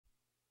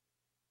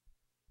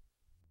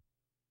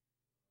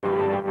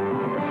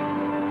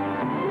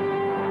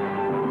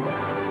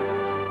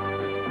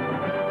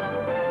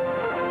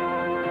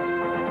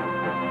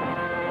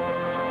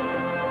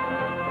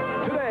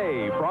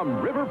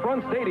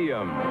Riverfront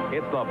Stadium.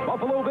 It's the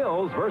Buffalo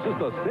Bills versus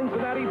the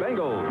Cincinnati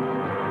Bengals.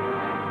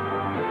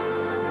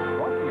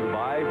 Brought to you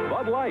by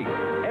Bud Light.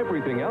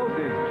 Everything else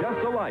is just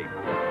a light.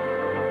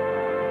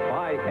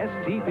 By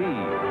STP,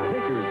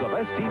 makers of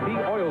STP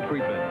oil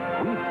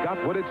treatment. We've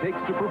got what it takes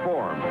to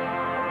perform.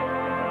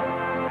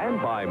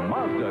 And by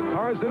Mazda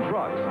Cars and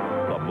Trucks.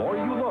 The more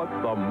you look,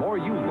 the more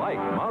you like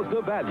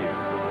Mazda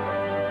values.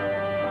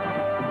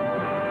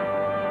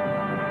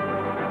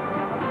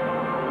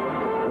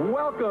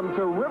 Welcome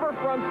to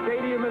Riverfront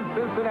Stadium in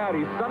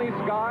Cincinnati. Sunny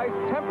skies,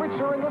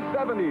 temperature in the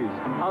 70s.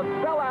 A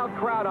sellout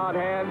crowd on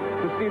hand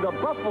to see the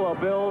Buffalo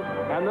Bills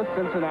and the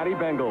Cincinnati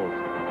Bengals.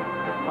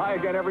 Hi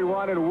again,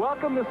 everyone, and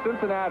welcome to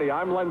Cincinnati.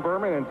 I'm Len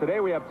Berman, and today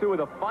we have two of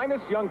the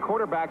finest young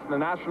quarterbacks in the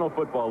National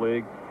Football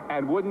League.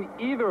 And wouldn't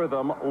either of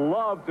them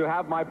love to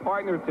have my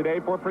partner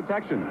today for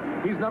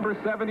protection? He's number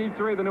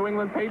 73, the New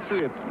England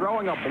Patriots,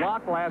 throwing a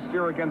block last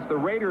year against the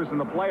Raiders in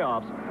the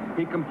playoffs.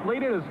 He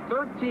completed his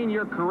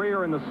 13-year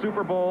career in the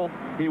Super Bowl.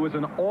 He was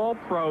an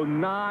All-Pro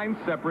 9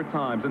 separate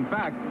times. In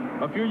fact,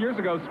 a few years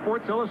ago,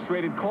 Sports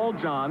Illustrated called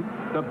John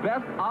the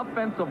best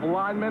offensive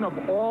lineman of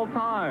all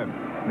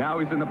time. Now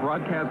he's in the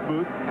broadcast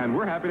booth, and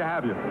we're happy to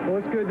have you. Well,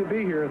 it's good to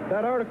be here.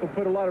 That article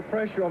put a lot of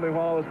pressure on me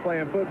while I was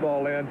playing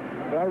football, Len,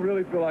 but I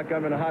really feel like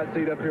I'm in a hot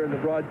seat up here in the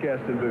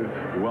broadcasting booth.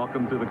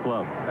 Welcome to the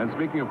club. And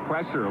speaking of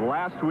pressure,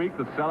 last week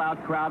the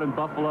sellout crowd in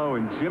Buffalo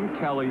and Jim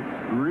Kelly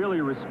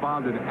really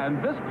responded,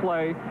 and this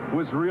play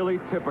was really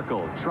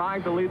typical.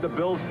 Trying to lead the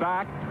Bills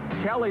back,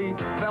 Kelly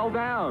fell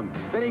down.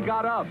 Then he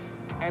got up,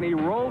 and he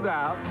rolled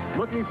out,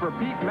 looking for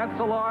Pete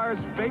Metzelar's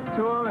fake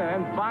to him,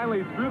 and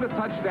finally threw the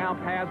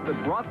touchdown pass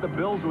that brought the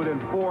Bills within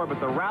 4, but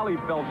the rally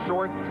fell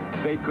short.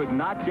 They could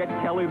not get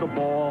Kelly the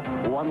ball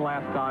one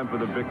last time for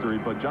the victory.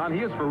 But, John,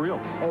 he is for real.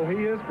 Oh,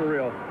 he is for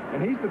real.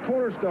 And he's the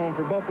cornerstone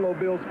for Buffalo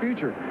Bills'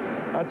 future.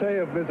 I tell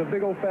you, as a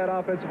big old fat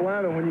offensive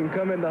lineman, when you can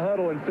come in the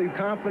huddle and see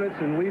confidence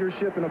and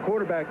leadership in a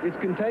quarterback, it's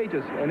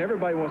contagious, and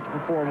everybody wants to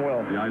perform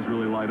well. The eyes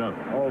really light up.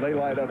 Oh, they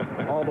light up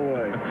all the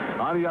way.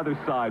 On the other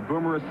side,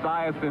 Boomer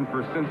Esiason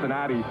for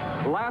Cincinnati.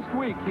 Last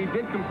week, he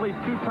did complete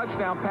 2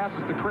 touchdown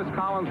passes to Chris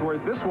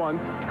Collinsworth. This one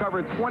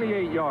covered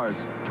 28 yards.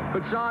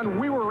 But, John,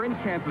 we were in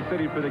Kansas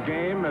City for the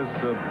game as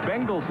the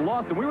Bengals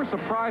lost, and we were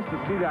surprised to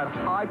see that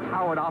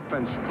high-powered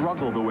offense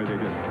struggle the way they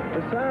did.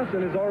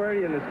 Esiason is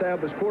already an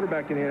established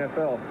quarterback in the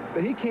NFL,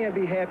 but he can't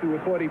be happy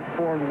with what he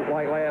performed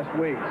like last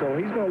week, so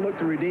he's going to look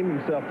to redeem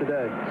himself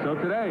today. So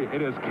today,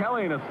 it is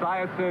Kelly and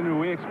Esiason who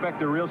we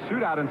expect a real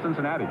shootout in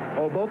Cincinnati.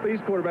 Oh, both these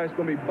quarterbacks are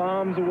going to be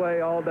bombs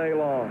away all day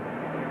long.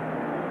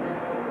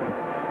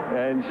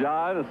 And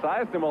John,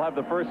 Esiason will have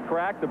the first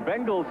crack. The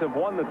Bengals have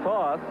won the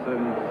toss,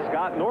 and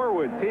Scott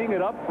Norwood teeing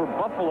it up for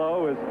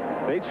Buffalo as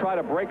they try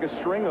to break a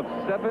string of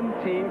 17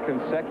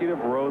 consecutive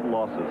road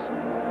losses.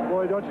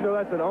 Boy, don't you know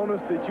that's an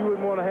onus that you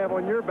wouldn't want to have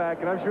on your back,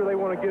 and I'm sure they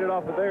want to get it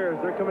off of theirs.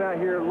 They're coming out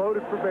here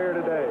loaded for bear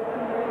today.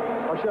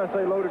 Or should I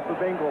say loaded for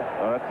Bengal?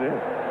 Oh, that's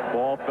it.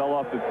 Ball fell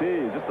off the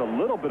tee. Just a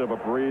little bit of a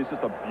breeze.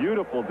 Just a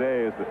beautiful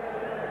day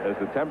as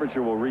the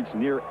temperature will reach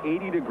near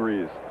 80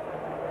 degrees.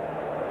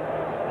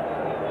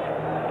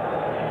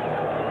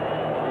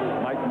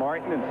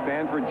 Martin and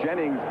Stanford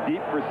Jennings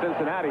deep for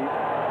Cincinnati.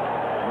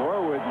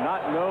 Norwood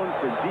not known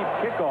for deep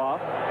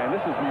kickoff, and this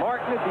is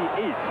Martin at the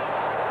 8.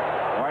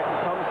 Martin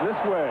comes this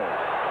way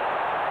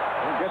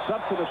and gets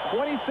up to the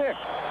 26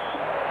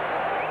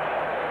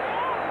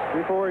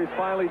 before he's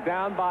finally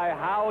down by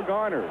Hal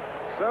Garner.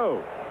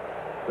 So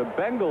the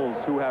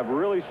Bengals, who have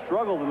really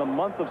struggled in the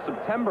month of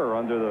September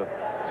under the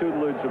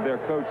tutelage of their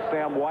coach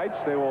Sam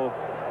Weich, they will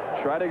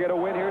try to get a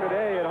win here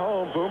today at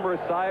home. Boomer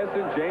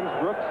Esiason, James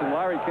Brooks, and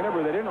Larry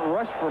Kinneber. They didn't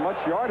rush for much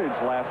yardage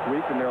last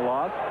week in their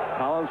loss.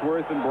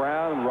 Collinsworth and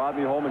Brown and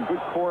Rodney Holman,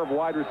 good core of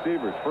wide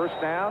receivers. First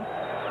down.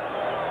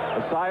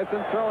 Esiason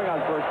throwing on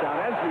first down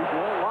as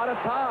usual. A lot of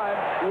time.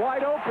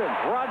 Wide open.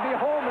 Rodney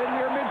Holman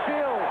near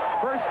midfield.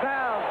 First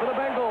down for the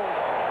Bengals.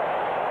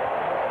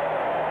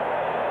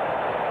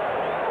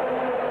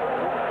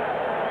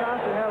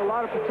 Had a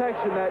lot of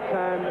protection that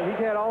time.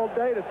 He had all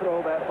day to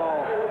throw that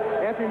ball.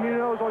 Anthony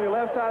Munoz on your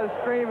left side of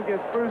the screen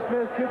against Bruce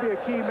Smith could be a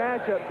key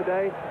matchup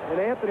today, and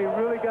Anthony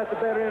really got the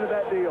better end of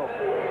that deal.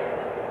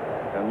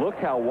 And look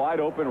how wide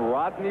open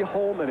Rodney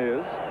Holman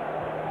is,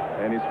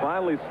 and he's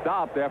finally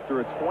stopped after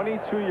a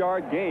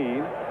 22-yard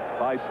gain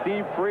by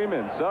Steve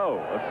Freeman.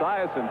 So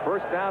Esiason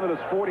first down at his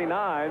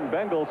 49.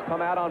 Bengals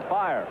come out on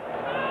fire.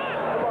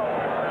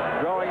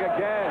 Throwing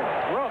again.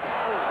 Brooks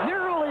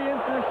nearly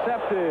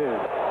intercepted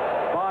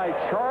by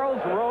Charles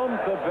Romes,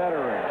 the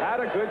veteran. Had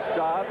a good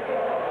shot.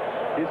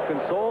 He's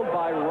consoled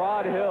by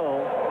Rod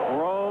Hill.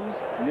 Romes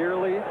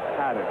nearly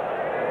had it.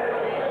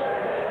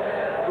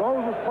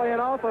 Romes was playing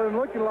off of him,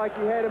 looking like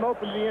he had him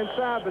open to the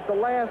inside, but the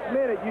last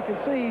minute, you can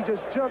see he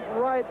just jumped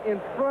right in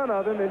front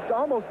of him and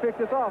almost picked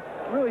it off.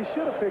 Really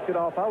should have picked it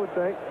off, I would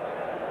think.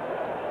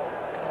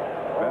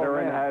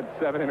 Veteran had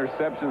 7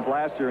 interceptions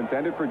last year,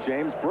 intended for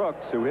James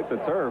Brooks, who hit the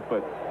turf,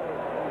 but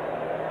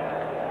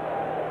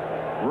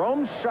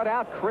Rome shut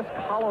out Chris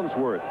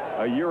Collinsworth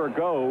a year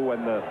ago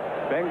when the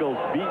Bengals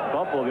beat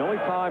Buffalo. The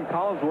only time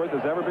Collinsworth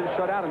has ever been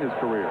shut out in his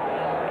career.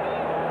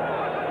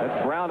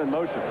 That's Brown in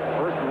motion.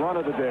 First run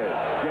of the day.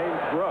 James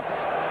Brooks.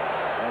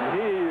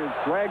 And he is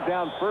dragged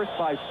down first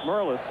by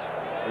Smerlis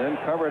and then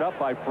covered up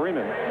by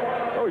Freeman.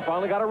 So we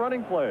finally got a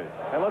running play.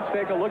 And let's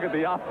take a look at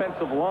the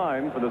offensive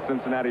line for the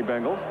Cincinnati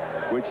Bengals,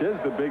 which is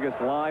the biggest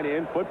line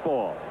in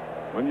football.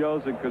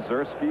 Munoz and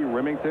Kozersky,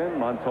 Remington,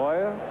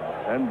 Montoya,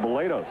 and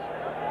Blados.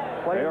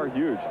 They are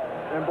huge.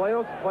 And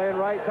Blados is playing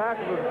right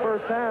tackle for the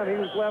first time. He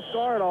was left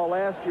guard all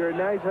last year, and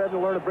now he's having to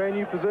learn a brand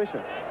new position.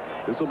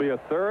 This will be a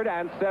 3rd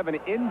and 7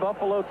 in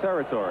Buffalo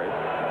territory.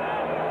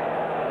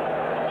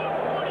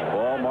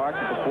 Ball marked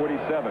at the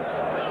 47.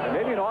 And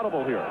maybe an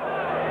audible here.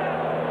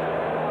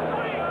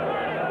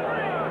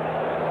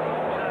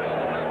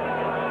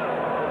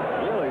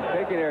 Really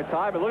taking their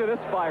time. And look at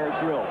this fire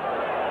drill.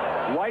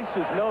 Weiss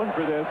is known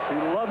for this. He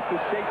loves to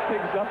shake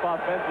things up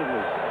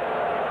offensively.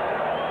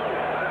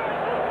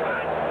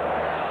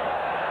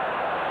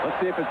 Let's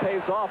see if it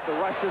pays off. The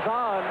rush is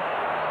on.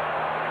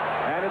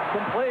 And it's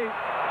complete.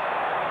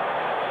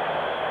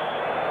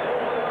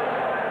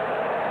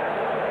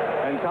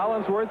 And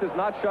Collinsworth is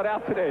not shut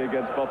out today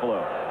against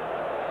Buffalo.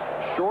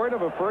 Short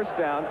of a first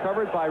down,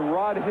 covered by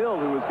Rod Hill,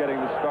 who was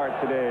getting the start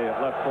today at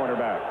left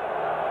cornerback.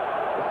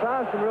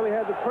 Simonson really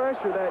had the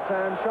pressure that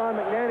time. Sean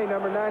McNanny,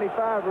 number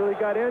 95, really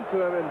got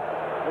into him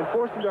and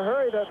forced him to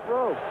hurry that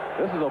throw.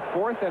 This is a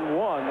 4th and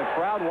 1. The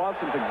crowd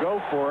wants him to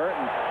go for it.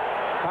 And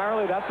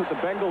apparently that's what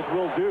the Bengals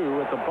will do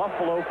at the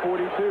Buffalo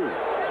 42.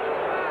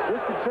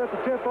 This could set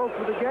the tempo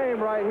for the game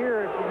right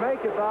here. If you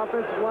make it, the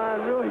offensive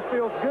line really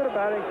feels good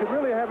about it. It could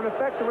really have an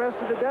effect the rest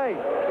of the day.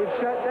 If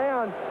shut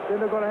down, then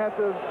they're going to have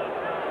to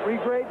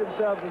regrade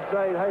themselves and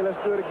say, hey, let's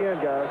do it again,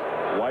 guys.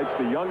 White's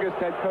the youngest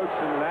head coach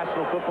in the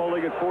National Football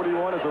League at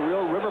 41, is a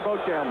real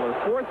riverboat gambler.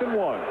 4th and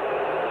 1.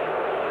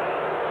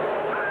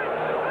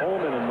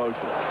 Holman in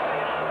motion.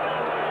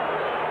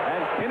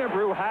 And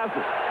Kinnebrew has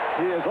it.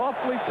 He is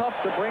awfully tough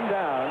to bring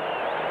down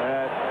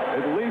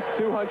at least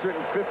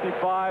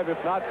 255, if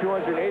not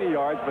 280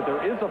 yards, but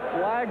there is a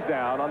flag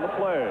down on the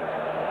play.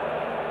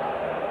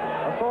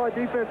 I saw a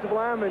defensive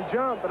lineman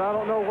jump, but I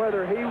don't know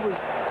whether he was,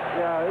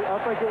 I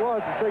think it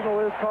was. The signal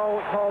is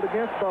called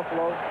against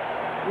Buffalo.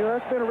 You know,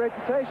 that's been a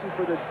reputation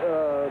for the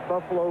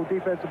Buffalo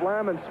defensive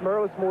linemen,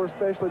 Smerlis more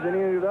especially than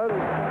any of the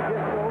others.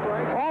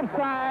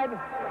 Offside,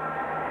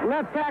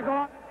 left tackle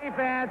on the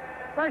defense,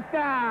 first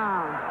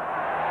down.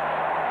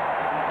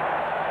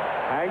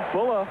 Hank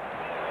Bulla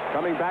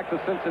coming back to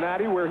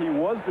Cincinnati, where he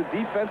was the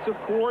defensive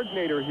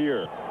coordinator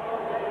here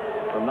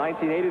from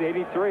 1980 to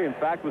 83. In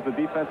fact, was the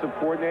defensive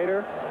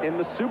coordinator in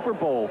the Super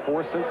Bowl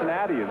for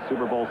Cincinnati in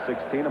Super Bowl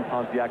 16 in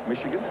Pontiac,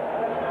 Michigan.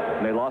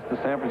 And they lost to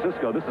San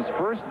Francisco. This is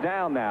first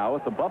down now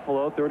at the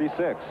Buffalo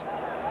 36.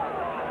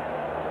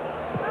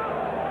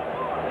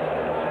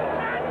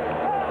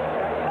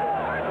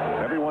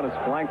 Everyone is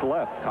flanked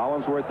left.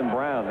 Collinsworth and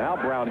Brown. Now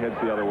Brown heads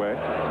the other way.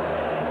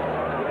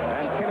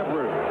 And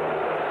Kinnebrew.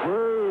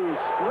 Brew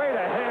straight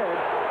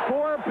ahead.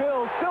 4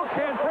 Bills still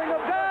can't bring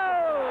him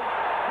down.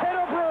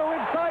 Kinnebrew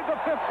inside the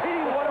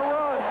 15. What a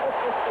run.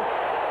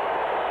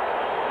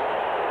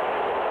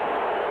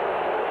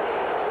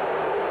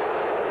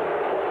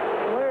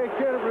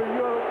 Kinnebrew, you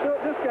know,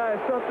 this guy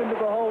is something to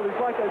behold. He's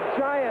like a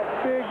giant,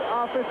 big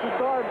offensive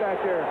guard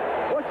back there.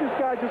 Watch this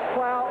guy just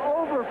plow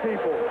over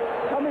people.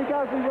 How many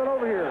guys did he run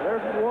over here?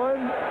 There's one.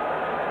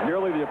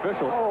 Nearly the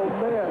official. Oh,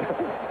 man.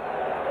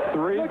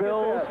 3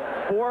 Bills,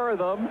 4 of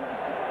them.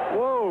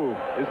 Whoa.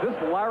 Is this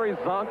Larry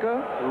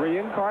Zonka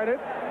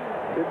reincarnate?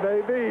 It may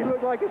be. He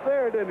looked like it's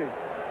there, didn't he?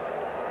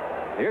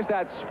 Here's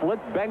that split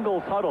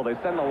Bengals huddle. They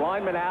send the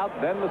linemen out,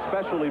 then the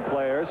specialty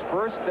players.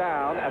 First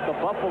down at the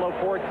Buffalo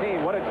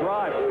 14. What a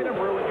drive.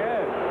 Kinnebrew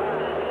again.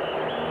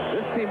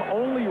 This team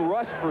only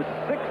rushed for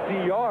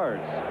 60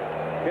 yards.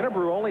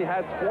 Kinnebrew only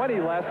had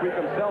 20 last week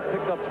himself,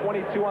 picked up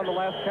 22 on the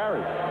last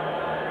carry.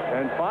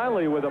 And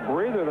finally, with a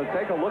breather, they'll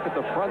take a look at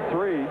the front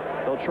 3.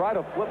 They'll try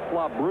to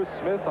flip-flop Bruce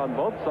Smith on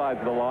both sides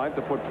of the line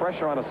to put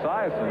pressure on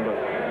Esiason, but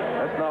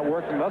that's not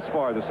working thus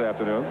far this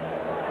afternoon.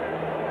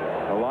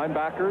 The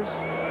linebackers,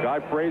 Guy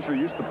Frazier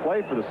used to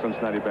play for the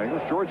Cincinnati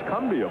Bengals. George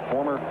Cumbie, a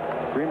former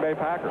Green Bay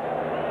Packer.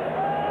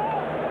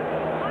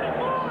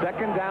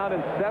 Second down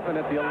and 7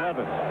 at the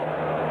 11.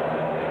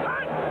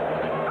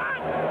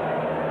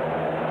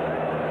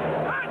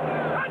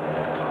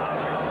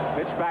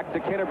 Pitch back to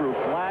Kinnebrew.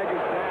 Flag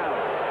is down.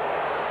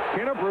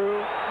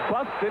 Kinnebrew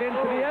busted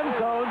into the end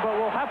zone, but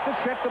we'll have to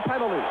check the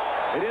penalty.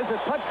 It is a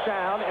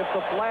touchdown if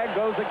the flag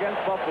goes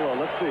against Buffalo.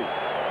 Let's see.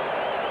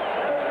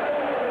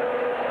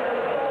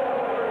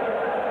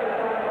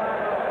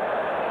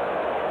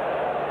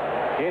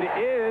 It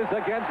is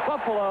against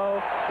Buffalo.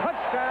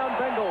 Touchdown,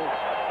 Bengals.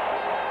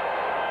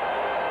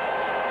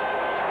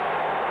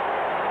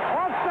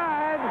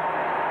 Offside.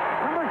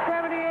 Number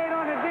 78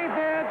 on the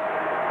defense.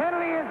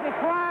 Penalty is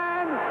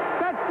declined.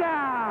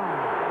 Touchdown.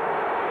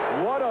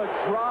 What a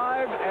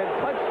drive and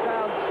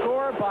touchdown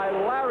score by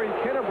Larry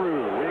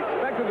Kinnebrew. We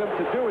expected him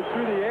to do it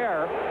through the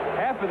air.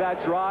 Half of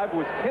that drive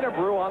was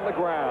Kennebrew on the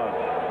ground.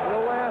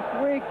 Well, last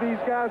week, these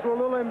guys were a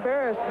little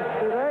embarrassed.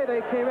 Today,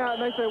 they came out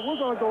and they said, we're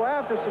going to go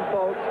after some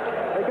folks.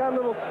 They got a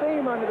little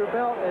steam under their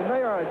belt, and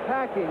they are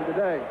attacking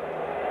today.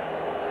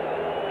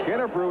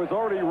 Kennebrew has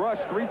already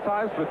rushed 3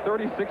 times for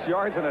 36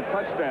 yards and a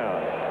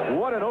touchdown.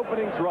 What an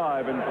opening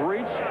drive, and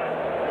Breach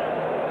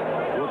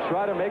will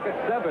try to make it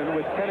 7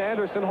 with Ken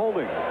Anderson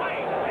holding.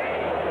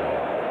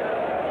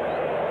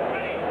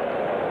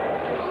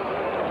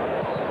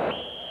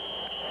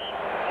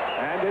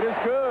 And it is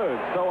good.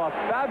 So a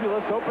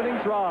fabulous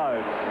opening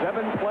drive.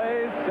 7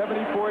 plays,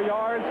 74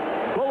 yards.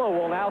 Bullough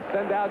will now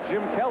send out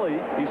Jim Kelly.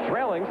 He's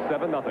trailing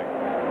 7-0.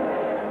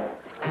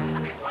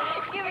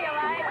 Give me a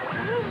light.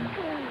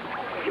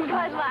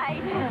 Bud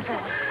Light.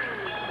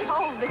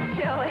 Oh, the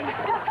chili.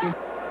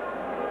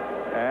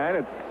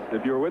 And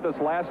if you were with us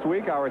last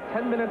week, our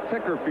 10-minute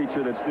ticker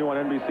feature that's new on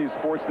NBC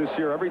Sports this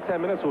year. Every 10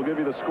 minutes we'll give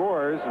you the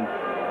scores, and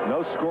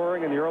no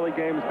scoring in the early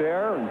games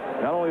there. And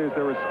not only is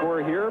there a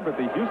score here, but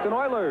the Houston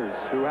Oilers,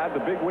 who had the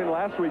big win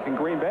last week in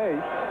Green Bay,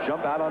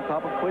 jump out on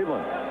top of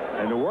Cleveland.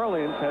 And New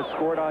Orleans has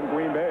scored on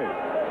Green Bay.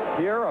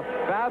 Here, a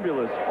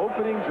fabulous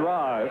opening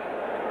drive.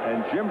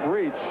 And Jim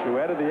Breach,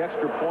 who added the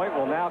extra point,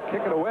 will now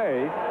kick it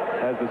away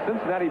as the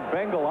Cincinnati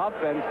Bengal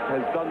offense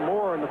has done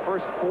more in the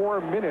first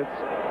 4 minutes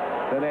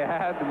than they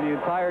had in the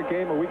entire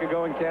game a week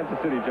ago in Kansas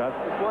City, John.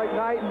 It's like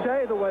night and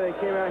day the way they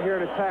came out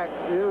here and attacked.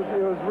 It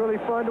was really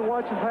fun to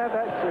watch them have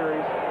that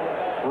series.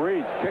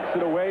 Breach kicks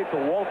it away to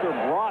Walter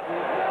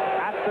Broughton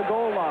at the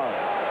goal line.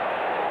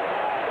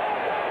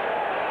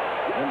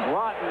 And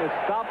Broughton is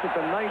stopped at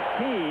the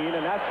 19,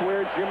 and that's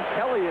where Jim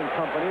Kelly and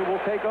company will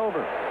take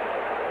over.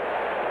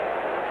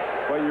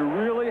 But you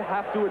really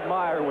have to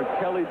admire what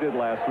Kelly did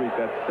last week.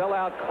 That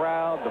sellout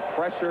crowd, the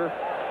pressure,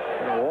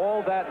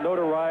 all that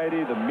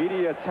notoriety, the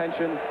media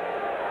attention,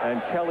 and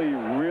Kelly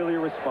really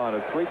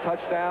responded. 3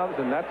 touchdowns,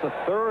 and that's a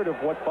third of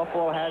what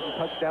Buffalo had in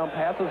touchdown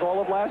passes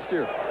all of last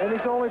year. And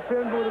he's only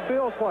been with the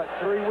Bills, what,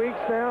 3 weeks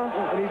now?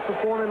 And he's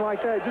performing like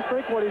that. Just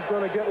think what he's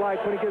going to get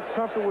like when he gets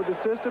comfortable with the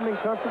system and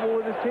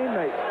comfortable with his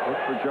teammates. Look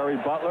for Jerry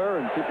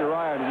Butler, and keep your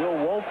eye on Will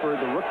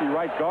Wolford, the rookie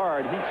right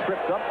guard. He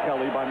tripped up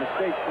Kelly by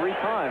mistake 3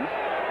 times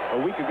a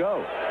week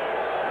ago.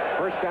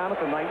 First down at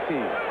the 19.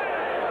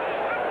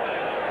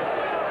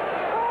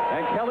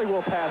 And Kelly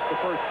will pass the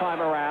first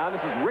time around.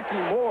 This is Ricky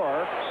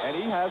Moore, and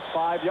he has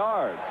 5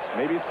 yards,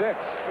 maybe 6.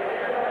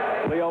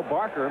 Leo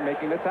Barker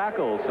making the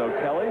tackle. So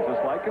Kelly,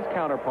 just like his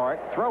counterpart,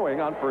 throwing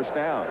on first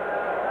down.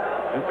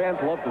 And fans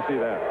love to see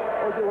that.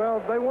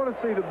 Well, they want to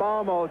see the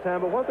bomb all the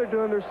time, but what they're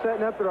doing, they're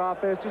setting up their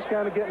offense, just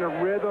kind of getting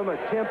a rhythm, a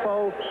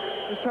tempo,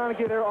 just trying to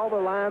get there, all the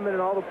linemen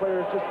and all the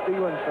players just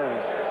feeling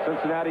things.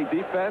 Cincinnati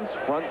defense,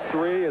 front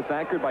 3 is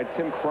anchored by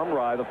Tim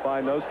Crumry, the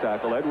fine nose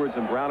tackle. Edwards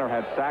and Browner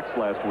had sacks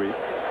last week.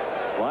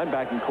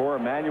 Linebacking core,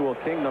 Emmanuel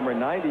King, number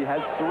 90,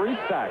 has 3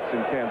 sacks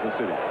in Kansas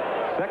City.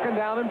 Second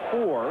down and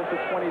 4 to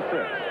 26.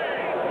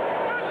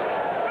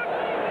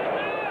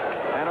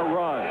 And a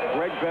run,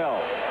 Greg Bell.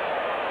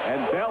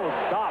 And Bell is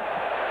stopped.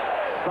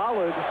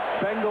 Solid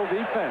Bengal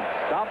defense,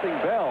 stopping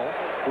Bell,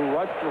 who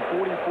rushed for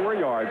 44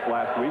 yards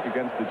last week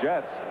against the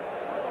Jets.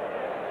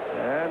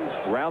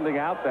 And rounding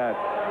out that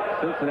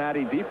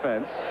Cincinnati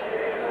defense,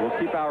 we'll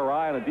keep our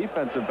eye on the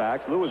defensive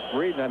backs. Lewis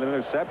Breeden had an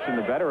interception,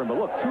 the veteran. But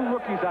look, 2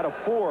 rookies out of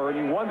 4, and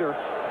you wonder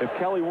if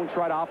Kelly won't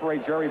try to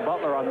operate Jerry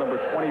Butler on number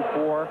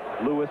 24,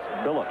 Lewis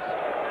Billups.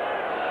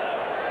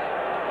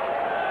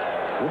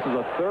 This is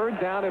a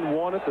 3rd down and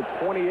 1 at the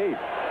 28.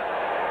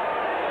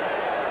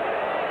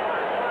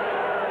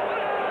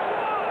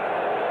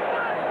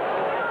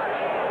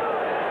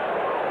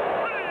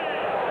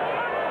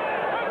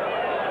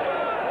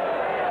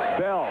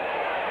 Bell.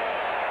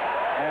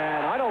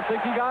 And I don't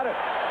think he got it.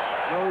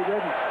 No, he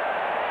didn't.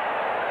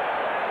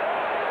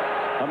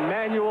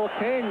 Emmanuel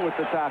King with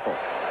the tackle.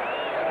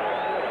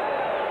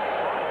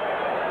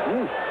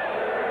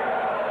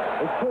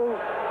 They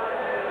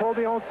pulled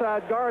the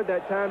onside guard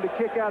that time to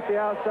kick out the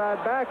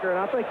outside backer, and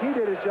I think he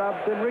did his job.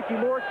 Then Ricky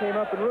Moore came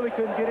up and really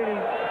couldn't get any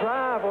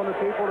drive on the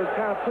people to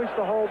kind of push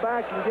the hole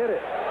back and get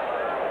it.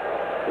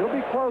 It'll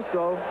be close,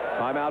 though.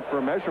 Timeout for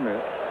a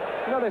measurement.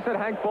 You know, they said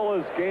Hank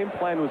Bullough's game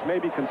plan was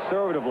maybe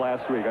conservative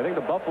last week. I think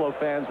the Buffalo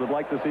fans would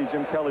like to see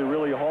Jim Kelly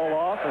really haul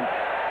off, and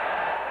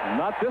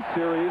not this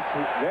series.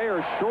 They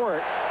are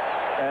short,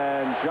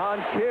 and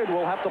John Kidd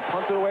will have to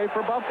punt it away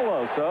for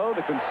Buffalo. So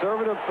the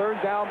conservative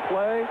 3rd down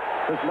play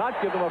does not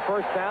give them a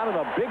first down, and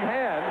a big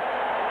hand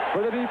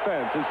for the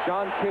defense as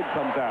John Kidd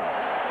comes out.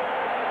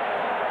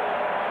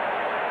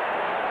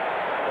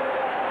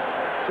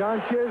 John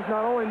Kidd is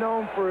not only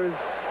known for his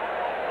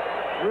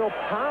real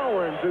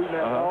power in booting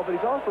that ball, but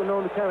he's also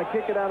known to kind of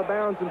kick it out of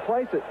bounds and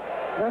place it.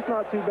 And that's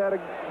not too bad a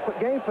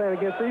game plan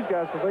against these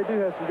guys, because they do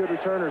have some good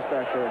returners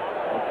back there.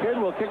 Well, Kidd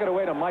will kick it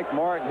away to Mike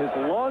Martin. His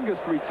longest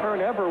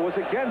return ever was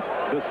against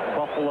this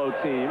Buffalo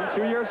team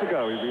 2 years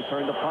ago. He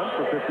returned the punt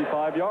for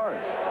 55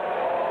 yards.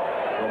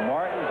 So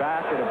Martin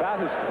back at about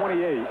his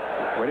 28,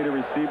 ready to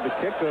receive the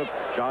kick of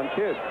John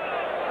Kidd.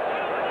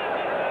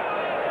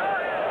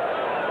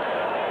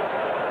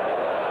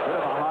 Bit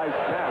of a high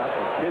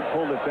Kid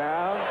pulled it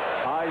down.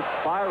 High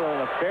spiral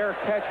and a fair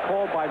catch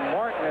called by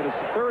Martin at his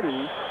 30.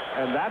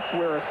 And that's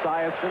where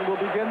Esiason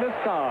will begin this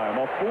time.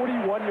 A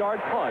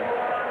 41-yard punt.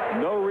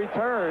 No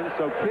return,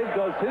 so Kidd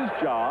does his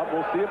job.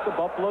 We'll see if the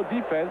Buffalo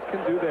defense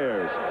can do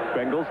theirs.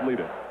 Bengals lead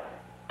it.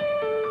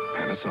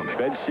 Panasonic.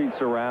 Bed sheets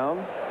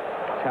around,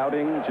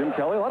 touting Jim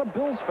Kelly. A lot of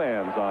Bills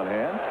fans on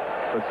hand.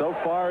 But so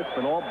far, it's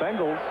been all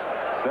Bengals.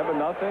 7-0,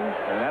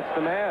 and that's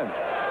the man.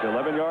 The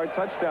 11-yard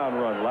touchdown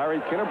run, Larry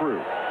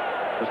Kinnebrew.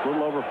 Just a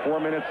little over 4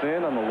 minutes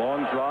in on the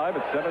long drive.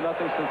 It's 7-0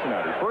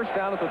 Cincinnati. First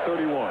down at the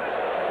 31.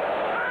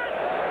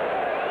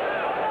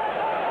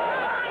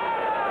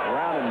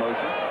 Brown in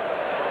motion.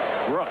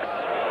 Brooks.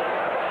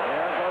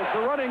 There goes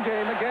the running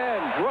game again.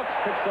 Brooks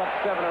picks up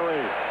 7 or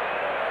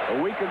 8.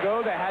 A week ago,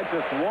 they had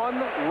just one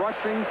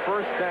rushing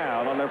first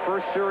down. On their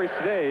first series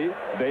today,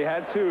 they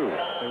had 2.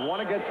 They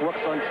want to get Brooks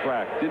on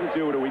track. Didn't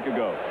do it a week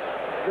ago.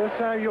 This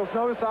time you'll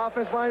notice the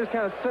offensive line just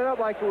kind of set up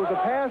like it was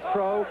a pass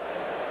pro,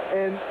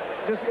 and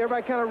just everybody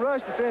kind of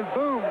rushed, but then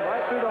boom,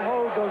 right through the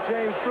hole goes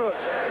James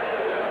Brooks.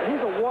 He's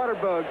a water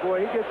bug,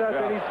 boy. He gets out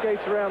there and he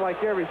skates around like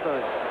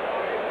everything.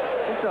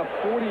 Picked up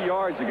 40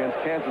 yards against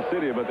Kansas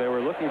City, but they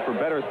were looking for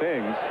better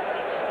things.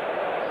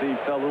 See, he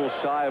fell a little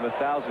shy of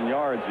 1,000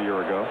 yards a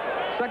year ago.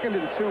 2nd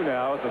and 2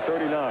 now at the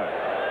 39.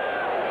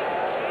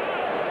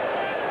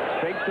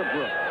 Fake to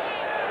Brooks.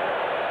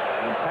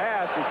 And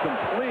pass is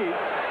complete.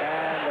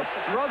 And a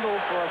struggle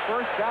for a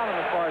first down on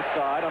the far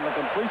side on the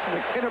completion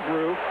to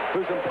Kinnebrew,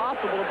 who's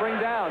impossible to bring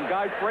down.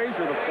 Guy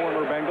Frazier, the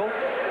former Bengal,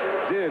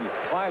 did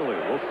finally.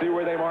 We'll see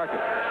where they mark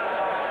it.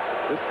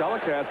 This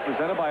telecast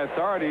presented by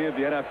authority of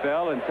the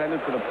NFL,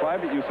 intended for the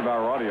private use of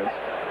our audience.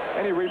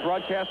 Any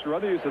rebroadcast or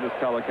other use of this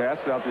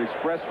telecast without the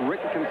express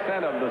written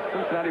consent of the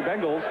Cincinnati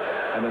Bengals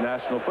and the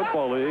National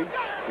Football League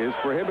is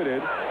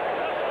prohibited.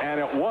 And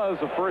it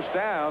was a first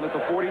down at the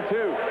 42.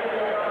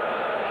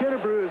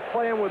 Kinnebrew is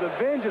playing with a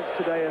vengeance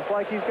today. It's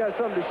like he's got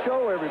something to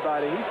show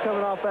everybody. He's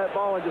coming off that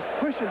ball and just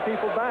pushing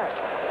people back.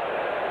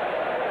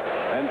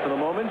 And for the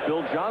moment,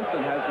 Bill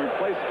Johnson has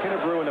replaced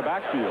Kinnebrew in the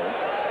backfield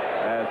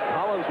as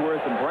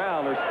Collinsworth and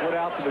Brown are split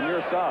out to the near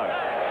side.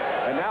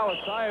 And now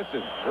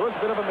Esiason. There was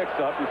a bit of a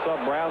mix-up. You saw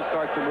Brown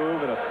start to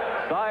move, and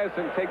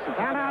Esiason takes a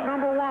timeout. Timeout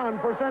number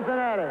 1 for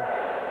Cincinnati.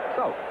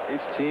 So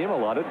each team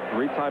allotted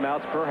 3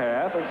 timeouts per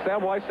half, and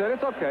Sam Weiss said,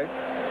 it's okay.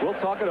 We'll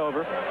talk it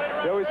over.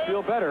 You always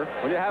feel better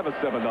when you have a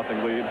 7-0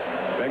 lead.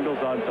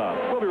 Bengals on top.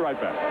 We'll be right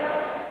back.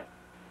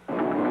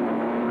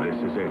 This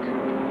is it.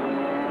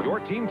 Your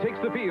team takes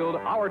the field.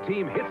 Our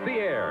team hits the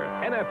air.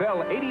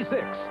 NFL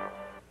 86.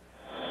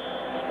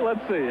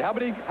 Let's see. How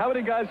many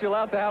guys are you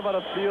allowed to have on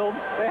a field?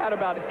 They had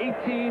about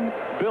 18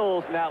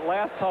 Bills in that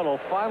last tunnel.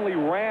 Finally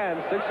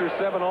ran 6 or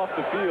 7 off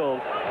the field.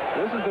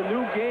 This is the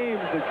new games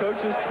that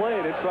coaches play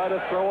to try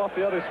to throw off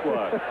the other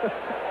squad.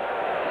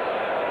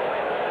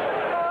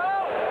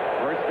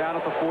 First down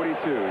at the 42.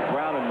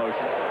 Brown in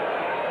motion.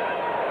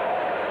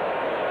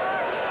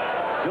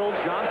 Bill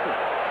Johnson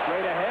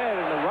straight ahead,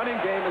 and the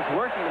running game is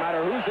working no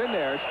matter who's in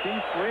there.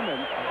 Steve Freeman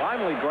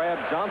finally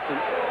grabbed Johnson,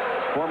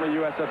 former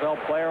USFL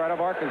player out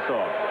of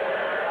Arkansas.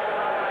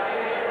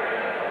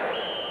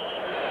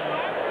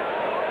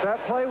 That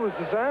play was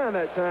designed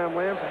that time,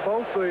 Lamb, for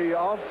both the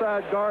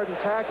offside guard and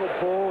tackle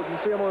pull. You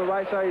see him on the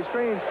right side of your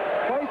screen.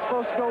 Play's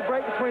supposed to go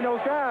break between those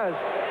guys.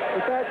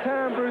 At that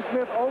time, Bruce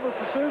Smith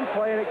over-pursued the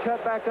play, and it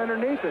cut back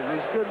underneath it. It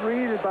was good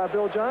read by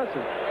Bill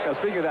Johnson. Now,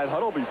 speaking of that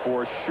huddle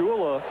before,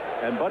 Shula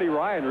and Buddy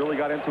Ryan really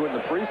got into it in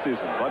the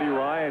preseason. Buddy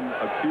Ryan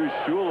accused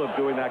Shula of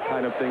doing that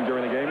kind of thing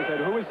during the game. He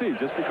said, who is he?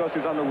 Just because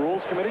he's on the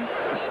rules committee?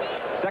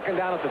 Second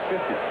down at the 50.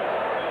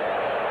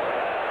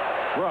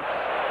 Brooks.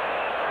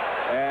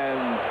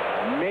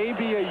 And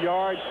maybe a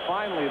yard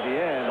finally at the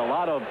end. A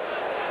lot of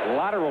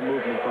lateral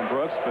movement from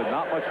Brooks, but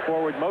not much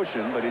forward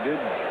motion. But he did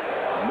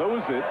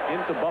nose it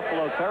into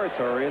Buffalo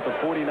territory at the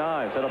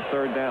 49. Set up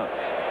third down.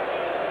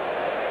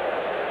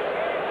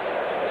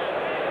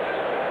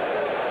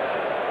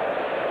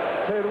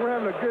 Ted, we're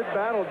having a good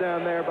battle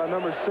down there by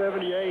number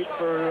 78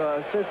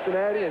 for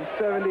Cincinnati and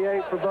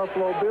 78 for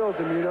Buffalo Bills,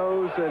 and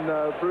Munoz and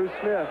Bruce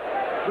Smith.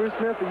 Bruce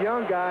Smith, a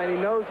young guy, and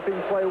he knows if he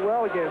can play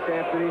well against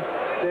Anthony,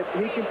 that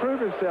he can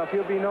prove himself.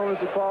 He'll be known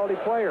as a quality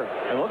player.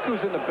 And look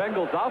who's in the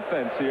Bengals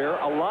offense here,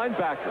 a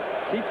linebacker,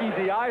 Kiki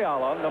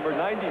Diayala, number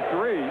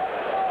 93.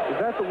 Is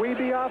that the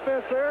Weeby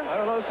offense there? I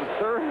don't know. This is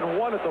 3rd and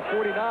 1 at the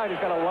 49.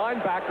 He's got a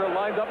linebacker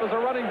lined up as a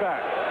running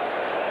back.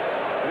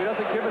 But he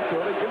doesn't give it to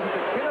him. He gives it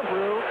to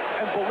Kinnebrew,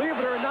 and believe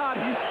it or not,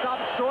 he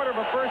stopped short of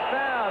a first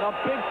down. A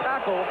big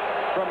tackle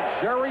from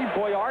Jerry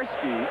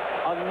Boyarski,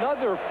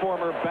 another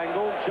former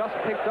Bengal, just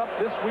picked up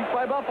this week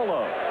by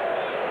Buffalo.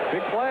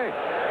 Big play.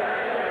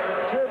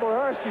 Jerry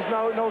Boyarski's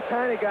no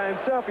tiny guy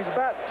himself. He's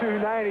about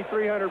 290,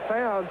 300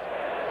 pounds.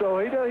 So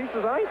he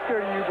says, I ain't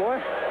scared of you,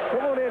 boy.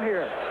 Come on in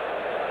here.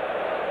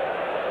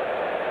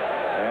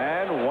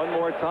 And one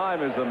more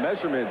time is the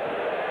measurement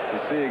to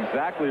see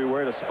exactly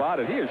where to spot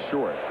it. He is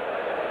short.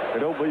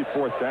 It'll be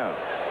 4th down.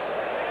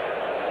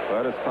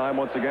 But it's time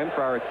once again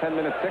for our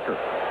 10-minute ticker,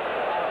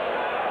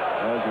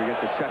 as we get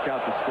to check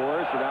out the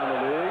scores around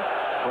the league.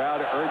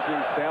 Crowd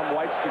urging Sam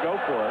Whites to go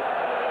for it.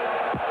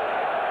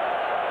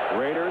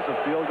 Raiders a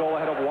field goal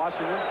ahead of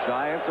Washington.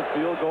 Giants a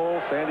field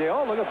goal. San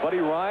Diego. Oh, look at Buddy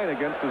Ryan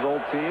against his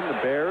old team, the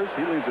Bears.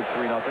 He leads at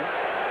 3-0.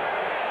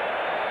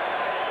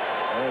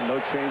 And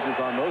no changes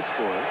on those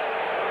scores.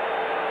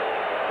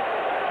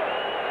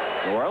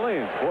 New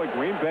Orleans, boy,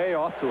 Green Bay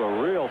off to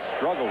a real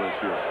struggle this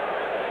year.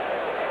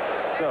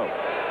 So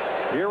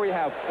here we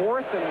have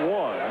 4th and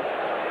 1.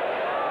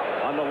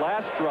 On the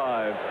last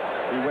drive,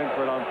 he went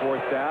for it on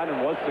 4th down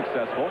and was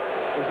successful.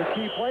 It was a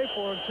key play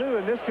for him, too,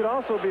 and this could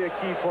also be a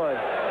key play.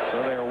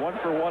 So they are 1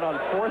 for 1 on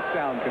 4th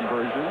down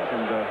conversions,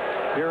 and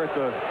here at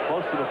the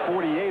close to the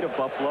 48 of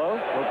Buffalo,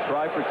 they'll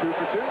try for 2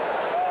 for 2.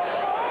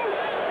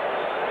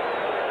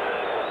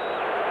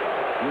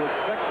 You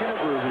expect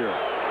Kennebrew here.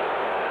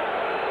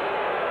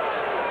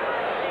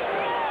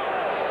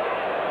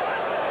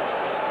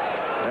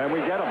 And we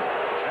get him.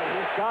 And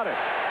he's got it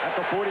at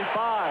the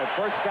 45.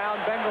 1st down,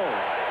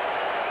 Bengals.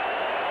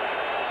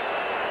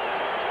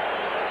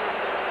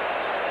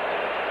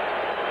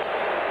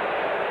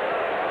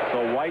 So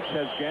White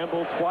has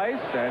gambled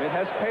twice, and it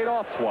has paid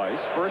off twice.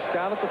 1st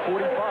down at the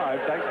 45,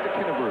 thanks to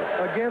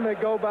Kennebrew. Again, they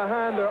go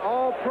behind their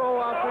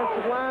all-pro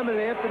offensive lineman,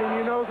 Anthony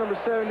Munoz, number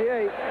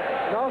 78.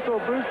 And also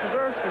Bruce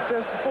Dvorsky,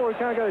 says before, he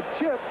kind of got a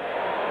chip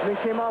and then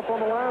came off on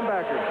the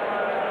linebacker.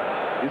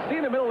 You see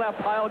in the middle of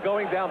that pile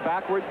going down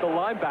backwards, the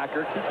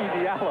linebacker, Kiki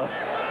Diallo,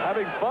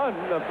 having fun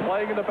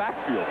playing in the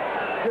backfield.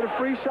 Get a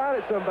free shot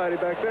at somebody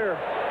back there.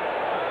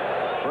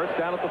 1st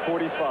down at the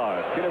 45.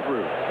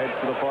 Kennebrew heads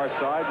to the far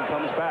side and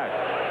comes back.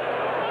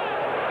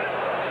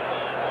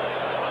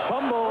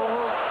 Fumble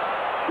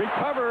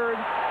recovered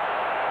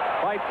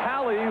by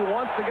Talley, who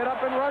wants to get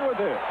up and run with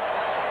it.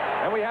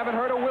 And we haven't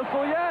heard a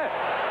whistle yet.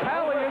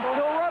 Talley is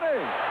still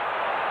running.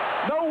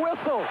 No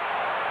whistle.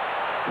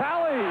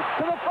 Talley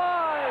to the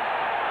 5.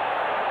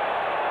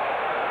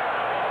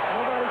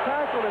 Nobody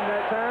tackled him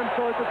that time,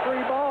 so it's a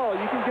free ball.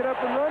 You can get up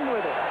and run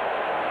with it.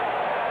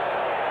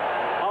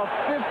 A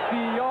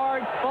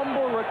 50-yard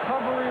fumble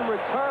recovery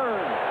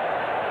return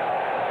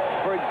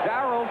for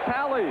Darryl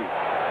Talley.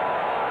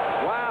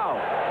 Wow.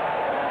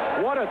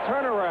 What a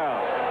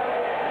turnaround.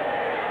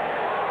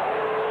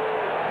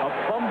 A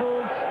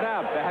fumbled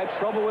snap. They had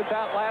trouble with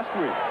that last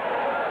week.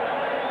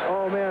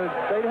 Oh, man,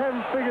 they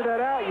haven't figured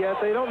that out yet.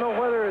 They don't know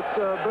whether it's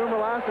Boomer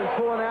Lyson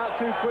pulling out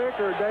too quick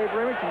or Dave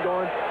Remington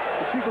going.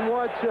 But you can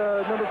watch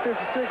number 56,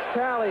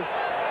 Talley.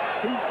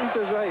 He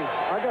says, hey,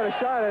 I got a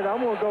shot at it.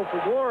 I'm going to go for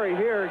glory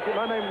here. Get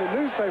my name in the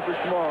newspapers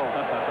tomorrow.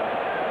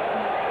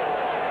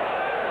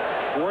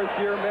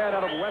 4th-year man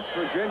out of West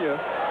Virginia.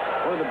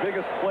 One of the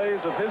biggest plays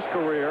of his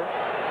career.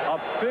 A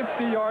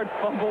 50-yard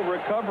fumble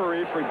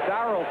recovery for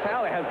Darryl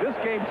Talley. Has this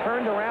game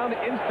turned around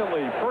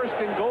instantly.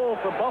 1st and goal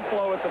for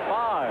Buffalo at the 5.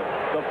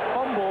 The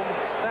fumbled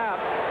snap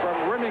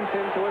from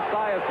Remington to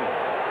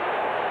Esiason.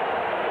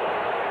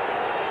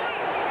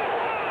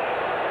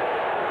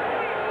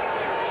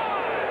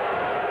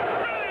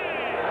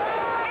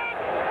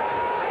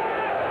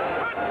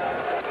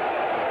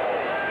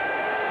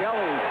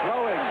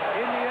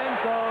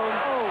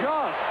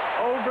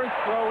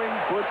 Overthrowing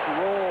Butch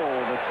Roll,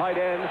 the tight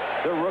end,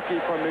 the rookie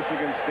from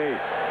Michigan State.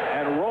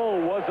 And Roll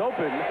was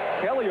open.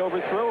 Kelly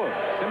overthrew him.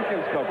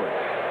 Simpkins covering.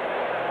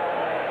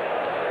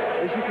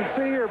 As you can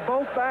see here,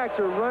 both backs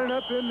are running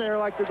up in there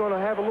like they're going to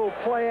have a little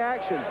play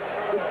action.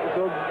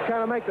 So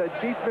kind of make the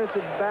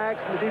defensive backs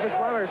and the defensive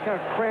linebackers kind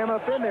of cram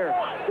up in there.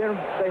 Then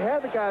they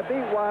had the guy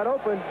beat wide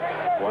open.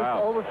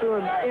 Wow. Overthrew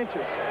him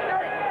inches.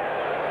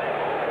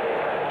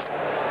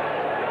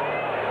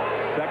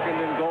 2nd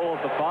and goal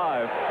at the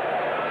 5.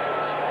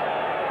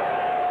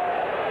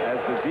 As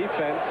the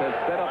defense has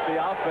set up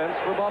the offense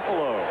for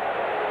Buffalo.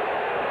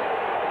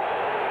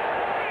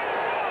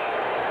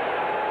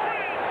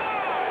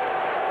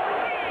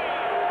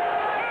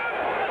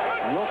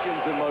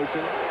 Wilkins in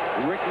motion.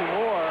 Ricky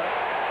Moore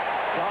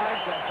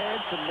drives ahead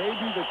to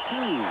maybe the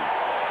 2.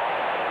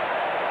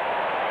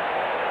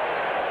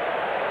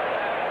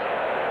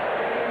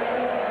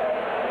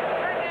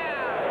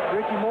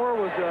 Ricky Moore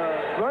was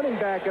a running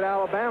back at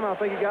Alabama. I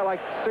think he got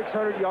like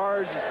 600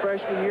 yards his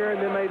freshman year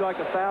and then made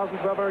like 1,000,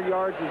 1,200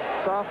 yards his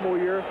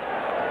sophomore year.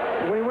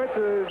 When he went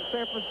to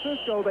San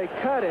Francisco, they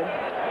cut him.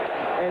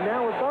 And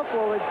now with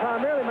Buffalo, they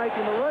primarily make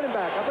him a running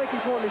back. I think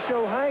he's wanting to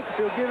show Hank if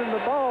he'll give him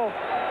the ball,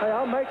 hey,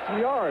 I'll make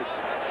some yards.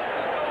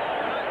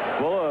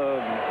 Well,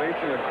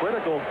 facing a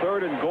critical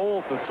 3rd and goal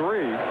to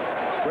 3.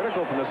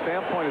 Critical from the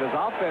standpoint that his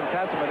offense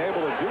hasn't been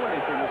able to do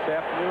anything this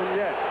afternoon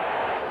yet.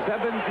 7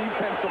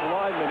 defensive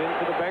linemen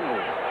into the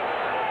Bengals.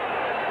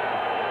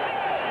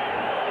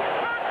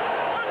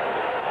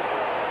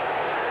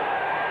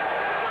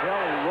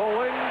 Kelly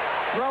rolling,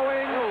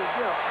 throwing,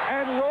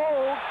 and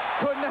Roll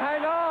couldn't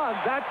hang on.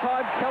 That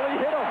time Kelly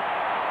hit him.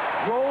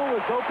 Roll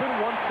is open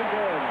once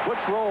again.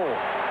 Butch Roll.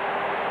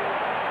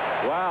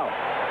 Wow.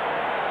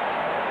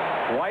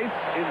 Twice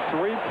in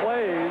 3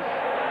 plays,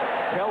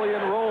 Kelly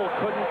and Roll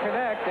couldn't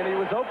connect, and he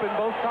was open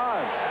both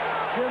times.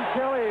 Jim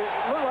Kelly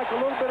looked like a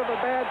little bit of a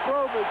bad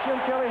throw, but Jim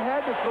Kelly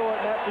had to throw it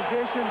in that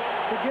position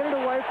to get it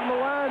away from the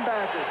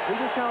linebackers. He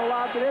just kind of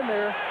lobbed it in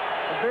there.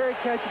 A very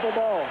catchable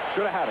ball.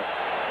 Should have had it.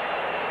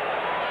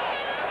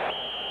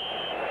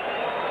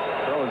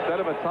 So instead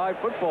of a tie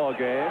football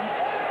game,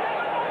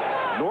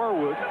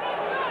 Norwood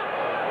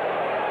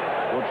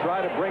will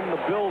try to bring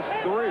the Bills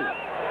 3.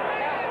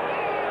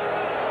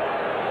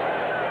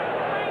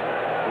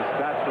 The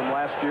stats from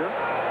last year.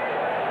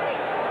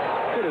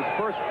 Hit his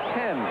first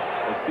 10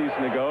 a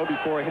season ago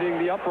before hitting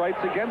the uprights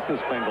against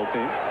this Bengal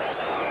team.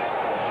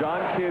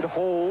 John Kidd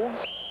holds.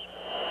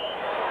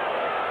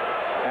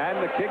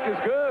 And the kick is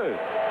good.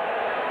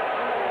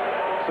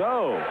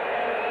 So,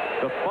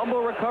 the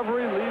fumble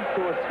recovery leads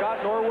to a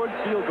Scott Norwood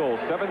field goal.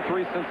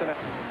 7-3 Cincinnati.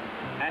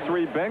 And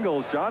 3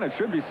 Bengals. John, it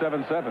should be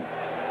 7-7.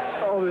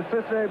 Oh, the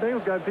Cincinnati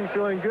Bengals got to be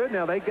feeling good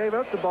now. They gave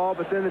up the ball,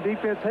 but then the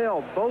defense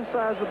held. Both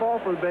sides of the ball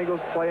for the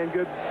Bengals playing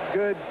good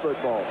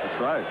football.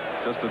 That's right.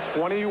 Just a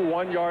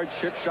 21-yard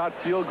chip shot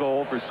field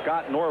goal for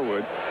Scott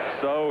Norwood.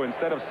 So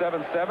instead of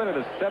 7-7, it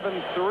is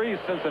 7-3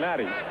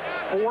 Cincinnati.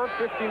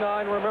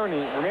 4:59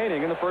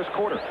 remaining in the first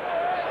quarter.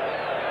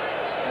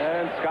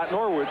 And Scott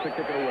Norwood to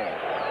kick it away.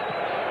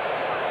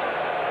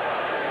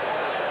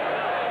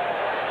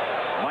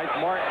 Mike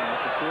Martin at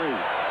the 3.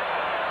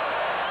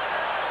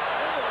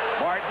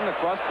 Martin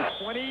across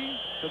the 20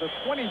 to the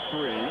 23.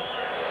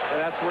 And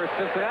that's where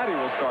Cincinnati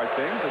will start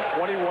things. A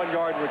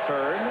 21-yard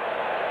return.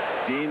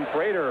 Dean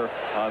Prater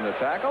on the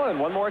tackle. And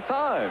one more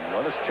time,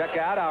 let us check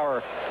out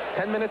our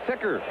 10-minute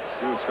ticker.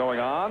 See what's going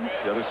on.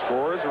 The other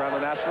scores around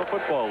the National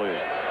Football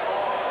League.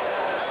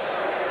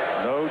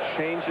 No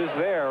changes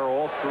there.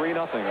 All 3-0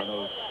 on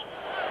those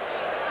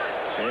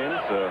games.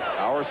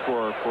 Our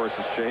score, of course,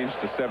 has changed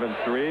to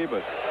 7-3,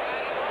 but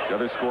the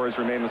other scores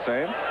remain the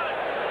same.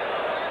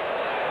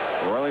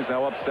 New Orleans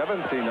now up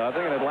 17-0,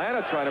 and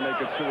Atlanta trying to make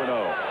it 2-0.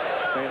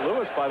 St.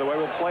 Louis, by the way,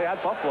 will play at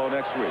Buffalo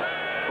next week.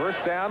 First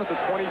down at the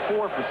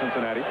 24 for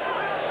Cincinnati.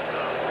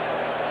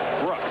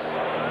 Brooks.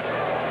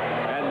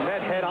 And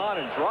met head on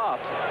and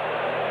dropped.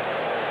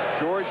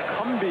 George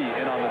Cumby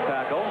in on the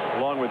tackle,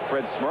 along with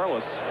Fred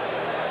Smerlis.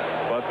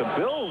 But the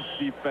Bills'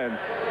 defense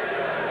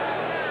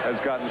has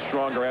gotten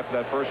stronger after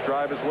that first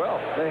drive as well.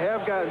 They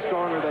have gotten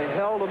stronger. They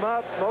held them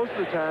up most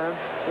of the time.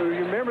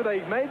 You remember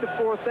they made the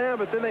 4th down,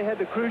 but then they had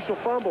the crucial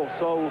fumble.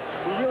 So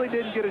we really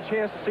didn't get a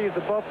chance to see if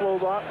the Buffalo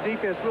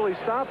defense really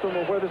stopped them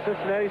or whether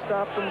Cincinnati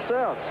stopped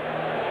themselves.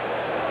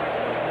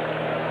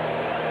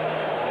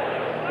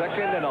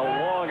 Second and a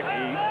long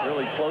 8,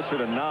 really closer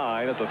to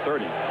 9 at the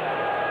 30.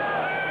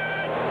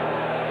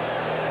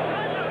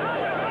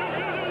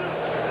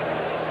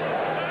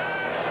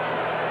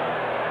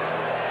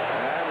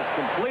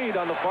 Complete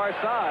on the far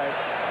side.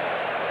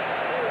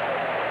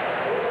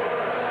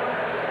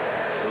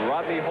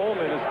 Rodney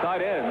Holman is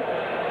tight end.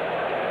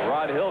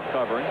 Rod Hill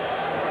covering.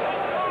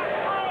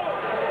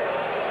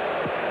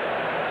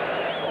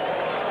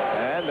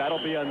 And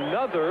that'll be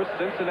another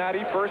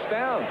Cincinnati first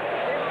down.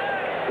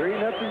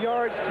 3-0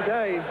 yards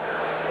today.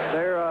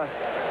 They're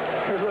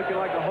looking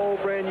like a whole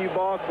brand new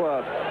ball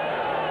club.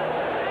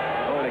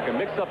 Oh, they can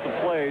mix up the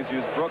plays,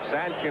 use Brooks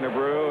and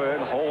Kinnebrew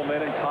and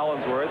Holman and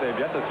Collinsworth. They've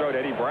yet to throw to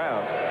Eddie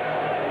Brown.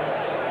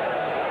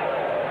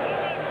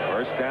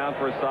 First down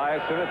for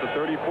Esiason at the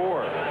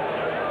 34.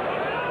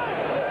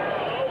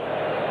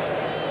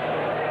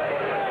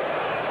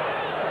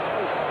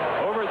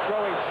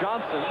 Overthrowing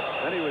Johnson,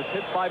 then he was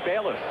hit by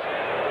Bayless.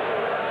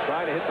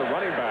 Trying to hit the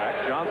running back.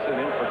 Johnson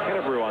in for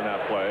Kinnebrew on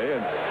that play,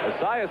 and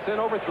Esiason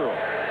overthrew him.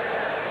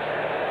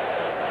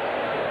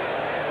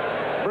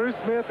 Bruce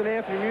Smith and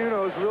Anthony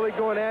Munoz really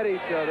going at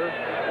each other.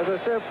 As I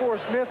said before,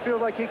 Smith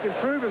feels like he can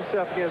prove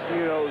himself against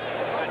Munoz.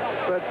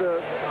 But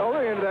the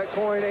other end of that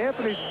coin,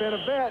 Anthony's been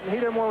a vet, and he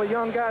didn't want a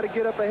young guy to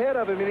get up ahead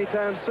of him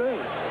anytime soon.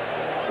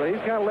 So he's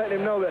kind of letting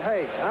him know that,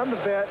 hey, I'm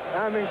the vet.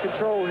 I'm in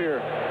control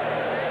here.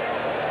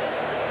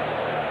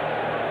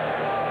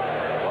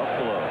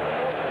 Buffalo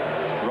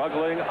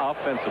struggling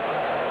offensively.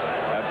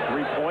 Have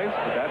 3 points,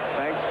 but that's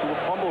thanks to a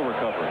fumble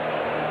recovery.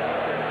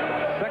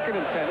 Second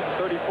and 10 at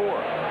 34.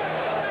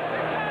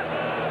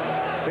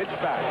 Pitch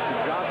back to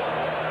Johnson.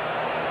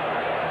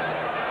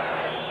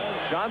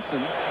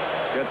 Johnson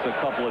gets a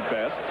couple at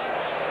best.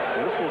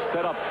 This will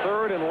set up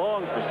 3rd and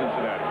long for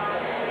Cincinnati.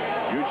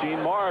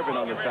 Eugene Marvin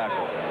on the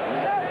tackle.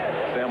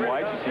 Sam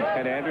White, you see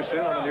Ken Anderson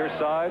on the near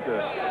side.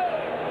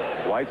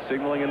 White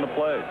signaling in the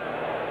play.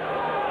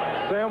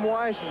 Sam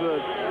Weiss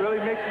is really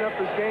mixing up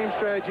his game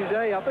strategy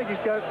today. I think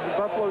he's got the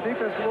Buffalo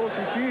defense a little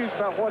confused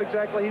about what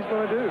exactly he's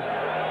going to do.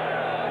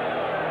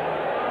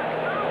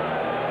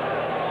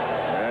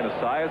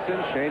 Esiason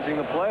changing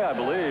the play, I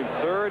believe.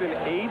 3rd and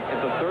 8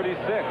 at the 36.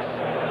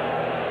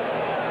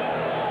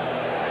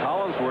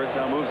 Collinsworth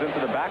now moves into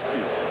the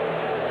backfield.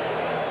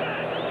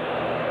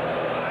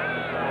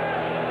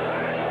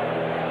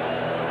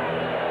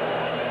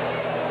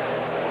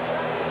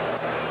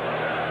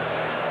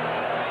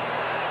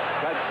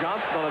 Got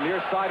Johnson on the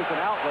near side as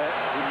an outlet.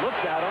 He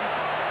looks at him,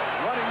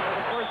 running for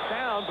the first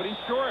down, but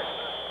he's short.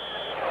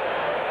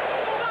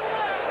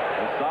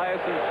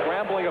 Esiason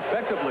scrambling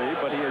effectively,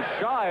 but he is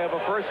shy of a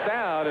first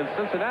down, and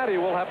Cincinnati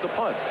will have to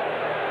punt.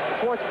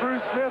 Watch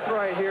Bruce Smith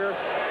right here.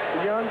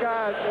 The young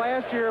guy,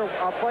 last year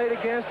I played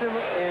against him,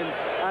 and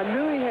I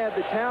knew he had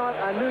the talent.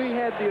 I knew he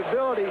had the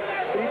ability,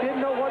 but he didn't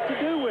know what to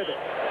do with it.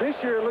 This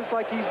year it looks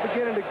like he's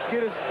beginning to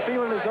get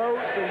feeling his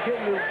oats and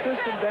getting the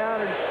system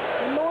down and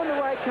knowing the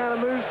right kind of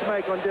moves to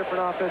make on different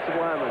offensive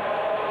linemen.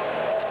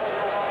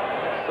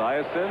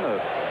 Esiason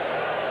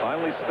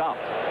finally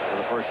stopped for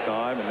the first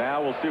time, and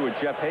now we'll see what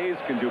Jeff Hayes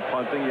can do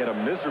punting. He had a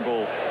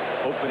miserable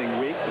opening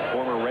week, the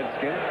former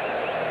Redskin.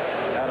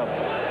 Had a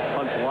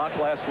punt block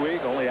last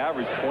week, only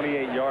averaged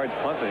 28 yards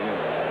punting,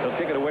 and they'll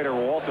kick it away to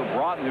Walter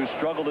Broughton, who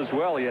struggled as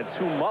well. He had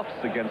 2 muffs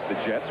against the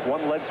Jets.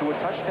 One led to a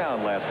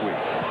touchdown last week.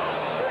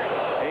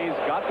 Hayes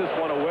got this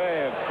one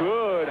away. A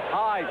good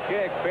high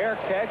kick, fair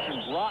catch,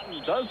 and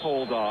Broughton does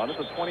hold on at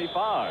the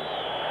 25.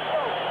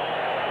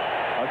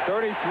 A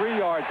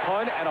 33-yard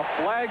punt, and a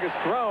flag is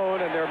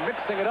thrown, and they're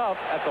mixing it up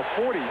at the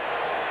 40.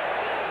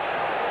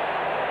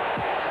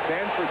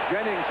 Stanford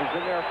Jennings is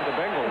in there for the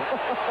Bengals.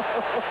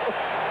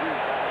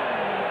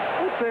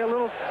 I'd say a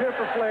little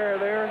temper flare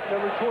there.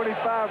 Number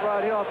 25,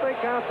 Rod Hill. I think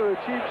kind of threw a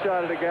cheap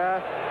shot at a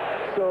guy.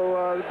 So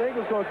the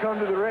Bengals going to come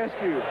to the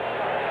rescue.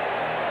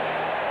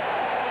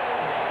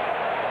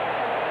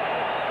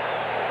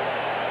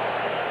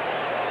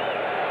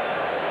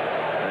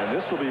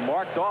 This will be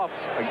marked off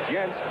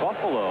against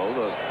Buffalo.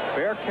 The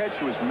fair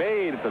catch was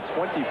made at the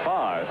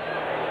 25.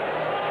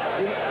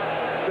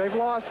 They've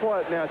lost,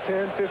 what, now,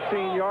 10,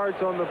 15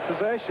 yards on the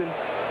possession.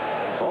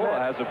 Bola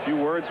has a few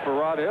words for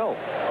Rod Hill.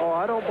 Oh,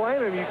 I don't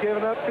blame him. You've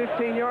given up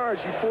 15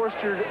 yards. You forced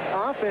your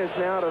offense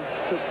now to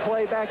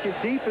play back in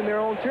deep in their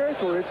own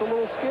territory. It's a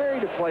little scary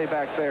to play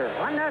back there.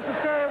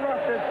 Unnecessary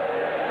roughness.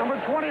 Number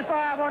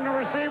 25 on the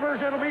receivers.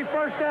 It'll be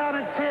first down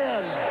and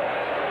 10.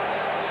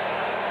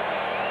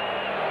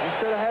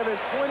 Instead of having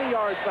 20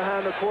 yards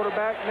behind the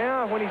quarterback,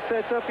 now when he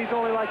sets up, he's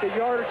only like a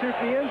yard or two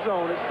from the end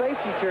zone. It's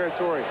safety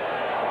territory.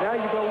 Now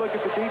you're going to look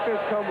at the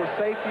defense come with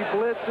safety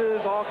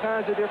blitzes, all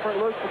kinds of different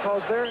looks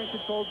because they're in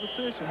control of the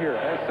position here.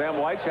 And Sam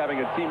White's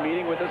having a team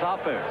meeting with his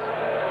offense.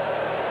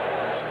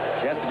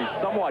 He has to be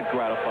somewhat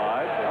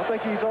gratified. I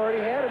think he's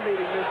already had a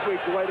meeting this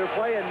week the way they're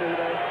playing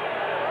today.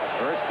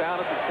 First down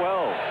at the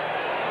 12.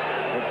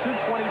 With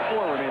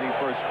 2:24 remaining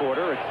first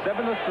quarter, it's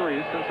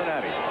 7-3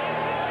 Cincinnati.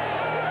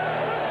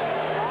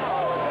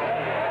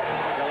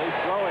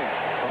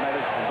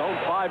 His own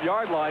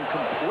 5-yard line,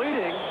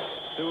 completing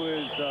to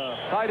his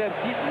tight end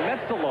Pete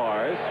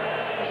Metzelaars,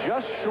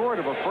 just short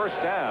of a first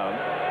down.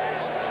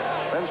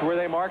 Depends where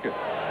they mark it.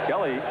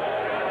 Kelly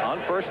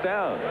on first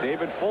down.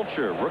 David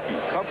Fulcher, rookie,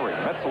 covering.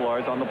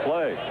 Metzelaars on the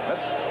play.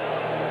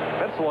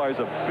 Metzelaars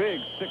a big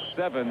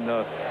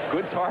 6'7",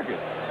 good target.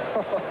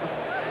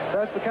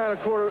 That's the kind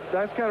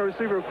of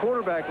receiver a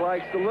quarterback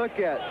likes to look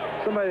at.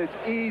 Somebody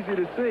that's easy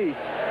to see.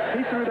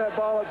 He threw that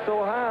ball up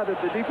so high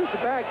that the defensive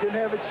back didn't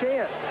have a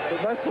chance.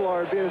 But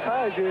Metzelaars, being as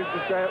high as he is,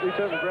 just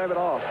reach up and grab it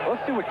off.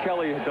 Let's see what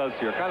Kelly does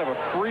here. Kind of a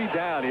free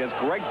down. He has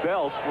Greg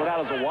Bell split out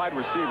as a wide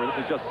receiver.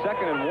 This is just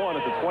 2nd and 1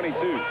 at the 22.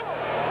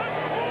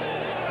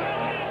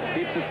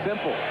 Keeps it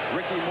simple.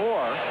 Ricky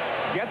Moore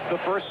gets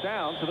the first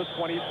down to the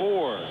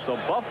 24. So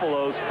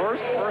Buffalo's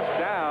first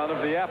down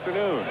of the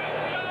afternoon.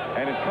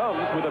 And it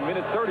comes with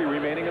 1:30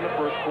 remaining in the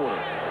first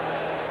quarter.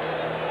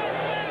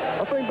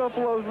 I think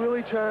Buffalo's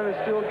really trying to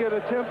still get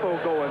a tempo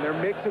going. They're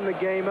mixing the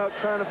game up,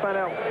 trying to find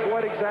out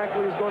what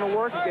exactly is going to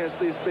work against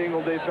this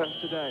Bengal defense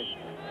today.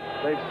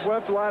 They've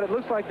swept a lot. It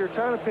looks like they're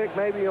trying to pick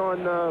maybe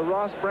on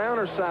Ross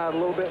Browner's side a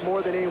little bit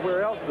more than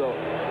anywhere else, though.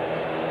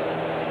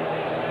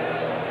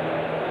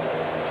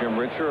 Jim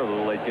Richer a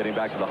little late getting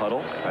back to the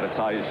huddle. Had to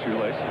tie his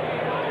shoelace.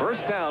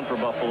 First down for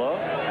Buffalo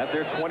at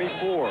their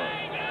 24.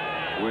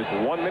 With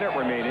 1 minute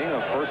remaining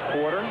of first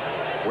quarter,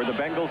 where the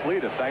Bengals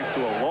lead it thanks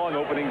to a long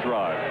opening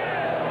drive.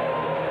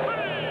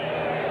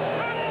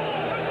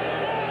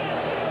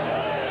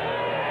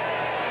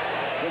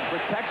 Good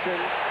protection,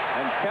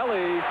 and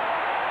Kelly,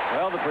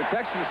 well, the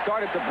protection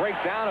started to break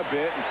down a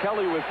bit, and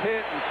Kelly was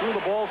hit and threw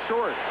the ball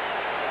short.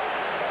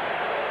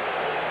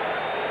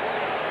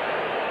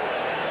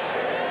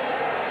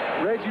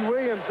 Reggie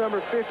Williams,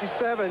 number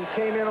 57,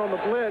 came in on the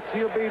blitz.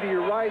 He'll be to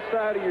your right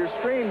side of your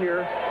screen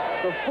here.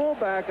 The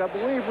fullback, I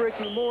believe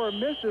Ricky Moore,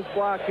 missed his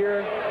block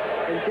here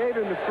and gave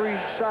him the free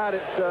shot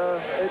at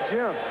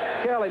Jim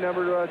Kelly,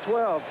 number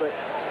 12. But,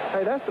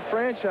 hey, that's the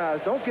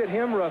franchise. Don't get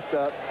him roughed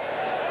up.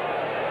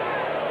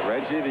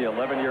 Reggie, the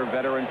 11-year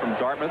veteran from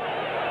Dartmouth,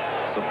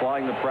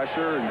 supplying the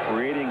pressure and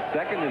creating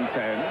 2nd and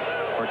 10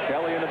 for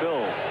Kelly and the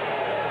Bills.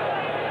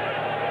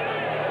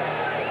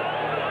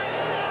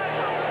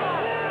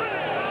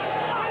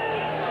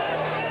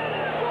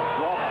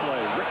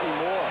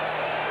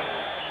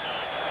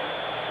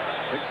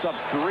 Picks up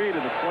 3 to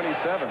the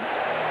 27.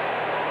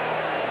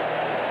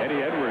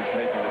 Eddie Edwards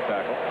making the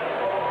tackle.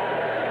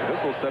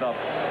 This will set up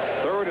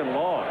 3rd and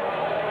long.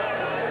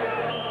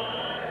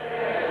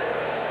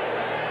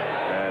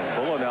 And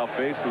Bulla now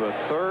faced with a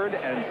 3rd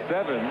and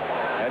 7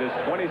 at his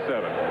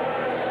 27.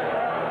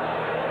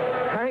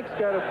 Hank Frank's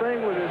got a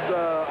thing with his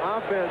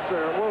offense,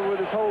 or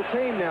with his whole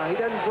team now. He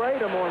doesn't grade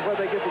them on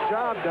whether they get the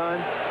job done,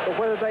 but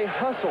whether they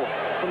hustle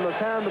from the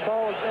time the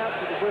ball is snapped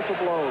to the whistle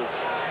blows.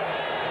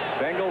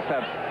 Bengals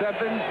have 7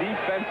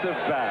 defensive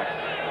backs,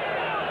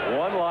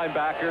 1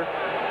 linebacker,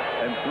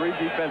 and 3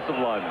 defensive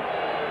linemen.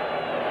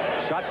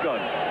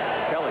 Shotgun.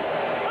 Kelly.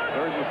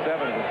 3rd and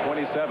 7 at the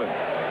 27.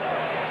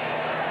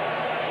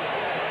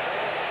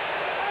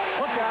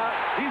 Look out.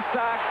 He's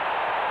sacked.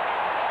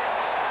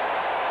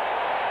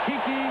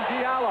 Kiki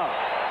Diala.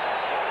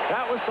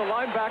 That was the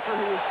linebacker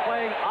who was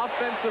playing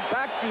offensive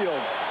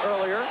backfield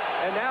earlier,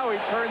 and now he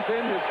turns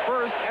in his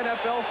first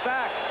NFL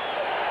sack.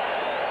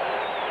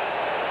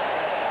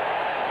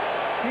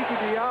 Kiki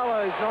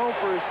Diala is known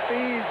for his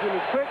speeds and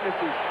his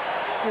quicknesses.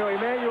 You know,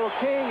 Emmanuel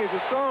King is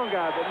a strong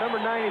guy, but number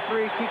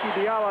 93, Kiki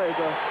Diala, is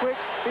a quick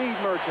speed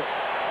merchant.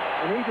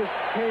 And he just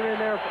came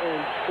in there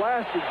and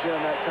blasted Jim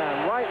that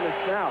time, right in the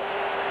snout.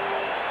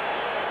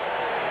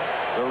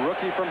 The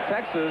rookie from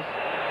Texas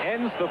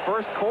ends the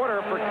first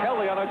quarter for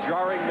Kelly on a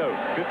jarring note.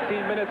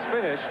 15 minutes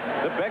finished.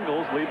 The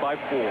Bengals lead by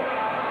 4.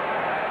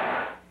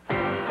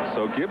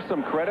 So give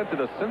some credit to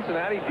the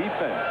Cincinnati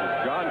defense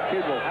as John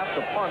Kidd will have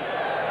to punt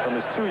from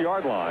his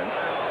 2-yard line.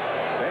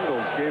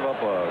 Bengals gave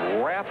up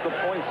a raft of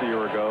points a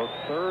year ago,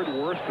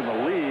 3rd worst in the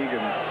league,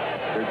 and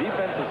their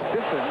defense has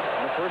stiffened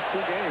in the first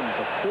 2 games.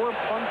 A poor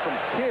punt from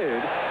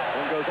Kidd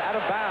and goes out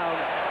of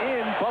bounds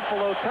in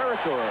Buffalo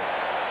territory.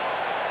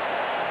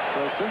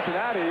 So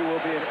Cincinnati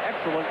will be in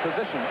excellent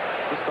position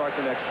to start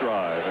the next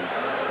drive.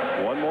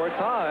 And one more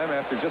time,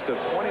 after just a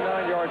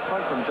 29-yard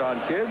punt from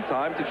John Kidd,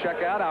 time to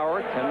check out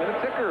our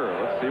 10-minute ticker.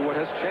 Let's see what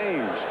has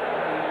changed.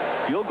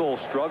 Field goal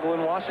struggle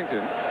in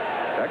Washington.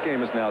 That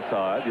game is now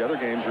tied. The other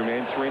games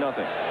remain 3-0.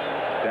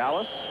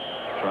 Dallas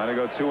trying to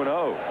go 2-0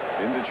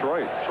 in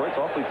Detroit. Detroit's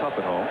awfully tough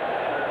at home.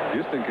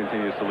 Houston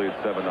continues to lead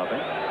 7-0.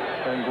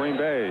 And Green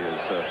Bay is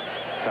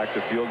attacked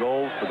a field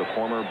goal for the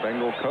former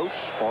Bengal coach,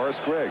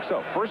 Forrest Gregg.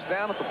 So first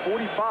down at the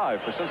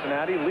 45 for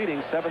Cincinnati,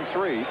 leading 7-3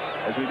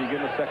 as we begin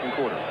the second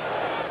quarter.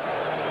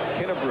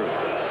 Kinnebrew,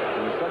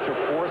 who was such a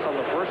force on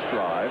the first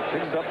drive,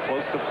 picks up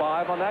close to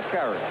 5 on that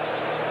carry.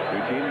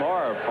 Eugene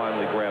Marv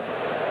finally grabbed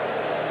it.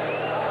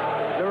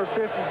 Number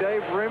 50,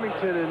 Dave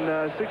Remington, in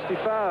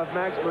 65,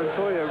 Max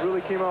Montoya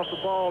really came off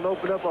the ball and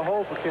opened up a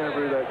hole for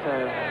Kinnebrew that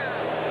time.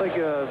 I think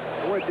I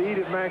went to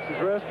eat at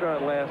Max's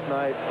restaurant last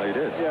night. Oh, you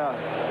did? Yeah.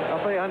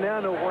 I now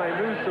know why he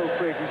moves so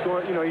quick. He's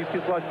going, you know, he's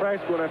just like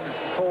practice going after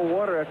cold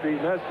water after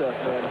eating that stuff,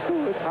 man.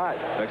 Ooh, it's hot.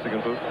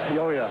 Mexican food?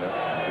 Oh, yeah.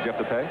 Did you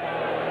have to pay?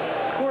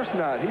 Of course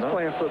not. He's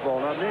playing football,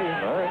 not me.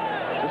 All right.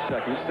 Just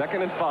checking.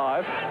 2nd and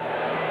 5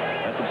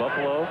 at the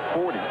Buffalo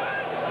 40.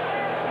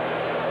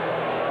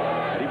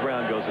 Eddie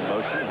Brown goes in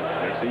motion and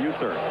makes a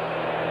U-turn.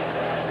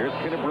 Here's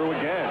Kinnebrew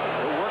again.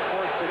 He'll work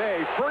for it today.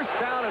 First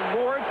down and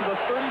more to the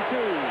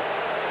 32.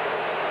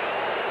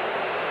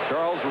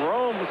 Charles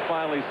Rome's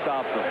finally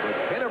stopped him, but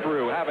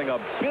Kinnebrew having a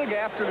big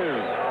afternoon.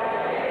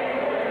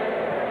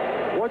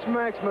 Watch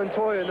Max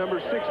Montoya,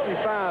 number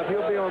 65.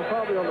 He'll be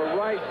probably on the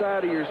right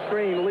side of your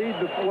screen. Lead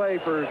the play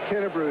for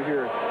Kinnebrew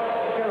here.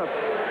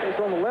 It's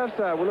on the left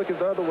side. We're looking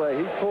the other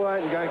way. He pulled out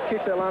and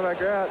kicks that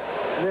linebacker out.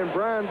 And then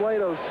Brian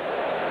Blados,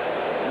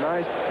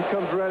 nice. He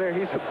comes around there.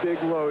 He's a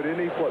big load, isn't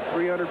he? What,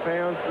 300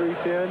 pounds,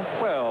 310?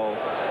 Well,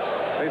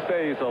 they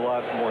say he's a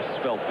lot more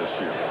svelte this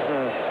year.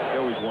 They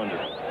always wonder.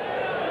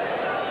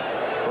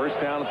 First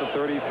down at the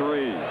 33.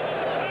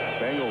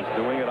 Bengals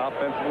doing it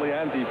offensively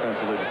and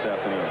defensively this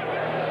afternoon.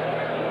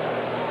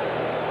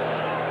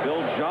 Bill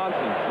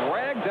Johnson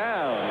dragged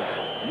down.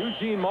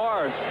 Eugene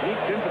Marv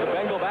sneaked into the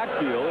Bengal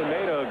backfield and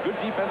made a good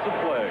defensive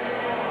play.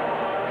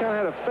 Kind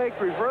of had a fake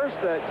reverse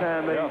that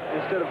time.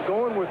 Instead of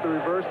going with the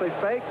reverse, they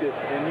faked it.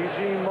 And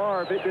Eugene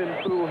Marv, it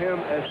didn't fool him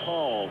at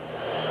all.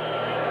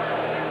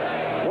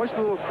 Watch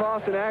the little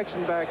crossing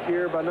action back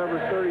here by number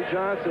 30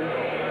 Johnson.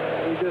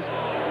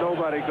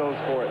 Nobody goes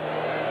for it.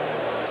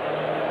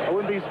 I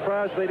wouldn't be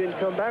surprised if they didn't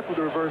come back with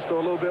the reverse though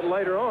a little bit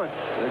later on.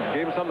 It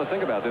gave him something to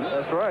think about, didn't it?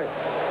 That's right.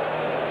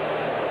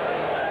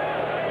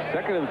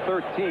 2nd and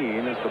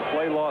 13 as the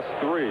play lost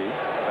 3.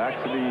 Back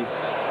to the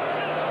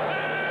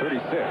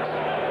 36.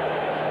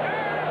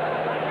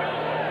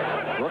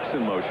 Brooks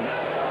in motion.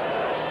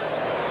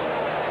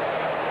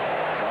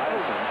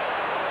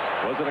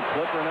 Was it a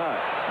clip or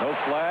not? No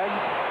flag.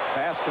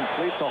 Pass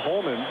complete to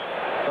Holman.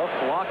 Tough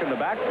block in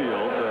the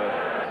backfield.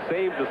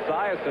 Saved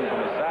Esiason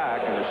from the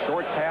sack, and a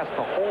short pass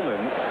to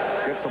Holman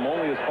gets him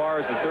only as far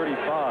as the 35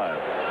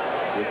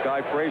 with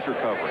Guy Frazier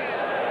covering.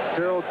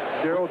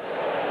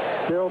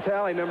 Daryl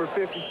Talley, number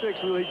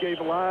 56, really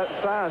gave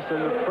Esiason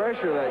the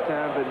pressure that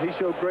time, but he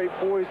showed great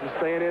poise in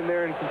staying in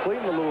there and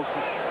completing the little.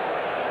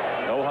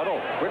 No huddle.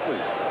 Quickly.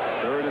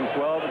 3rd and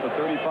 12 at the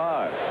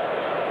 35.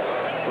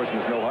 Of course,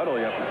 there's no huddle.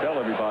 You have to tell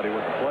everybody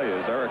what the play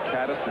is. Eric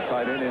Caddis, the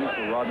tight end, in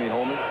for Rodney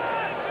Holman.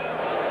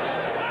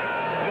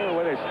 The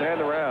way they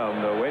stand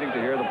around waiting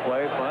to hear the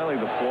play, finally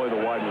deploy the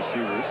wide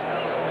receivers.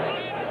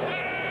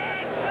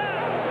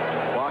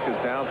 Clock is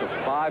down to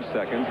 5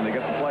 seconds, and they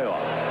get the play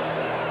off.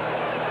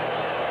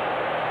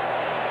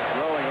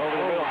 Throwing over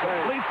the middle.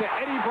 complete to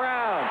Eddie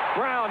Brown.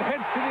 Brown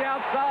heads to the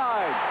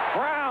outside.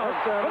 Brown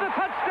for the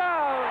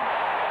touchdown.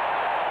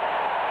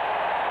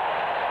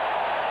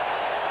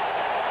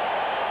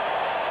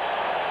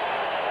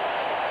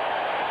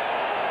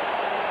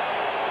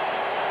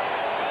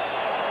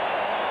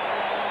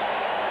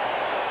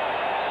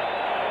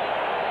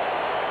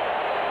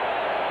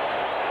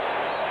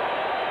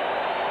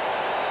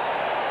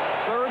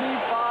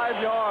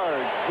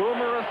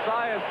 Boomer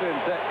Esiason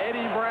to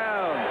Eddie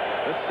Brown.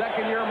 The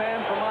second-year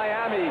man from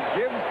Miami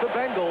gives the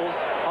Bengals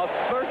a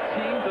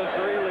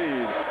 13-3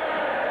 lead.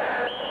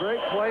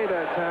 Great play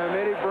that time.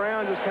 Eddie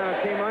Brown just kind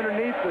of came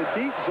underneath the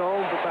deep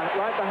zone, but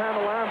right behind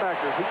the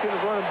linebackers. He could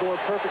have run into a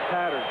perfect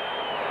pattern.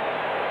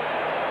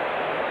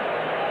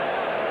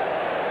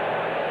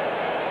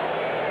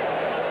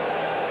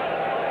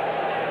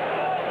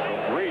 So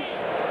Breach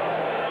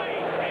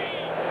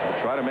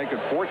will try to make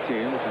it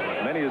 14, which is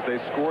as many as they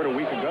scored a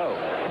week ago.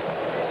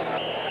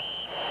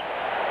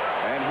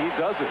 He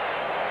does it.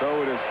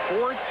 So it is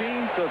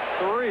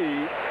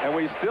 14-3, and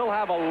we still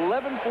have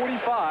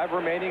 11:45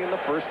 remaining in the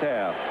first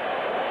half.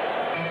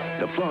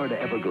 The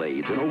Florida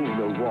Everglades and Old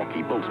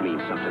Milwaukee both mean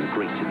something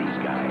great to these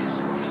guys.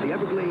 The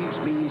Everglades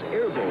means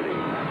airboating,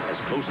 as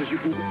close as you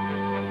can.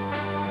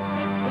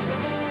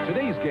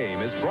 Today's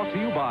game is brought to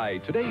you by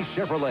Today's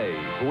Chevrolet,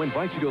 who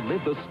invites you to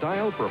live the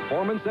style,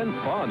 performance, and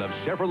fun of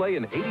Chevrolet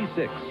in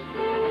 '86.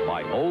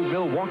 By Old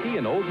Milwaukee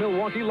and Old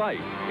Milwaukee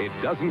Light. It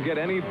doesn't get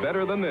any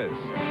better than this.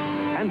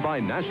 And by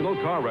National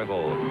Car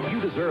Rental. You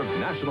deserve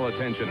national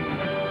attention.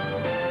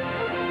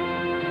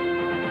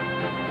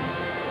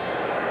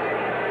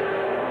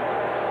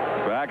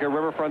 Back at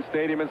Riverfront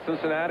Stadium in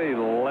Cincinnati,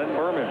 Len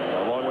Berman,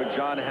 along with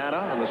John Hanna,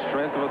 on the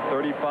strength of a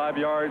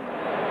 35-yard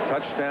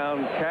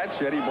touchdown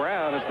catch. Eddie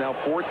Brown is now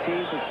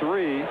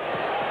 14-3.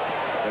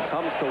 It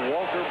comes to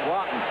Walter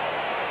Broughton.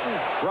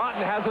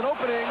 Broughton has an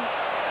opening.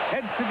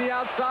 Heads to the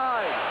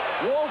outside.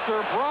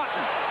 Walter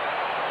Broughton.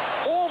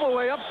 All the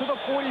way up to the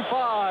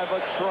 45.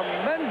 A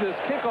tremendous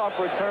kickoff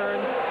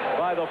return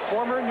by the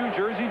former New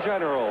Jersey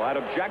General out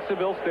of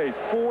Jacksonville State.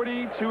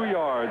 42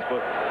 yards.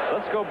 But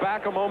let's go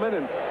back a moment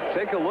and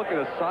take a look at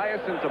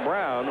Esiason to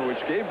Brown, which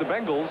gave the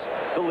Bengals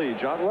the lead.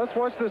 John? Let's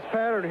watch this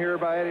pattern here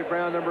by Eddie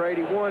Brown, number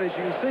 81. As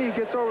you can see, he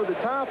gets over the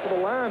top of the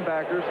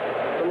linebackers.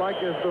 But like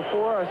as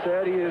before I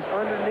said, he is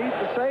underneath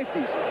the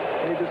safeties.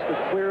 And he just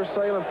a clear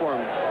sailing for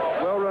him.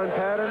 Well-run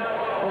pattern.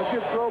 And a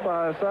good throw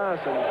by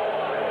Esiason.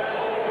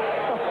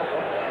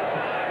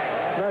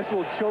 Nice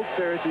little choke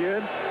there at the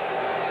end.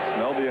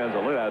 Smell the end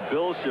zone. Look at that.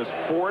 Bills just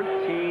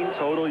 14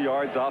 total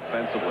yards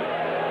offensively.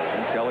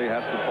 And Kelly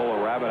has to pull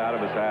a rabbit out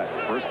of his hat.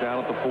 First down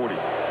at the 40.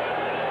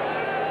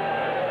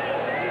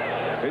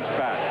 Pitch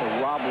back to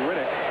Rob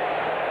Riddick.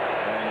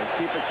 And they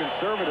keep it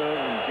conservative.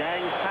 And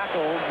Jang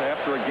tackled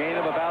after a gain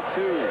of about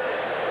 2.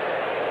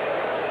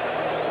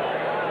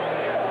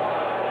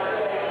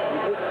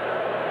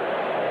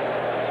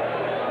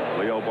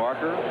 Leo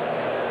Barker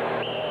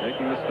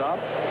making the stop.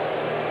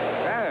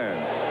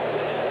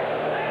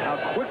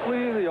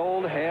 Quickly, the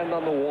old hand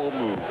on the wall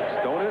moves,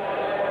 don't it?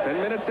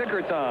 10-minute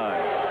ticker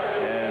time.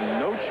 And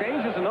no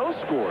changes in those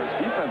scores.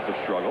 Defensive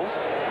struggles.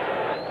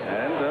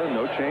 And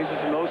no changes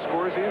in those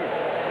scores either.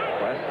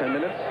 Last 10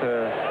 minutes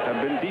have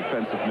been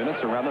defensive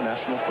minutes around the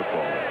National Football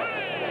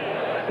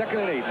League.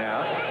 Second and 8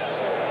 now.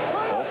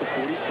 Ball to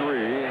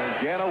 43. And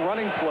again, a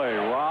running play.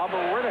 Rob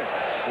Riddick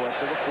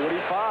to the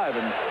 45.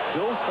 And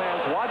Bills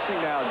fans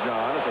watching now,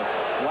 John, as a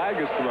flag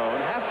is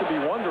thrown, have to be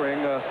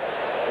wondering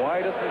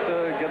why doesn't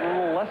it get a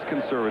little less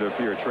conservative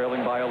here,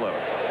 trailing by 11?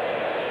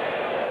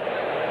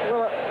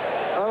 Well,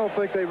 I don't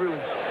think they really,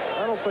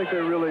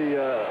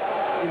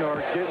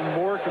 are getting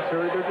more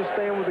conservative. They're just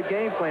staying with the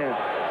game plan.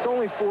 It's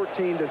only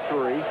 14-3.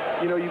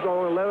 You've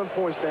gone 11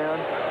 points down.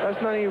 That's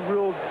not any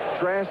real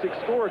drastic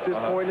score at this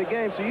point in the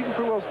game. So you can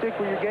pretty well stick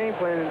with your game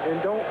plan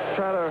and don't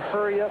try to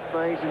hurry up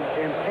things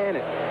and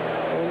panic.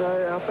 And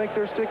I think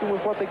they're sticking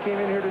with what they came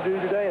in here to do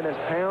today, and that's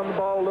pound the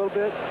ball a little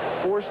bit,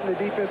 forcing the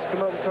defense to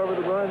come up and cover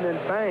the run, and then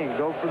bang,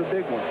 go for the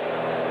big one.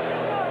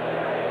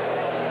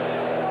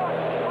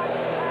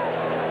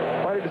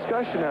 Quite a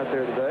discussion out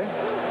there today.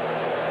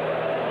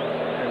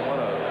 They want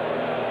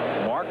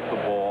to mark the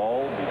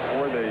ball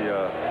before they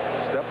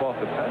step off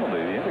the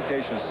penalty. The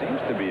indication seems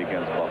to be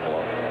against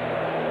Buffalo.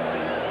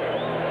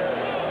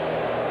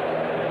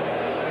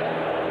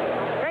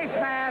 Face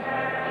mask,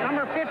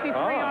 number 53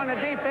 on the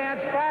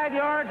defense, 5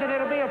 yards, and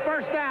it'll be a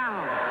first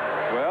down.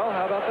 Well,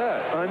 how about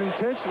that?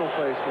 Unintentional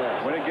face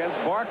mask. Went against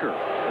Barker.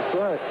 That's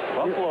right.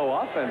 Buffalo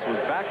offense was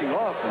backing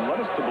off and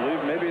led us to believe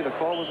maybe the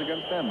call was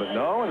against them. But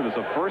no, and it was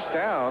a first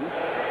down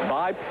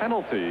by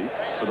penalty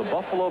for the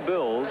Buffalo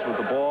Bills with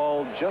the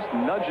ball just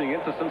nudging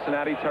into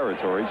Cincinnati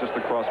territory just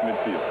across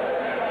midfield.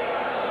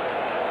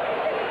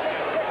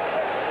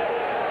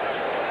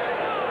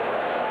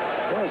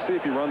 Well, let's see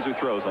if he runs or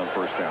throws on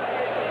first down.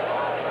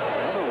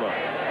 Another run.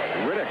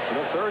 Riddick for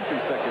the third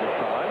consecutive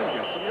time and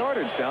gets some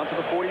yardage down to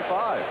the 45.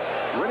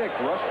 Riddick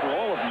rushed for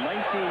all of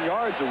 19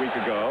 yards a week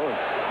ago.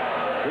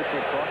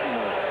 Fisher talking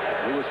to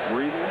Lewis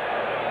Breeden.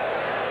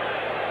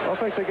 I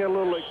think they got a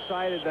little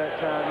excited that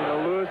time. You know,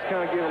 Lewis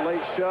kind of gave a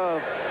late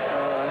shove.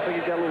 I think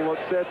he got a little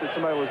upset that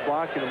somebody was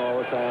blocking him all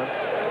the time.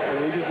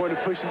 And he just wanted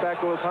to push him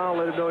back over the pile and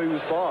let him know he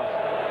was boss.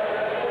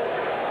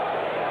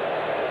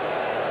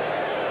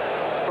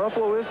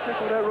 Buffalo is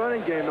sticking with that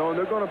running game, though, and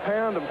they're going to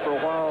pound them for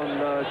a while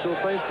until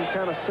things can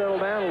kind of settle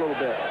down a little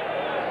bit.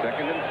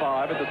 2nd and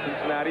 5 at the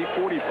Cincinnati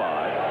 45.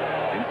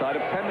 Inside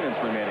of 10 minutes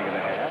remaining in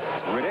the half.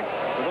 Riddick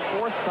for the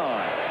 4th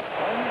time.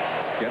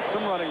 Gets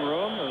some running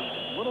room.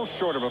 A little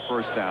short of a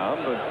first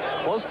down, but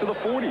close to the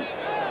 40.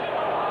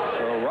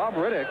 So Rob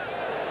Riddick,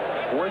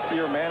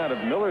 4th-year man out of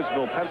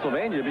Millersville,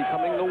 Pennsylvania,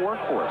 becoming the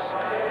workhorse.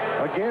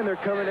 Again, they're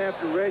coming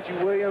after Reggie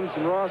Williams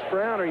and Ross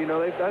Browner. You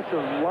know, that's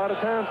a lot of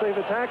times they've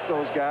attacked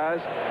those guys.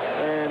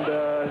 And,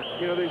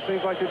 you know, it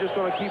seems like they're just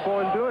going to keep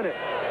on doing it.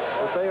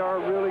 But they are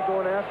really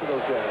going after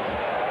those guys.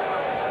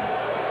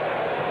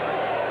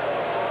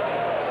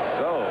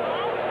 So,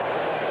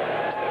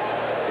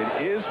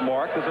 it is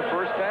marked as a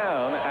first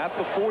down at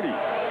the 40.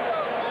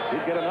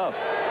 Did get enough.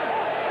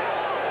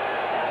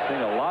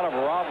 Seeing a lot of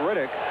Rob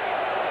Riddick.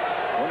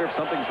 Wonder if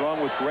something's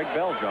wrong with Greg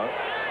Bell, John.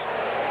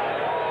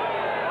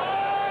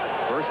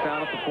 First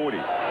down at the 40.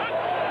 This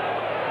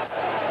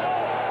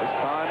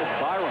time it's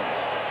Byram.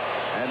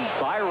 And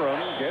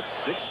Byram gets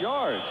 6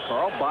 yards.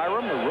 Carl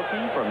Byram, the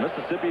rookie from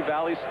Mississippi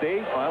Valley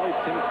State. Finally,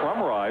 Tim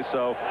Crumry.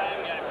 So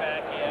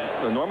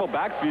the normal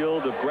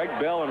backfield of Greg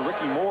Bell and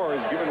Ricky Moore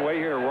is giving way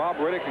here to Rob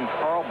Riddick and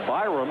Carl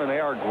Byram, and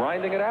they are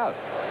grinding it out.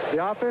 The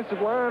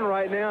offensive line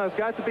right now has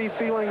got to be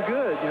feeling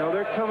good. You know,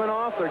 they're coming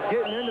off, they're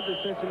getting into the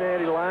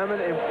Cincinnati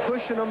linemen and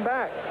pushing them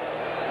back.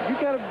 You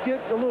got to get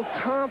a little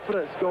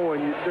confidence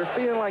going. They're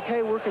feeling like,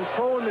 hey, we're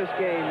controlling this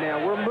game now.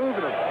 We're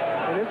moving them.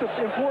 And it's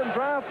an important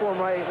drive for them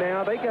right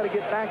now. They got to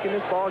get back in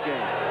this ball game.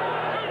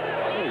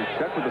 Well, you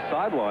check with the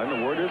sideline.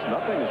 The word is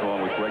nothing is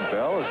wrong with Greg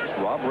Bell. It's just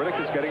Rob Riddick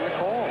is getting the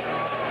call.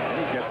 And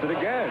he gets it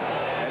again.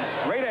 And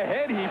straight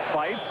ahead he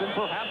fights, and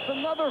perhaps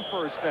another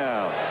first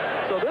down.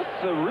 So this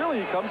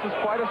really comes as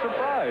quite a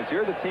surprise.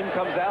 Here the team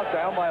comes out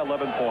down by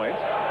 11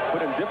 points, put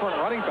in different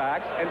running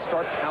backs, and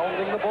start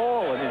pounding the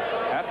ball. And you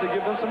have to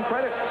give them some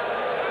credit.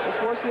 Of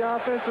course, the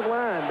offensive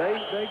line, they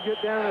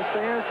get down in the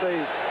stands, they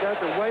got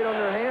their weight on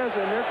their hands,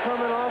 and they're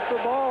coming off the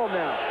ball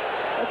now.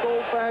 That's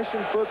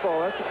old-fashioned football.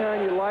 That's the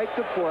kind you like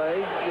to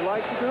play, you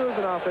like to do as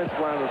an offensive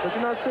lineman. But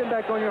you're not sitting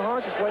back on your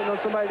haunches waiting on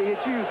somebody to hit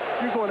you.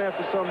 You're going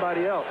after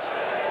somebody else.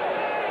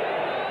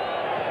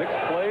 6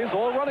 plays,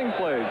 all running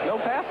plays. No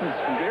passes.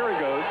 There he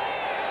goes.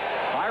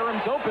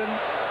 Byram's open.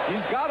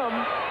 He's got him.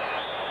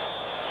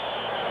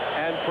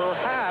 And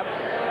perhaps,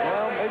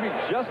 well, maybe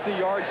just a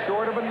yard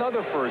short of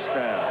another first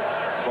down.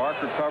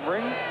 Barker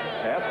covering.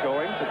 Pass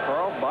going to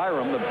Carl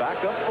Byram, the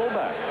backup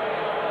fullback.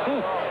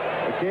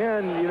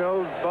 Again, you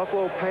know,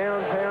 Buffalo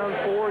pound,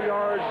 4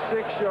 yards,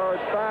 6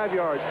 yards, 5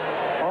 yards.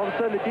 All of a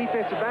sudden, the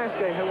defensive backs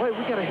say, hey, wait,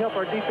 we got to help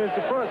our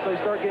defensive front. So they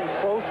start getting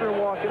closer and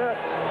walking up.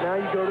 Now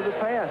you go to the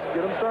pass.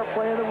 Get them start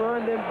playing the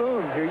run, then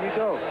boom, here you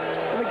go.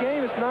 And the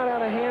game is not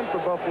out of hand for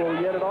Buffalo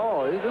yet at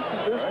all. This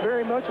is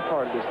very much a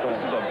part of this thing.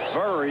 This is a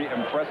very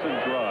impressive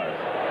drive.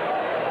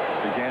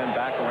 Began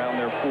back around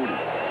their 40.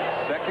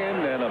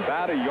 2nd and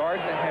about a yard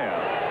and a half.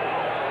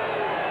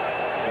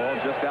 Ball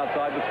just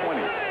outside the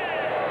 20.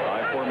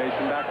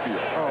 Formation backfield.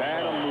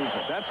 And a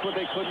movement. That's what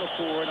they couldn't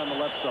afford on the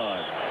left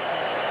side.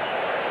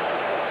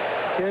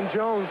 Ken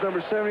Jones, number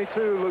 72,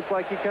 looks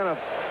like he kind of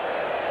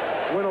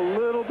went a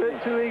little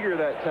bit too eager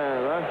that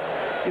time.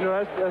 You know,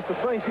 that's the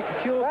thing. You can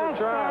kill the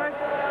drive.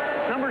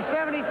 Number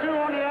 72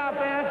 on the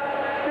offense.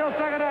 Still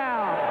 2nd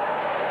down.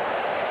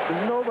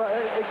 There's nobody.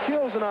 It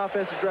kills an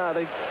offensive drive.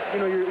 You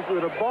know, you're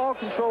with a ball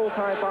control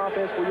type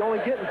offense where you're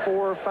only getting 4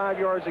 or 5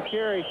 yards a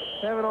carry.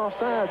 Having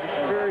offsides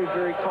is very,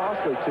 very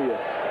costly to you.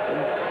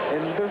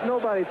 And there's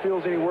nobody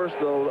feels any worse,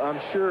 though, I'm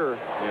sure,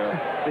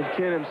 than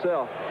Ken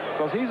himself.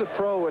 Because he's a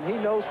pro, and he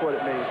knows what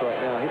it means right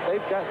now.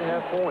 They've got to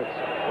have points.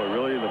 Boy,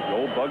 really, the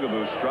old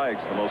bugaboo strikes,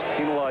 the most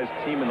penalized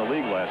team in the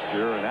league last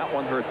year, and that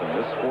one hurt them.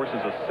 This forces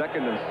a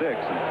 2nd and 6.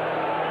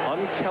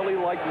 And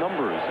un-Kelly-like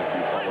numbers, if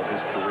you follow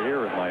his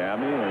career in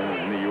Miami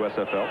and in the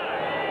USFL.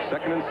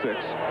 2nd and 6,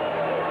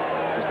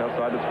 just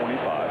outside the 25.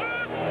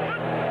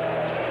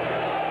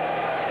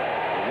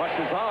 The rush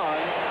is on.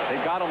 They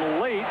got him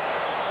late.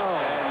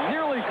 And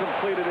nearly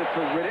completed it to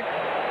Riddick.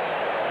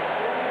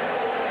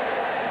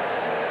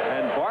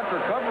 And Barker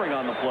covering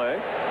on the play.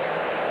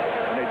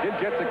 And they did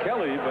get to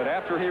Kelly, but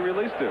after he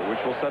released it, which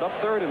will set up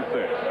 3rd and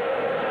 6.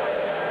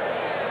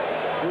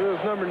 It was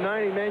number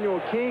 90,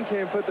 Manuel King,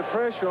 can't put the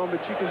pressure on,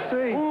 but you can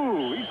see.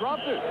 Ooh, he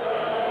dropped it.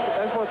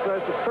 That's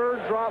the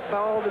 3rd drop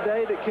ball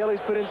today that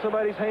Kelly's put in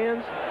somebody's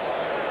hands.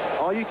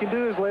 All you can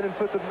do is let him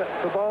put the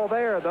ball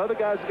there. The other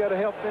guys have got to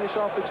help finish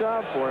off the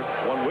job for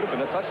him. One would have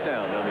been a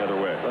touchdown down the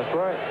other way. That's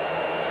right.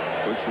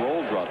 Which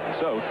roll dropped him.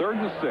 So 3rd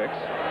and 6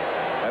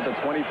 at the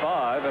 25.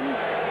 And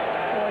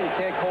well, you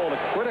can't call it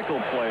a critical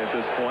play at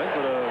this point,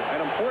 but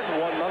an important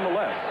one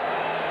nonetheless.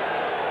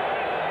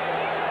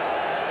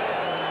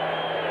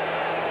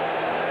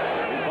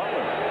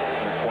 Butler,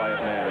 a quiet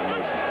man in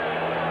motion.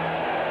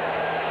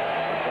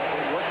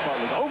 Butler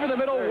over the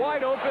middle,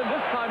 wide open.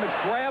 This time it's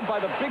grabbed by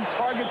the big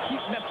target,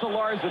 Pete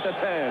Metzelaars at the 10.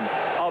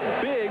 A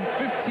big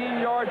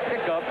 15-yard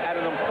pickup at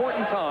an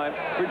important time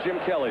for Jim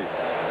Kelly.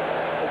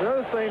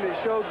 Another thing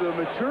that showed the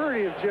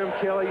maturity of Jim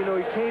Kelly, you know,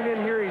 he came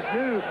in here, he's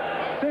new.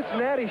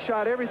 Cincinnati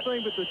shot everything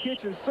but the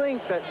kitchen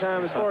sink that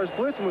time as far as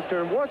blitzing was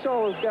concerned. Watch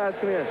all those guys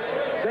come in.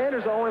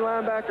 Xander's the only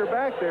linebacker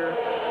back there.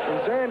 And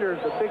Xander,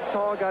 the big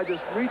tall guy, just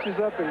reaches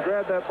up and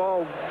grabs that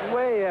ball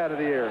way out of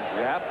the air.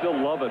 You have to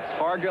love a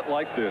target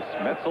like this.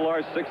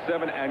 Metzelaars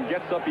 6'7", and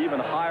gets up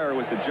even higher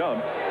with the jump.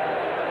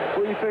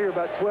 What do you figure,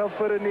 about 12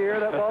 foot in the air,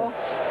 that ball?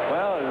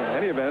 Well, in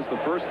any event, it's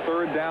the first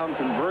third down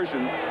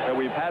conversion that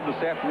we've had this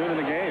afternoon in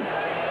the game.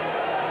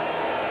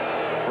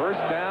 First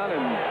down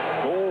and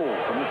goal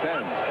from the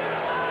 10.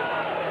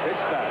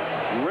 Pitch back.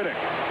 Riddick.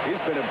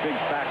 He's been a big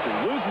factor.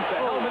 Loses the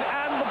helmet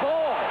and the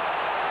ball.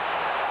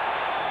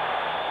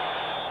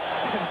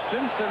 And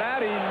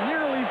Cincinnati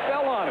nearly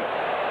fell on it.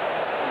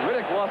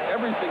 Riddick lost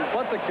everything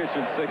but the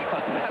kitchen sink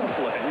on that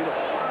play. He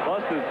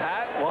lost his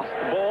hat, lost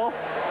the ball.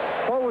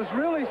 What was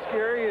really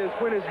scary is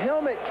when his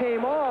helmet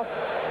came off,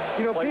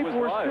 you know, people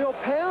were still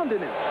pounding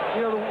him.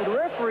 You know, the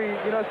referee,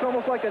 you know, it's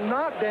almost like a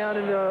knockdown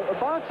in a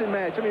boxing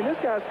match. I mean, this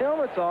guy's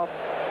helmet's off.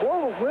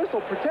 Blow a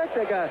whistle, protect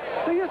that guy.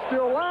 See, it's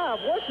still alive.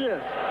 Watch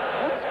this.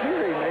 That's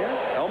scary, man.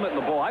 Helmet in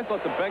the ball. I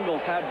thought the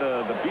Bengals had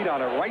the beat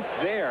on it right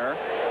there,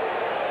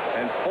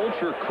 and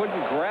Fulcher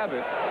couldn't grab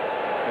it.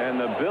 And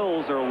the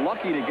Bills are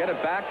lucky to get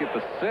it back at the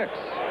 6.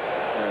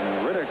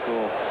 And Riddick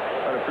will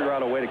try to figure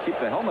out a way to keep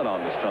the helmet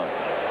on this time.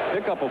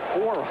 Pick up a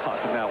 4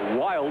 on that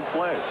wild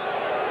play.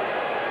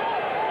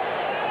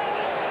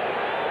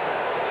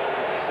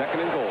 Second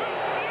and goal.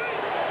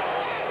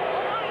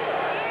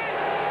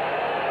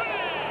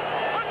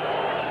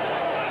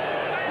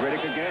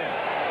 Riddick again.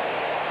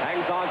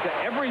 Hangs on to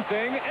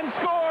everything and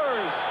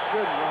scores.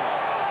 Good run.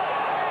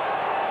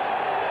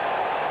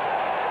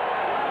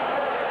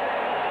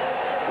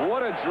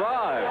 What a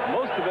drive.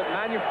 Most of it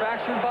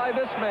manufactured by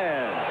this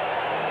man,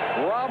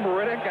 Rob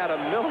Riddick out of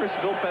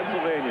Millersville,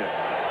 Pennsylvania.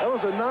 That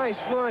was a nice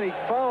run. He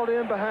followed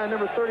in behind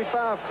number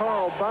 35,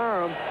 Carl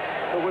Byram.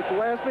 But with the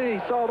last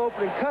minute, he saw it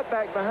open and cut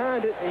back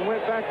behind it and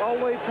went back all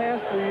the way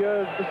past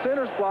the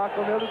center's block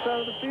on the other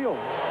side of the field.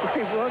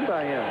 Great run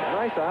by him.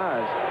 Nice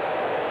eyes.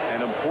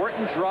 An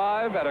important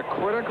drive at a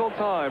critical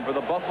time for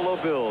the Buffalo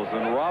Bills,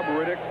 and Rob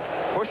Riddick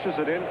pushes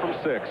it in from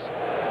 6.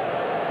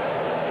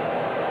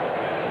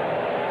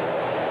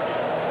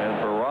 And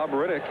for Rob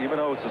Riddick, even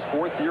though it's his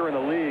 4th year in the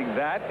league,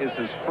 that is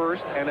his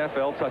first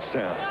NFL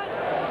touchdown.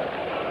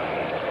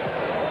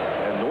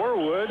 And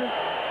Norwood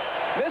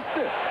missed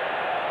it.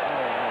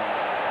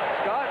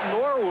 Scott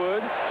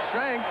Norwood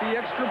shanked the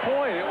extra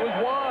point. It was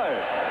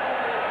wide.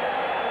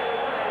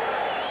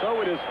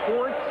 So it is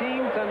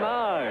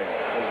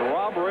 14-9. As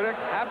Rob Riddick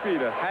happy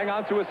to hang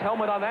on to his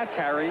helmet on that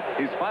carry.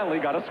 He's finally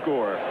got a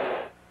score.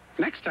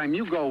 Next time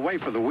you go away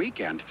for the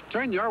weekend,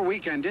 turn your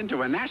weekend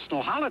into a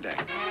national holiday.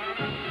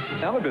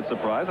 I'm a bit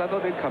surprised. I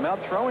thought they'd come out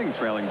trailing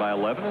by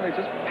 11, and they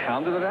just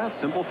pounded it out.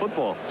 Simple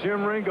football.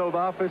 Jim Ringo, the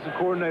offensive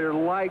coordinator,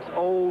 likes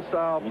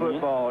old-style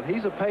football.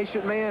 He's a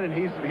patient man, and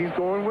he's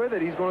going with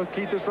it. He's going to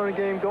keep this running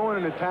game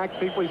going and attack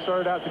people he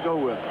started out to go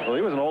with. Well,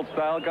 he was an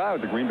old-style guy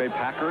with the Green Bay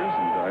Packers,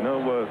 and I know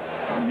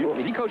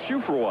he coached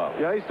you for a while.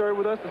 Yeah, he started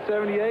with us in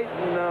 78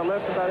 and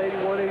left about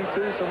 81,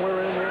 82,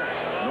 somewhere around there.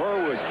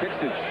 Norwood kicks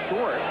it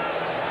short.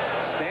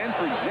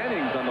 Stanford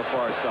Jennings on the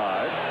far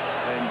side,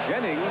 and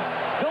Jennings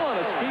still on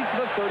his feet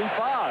to the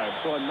 35.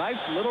 So a nice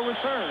little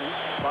return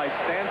by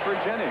Stanford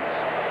Jennings.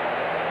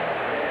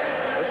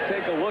 Let's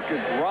take a look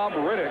at Rob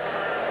Riddick.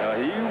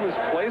 He was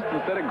placed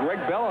instead of Greg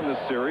Bell on this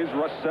series,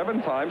 rushed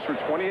 7 times for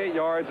 28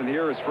 yards, and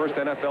here his first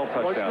NFL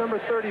touchdown. Well, it's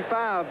number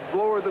 35,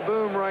 blower the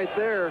boom right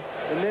there,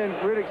 and then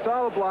Riddick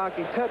saw the block,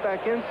 he cut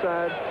back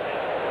inside.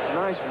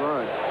 Nice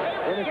run.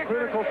 And a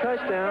critical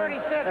touchdown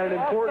at an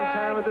important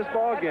time of this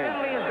ball game.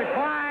 Penalty is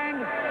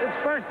declined. It's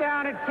first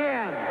down at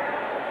 10.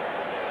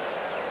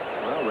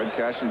 Well, Red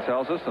Cashin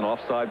tells us an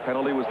offside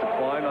penalty was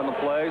declined on the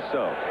play,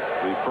 so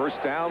the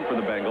first down for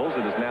the Bengals.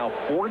 It is now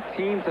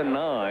 14-9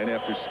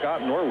 after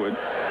Scott Norwood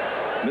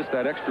missed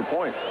that extra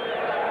point.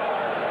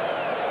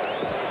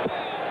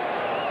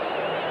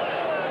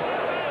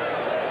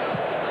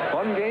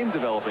 Fun game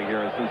developing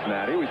here in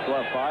Cincinnati. We still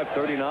have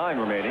 5:39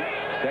 remaining.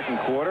 Second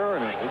quarter,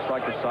 and it looks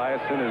like the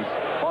Esiason is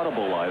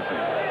audibilizing.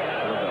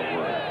 I love that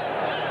word.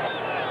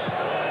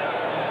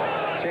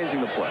 Changing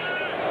the play.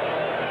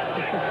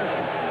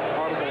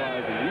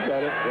 Audibilizing. You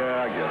got it.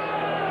 Yeah, I guess.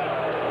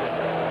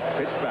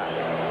 Pitch back.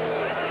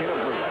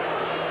 Kinnebrew.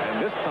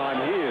 And this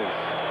time he is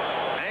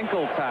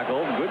ankle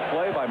tackled. Good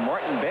play by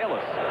Martin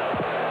Bayless.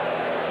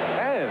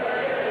 And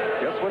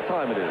guess what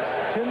time it is?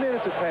 10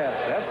 minutes have passed.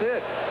 That's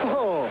it.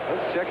 Oh,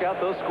 let's check out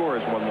those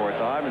scores one more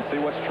time and see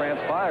what's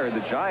transpired.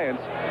 The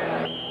Giants,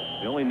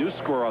 the only new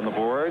score on the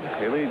board,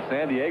 they lead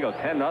San Diego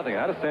 10-0.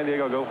 How does San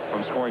Diego go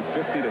from scoring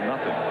 50 to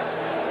nothing?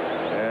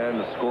 And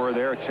the score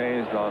there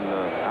changed on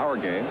our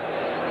game.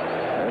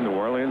 And And New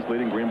Orleans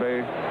leading Green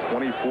Bay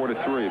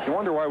 24-3. If you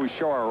wonder why we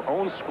show our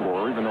own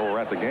score, even though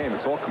we're at the game,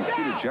 it's all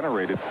computer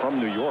generated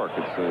from New York.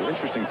 It's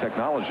interesting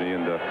technology,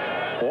 and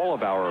all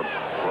of our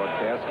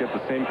broadcasts get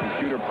the same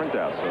computer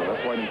printout, so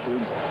that's why it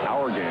includes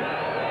our game.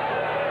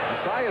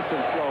 Esiason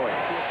throwing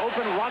to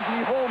open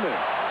Rodney Holman.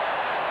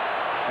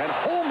 And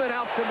Holman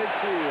out to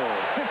midfield.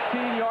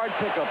 15-yard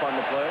pickup on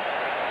the play.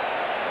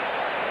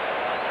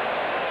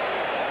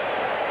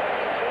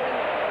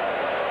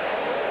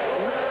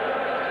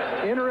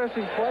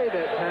 Interesting play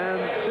that time.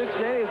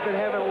 Cincinnati has been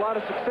having a lot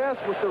of success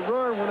with the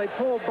run when they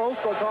pull both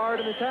the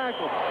guard and the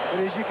tackle.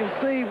 And as you can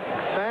see,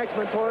 Max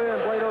Montoya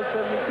and Blado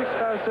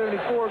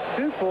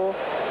 76-5-74 do pull,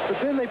 but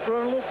then they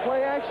throw a little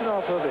play action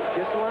off of it.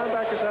 Gets the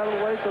linebackers out of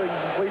the way so he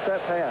can complete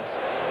that pass.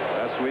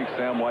 Last week,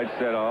 Sam White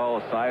said,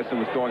 oh, Esiason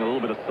was throwing a little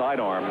bit of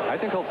sidearm. I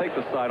think he'll take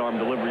the sidearm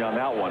delivery on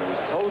that one. It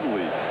was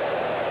totally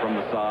from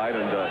the side,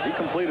 and he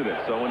completed it.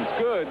 So when it's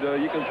good,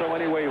 you can throw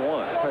any way you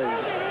want. Hey,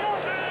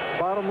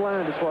 bottom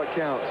line is what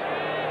counts.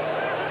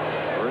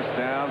 First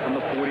down from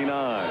the 49.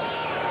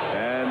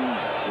 And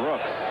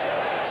Brooks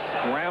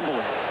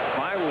scrambling.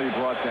 Finally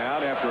brought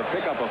down after a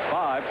pickup of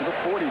 5 to the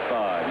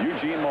 45.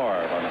 Eugene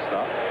Marv on the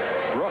stop.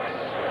 Brooks,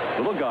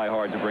 little guy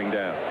hard to bring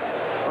down.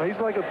 Well, he's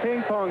like a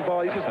ping pong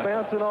ball. He's just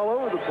bouncing all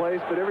over the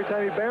place, but every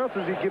time he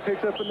bounces, he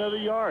picks up another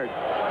yard.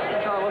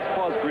 John, let's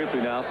pause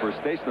briefly now for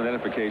station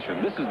identification.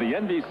 This is the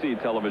NBC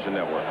Television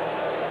Network.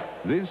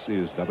 This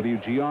is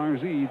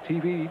WGRZ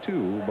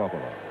TV2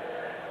 Buffalo.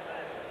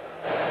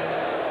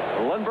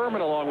 Len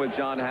Berman along with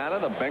John Hanna.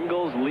 The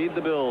Bengals lead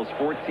the Bills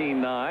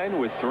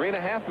 14-9 with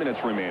 3.5 minutes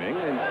remaining.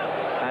 And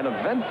an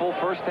eventful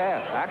first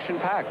half.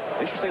 Action-packed.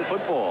 Interesting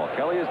football.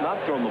 Kelly has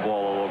not thrown the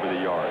ball all over the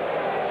yard.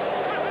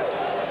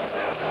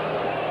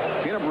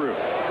 Kinnebrew.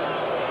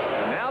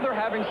 And now they're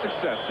having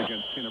success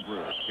against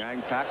Kinnebrew.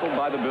 Gang tackled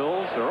by the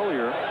Bills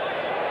earlier.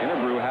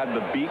 Kinnebrew had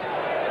the beat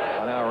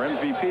on our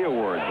MVP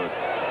award, but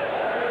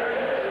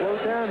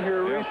slowed down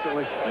here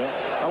recently.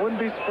 I wouldn't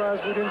be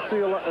surprised if we didn't see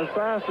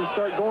Esiason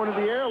start going to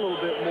the air a little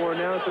bit more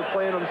now that they're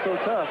playing them so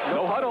tough.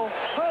 No huddle.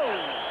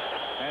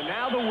 And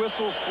now the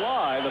whistles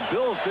fly. The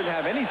Bills didn't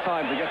have any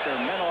time to get their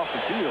men off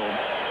the field.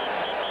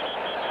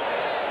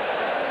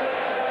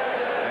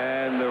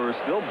 And there were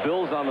still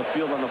Bills on the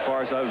field on the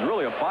far side. It was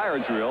really a fire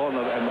drill, and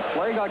the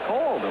play got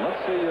called. And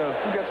let's see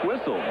who gets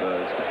whistled.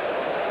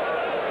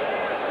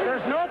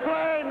 There's no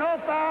play, no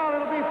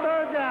foul. It'll be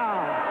third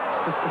down.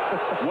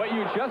 What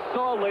you just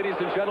saw, ladies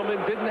and gentlemen,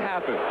 didn't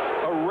happen.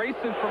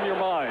 Erase it from your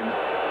mind.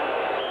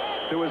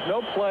 There was no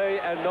play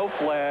and no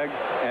flag,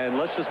 and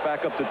let's just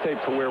back up the tape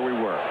to where we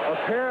were.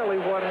 Apparently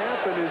what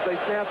happened is they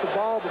snapped the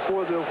ball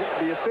before the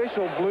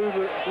official blew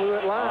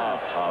it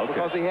live. Okay.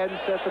 Because he hadn't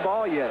set the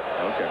ball yet.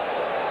 Okay.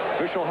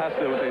 Official has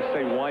to, what they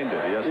say, wind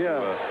it. He has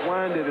to,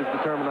 wind it is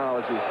the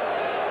terminology.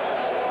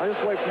 I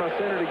just wait for my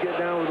center to get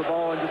down with the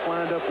ball and just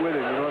wind up with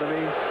it, you know what I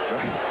mean?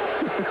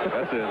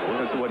 That's it.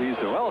 That's what he's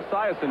doing. Well,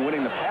 Esiason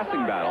winning the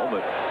passing battle,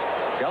 but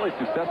Kelly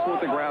successful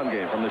with the ground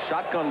game from the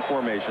shotgun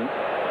formation.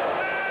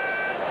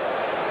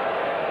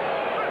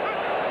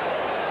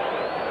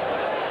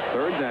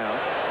 Third down.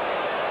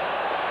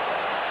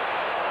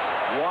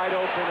 Wide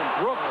open, and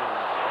Brooks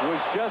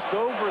was just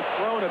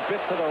overthrown a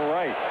bit to the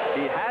right.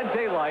 He had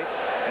daylight,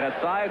 and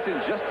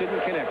Esiason just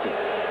didn't connect it.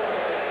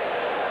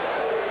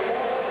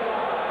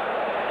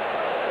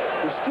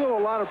 There's still a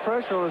lot of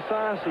pressure on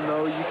Esiason,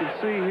 though. You can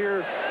see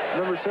here,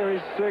 number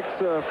 76,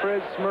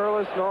 Fred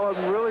Smerlis, and all of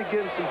them really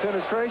getting some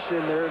penetration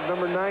in there.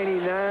 Number 99,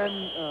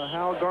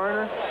 Hal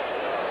Garner,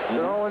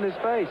 they're all in his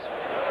face.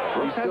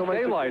 Brooks has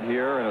daylight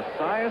here, and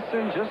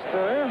Esiason just,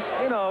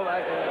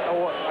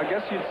 I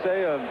guess you'd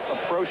say a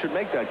pro should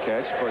make that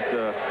catch, but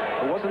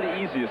it wasn't the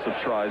easiest of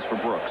tries for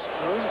Brooks.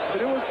 But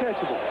it was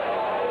catchable.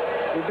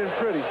 It would have been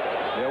pretty.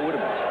 Yeah, it would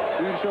have been.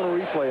 We can show a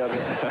replay of it.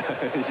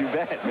 You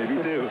bet, maybe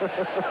two.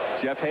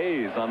 Jeff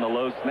Hayes on the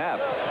low snap.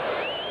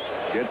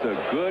 Gets a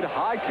good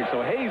high kick.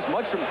 So Hayes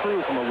much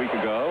improved from a week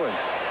ago. And,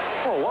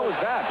 what was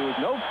that? There was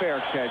no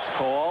fair catch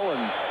call. And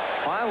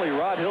finally,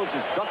 Rod Hill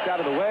just ducked out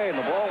of the way, and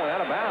the ball went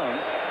out of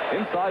bounds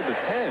inside the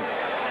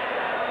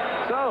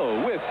 10.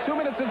 So, with 2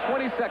 minutes and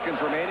 20 seconds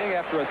remaining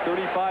after a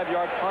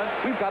 35-yard punt,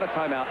 we've got a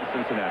timeout in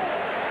Cincinnati.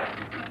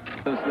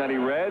 Cincinnati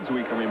Reds,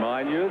 we can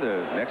remind you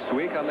that next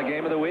week on the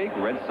Game of the Week,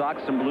 Red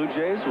Sox and Blue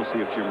Jays. We'll see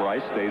if Jim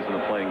Rice stays in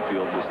the playing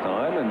field this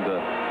time. And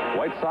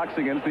White Sox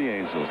against the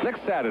Angels.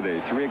 Next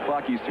Saturday, 3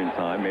 o'clock Eastern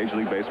Time, Major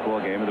League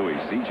Baseball Game of the Week.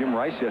 See, Jim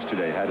Rice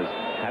yesterday had his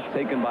hat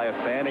taken by a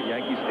fan at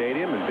Yankee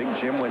Stadium, and Big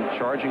Jim went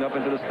charging up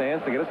into the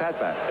stands to get his hat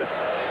back.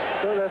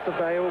 So that's a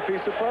valuable piece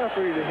of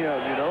property to him,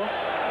 you know.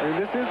 I mean,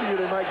 this is the year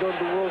they might go to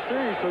the World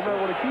Series, so he might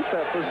want to keep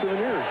that for a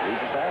souvenir.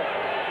 Here's his hat.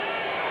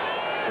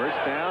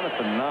 First down at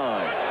the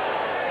 9.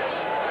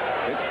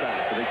 Pitch back,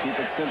 so they keep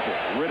it simple.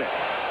 Riddick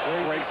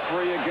breaks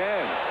free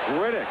again.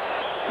 Riddick.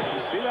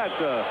 You see that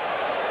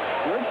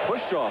good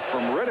push-off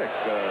from Riddick.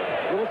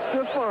 A little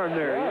stiff arm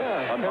there.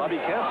 Yeah. On Bobby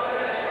Kemp.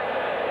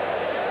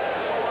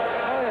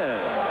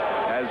 And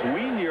as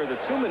we near the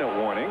 2-minute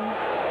warning,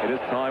 it is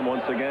time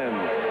once again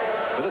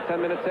for the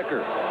 10-minute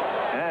ticker.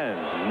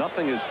 And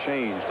nothing has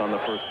changed on the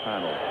first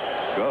panel.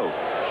 Go,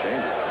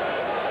 Chambers.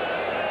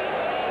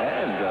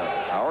 And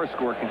our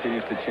score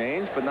continues to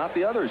change, but not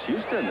the others.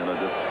 Houston in a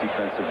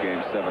defensive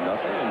game, 7-0.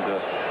 And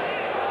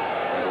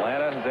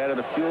Atlanta has added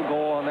a field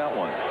goal on that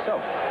one.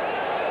 So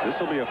this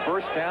will be a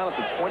first down at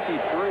the 23.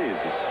 As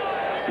you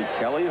see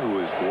Kelly, who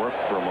is dwarfed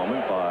for a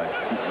moment by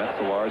Pete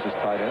Metzelaars as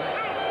tight end.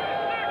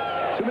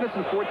 2 minutes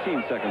and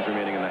 14 seconds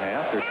remaining in the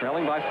half. They're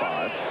trailing by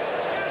 5.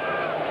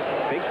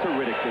 Fake to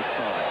Riddick this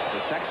time.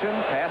 Protection,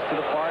 pass to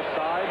the far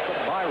side to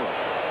Byram.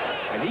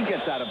 And he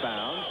gets out of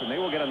bounds, and they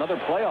will get another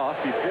playoff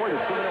before the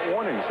 2-minute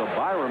warning. So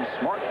Byram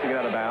smart to get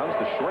out of bounds.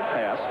 The short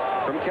pass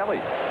from Kelly.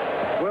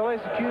 Well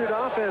executed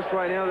offense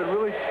right now that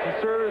really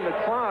conserving the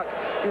clock.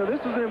 You know,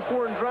 this is an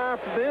important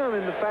drive for them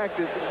in the fact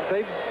that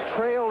they've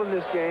trailed in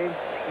this game.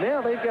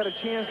 Now they've got a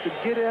chance to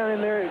get down in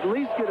there, at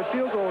least get a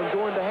field goal and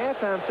go into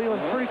halftime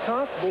feeling pretty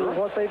comfortable with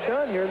what they've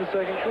done here in the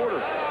second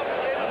quarter.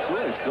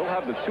 Absolutely. Still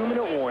have the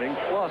 2-minute warning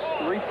plus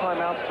 3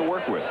 timeouts to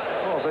work with.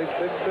 Oh,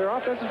 their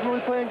offense is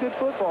really playing good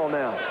football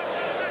now.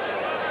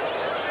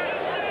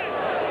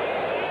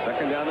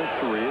 Second down and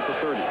 3 at the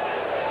 30.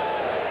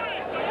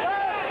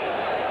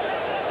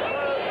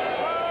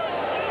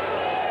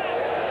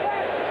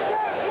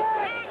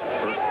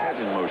 First head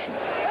in motion.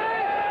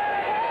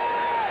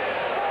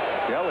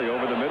 Kelly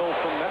over the middle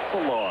from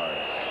Metzelaars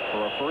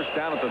for a first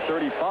down at the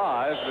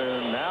 35,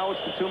 and now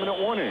it's the 2-minute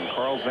warning.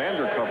 Carl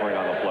Zander covering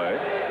on the play.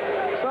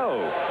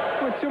 So,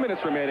 with 2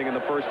 minutes remaining in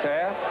the first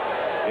half,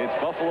 it's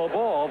Buffalo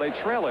ball. They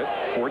trail it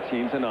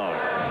 14-9.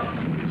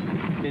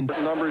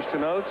 Numbers to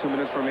know. 2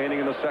 minutes remaining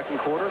in the second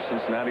quarter.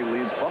 Cincinnati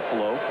leads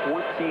Buffalo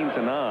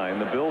 14-9.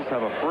 The Bills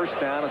have a first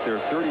down at their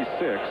 36.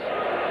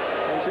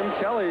 And Jim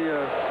Kelly,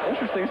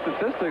 interesting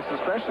statistics,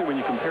 especially when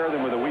you compare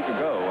them with a week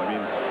ago. I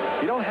mean,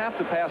 you don't have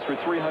to pass for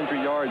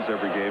 300 yards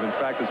every game. In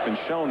fact, it's been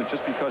shown that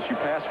just because you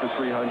pass for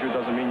 300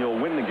 doesn't mean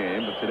you'll win the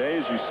game. But today,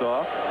 as you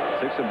saw,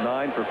 6 of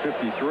 9 for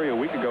 53. A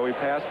week ago, he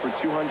passed for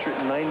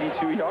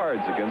 292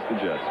 yards against the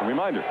Jets. A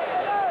reminder,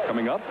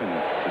 coming up in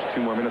just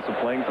 2 more minutes of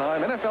playing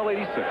time, NFL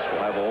 86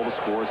 will have all the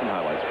scores and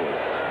highlights for you.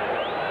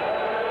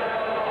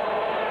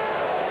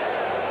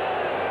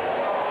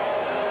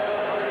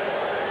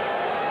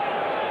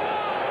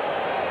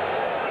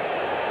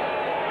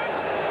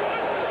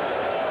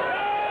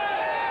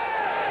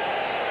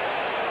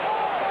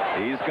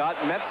 He's got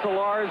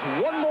Metzelaars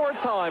one more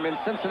time in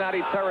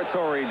Cincinnati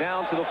territory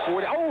down to the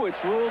 40. Oh, it's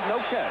ruled no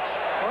catch.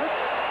 What?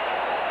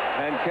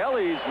 And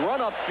Kelly's run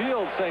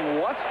upfield saying,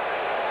 what?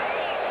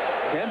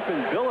 Kemp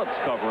and Billups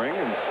covering.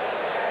 And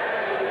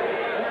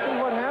let's see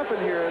what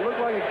happened here. It looked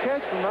like a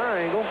catch from our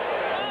angle.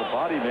 The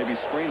body maybe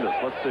screened us.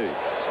 Let's see.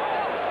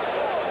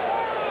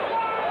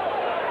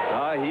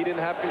 He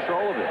didn't have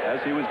control of it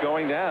as he was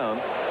going down.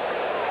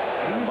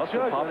 He must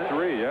have popped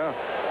 3, yeah.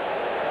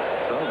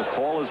 So the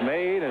call is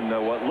made, and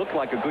what looked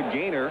like a good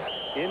gainer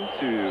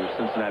into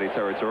Cincinnati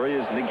territory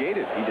is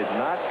negated. He did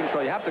not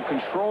control. You have to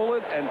control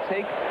it and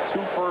take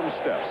 2 firm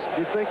steps.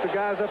 Do you think the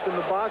guys up in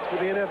the box for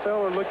the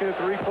NFL are looking at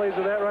the replays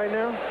of that right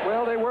now?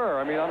 Well, they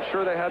were. I mean, I'm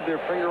sure they had their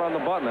finger on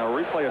the button. Our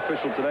replay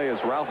official today is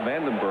Ralph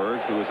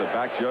Vandenberg, who was a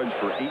back judge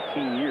for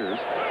 18 years.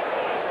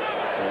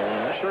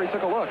 And I'm sure he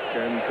took a look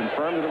and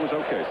confirmed that it was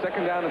okay.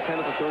 Second down and 10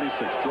 at the 36.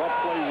 Drop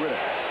play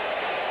Riddick.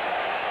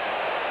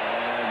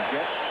 And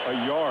get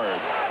a yard.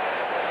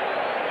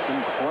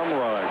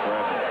 Crumrye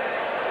grabbing.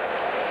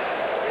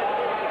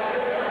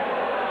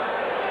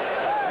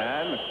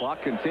 And the clock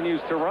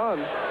continues to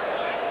run.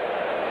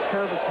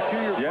 Kind of a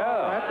peculiar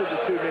call after the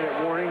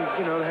 2-minute warning,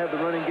 you know, to have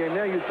the running game.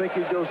 Now you'd think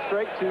you'd go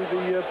straight to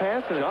the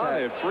passing attack.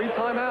 They have 3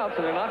 timeouts,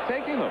 and they're not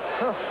taking them.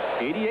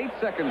 88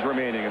 seconds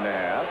remaining in the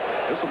half.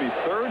 This will be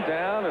third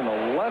down and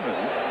 11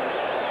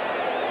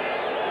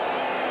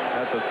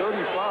 at the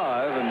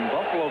 35, and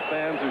Buffalo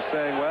fans are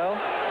saying, well,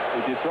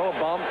 if you throw a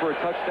bomb for a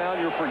touchdown,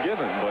 you're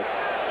forgiven, but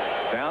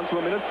down to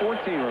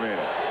 1:14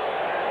 remaining.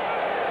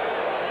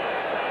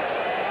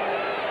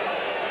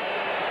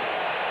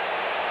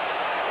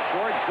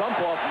 Short dump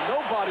off.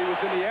 Nobody was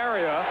in the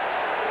area.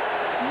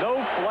 No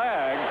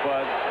flag,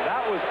 but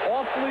that was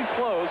awfully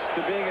close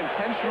to being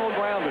intentional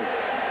grounding.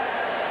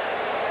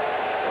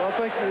 Well, I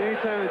think that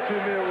anytime the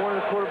 2-minute warning,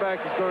 the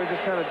quarterback is going to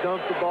just kind of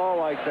dump the ball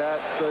like that.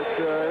 But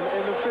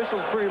and the officials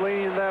pretty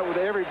lenient in that with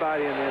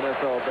everybody in the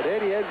NFL. But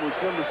Eddie Edwards,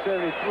 number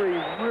 73,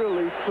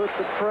 really put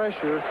the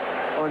pressure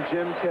on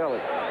Jim Kelly.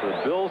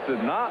 The Bills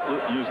did not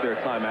use their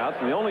timeouts,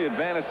 and the only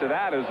advantage to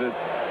that is it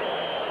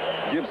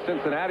gives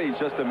Cincinnati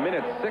just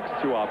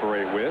 1:06 to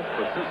operate with.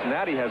 But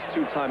Cincinnati has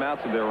 2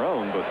 timeouts of their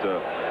own. But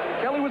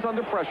Kelly was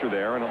under pressure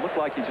there, and it looked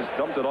like he just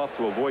dumped it off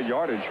to avoid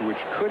yardage, which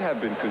could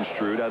have been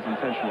construed as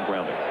intentional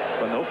grounding.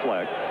 But no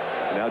flag.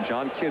 And now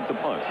John Kidd to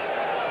punt.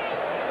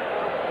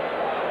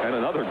 And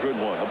another good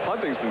one. The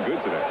punting's been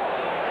good today.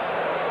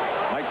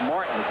 Mike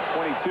Martin at the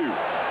 22.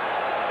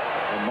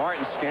 And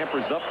Martin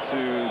scampers up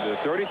to the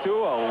 32.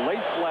 A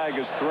late flag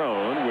is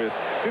thrown with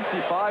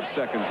 55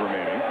 seconds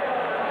remaining.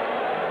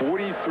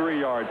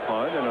 43-yard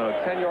punt and a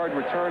 10-yard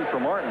return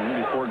for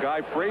Martin before Guy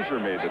Frazier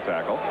made the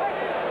tackle.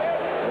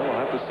 And we'll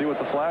have to see what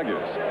the flag is.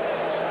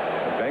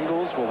 The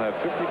Bengals will have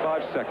 55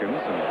 seconds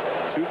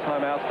and 2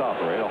 timeouts to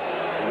operate.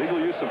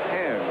 Illegal use of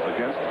hands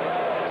against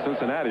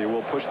Cincinnati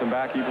will push them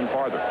back even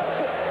farther.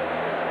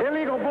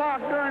 Illegal block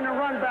during the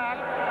run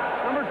back.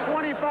 Number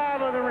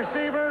 25 of the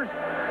receivers.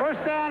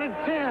 First down and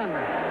 10.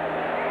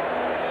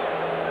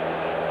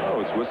 Oh,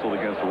 it's whistled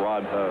against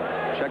Rod.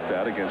 Check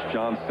that against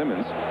John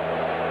Simmons.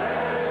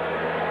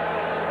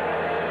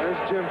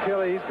 There's Jim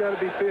Kelly. He's got to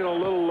be feeling a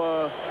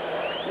little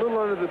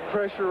under the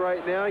pressure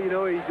right now. You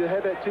know, he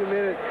had that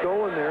 2-minute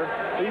going there.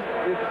 At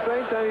the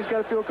same time, he's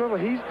got to feel comfortable.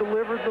 He's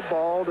delivered the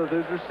ball to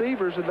those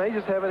receivers, and they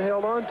just haven't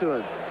held on to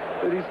him.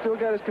 But he's still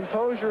got his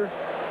composure.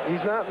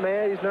 He's not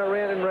mad. He's not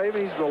ranting and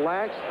raving. He's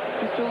relaxed.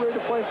 He's still ready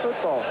to play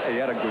football. Hey, he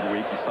had a good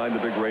week. He signed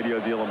a big radio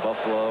deal in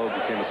Buffalo,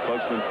 became a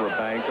spokesman for a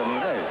bank. I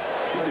mean, hey,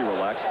 he'll be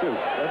relaxed, too.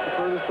 That's the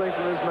furthest thing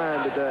from his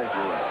mind today.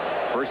 You're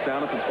right. First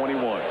down at the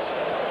 21.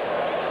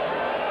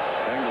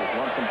 Bengals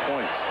want some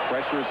points.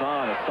 Pressure's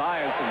on.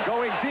 Esiason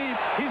going deep.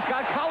 He's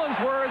got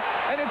Collinsworth,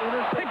 and it's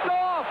picked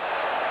off.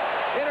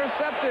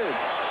 Intercepted.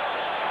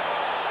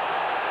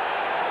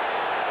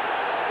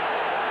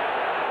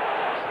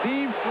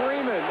 Steve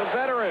Freeman, the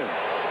veteran.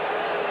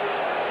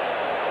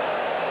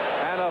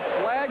 And a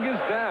flag is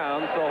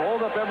down, so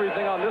hold up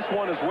everything on this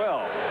one as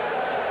well.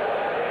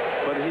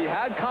 But he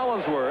had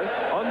Collinsworth,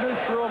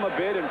 underthrew him a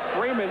bit, and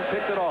Freeman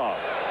picked it off.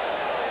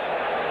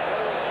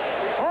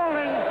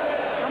 Holding,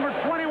 number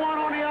 21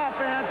 on the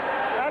offense.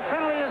 That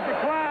penalty is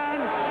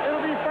declined.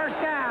 It'll be first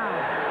down.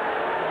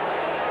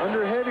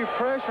 Under heavy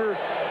pressure,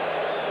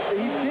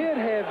 he did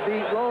have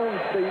beat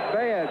Rome's beat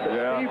bad, but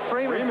Yeah. Steve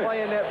Freeman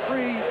playing that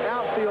free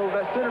outfield,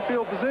 that center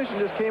field position,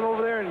 just came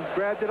over there and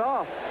grabbed it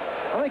off.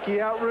 I think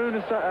he outran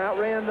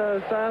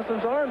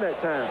Esiason's arm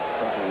that time.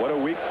 What a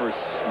week for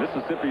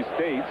Mississippi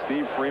State.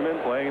 Steve Freeman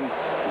playing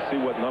to see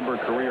what number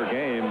career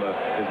game.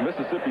 His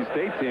Mississippi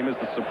State team is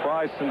the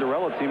surprise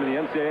Cinderella team in the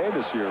NCAA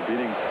this year,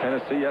 beating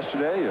Tennessee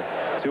yesterday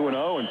 2-0,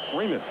 and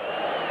Freeman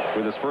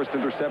with his first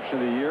interception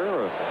of the year.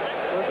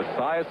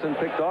 Esiason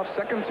picked off.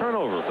 Second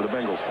turnover for the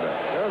Bengals today.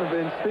 That would have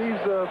been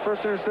Steve's first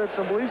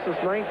interception, I believe, since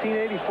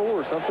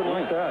 1984, something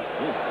like that.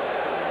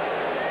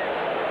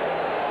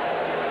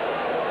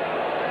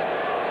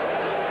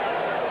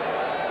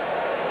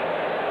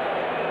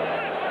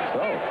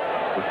 So,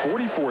 with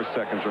 44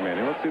 seconds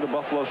remaining, let's see the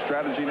Buffalo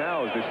strategy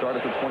now as they start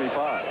at the 25.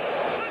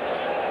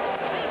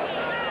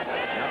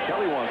 Now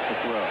Kelly wants to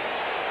throw.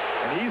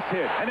 And he's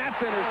hit, and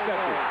that's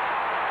intercepted.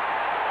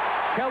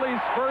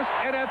 Kelly's first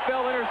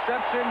NFL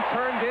interception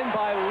turned in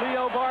by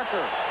Leo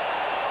Barker.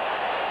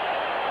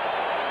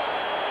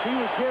 He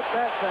was hit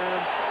that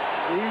time.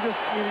 He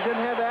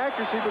didn't have the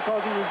accuracy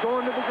because he was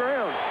going to the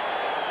ground.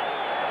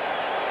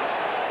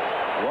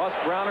 Ross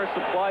Browner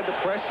supplied the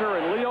pressure,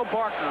 and Leo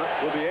Barker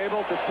will be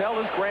able to tell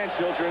his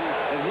grandchildren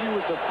that he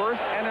was the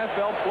first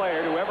NFL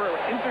player to ever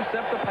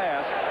intercept a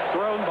pass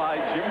thrown by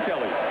Jim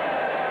Kelly.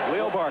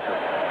 Leo Barker.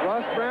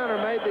 Ross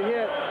Browner made the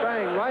hit.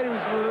 Bang. Right, he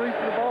was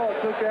releasing the ball.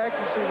 It took the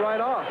accuracy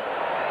right off.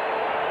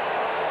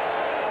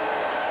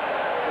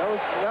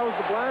 That was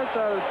the blind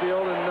side of the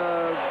field, and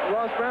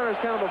Ross Browner is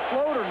kind of a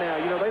floater now.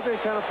 You know, they've been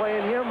kind of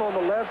playing him on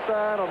the left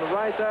side, on the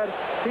right side.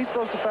 He's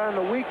supposed to find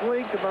the weak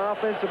link of my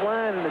offensive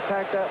line and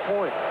attack that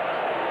point.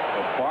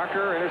 So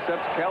Barker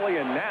intercepts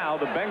Kelly, and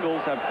now the Bengals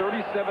have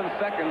 37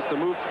 seconds to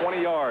move 20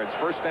 yards.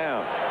 First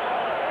down.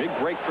 Big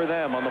break for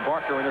them on the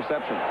Barker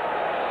interception.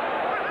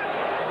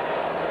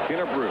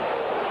 Kinnebrew.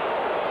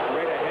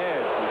 Straight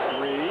ahead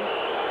for 3.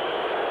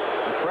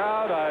 The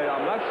crowd,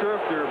 I'm not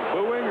sure if they're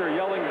booing or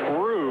yelling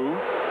brew.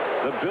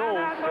 The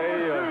Bills say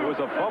it was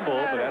a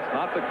fumble, but that's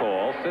not the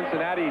call.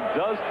 Cincinnati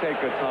does take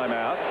a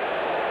timeout,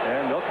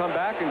 and they'll come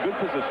back in good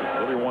position.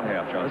 It'll be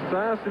 1/2, John.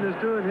 Esiason is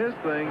doing his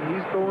thing.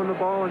 He's throwing the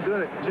ball and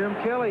doing it. Jim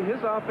Kelly,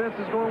 his offense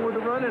is going with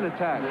the running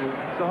attack.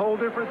 It's a whole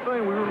different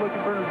thing. We were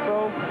looking for them to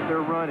throw. They're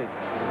running.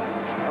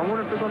 I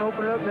wonder if they're going to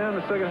open it up now in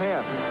the second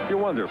half. You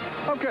wonder.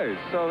 Okay,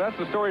 so that's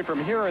the story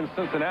from here in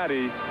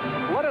Cincinnati.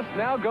 Let us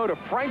now go to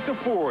Frank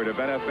DeFord of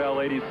NFL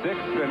 86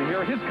 and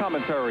hear his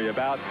commentary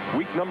about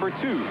week number 2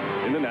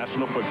 in the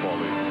National Football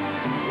League.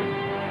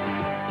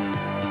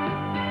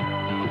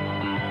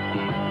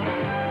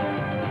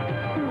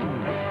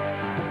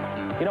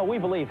 You know, we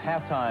believe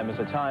halftime is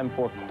a time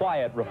for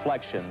quiet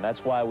reflection.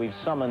 That's why we've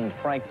summoned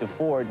Frank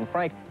DeFord. And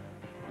Frank,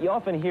 you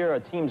often hear a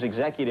team's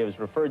executives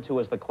referred to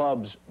as the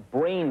club's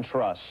brain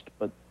trust,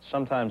 but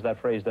sometimes that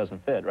phrase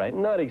doesn't fit, right?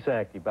 Not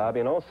exactly, Bobby.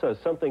 And also,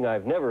 something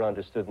I've never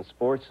understood in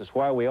sports is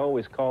why we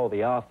always call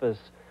the office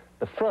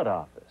the front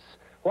office.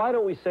 Why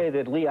don't we say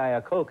that Lee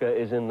Iacocca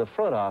is in the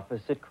front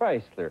office at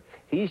Chrysler?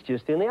 He's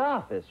just in the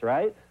office,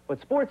 right?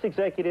 But sports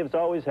executives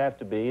always have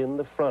to be in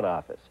the front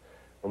office.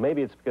 Well,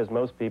 maybe it's because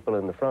most people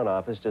in the front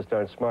office just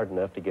aren't smart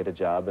enough to get a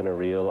job in a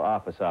real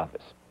office.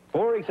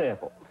 For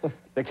example,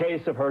 the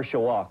case of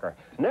Herschel Walker.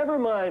 Never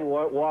mind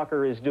what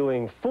Walker is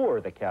doing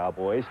for the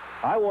Cowboys.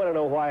 I want to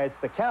know why it's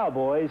the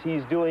Cowboys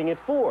he's doing it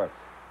for.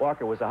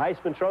 Walker was a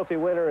Heisman Trophy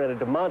winner and a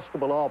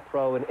demonstrable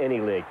All-Pro in any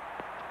league.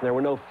 There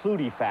were no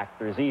Flutie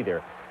factors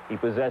either. He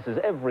possesses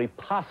every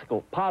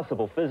possible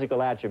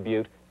physical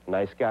attribute.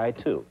 Nice guy,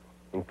 too.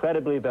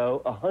 Incredibly,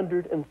 though,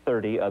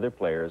 130 other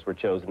players were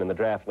chosen in the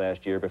draft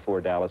last year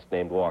before Dallas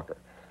named Walker.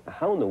 Now,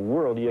 how in the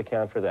world do you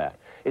account for that?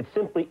 It's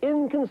simply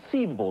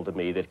inconceivable to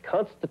me that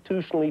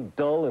constitutionally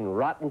dull and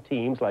rotten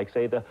teams like,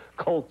 say, the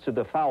Colts or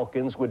the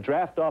Falcons would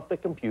draft off the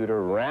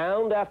computer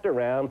round after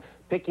round,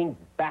 picking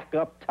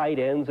backup tight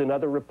ends and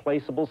other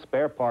replaceable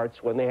spare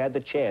parts when they had the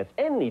chance,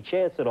 any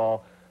chance at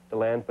all, to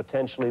land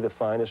potentially the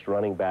finest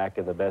running back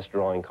and the best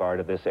drawing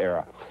card of this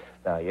era.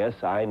 Now, yes,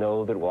 I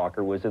know that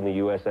Walker was in the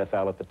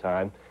USFL at the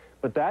time,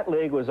 but that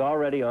league was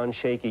already on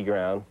shaky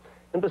ground.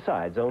 And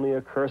besides, only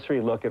a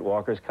cursory look at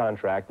Walker's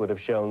contract would have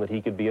shown that he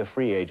could be a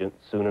free agent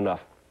soon enough.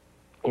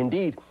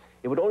 Indeed,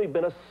 it would only have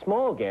been a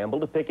small gamble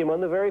to pick him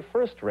on the very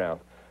first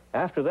round.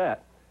 After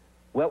that,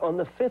 well, on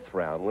the 5th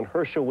round, when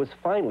Herschel was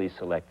finally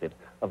selected,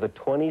 of the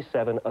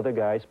 27 other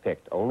guys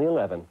picked, only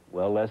 11,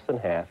 well less than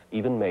half,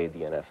 even made the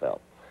NFL.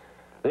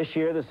 This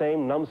year, the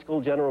same numbskull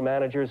general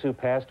managers who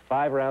passed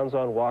 5 rounds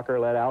on Walker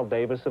let Al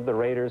Davis of the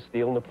Raiders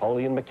steal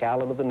Napoleon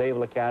McCallum of the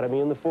Naval Academy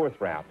in the 4th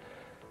round.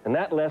 And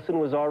that lesson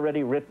was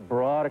already writ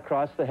broad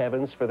across the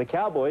heavens, for the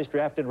Cowboys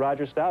drafted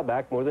Roger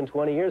Staubach more than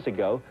 20 years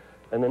ago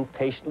and then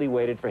patiently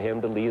waited for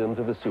him to lead them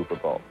to the Super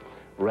Bowl.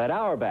 Red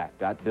Auerbach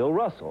got Bill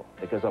Russell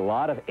because a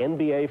lot of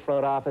NBA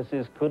front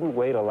offices couldn't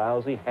wait a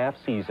lousy half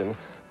season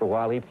for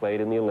while he played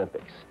in the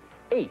Olympics.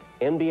 8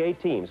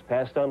 NBA teams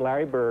passed on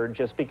Larry Bird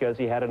just because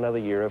he had another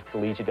year of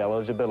collegiate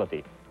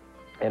eligibility.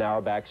 And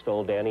Auerbach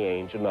stole Danny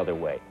Ainge another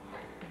way.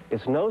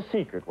 It's no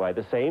secret why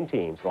the same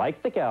teams,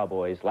 like the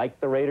Cowboys, like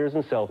the Raiders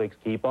and Celtics,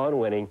 keep on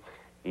winning,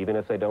 even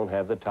if they don't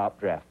have the top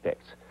draft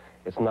picks.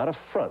 It's not a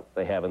front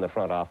they have in the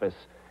front office.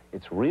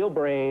 It's real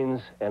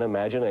brains and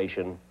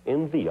imagination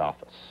in the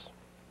office.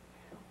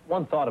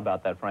 One thought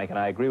about that, Frank, and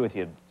I agree with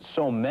you.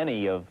 So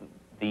many of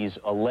these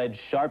alleged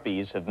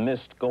Sharpies have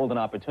missed golden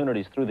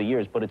opportunities through the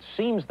years, but it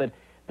seems that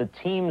the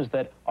teams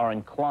that are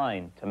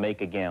inclined to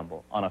make a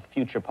gamble on a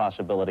future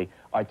possibility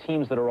are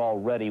teams that are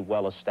already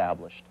well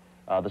established.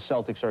 The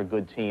Celtics are a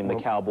good team, the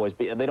Cowboys,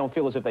 they don't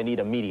feel as if they need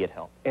immediate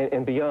help.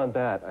 And beyond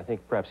that, I think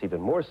perhaps even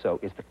more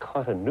so, is the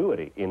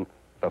continuity in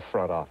the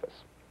front office.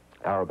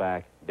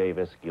 Auerbach,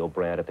 Davis,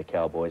 Gilbrandt at the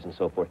Cowboys, and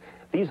so forth.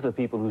 These are the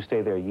people who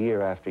stay there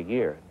year after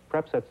year.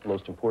 Perhaps that's the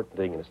most important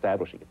thing in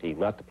establishing a team,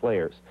 not the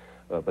players,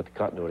 but the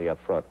continuity up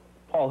front.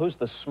 Paul, who's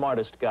the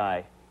smartest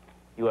guy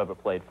you ever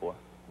played for?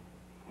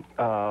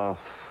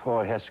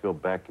 Well, it has to go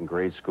back in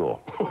grade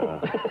school.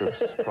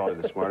 It's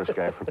probably the smartest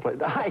guy I ever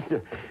played.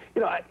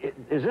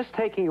 Is this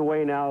taking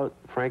away now,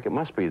 Frank? It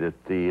must be that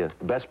the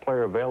best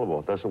player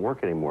available doesn't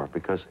work anymore,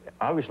 because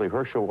obviously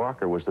Herschel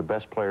Walker was the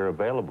best player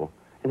available,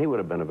 and he would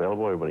have been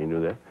available. Everybody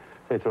knew that.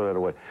 They throw that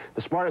away.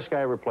 The smartest guy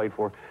I ever played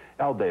for,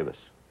 Al Davis.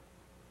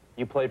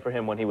 You played for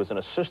him when he was an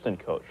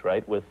assistant coach,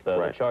 right, with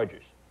the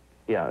Chargers?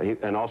 Yeah,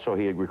 and also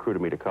he had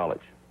recruited me to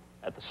college.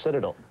 At the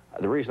Citadel.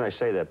 The reason I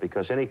say that,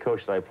 because any coach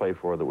that I played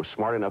for that was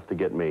smart enough to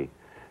get me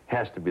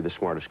has to be the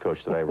smartest coach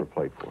that I ever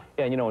played for.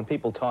 Yeah, you know, when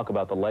people talk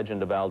about the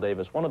legend of Al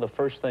Davis, one of the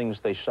first things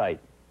they cite,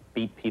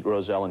 beat Pete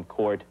Rozelle in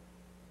court,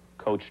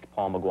 coached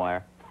Paul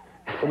McGuire.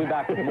 We'll be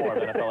back with more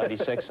of NFL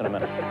 86 in a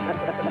minute.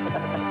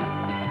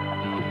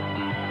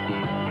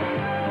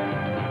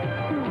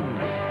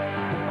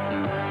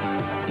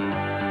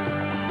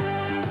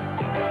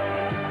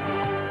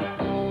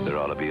 There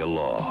ought to be a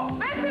law.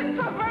 This is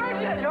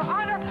perversion, Your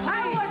Honor.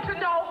 I want to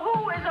know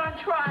who is on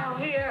trial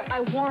here.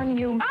 I warn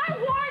you. I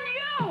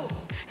warn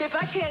you! If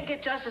I can't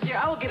get justice here,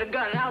 I will get a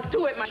gun and I'll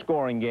do it myself.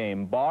 Scoring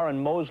game. Barr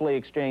and Mosley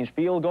exchanged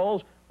field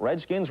goals.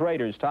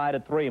 Redskins-Raiders tied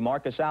at 3.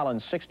 Marcus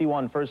Allen,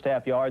 61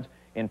 first-half yards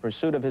in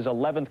pursuit of his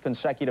 11th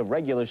consecutive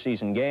regular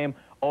season game,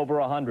 over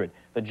 100.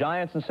 The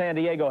Giants and San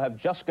Diego have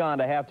just gone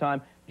to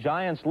halftime.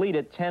 Giants lead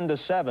it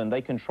 10-7.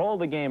 They controlled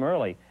the game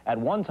early. At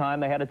one time,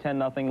 they had a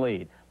 10-0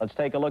 lead. Let's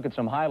take a look at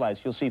some highlights.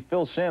 You'll see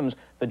Phil Simms,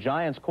 the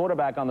Giants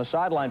quarterback, on the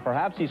sideline.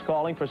 Perhaps he's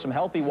calling for some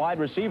healthy wide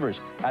receivers.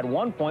 At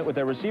one point, with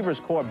their receivers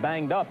corps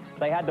banged up,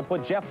 they had to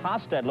put Jeff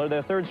Hostetler,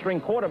 their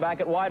third-string quarterback,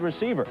 at wide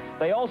receiver.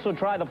 They also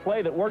tried the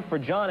play that worked for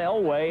John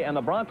Elway and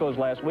the Broncos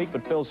last week,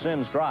 but Phil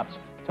Simms drops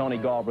Tony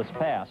Galbraith's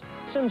pass.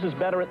 Simms is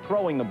better at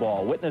throwing the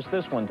ball. Witness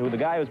this one to the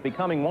guy who's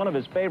becoming one of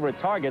his favorite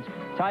targets,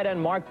 tight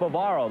end Mark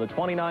Bavaro. The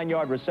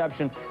 29-yard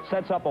reception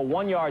sets up a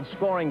 1-yard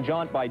scoring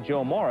jaunt by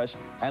Joe Morris,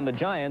 and the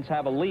Giants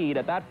have a lead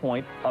at that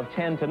point of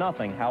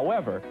 10-0.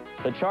 However,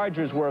 the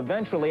Chargers were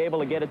eventually able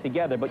to get it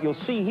together, but you'll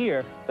see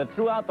here that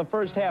throughout the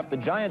first half, the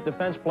Giant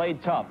defense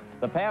played tough.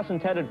 The pass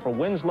intended for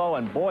Winslow,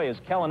 and boy, is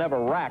Kellen ever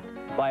racked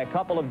by a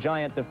couple of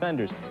Giant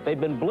defenders. They've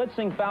been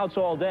blitzing Fouts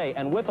all day,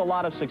 and with a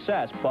lot of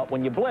success, but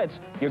when you blitz,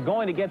 you're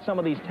going to get some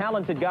of these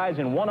talented guys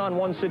in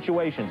one-on-one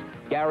situations.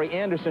 Gary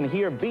Anderson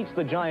here beats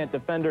the Giant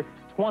defender,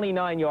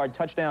 29-yard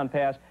touchdown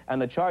pass,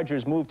 and the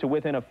Chargers move to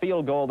within a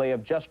field goal. They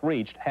have just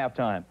reached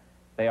halftime.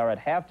 They are at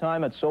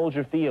halftime at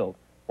Soldier Field.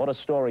 What a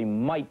story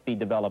might be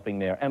developing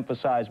there.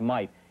 Emphasize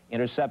might.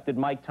 Intercepted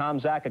Mike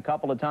Tomczak a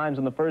couple of times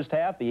in the first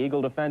half. The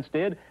Eagle defense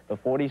did. The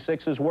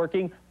 46 is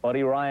working.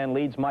 Buddy Ryan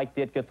leads Mike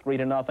Ditka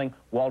 3-0.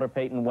 Walter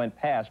Payton went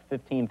past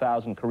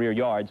 15,000 career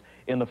yards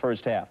in the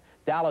first half.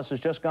 Dallas has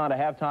just gone to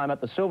halftime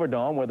at the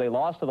Silverdome, where they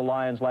lost to the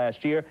Lions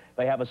last year.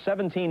 They have a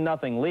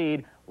 17-0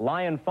 lead.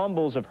 Lion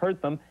fumbles have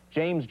hurt them.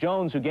 James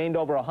Jones, who gained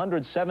over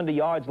 170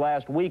 yards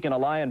last week in a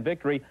Lion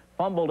victory,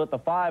 fumbled at the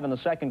 5 in the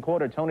second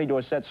quarter. Tony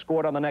Dorsett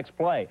scored on the next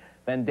play.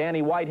 Then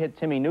Danny White hit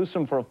Timmy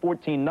Newsome for a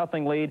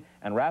 14-0 lead,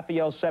 and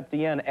Raphael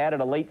Septien added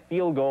a late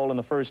field goal in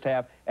the first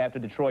half after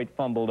Detroit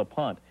fumbled a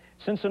punt.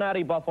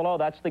 Cincinnati-Buffalo,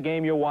 that's the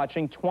game you're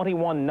watching.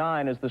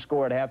 21-9 is the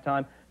score at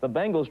halftime. The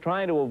Bengals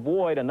trying to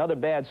avoid another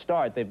bad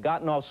start. They've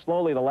gotten off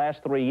slowly the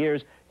last 3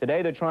 years.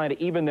 Today they're trying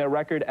to even their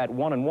record at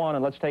 1-1,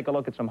 and let's take a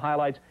look at some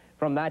highlights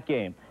from that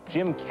game.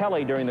 Jim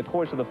Kelly, during the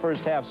course of the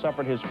first half,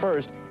 suffered his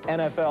first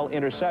NFL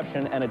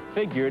interception, and it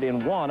figured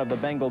in one of the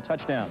Bengal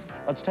touchdowns.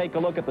 Let's take a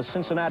look at the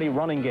Cincinnati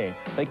running game.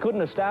 They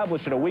couldn't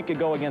establish it a week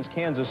ago against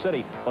Kansas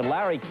City, but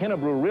Larry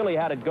Kinnebrew really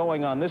had it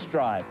going on this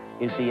drive.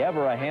 Is he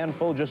ever a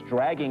handful, just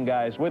dragging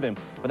guys with him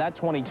for that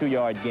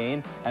 22-yard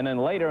gain? And then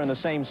later in the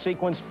same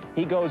sequence,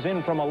 he goes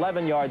in from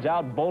 11 yards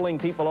out, bowling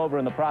people over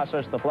in the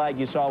process. The flag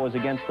you saw was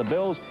against the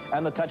Bills,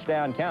 and the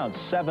touchdown counts.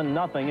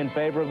 7-0 in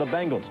favor of the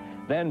Bengals.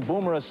 Then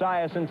Boomer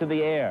Esiason into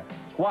the air,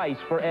 twice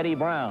for Eddie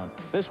Brown.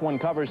 This one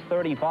covers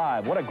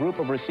 35. What a group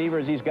of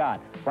receivers he's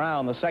got.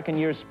 Brown, the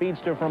second-year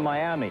speedster from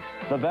Miami,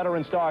 the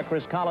veteran star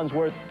Chris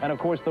Collinsworth, and of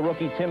course the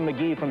rookie Tim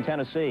McGee from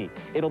Tennessee.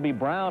 It'll be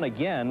Brown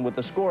again with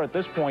the score at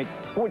this point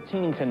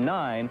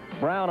 14-9.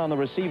 Brown on the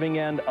receiving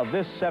end of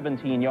this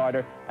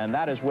 17-yarder, and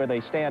that is where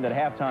they stand at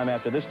halftime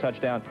after this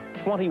touchdown,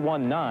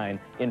 21-9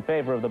 in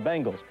favor of the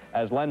Bengals.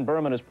 As Len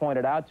Berman has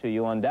pointed out to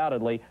you,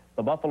 undoubtedly,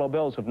 the Buffalo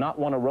Bills have not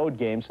won a road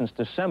game since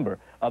December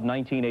of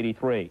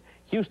 1983.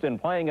 Houston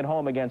playing at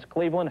home against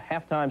Cleveland,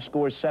 halftime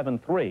scores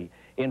 7-3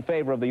 in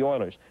favor of the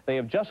Oilers. They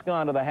have just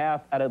gone to the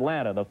half at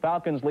Atlanta. The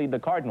Falcons lead the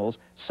Cardinals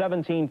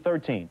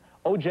 17-13.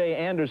 O.J.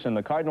 Anderson,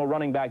 the Cardinal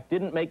running back,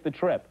 didn't make the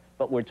trip,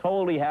 but we're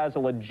told he has a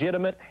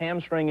legitimate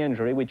hamstring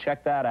injury. We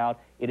checked that out.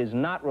 It is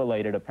not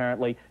related,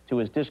 apparently, to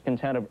his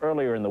discontent of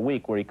earlier in the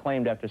week, where he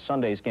claimed after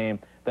Sunday's game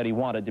that he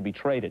wanted to be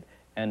traded.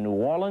 And New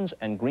Orleans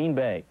and Green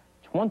Bay,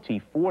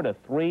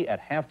 24-3 at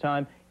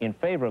halftime in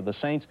favor of the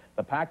Saints.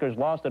 The Packers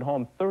lost at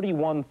home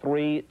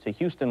 31-3 to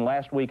Houston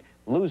last week,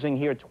 losing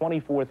here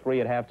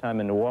 24-3 at halftime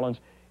in New Orleans.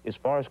 Is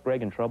Forrest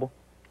Gregg in trouble?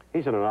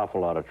 He's in an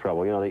awful lot of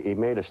trouble. You know, he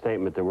made a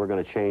statement that we're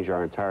going to change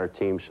our entire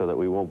team so that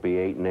we won't be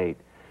 8-8.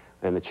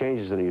 And the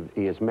changes that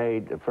he has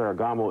made,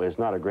 Ferragamo is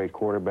not a great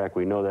quarterback.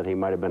 We know that he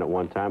might have been at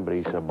one time, but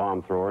he's a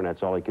bomb thrower, and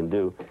that's all he can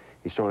do.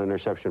 He's thrown an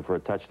interception for a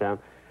touchdown.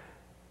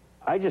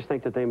 I just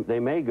think that they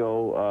may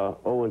go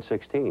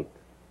 0-16.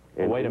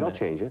 And wait a minute. They'll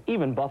change it.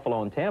 Even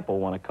Buffalo and Tampa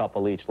won a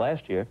couple each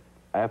last year.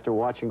 After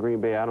watching Green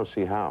Bay, I don't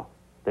see how.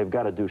 They've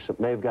got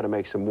to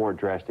make some more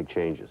drastic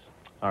changes.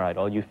 All right,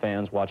 all you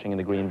fans watching in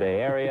the Green Bay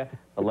area,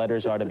 the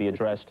letters are to be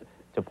addressed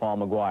to Paul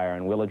McGuire,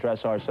 and we'll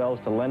address ourselves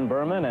to Len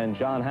Berman and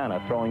John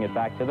Hanna, throwing it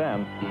back to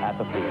them at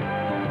the field.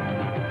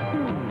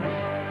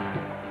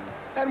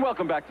 And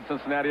welcome back to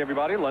Cincinnati,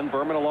 everybody. Len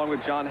Berman along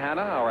with John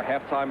Hanna. Our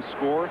halftime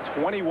score,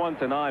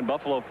 21-9.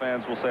 Buffalo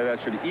fans will say that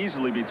should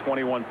easily be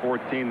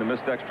 21-14, the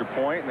missed extra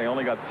point, and they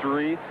only got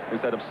 3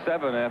 instead of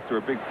 7 after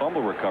a big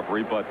fumble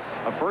recovery. But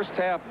a first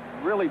half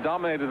really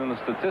dominated in the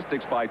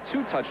statistics by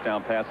 2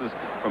 touchdown passes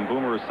from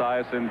Boomer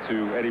Esiason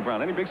to Eddie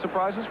Brown. Any big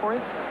surprises for you?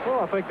 Well,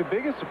 I think the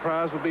biggest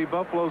surprise would be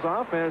Buffalo's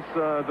offense.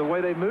 The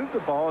way they moved the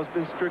ball has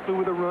been strictly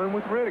with a run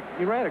with Riddick.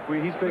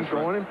 He's been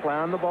going and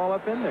plowing the ball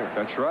up in there.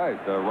 That's right.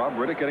 Rob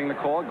Riddick getting the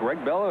call.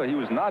 Greg Bella, he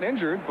was not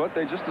injured, but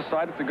they just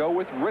decided to go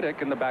with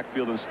Riddick in the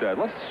backfield instead.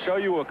 Let's show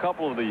you a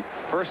couple of the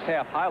first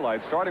half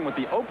highlights, starting with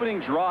the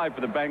opening drive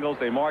for the Bengals.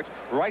 They marched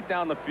right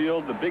down the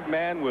field. The big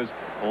man was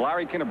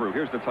Larry Kinnebrew.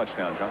 Here's the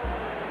touchdown, John.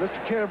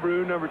 Mr.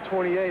 Kinnebrew, number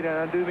 28, and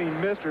I do mean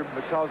Mr.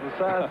 because of the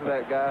size of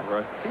that guy.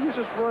 Right. He was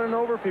just running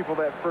over people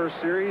that first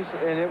series,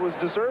 and it was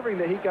deserving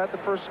that he got the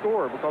first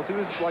score because he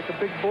was like a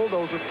big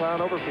bulldozer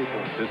plowing over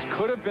people. This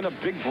could have been a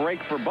big break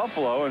for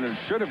Buffalo, and it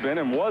should have been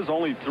and was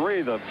only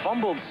 3. The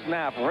fumbled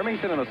snap,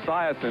 Remington and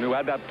Esiason, who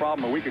had that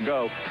problem a week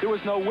ago, there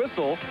was no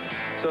whistle,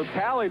 so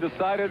Talley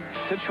decided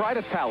to try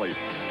to tally.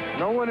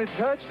 No one had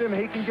touched him.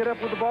 He can get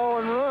up with the ball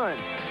and run.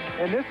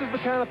 And this is the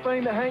kind of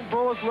thing that Hank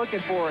Bullock's looking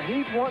for.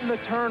 He's wanting the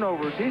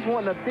turnovers. He's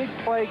wanting a big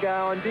play guy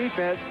on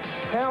defense.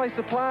 Talley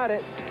supplied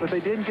it, but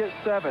they didn't get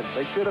 7.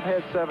 They should have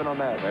had 7 on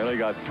that. They only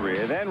got 3.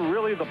 And then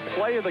really the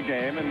play of the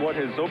game and what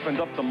has opened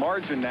up the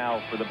margin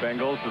now for the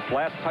Bengals, this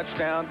last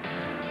touchdown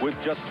with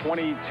just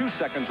 22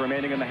 seconds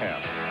remaining in the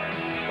half.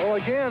 Well,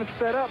 again, it's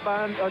set up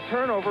by a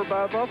turnover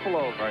by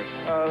Buffalo.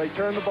 Right. They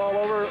turned the ball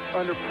over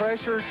under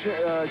pressure.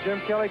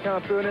 Jim Kelly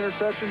kind of threw an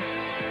interception.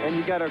 And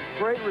you got a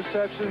great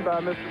reception by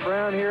Mr.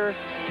 Brown here.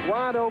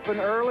 Wide open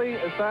early.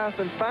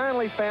 Esiason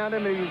finally found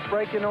him, and he was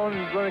breaking on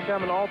and running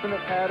kind of an alternate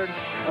pattern.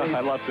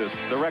 I love this.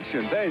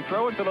 Directions. Hey,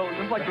 throw it to the,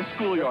 this is like the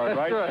schoolyard,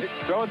 right? That's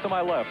right. Throw it to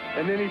my left.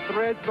 And then he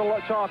threads the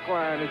chalk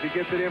line as he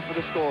gets it in for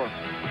the score.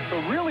 So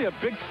really a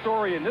big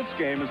story in this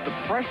game is the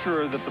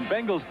pressure that the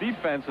Bengals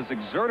defense has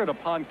exerted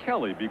upon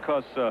Kelly,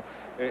 because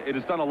it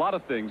has done a lot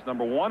of things.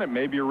 Number one, it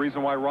may be a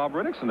reason why Rob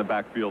Riddick's in the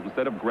backfield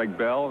instead of Greg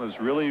Bell, and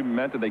has really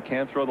meant that they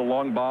can't throw the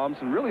long bombs,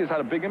 and really has had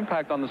a big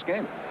impact on this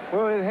game.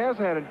 Well, it has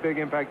had a big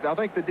impact. I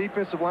think the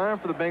defensive line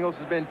for the Bengals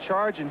has been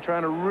charging,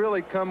 trying to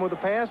really come with a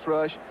pass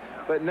rush.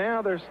 But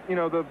now there's, you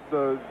know,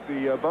 the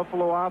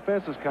Buffalo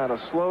offense has kind of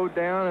slowed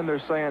down, and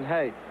they're saying,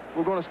 hey,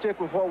 we're going to stick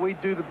with what we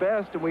do the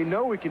best, and we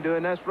know we can do it,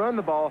 and that's run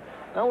the ball.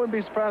 I wouldn't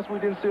be surprised if we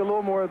didn't see a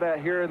little more of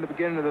that here in the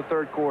beginning of the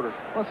third quarter.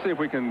 Let's see if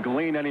we can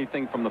glean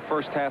anything from the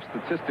first half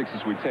statistics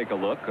as we take a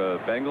look.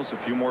 Bengals,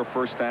 a few more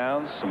first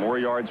downs, some more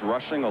yards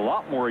rushing, a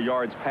lot more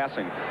yards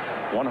passing.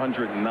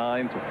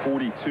 109 to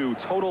 42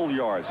 total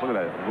yards. Look at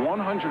that.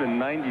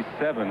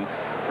 197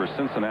 for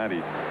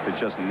Cincinnati to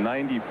just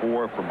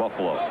 94 for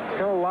Buffalo.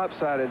 Kind of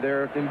lopsided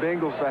there in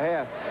Bengals'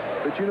 behalf.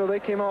 But, you know, they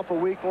came off a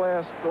week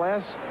last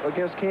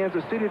against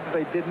Kansas City that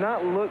they did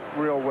not look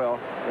real well.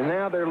 And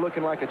now they're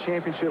looking like a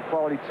championship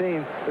quality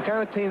team, the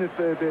kind of team that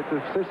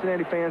the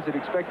Cincinnati fans had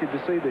expected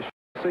to see this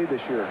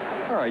year.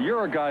 All right,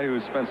 you're a guy who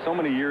has spent so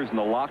many years in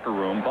the locker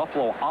room.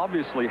 Buffalo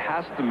obviously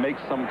has to make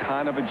some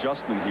kind of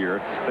adjustment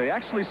here. They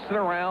actually sit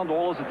around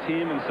all as a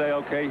team and say,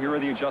 okay, here are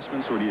the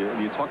adjustments, or do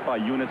you talk by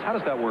units? How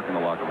does that work in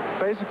the locker room?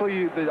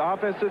 Basically, the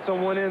offense sits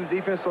on one end,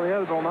 the defense on the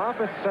other. But on the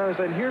offensive side, they're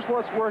saying, here's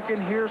what's working,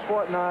 here's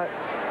what not,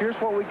 here's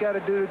what we got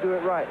to do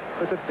it right.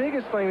 But the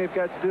biggest thing they've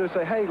got to do is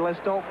say, hey, let's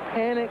don't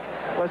panic,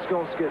 let's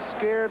don't get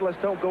scared,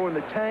 let's don't go in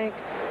the tank.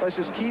 Let's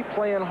just keep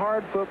playing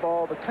hard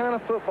football, the kind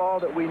of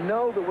football that we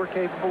know that we're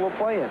capable of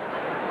playing.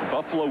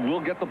 Buffalo will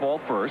get the ball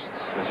first.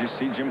 As you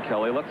see Jim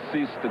Kelly, let's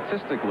see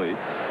statistically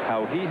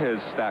how he has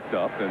stacked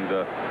up. And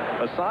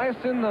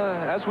Esiason,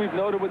 as we've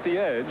noted with the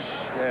edge,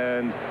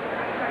 and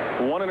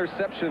one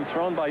interception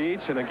thrown by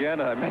each. And again,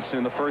 I mentioned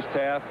in the first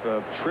half,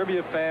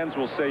 trivia fans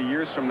will say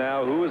years from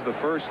now, who is the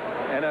first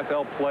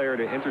NFL player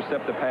to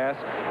intercept a pass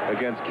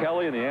against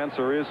Kelly? And the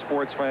answer is,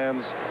 sports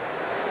fans,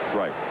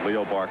 right,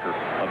 Leo Barker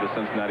of the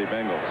Cincinnati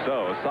Bengals.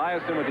 So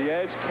Esiason with the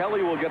edge.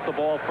 Kelly will get the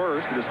ball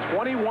first. It is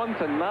 21-9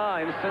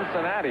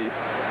 Cincinnati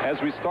as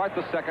we start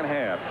the second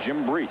half.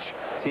 Jim Breach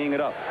teeing it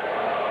up.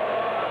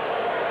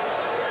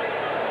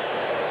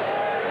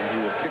 And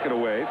he will kick it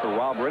away to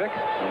Rob Riddick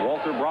and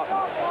Walter Broughton.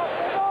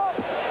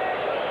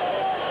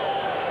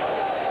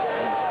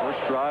 And this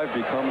first drive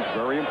becomes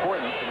very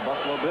important for the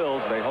Buffalo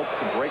Bills. They hope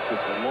to break this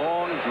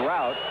long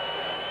drought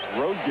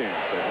road game.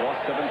 They've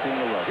lost 17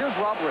 in a row. Here's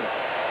Rob Riddick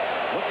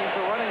looking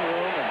for running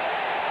room, and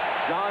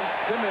John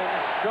Simmons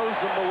shows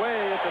them the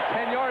way at the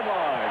 10-yard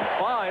line.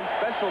 Fine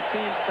special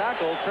teams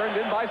tackle turned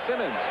in by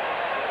Simmons.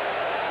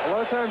 A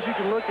lot of times you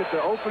can look at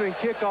the opening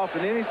kickoff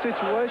in any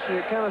situation.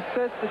 It kind of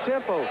sets the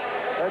tempo.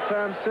 That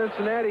time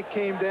Cincinnati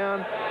came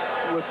down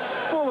with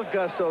full of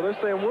gusto. They're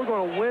saying, we're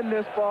going to win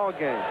this ball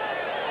game.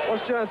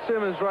 What's John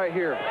Simmons right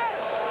here?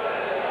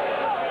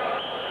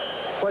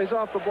 Plays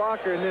off the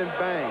blocker and then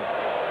bang.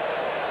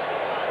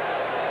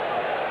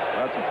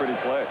 That's a pretty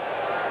play.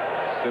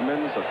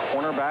 Simmons, a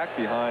cornerback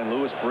behind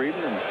Lewis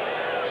Breeden, and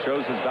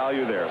shows his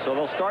value there. So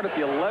they'll start at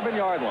the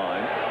 11-yard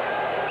line.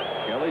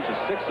 Kelly just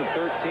 6 of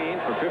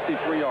 13 for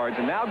 53 yards.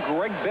 And now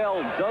Greg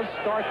Bell does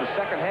start the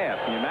second half.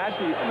 Can you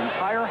imagine an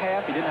entire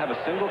half he didn't have a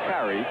single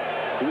carry?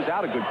 He was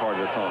out a good part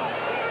of the time.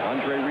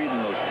 Andre Reed in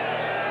motion.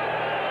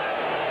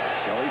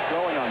 Kelly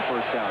throwing on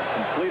first down,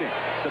 completing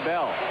to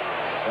Bell.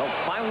 Bell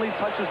finally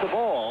touches the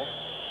ball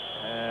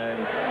and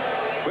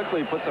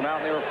quickly puts him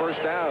out there a first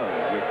down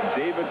with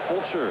David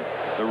Fulcher,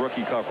 the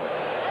rookie cover.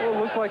 Well,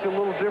 it looks like a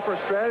little different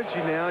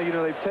strategy now. You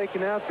know, they've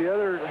taken out the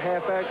other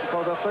halfback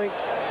because I think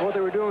what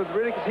they were doing with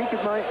Riddick is he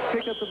might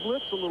pick up the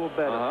blitz a little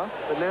better.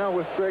 But now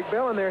with Greg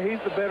Bell in there, he's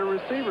the better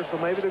receiver, so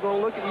maybe they're going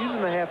to look at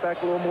using the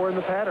halfback a little more in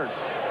the pattern.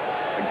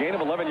 A gain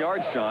of 11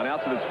 yards, John,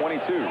 out to the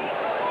 22.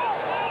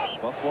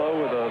 Buffalo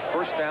with a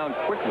first down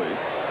quickly.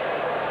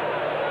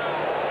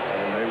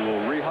 And they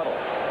will re-huddle.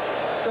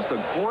 Just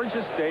a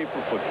gorgeous day for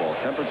football.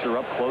 Temperature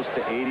up close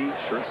to 80,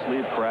 shirt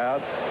sleeve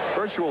crowd.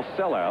 Virtual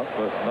sellout,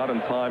 but not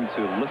in time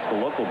to lift the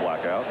local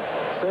blackout.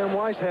 Sam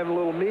Weiss having a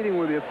little meeting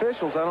with the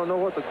officials. I don't know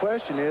what the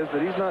question is,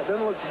 but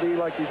doesn't look to be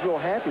like he's real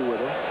happy with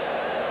him.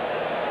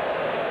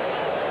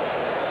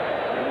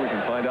 Maybe we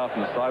can find out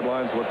from the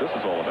sidelines what this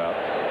is all about.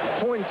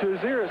 Pointing to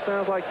his ear, it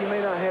sounds like he may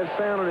not have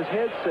sound on his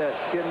headset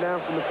getting down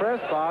from the press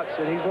box,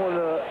 and he's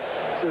wanting to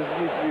says,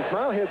 if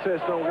my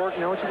headsets don't work,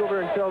 now why don't you go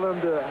over and tell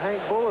them to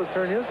Hank Bullis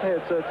turn his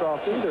headsets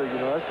off either. You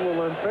know, that's a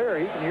little unfair.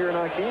 He can hear and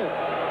I can't.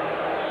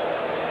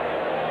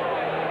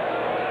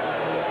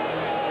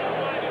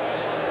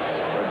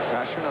 Fred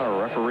Passion, our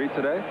referee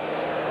today.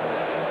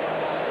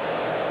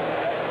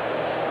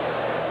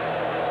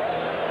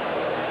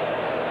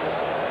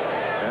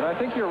 And I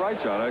think you're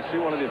right, John. I see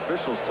one of the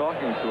officials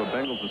talking to a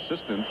Bengals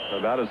assistant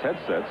about his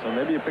headset, so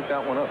maybe you picked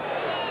that one up.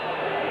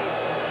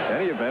 In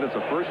any event, it's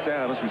a first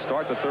down as we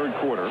start the third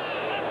quarter.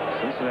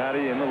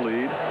 Cincinnati in the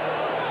lead.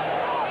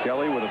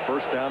 Kelly with a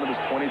first down at his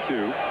 22.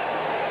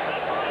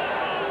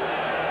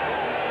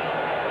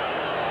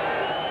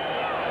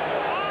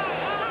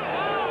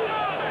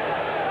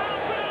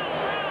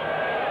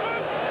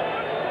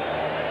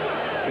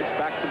 Pitch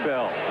back to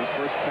Bell. His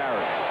first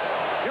carry.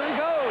 Here he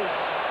goes.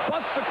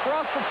 Busts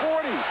across the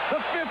 40, the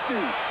 50.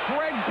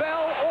 Greg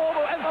Bell all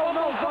the and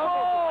fumbles the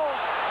ball.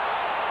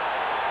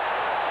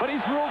 But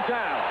he's ruled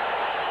down.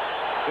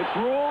 It's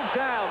ruled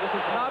down. This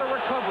is not a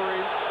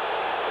recovery.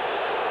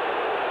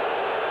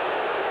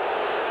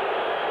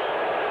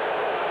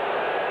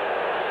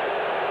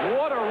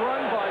 What a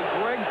run by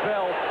Greg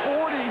Bell,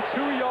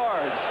 42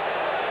 yards,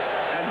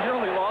 and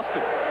nearly lost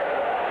it.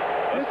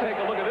 Let's take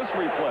a look at this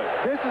replay.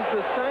 This is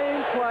the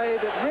same play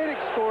that Riddick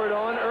scored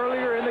on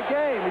earlier in the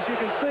game. As you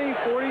can see,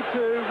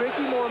 42,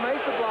 Ricky Moore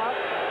makes the block,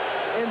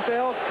 and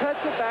Bell cuts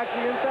it back to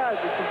the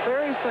inside. It's the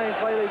very same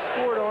play they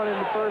scored on in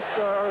the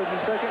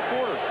second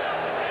quarter.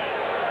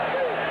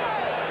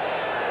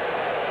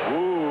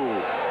 Ooh,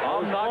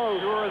 I'm not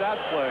sure of that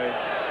play.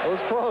 It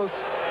was close.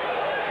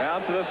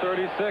 Down to the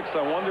 36.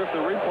 I wonder if the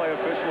replay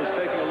official is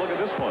taking a look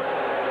at this one.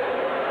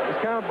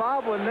 It's kind of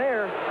bobbling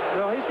there.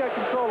 No, he's got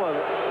control of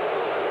it.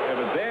 Yeah,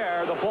 but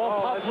there, the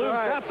ball popped loose.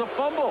 Right. That's a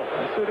fumble.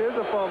 Yes, it is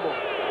a fumble.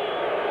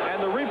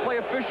 And the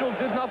replay official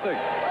did nothing.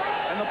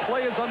 And the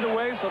play is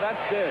underway, so that's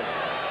dead.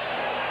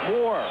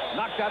 Moore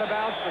knocked out of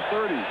bounds to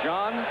 30.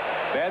 John,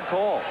 bad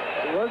call.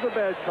 It was a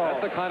bad call.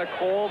 That's the kind of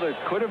call that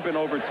could have been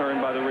overturned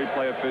by the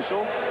replay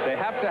official. They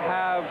have to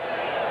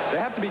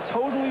be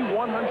totally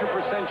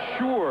 100%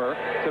 sure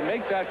to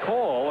make that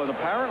call, and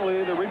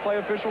apparently the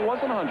replay official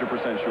wasn't 100%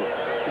 sure.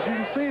 As you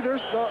can see,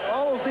 there's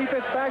all those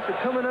defense backs are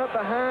coming up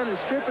behind and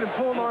stripping and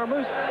pulling the arm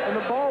loose, and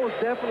the ball was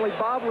definitely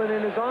bobbling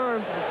in his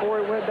arms before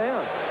it went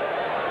down.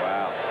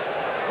 Wow.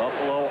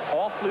 Buffalo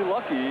awfully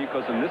lucky,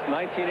 because in this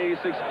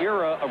 1986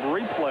 era of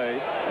replay,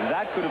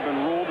 that could have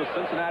been ruled a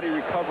Cincinnati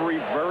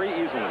recovery very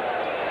easily.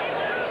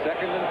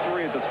 2nd and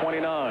 3 at the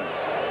 29.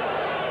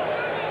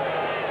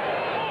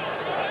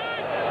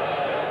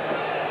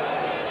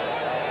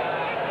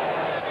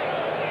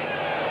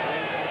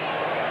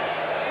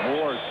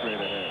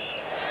 Straight ahead.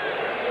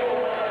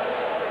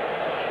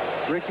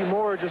 Ricky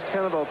Moore just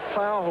kind of a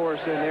plow horse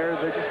in there.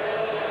 They're just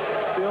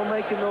still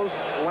making those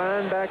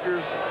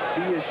linebackers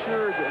be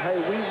assured that, hey,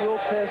 we will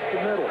test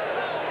the middle.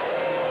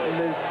 And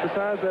then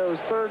besides that, it was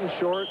 3rd and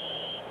short.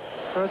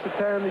 That's the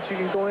time that you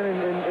can go in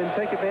and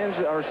take advantage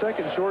of, or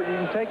 2nd and short, you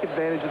can take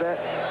advantage of that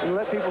and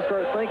let people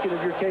start thinking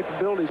of your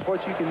capabilities,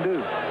 what you can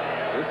do.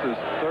 This is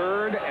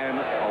 3rd and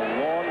a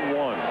long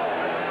one.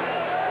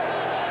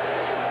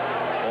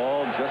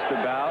 All just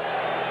about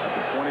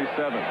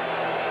 27.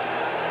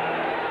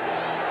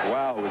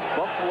 Wow, was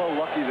Buffalo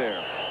lucky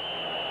there.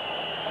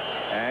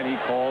 And he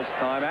calls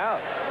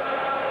timeout.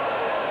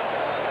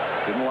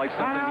 Didn't like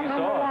something he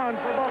saw. #1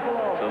 for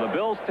Buffalo. So the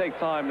Bills take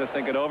time to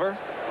think it over.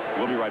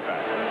 We'll be right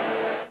back.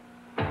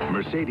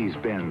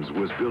 Mercedes-Benz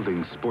was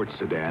building sports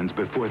sedans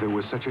before there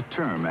was such a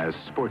term as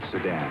sports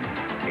sedan.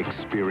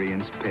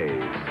 Experience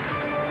pays.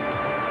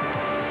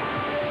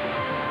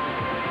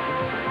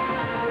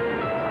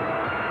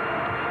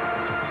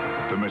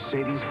 The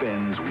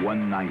Mercedes-Benz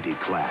 190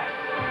 class.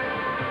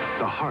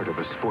 The heart of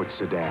a sports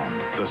sedan,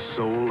 the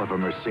soul of a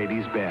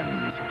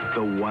Mercedes-Benz,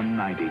 the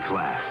 190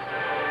 class.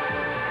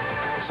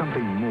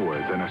 Something more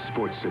than a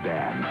sports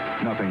sedan,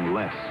 nothing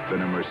less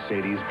than a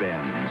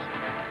Mercedes-Benz.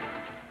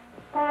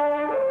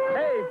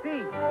 Hey,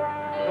 Pete,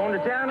 going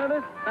to town with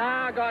us?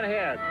 Nah, go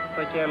ahead.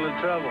 Think you had a little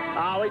trouble.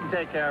 We can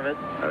take care of it.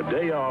 A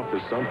day off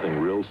is something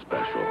real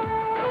special,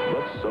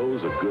 but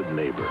so's a good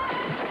neighbor.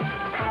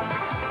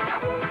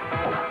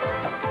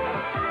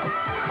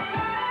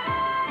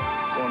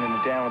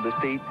 Down with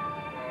this, Pete.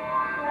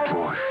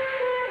 Bush.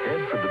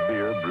 Head for the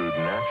beer brewed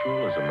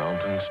natural as a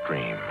mountain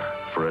stream,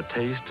 for a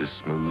taste as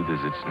smooth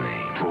as its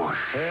name. Bush.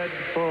 Head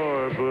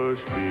for Bush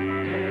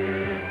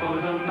beer. For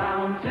the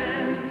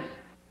mountains.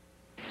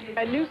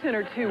 At News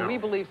Center 2, we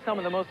believe some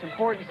of the most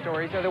important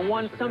stories are the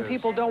ones some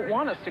people don't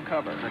want us to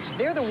cover.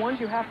 They're the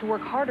ones you have to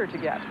work harder to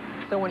get.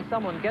 So when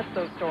someone gets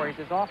those stories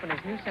as often as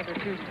News Center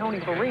 2's Tony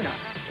Farina,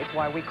 it's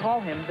why we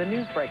call him the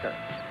newsbreaker.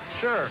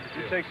 Sure,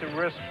 you take some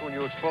risks when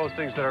you expose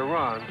things that are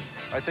wrong.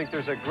 I think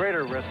there's a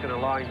greater risk in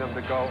allowing them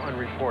to go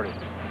unreported.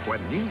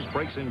 When news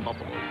breaks in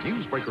Buffalo,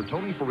 newsbreaker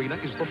Tony Farina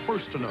is the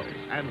first to know.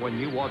 And when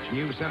you watch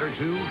News Center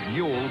 2,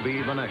 you'll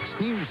be the next.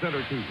 News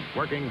Center 2,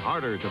 working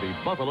harder to be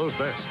Buffalo's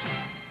best.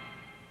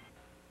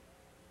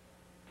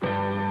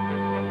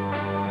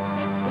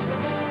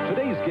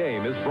 Today's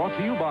game is brought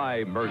to you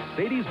by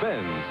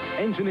Mercedes-Benz,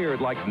 engineered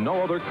like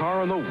no other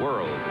car in the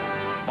world.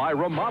 By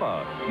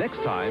Ramada. Next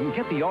time,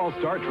 get the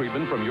all-star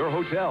treatment from your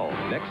hotel.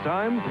 Next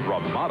time,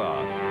 Ramada.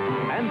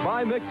 And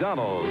by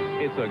McDonald's.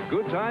 It's a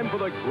good time for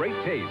the great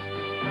taste.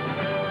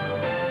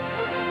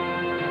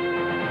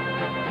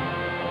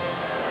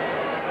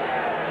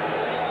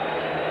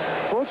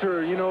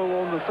 Fulcher, you know,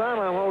 on the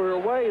sideline while we were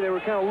away, they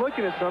were kind of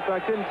looking at something. I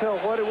couldn't tell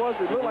what it was.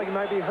 It looked like it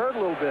might be hurt a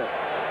little bit.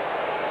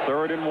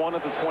 3rd and 1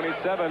 at the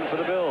 27 for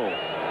the Bills.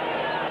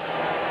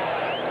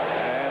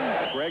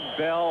 Greg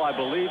Bell, I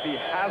believe he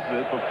has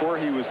it before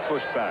he was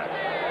pushed back.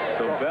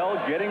 So Bell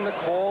getting the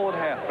call at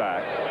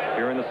halfback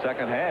here in the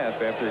second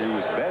half after he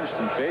was benched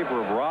in favor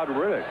of Rod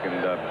Riddick.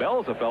 And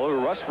Bell's a fellow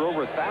who rushed for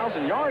over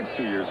 1,000 yards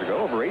 2 years ago,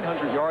 over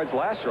 800 yards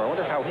last year. I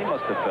wonder how he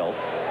must have felt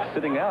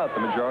sitting out the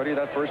majority of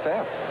that first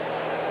half.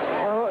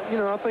 Well, you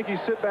know, I think you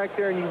sit back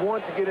there and you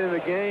want to get into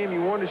the game.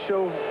 You want to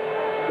show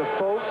the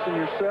folks and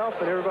yourself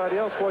and everybody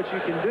else what you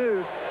can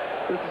do.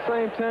 But at the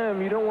same time,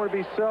 you don't want to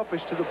be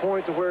selfish to the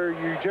point to where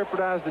you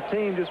jeopardize the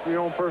team just for your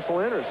own personal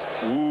interest.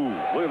 Ooh,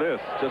 look at this.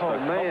 Just a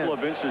couple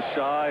of inches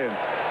shy, and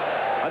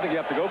I think you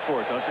have to go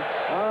for it, don't you?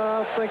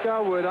 I think I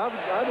would.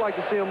 I'd like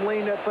to see him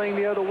lean that thing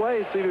the other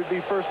way, see if it'd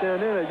be first down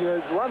in it. You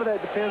know, a lot of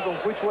that depends on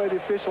which way the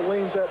official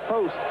leans that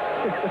post.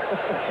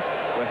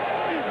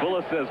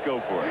 Bullis says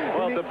go for it.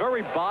 Well, at the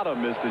very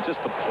bottom is just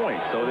the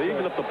point. So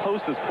even if the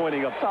post is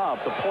pointing up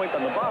top, the point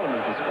on the bottom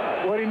is the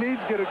spot. What he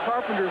needs to get a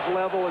carpenter's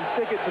level and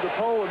stick it to the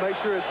pole and make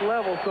sure it's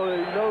level so that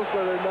he knows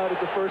whether or not it's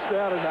a first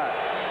down or not.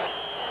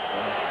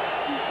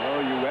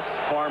 Oh, you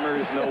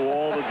ex-farmers know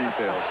all the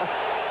details.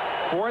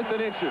 4th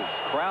and inches.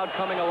 Crowd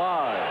coming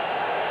alive.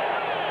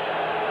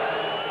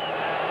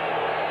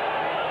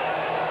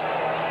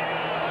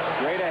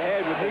 Straight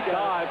ahead with the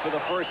dive for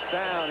the first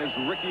down is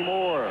Ricky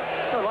Moore.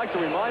 I'd like to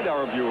remind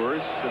our viewers,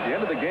 at the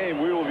end of the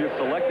game, we will be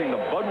selecting the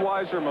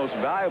Budweiser Most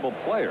Valuable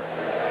Player.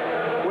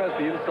 Who has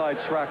the inside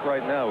track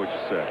right now, would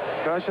you say?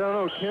 Gosh, I don't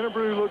know.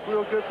 Kennebrew looked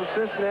real good for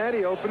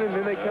Cincinnati opening,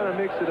 then they kind of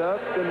mix it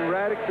up. Then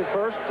Raddick the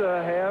first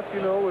half,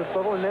 you know, with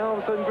Bubble, and now all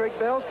of a sudden Greg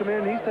Bell's come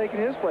in and he's taking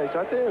his place.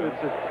 I tell you,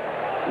 it's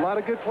a lot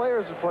of good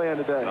players are playing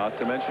today. Not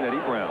to mention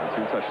Eddie Brown,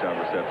 2 touchdown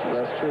receptions.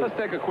 That's true. Let's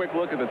take a quick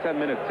look at the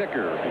 10-minute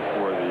ticker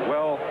before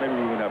maybe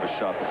we won't have a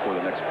shot before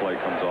the next play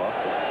comes off.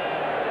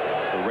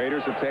 The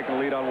Raiders have taken the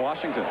lead on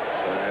Washington.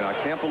 And I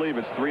can't believe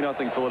it's 3-0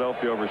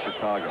 Philadelphia over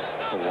Chicago.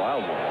 It's a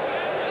wild one.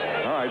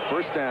 All right,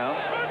 first down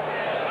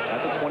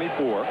at the 24.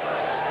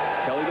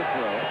 Kelly to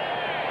throw.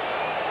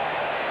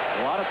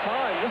 A lot of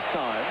time this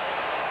time.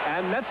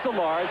 And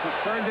Metzelaars has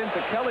turned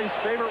into Kelly's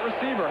favorite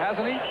receiver,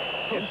 hasn't he?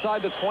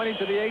 Inside the 20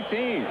 to the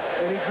 18.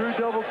 And he drew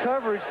double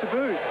coverage to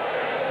boot.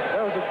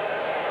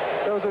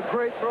 That was a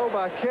great throw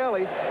by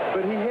Kelly,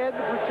 but he had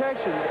the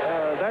protection.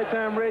 That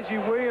time Reggie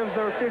Williams,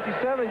 number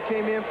 57,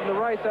 came in from the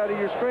right side of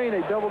your screen.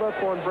 They doubled up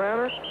on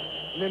Browner.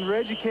 And then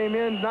Reggie came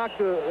in, knocked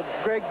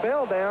Greg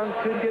Bell down,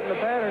 couldn't get in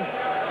the pattern.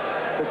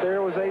 But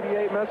there was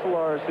 88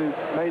 Metzelaars who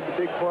made the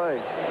big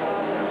play.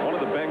 One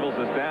of the Bengals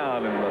is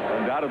down, and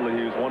undoubtedly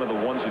he was one of the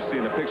ones you see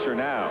in the picture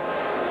now.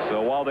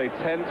 So while they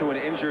tend to an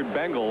injured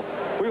Bengal,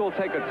 we will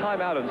take a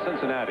timeout in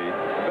Cincinnati.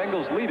 The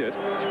Bengals lead it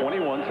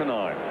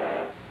 21-9.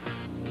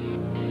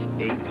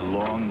 8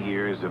 long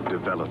years of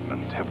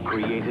development have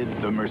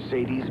created the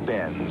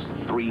Mercedes-Benz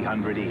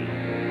 300E.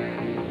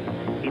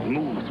 It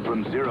moves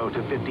from 0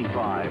 to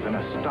 55 in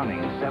a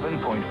stunning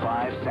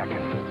 7.5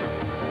 seconds.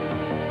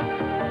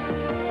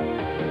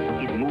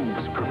 It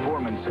moves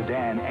performance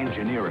sedan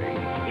engineering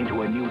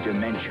into a new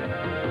dimension.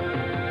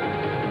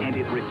 And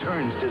it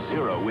returns to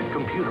 0 with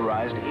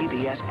computerized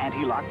ABS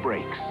anti-lock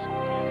brakes.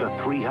 The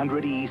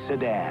 300E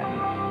sedan.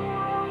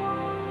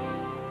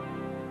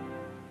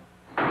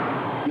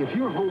 If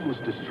your home was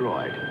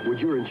destroyed, would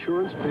your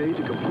insurance pay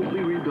to completely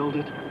rebuild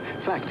it?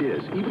 Fact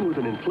is, even with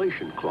an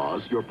inflation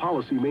clause, your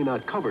policy may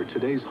not cover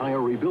today's higher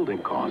rebuilding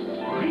costs.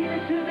 Leave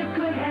it to the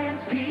good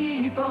hands,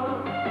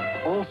 people.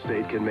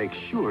 Allstate can make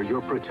sure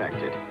you're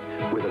protected.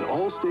 With an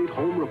Allstate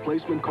home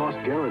replacement cost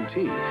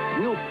guarantee,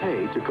 we'll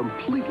pay to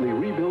completely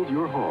rebuild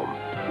your home,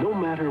 no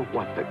matter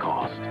what the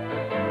cost.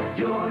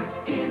 You're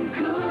in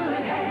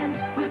good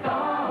hands with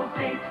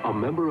Allstate. A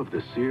member of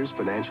the Sears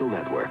Financial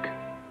Network.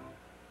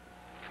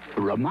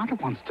 Ramada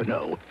wants to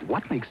know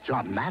what makes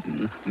John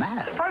Madden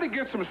mad. Try to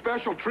get some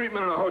special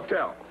treatment in a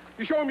hotel.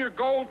 You show them your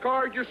gold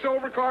card, your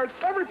silver card,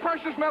 every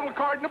precious metal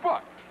card in the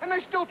book, and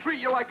they still treat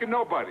you like a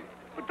nobody.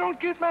 But don't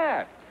get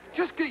mad.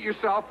 Just get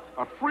yourself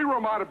a free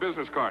Ramada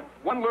business card.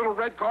 One little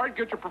red card,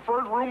 get your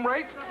preferred room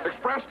rate,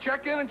 express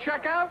check-in and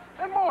check-out,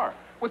 and more.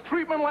 With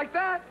treatment like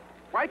that,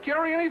 why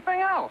carry anything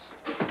else?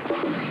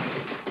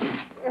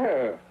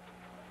 Yeah.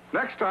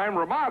 Next time,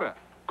 Ramada.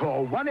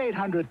 Call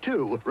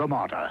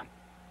 1-800-2-RAMADA.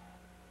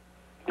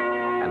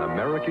 An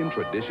American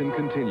tradition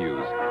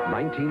continues.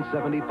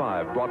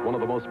 1975 brought one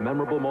of the most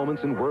memorable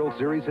moments in World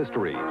Series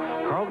history.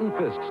 Carlton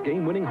Fisk's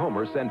game-winning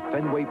homer sent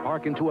Fenway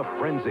Park into a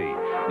frenzy.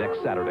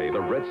 Next Saturday, the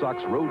Red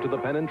Sox road to the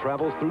pennant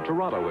travels through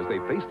Toronto as they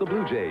face the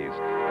Blue Jays,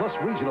 plus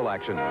regional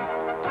action.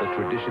 The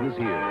tradition is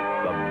here.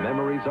 The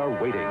memories are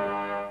waiting.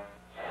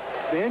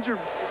 The injured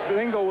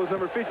Bengal was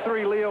number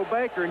 53, Leo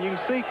Baker, and you can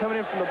see coming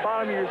in from the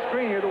bottom of your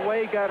screen here the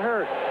way he got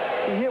hurt.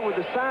 He hit with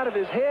the side of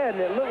his head,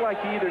 and it looked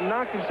like he either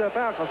knocked himself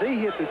out because he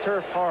hit the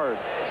turf hard.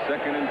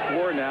 2nd and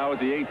 4 now at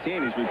the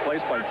 18. He's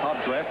replaced by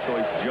top draft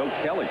choice Joe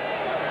Kelly.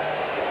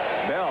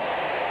 Bell.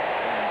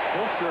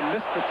 Pilcher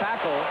missed the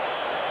tackle,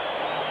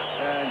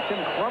 and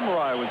Tim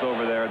Crumry was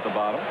over there at the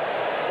bottom.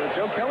 So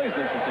Joe Kelly's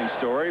an interesting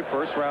story.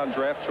 First-round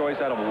draft choice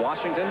out of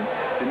Washington.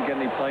 Didn't get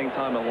any playing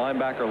time at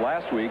linebacker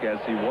last week as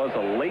he was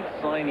a late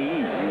signee.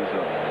 He was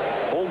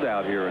a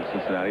holdout here in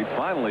Cincinnati.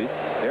 Finally,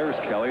 there's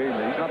Kelly.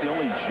 He's not the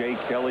only Jay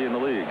Kelly in the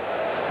league.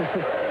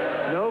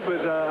 No,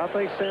 but I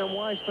think Sam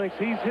Weiss thinks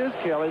he's his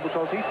Kelly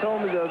because he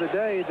told me the other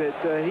day that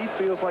he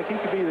feels like he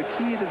could be the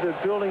key to the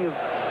building of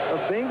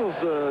Bengals'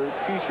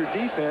 future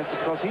defense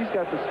because he's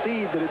got the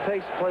speed that it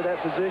takes to play that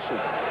position.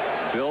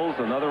 Bills,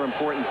 another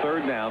important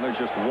third down. They're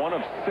just 1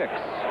 of 6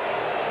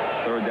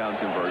 third down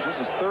conversions.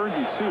 It's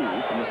 32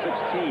 from the 16.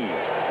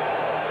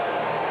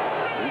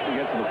 We can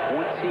get to the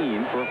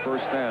 14 for a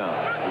first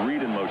down.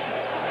 Reed in motion.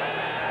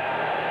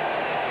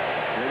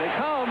 Here they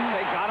come.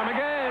 They got him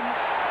again.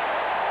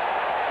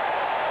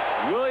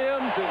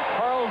 Williams and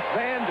Carl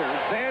Zander.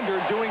 Zander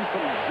doing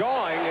some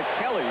jawing at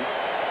Kelly.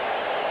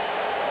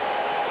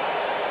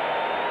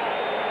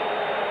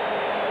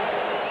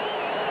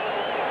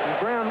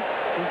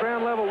 In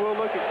ground level, we'll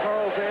look at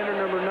Carl Zander,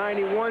 number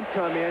 91,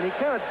 come in. He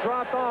kind of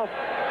dropped off,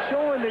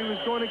 showing that he was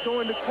going to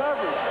go into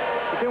coverage.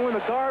 But then when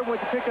the guard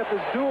went to pick up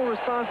his dual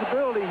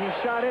responsibility, he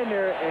shot in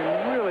there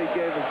and really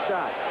gave a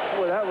shot.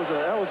 Boy, that was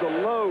a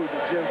load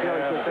that Jim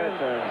Kelly took that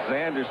time.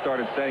 Zander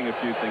started saying a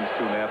few things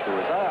to him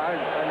afterwards.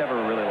 I never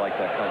really liked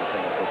that kind of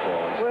thing in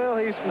football. Well,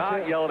 he's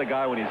not yell at a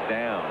guy when he's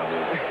down.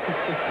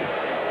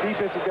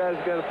 Defensive guys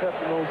got to pep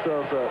them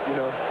themselves up, you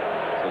know.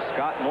 So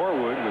Scott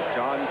Norwood, with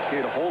John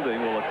Kidd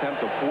holding, will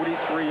attempt a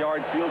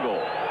 43-yard field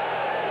goal.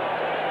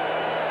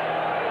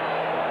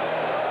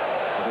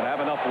 Does it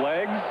have enough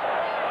legs?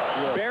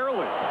 Yes.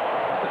 Barely.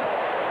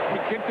 He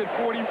kicked it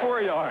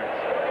 44 yards.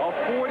 A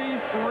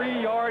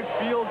 43-yard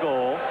field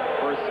goal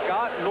for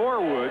Scott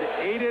Norwood,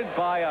 aided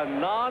by a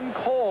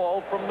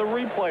non-call from the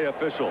replay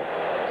official.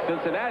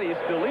 Cincinnati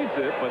still leads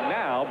it, but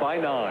now by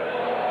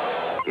 9.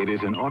 It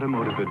is an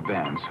automotive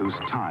advance whose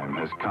time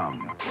has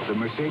come. The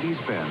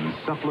Mercedes-Benz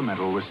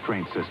Supplemental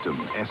Restraint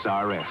System,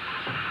 SRS.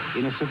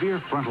 In a severe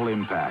frontal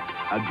impact,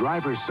 a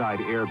driver's side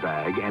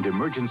airbag and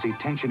emergency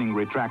tensioning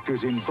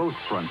retractors in both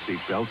front seat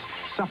belts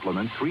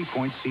supplement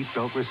 3-point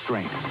seatbelt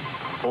restraint,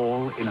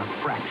 all in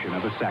a fraction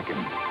of a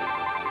second.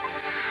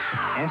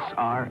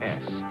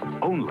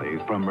 SRS, only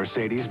from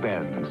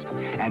Mercedes-Benz.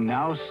 And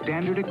now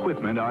standard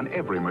equipment on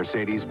every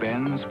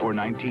Mercedes-Benz for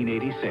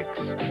 1986.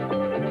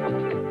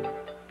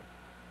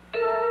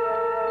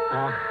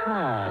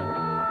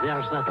 Aha,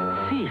 there's a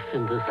thief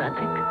in this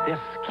attic. This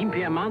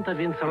skimpy amount of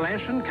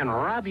insulation can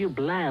rob you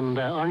blind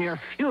on your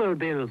fuel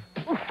bill.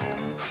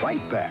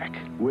 Fight back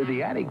with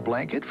the attic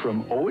blanket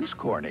from Owens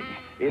Corning.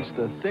 It's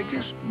the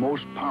thickest,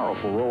 most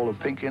powerful roll of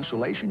pink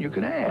insulation you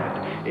can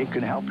add. It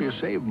can help you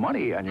save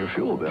money on your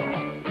fuel bill.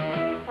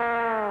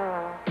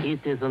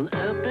 It is an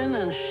open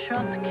and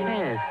shut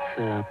case.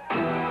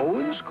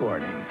 Owens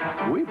Corning.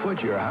 We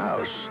put your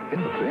house in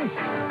the pink.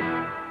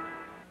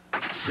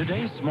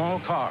 Today's small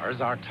cars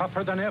are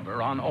tougher than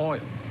ever on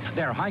oil.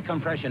 Their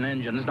high-compression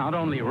engines not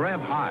only rev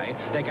high,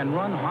 they can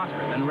run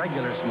hotter than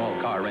regular small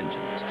car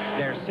engines.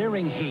 Their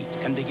searing heat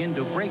can begin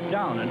to break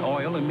down an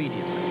oil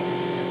immediately.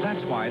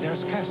 That's why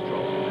there's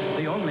Castrol,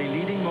 the only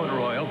leading motor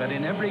oil that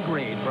in every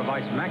grade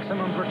provides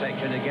maximum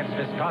protection against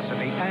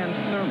viscosity and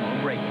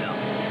thermal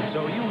breakdown.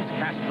 So use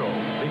Castrol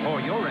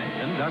before your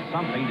engine does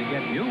something to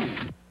get you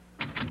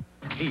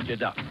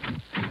heated up.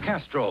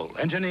 Castrol,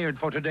 engineered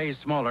for today's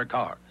smaller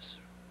cars.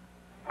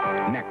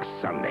 Next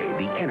Sunday,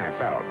 the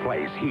NFL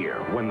plays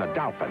here when the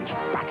Dolphins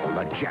battle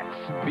the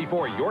Jets.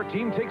 Before your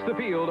team takes the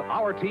field,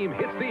 our team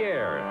hits the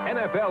air.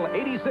 NFL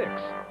 86.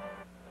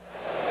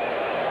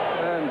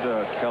 And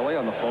Kelly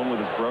on the phone with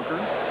his broker.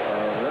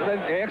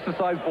 They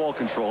exercised ball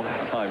control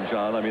that time,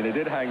 John. I mean, they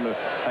did hang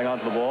on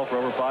to the ball for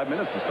over 5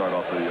 minutes to start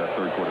off the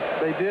third quarter.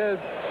 They did.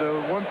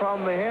 The one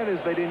problem they had is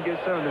they didn't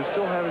get 7. They're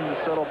still having to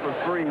settle for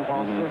 3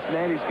 while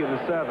Cincinnati's getting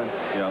 7.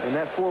 Yeah. And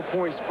that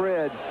 4-point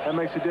spread, that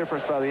makes a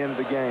difference by the end of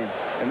the game.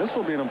 And this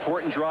will be an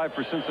important drive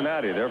for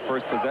Cincinnati. Their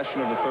first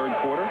possession of the third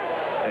quarter.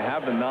 They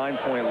have the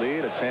 9-point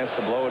lead, a chance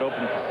to blow it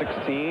open to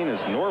 16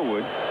 as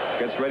Norwood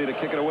gets ready to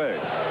kick it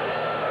away.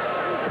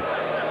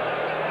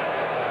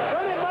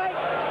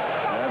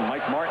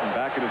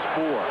 Back at his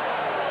 4.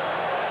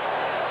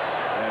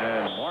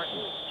 And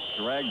Martin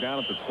dragged down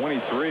at the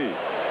 23.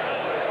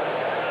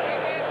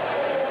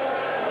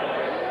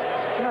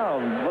 Now,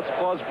 let's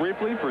pause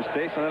briefly for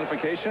station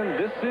identification.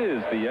 This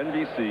is the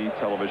NBC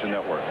Television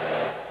Network.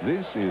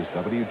 This is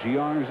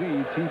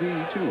WGRZ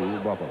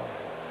TV2 Buffalo.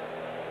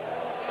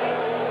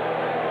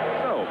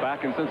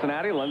 Back in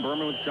Cincinnati, Len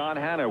Berman with John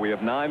Hanna. We have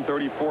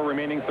 9:34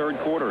 remaining third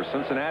quarter.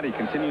 Cincinnati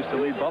continues to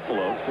lead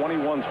Buffalo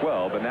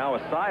 21-12, but now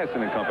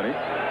Esiason and company.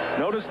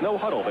 Notice no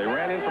huddle. They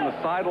ran in from the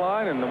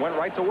sideline and went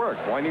right to work.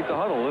 Why need to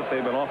huddle if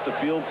they've been off the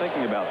field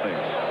thinking about things?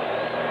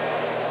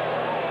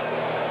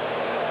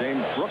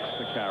 James Brooks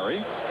to carry.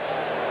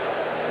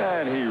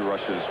 And he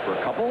rushes for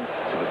a couple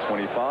to the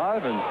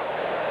 25, and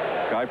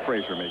Guy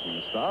Frazier making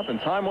the stop. And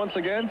time once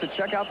again to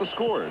check out the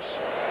scores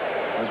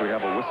as we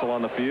have a whistle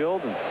on the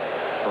field and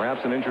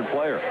perhaps an injured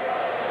player.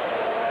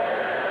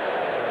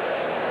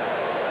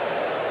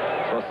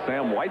 So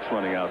Sam White's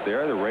running out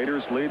there. The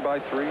Raiders lead by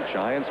 3,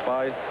 Giants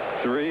by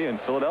 3, and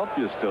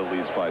Philadelphia still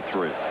leads by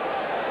 3.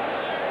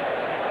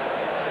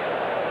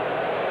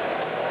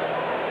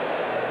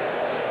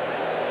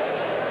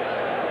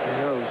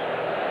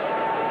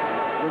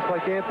 Looks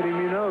like Anthony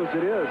Munoz,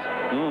 it is.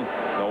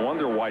 No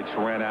wonder Whites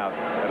ran out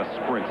at a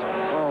sprint.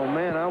 Oh,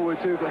 man, I would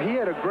too. He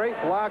had a great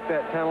block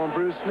that time on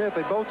Bruce Smith.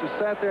 They both just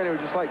sat there, and they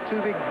were just like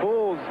two big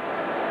bulls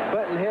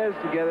butting heads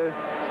together.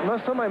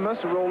 Somebody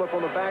must have rolled up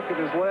on the back of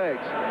his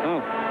legs.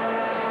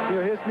 You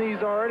know, his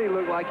knees already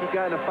looked like he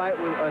got in a fight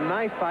with a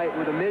knife fight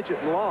with a midget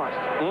and lost.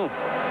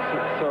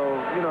 So,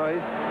 you know,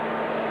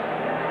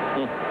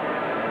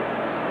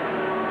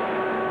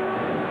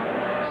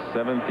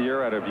 Seventh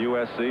year out of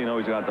USC. You know,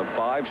 he's got the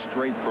 5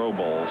 straight Pro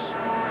Bowls.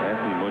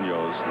 Anthony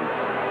Munoz,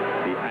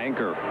 the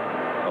anchor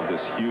of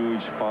this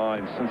huge,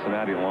 fine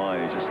Cincinnati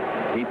line. You just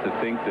hate to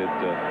think that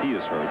he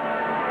is hurt.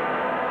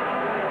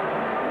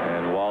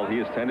 And while he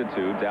is tended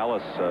to,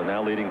 Dallas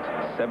now leading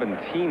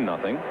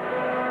 17-0.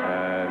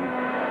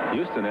 And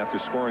Houston, after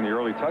scoring the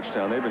early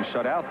touchdown, they've been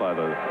shut out by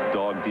the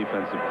dog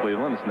defense of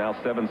Cleveland. It's now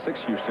 7-6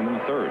 Houston in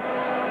the third.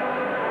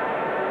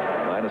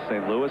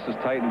 St. Louis has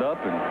tightened up,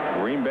 and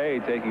Green Bay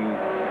taking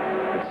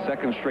its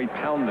second straight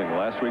pounding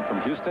last week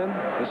from Houston,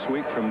 this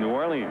week from New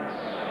Orleans.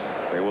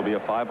 They will be a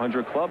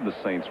 500 club, the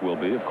Saints will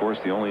be. Of course,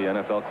 the only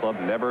NFL club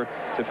never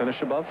to finish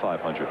above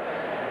 500.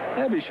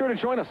 And be sure to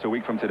join us a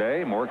week from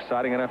today. More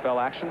exciting NFL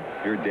action.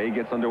 Your day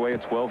gets underway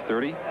at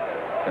 12:30.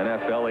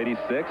 NFL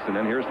 86, and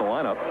then here's the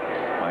lineup.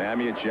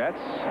 Miami at Jets.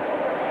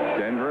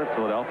 Denver,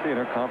 Philadelphia,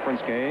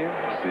 interconference game.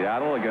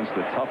 Seattle against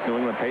the tough New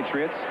England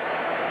Patriots.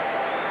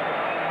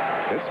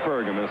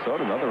 Pittsburgh and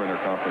Minnesota, another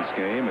interconference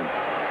game, and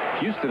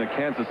Houston at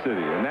Kansas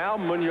City. And now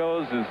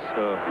Munoz is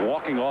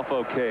walking off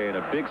okay, and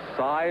a big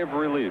sigh of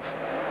relief.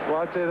 Well,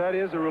 I'd say that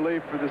is a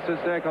relief for the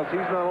Cincinnati, because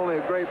he's not only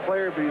a great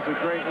player, but he's a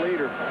great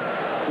leader.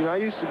 You know,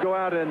 I used to go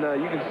out and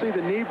you can see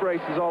the knee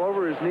braces all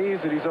over his knees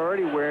that he's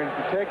already wearing to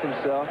protect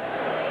himself.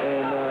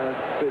 And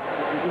but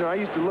you know, I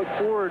used to look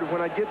forward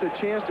when I get the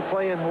chance to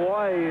play in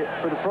Hawaii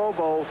for the Pro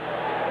Bowl.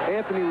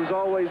 Anthony was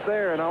always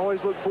there, and I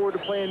always look forward to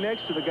playing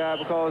next to the guy,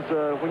 because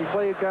when you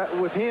play a guy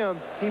with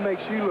him, he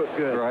makes you look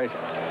good. Right.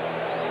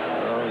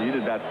 Well, you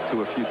did that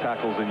to a few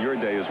tackles in your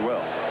day as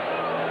well.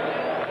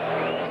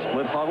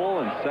 Split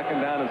huddle and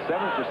 2nd down and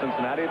 7 for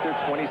Cincinnati at their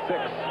 26.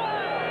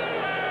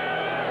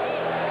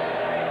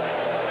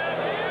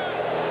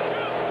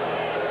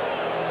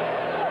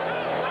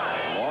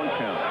 Long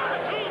count.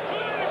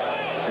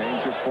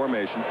 Change of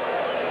formation.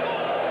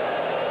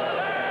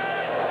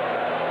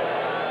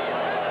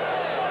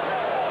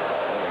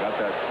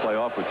 Play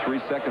off with 3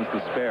 seconds to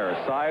spare.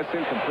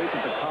 Esiason completes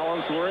it to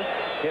Collinsworth.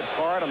 Hit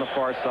hard on the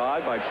far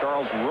side by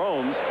Charles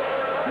Romes.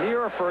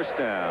 Near a first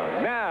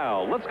down.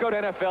 Now, let's go to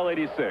NFL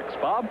 86.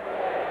 Bob?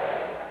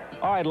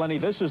 All right, Lenny,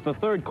 this is the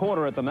third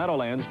quarter at the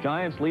Meadowlands.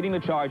 Giants leading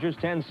the Chargers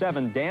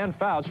 10-7. Dan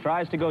Fouts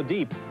tries to go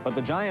deep, but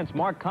the Giants'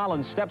 Mark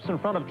Collins steps in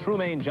front of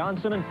Trumaine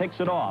Johnson and picks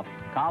it off.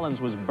 Collins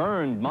was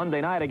burned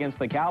Monday night against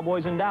the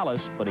Cowboys in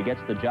Dallas, but he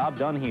gets the job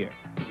done here.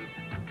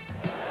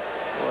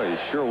 Boy, he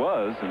sure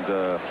was. And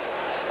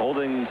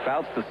holding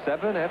Fouts to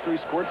 7 after he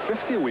scored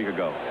 50 a week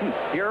ago.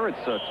 Here it's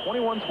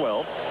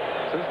 21-12.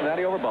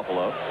 Cincinnati over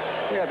Buffalo.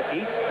 We have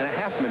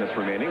 8.5 minutes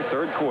remaining,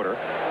 third quarter,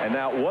 and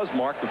now it was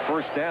marked the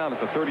first down at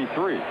the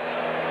 33.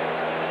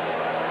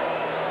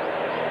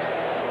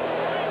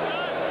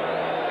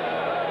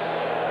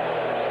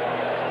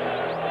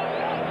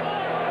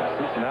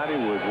 Cincinnati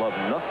would love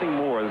nothing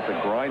more than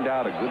to grind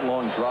out a good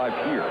long drive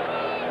here.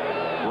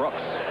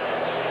 Brooks.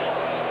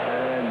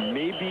 And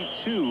maybe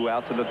 2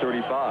 out to the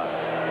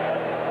 35.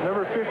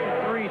 Number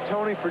 53,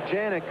 Tony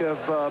Furjanic of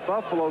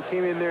Buffalo,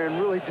 came in there and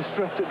really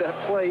disrupted that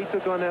play. He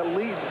took on that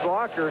lead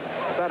blocker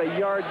about a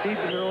yard deep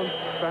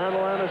behind the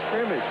line of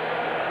scrimmage.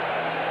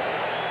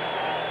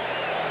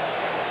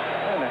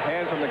 And a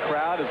hand from the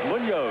crowd as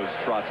Munoz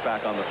trots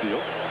back on the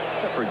field.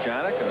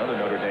 Furjanic, another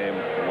Notre Dame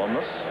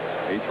alumnus,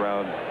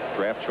 8th-round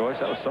draft choice.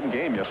 That was some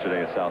game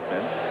yesterday at South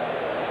Bend.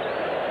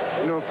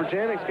 You know,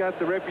 Furjanic's got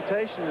the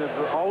reputation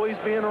of always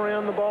being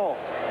around the ball.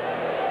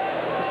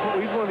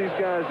 He's one of these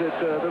guys that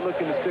they're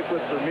looking to stick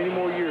with for many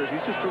more years.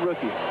 He's just a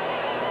rookie.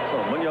 So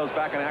Munoz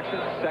back in action,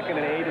 2nd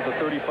and 8 at the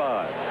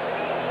 35.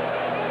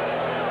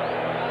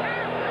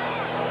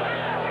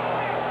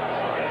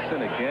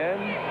 Listen again,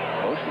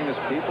 motioning his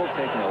people,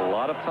 taking a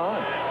lot of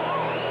time.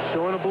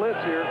 Showing a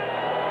blitz here.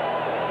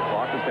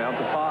 Clock is down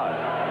to 5.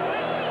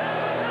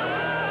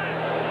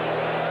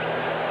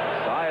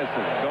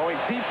 Esiason going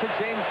deep to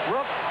James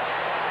Brooks,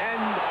 and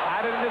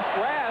had it in his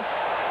grasp,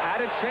 had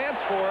a chance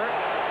for it.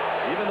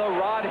 Even though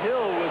Rod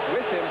Hill was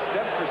with him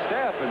step for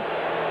step, and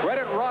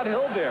credit Rod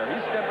Hill there.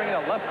 He's stepping in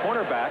at left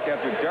cornerback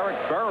after Derek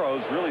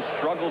Burrows really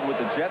struggled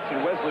with the Jets and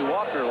Wesley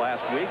Walker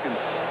last week, and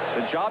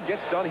the job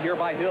gets done here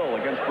by Hill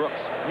against Brooks.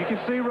 You can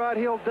see Rod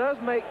Hill does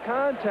make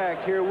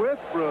contact here with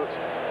Brooks,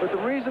 but the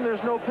reason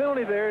there's no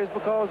penalty there is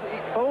because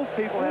both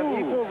people have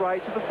equal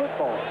right to the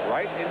football.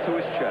 Right into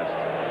his chest.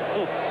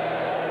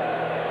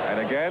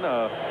 And again,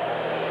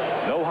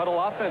 no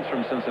huddle offense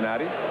from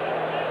Cincinnati.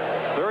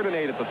 3rd and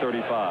 8 at the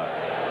 35.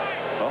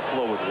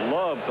 Buffalo would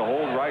love to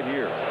hold right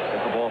here.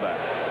 Get the ball back.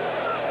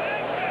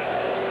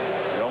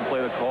 You don't play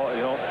the call.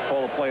 You don't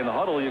call a play in the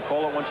huddle. You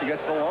call it once you get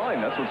to the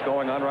line. That's what's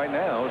going on right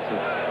now. It's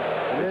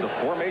a It's a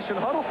formation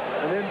huddle.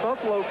 And then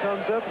Buffalo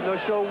comes up, and they'll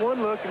show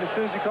one look, and as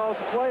soon as he calls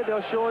the play,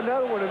 they'll show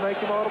another one and make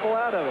him audible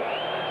out of it.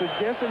 It's a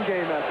guessing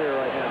game out there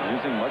right now.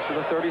 Using much of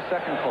the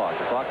 30-second clock.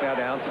 The clock now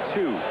down to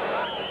 2.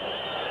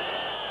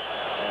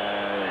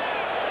 And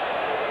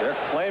they're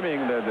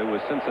claiming that it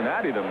was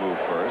Cincinnati that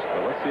moved first,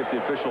 but let's see if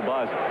the official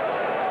buys it.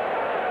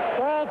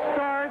 Ball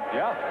start.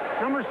 Yeah.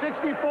 Number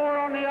 64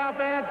 on the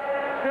offense.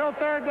 Still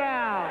third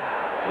down.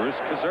 Bruce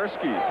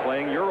Kazerski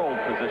playing your old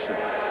position,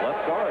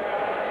 left guard.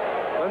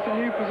 That's a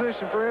new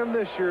position for him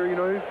this year. You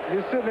know,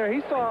 he's sitting there.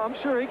 He saw, I'm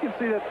sure he can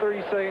see that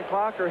 30-second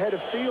clock or had a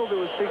feel that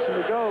was fixing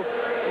to go.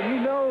 And you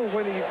know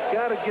when you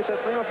got to get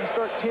that thing off, you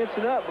start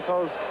tensing up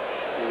because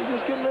you're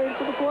just getting ready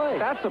for the play.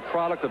 That's a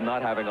product of not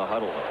having a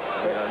huddle.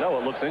 I mean, I know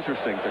it looks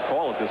interesting to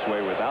call it this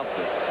way without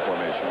the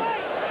formation.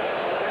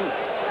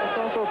 It's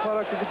also a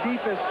product of the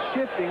defense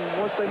shifting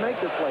once they make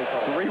their play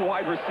call. 3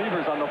 wide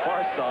receivers on the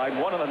far side,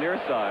 1 on the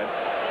near side.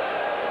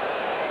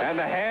 And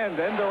the hand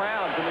end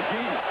around to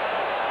McGee.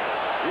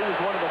 He was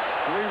one of the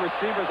 3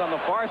 receivers on the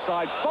far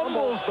side,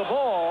 fumbles the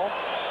ball.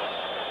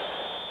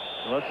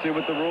 Let's see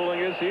what the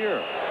ruling is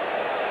here.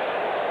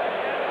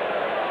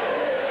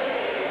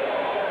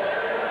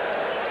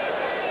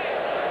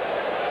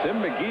 Tim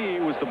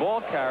McGee was the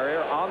ball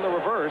carrier on the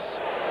reverse,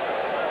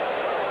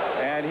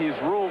 and he's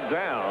ruled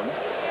down,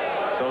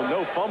 so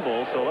no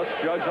fumble. So let's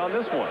judge on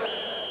this one.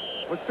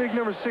 With big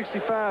number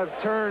 65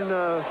 turn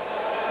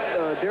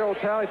Darryl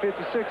Talley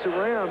 56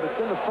 around, but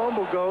then the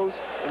fumble goes,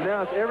 and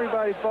now it's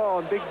everybody's ball,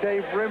 and big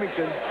Dave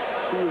Remington,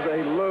 who is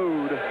a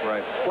load,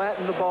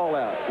 flattened the ball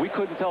out. We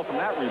couldn't tell from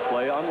that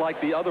replay, unlike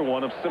the other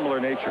one of similar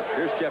nature.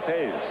 Here's Jeff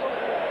Hayes.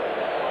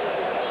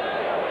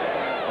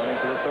 Running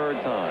for the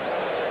 3rd time.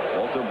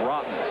 Walter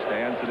Broughton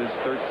stands at his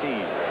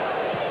 13.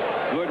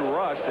 Good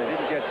rush. They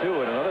didn't get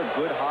to it. Another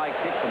good high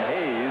kick from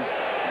Hayes.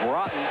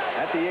 Broughton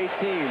at the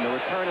 18. The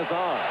return is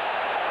on.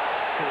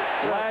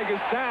 Flag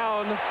is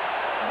down.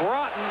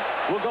 Broughton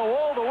will go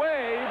all the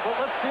way, but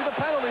let's see the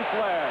penalty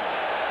flag.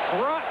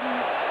 Broughton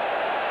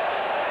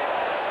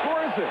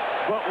scores it,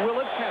 but will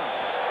it count?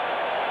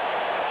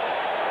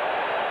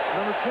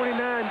 Number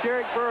 29,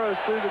 Derek Burrows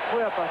through the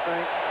clip, I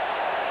think.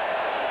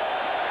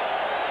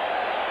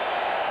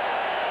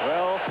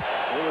 Well,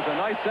 it was a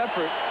nice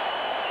effort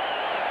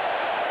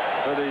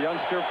for the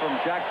youngster from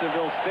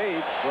Jacksonville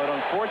State, but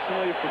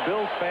unfortunately for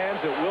Bills fans,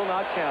 it will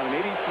not count. An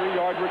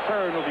 83-yard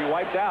return will be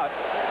wiped out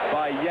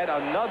by yet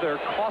another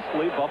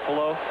costly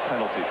Buffalo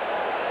penalty.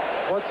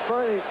 What's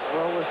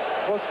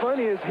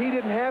funny is he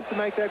didn't have to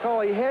make that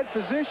call. He had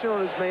position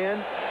on his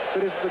man,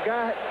 but the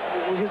guy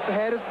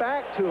had his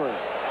back to him.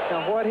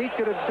 Now, what he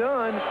could have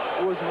done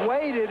was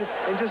waited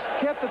and just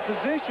kept the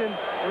position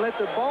and let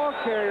the ball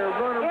carrier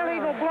run around.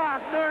 Illegal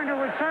block during the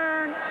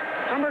return.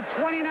 Number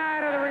 29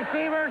 of the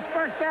receivers,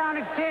 first down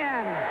at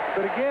 10.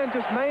 But again,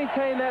 just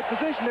maintain that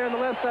position there on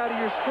the left side of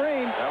your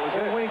screen. That was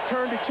it. When he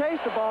turned to chase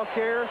the ball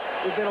carrier,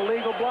 it's been a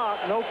legal block.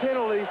 No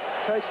penalty,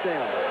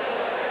 touchdown.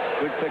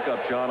 Good pickup,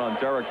 John, on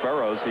Derek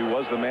Burrows. He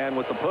was the man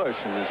with the push,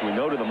 and as we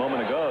noted a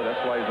moment ago, that's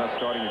why he's not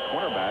starting at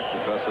cornerback,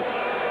 because of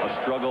a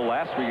struggle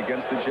last week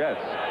against the Jets.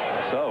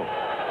 So,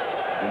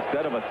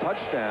 instead of a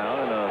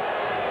touchdown in a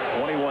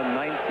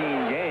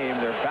 21-19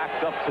 game, they're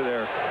backed up to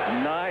their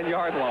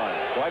 9-yard line.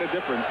 Quite a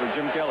difference for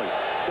Jim Kelly.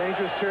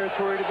 Dangerous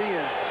territory to be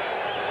in.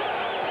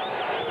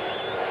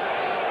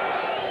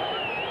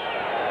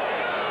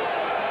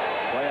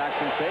 Play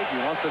action fake.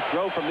 He wants to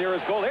throw from near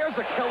his goal. There's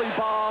a Kelly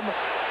bomb.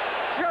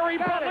 Jerry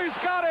Butler's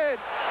got it.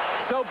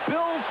 So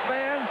Bills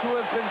fans who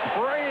have been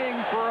praying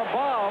for a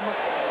bomb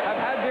have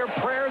had their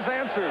prayers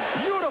answered.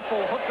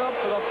 Beautiful hookup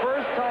for the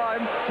first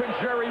time to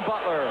Jerry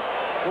Butler.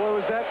 Boy,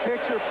 was that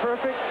picture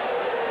perfect.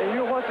 And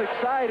you know what's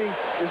exciting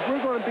is we're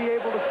going to be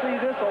able to see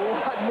this a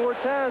lot more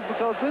times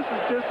because this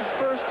is just his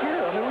first year.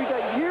 I mean, we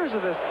got years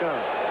of this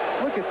coming.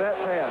 Look at that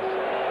pass.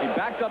 He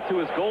backed up to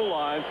his goal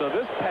line, so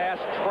this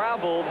pass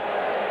traveled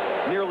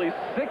nearly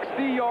 60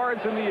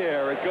 yards in the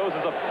air. It goes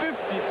as a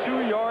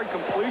 52-yard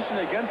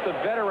completion against the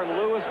veteran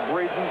Lewis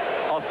Breeden.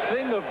 A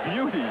thing of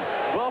beauty.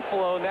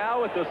 Buffalo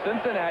now at the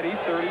Cincinnati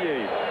 38.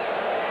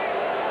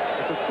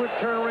 It's a quick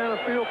turnaround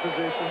of field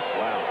position.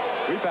 Wow.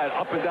 We've had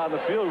up and down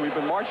the field. We've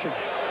been marching.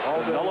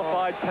 All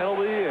nullified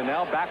penalty, and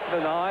now back to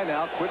the 9,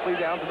 now quickly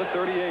down to the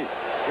 38.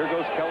 Here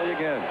goes Kelly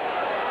again.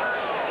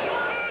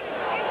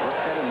 First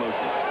head in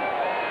motion.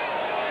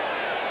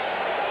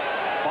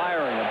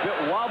 Firing, a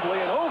bit wobbly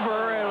and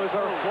over, and was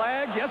there a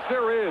flag? Yes,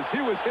 there is.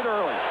 He was hit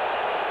early.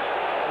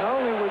 Not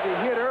only was he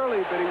hit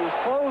early, but he was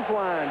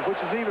clotheslined,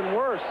 which is even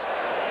worse.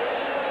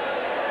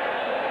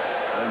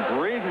 And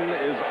Breeden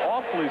is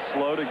awfully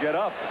slow to get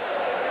up.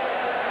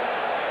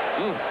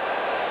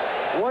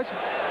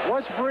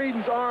 Watch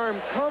Breeden's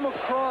arm come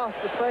across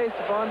the face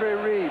of Andre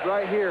Reed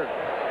right here.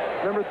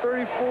 Number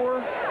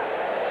 34,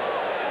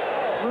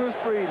 Lewis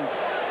Breeden.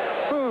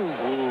 Boom.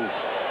 Ooh.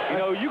 You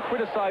know, you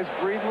criticized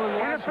Breeden in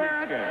last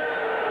week's game.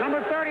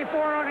 Number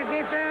 34 on the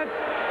defense.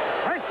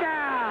 First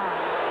down.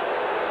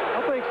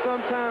 I think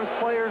sometimes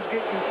players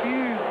get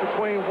confused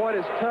between what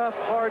is tough,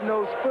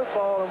 hard-nosed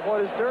football and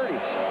what is dirty.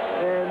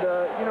 And,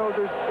 you know,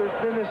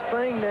 there's been this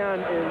thing now,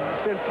 and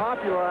it's been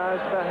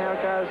popularized about how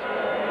guys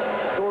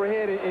go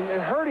ahead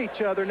and hurt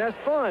each other, and that's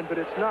fun, but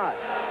it's not.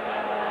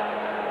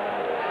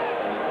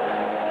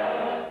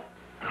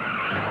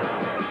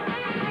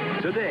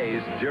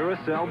 Today's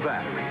Duracell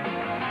battery.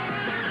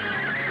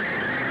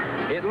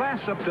 It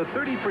lasts up to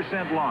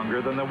 30%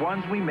 longer than the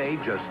ones we made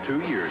just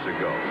 2 years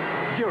ago.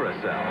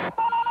 Duracell.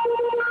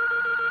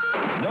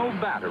 No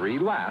battery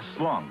lasts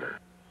longer.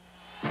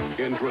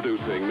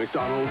 Introducing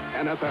McDonald's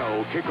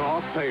NFL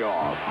Kickoff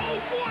Payoff. Oh,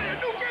 boy, a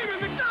new game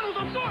at McDonald's.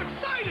 I'm so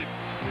excited.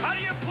 How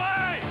do you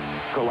play?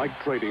 Collect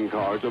trading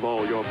cards of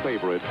all your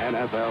favorite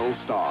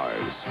NFL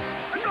stars.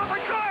 I got my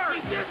card.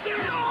 Is this it?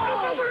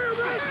 No. Over here,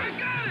 man. I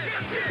got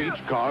it.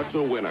 Each card's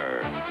a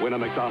winner. Win a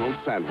McDonald's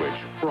sandwich,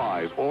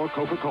 fries, or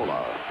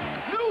Coca-Cola.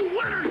 New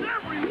winners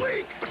every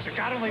week. But you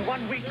got only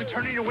 1 week to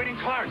turn in your winning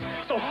cards,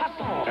 so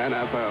hustle.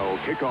 NFL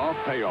Kickoff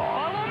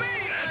Payoff. Follow me.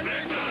 At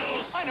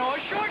McDonald's. I know a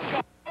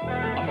shortcut.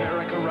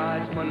 America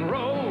rides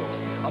Monroe.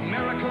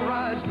 America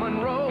rides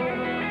Monroe.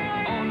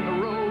 On the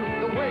road,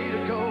 the way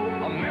to go.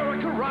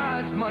 America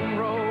rides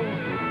Monroe.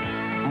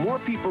 More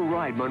people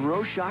ride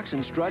Monroe shocks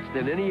and struts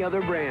than any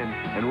other brand.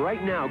 And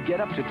right now, get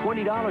up to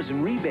 $20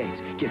 in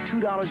rebates. Get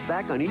 $2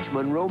 back on each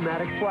Monroe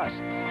Matic Plus.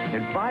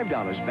 And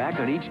 $5 back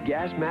on each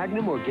Gas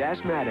Magnum or Gas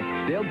Matic.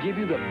 They'll give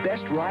you the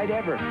best ride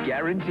ever,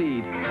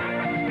 guaranteed. On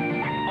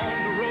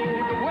the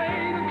road, the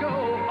way to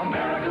go.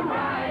 America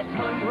rides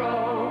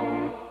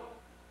Monroe.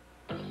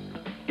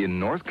 In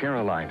North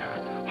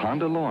Carolina,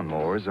 Honda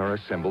lawnmowers are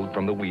assembled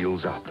from the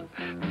wheels up.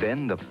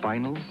 Then the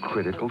final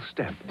critical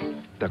step,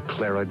 the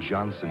Clara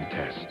Johnson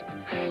test.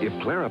 If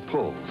Clara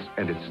pulls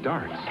and it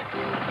starts,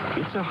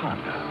 it's a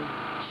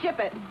Honda. Ship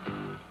it.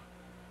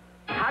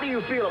 How do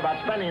you feel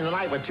about spending the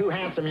night with two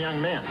handsome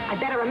young men? I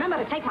better remember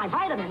to take my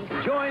vitamins.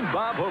 Join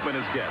Bob Hope and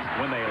his guests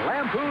when they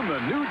lampoon the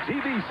new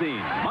TV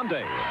scene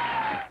Monday.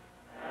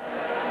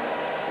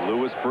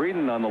 Lewis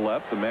Breeden on the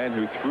left, the man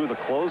who threw the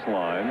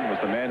clothesline,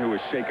 was the man who was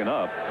shaken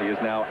up. He is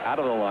now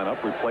out of the lineup,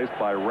 replaced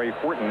by Ray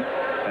Horton.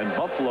 And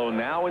Buffalo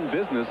now in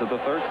business at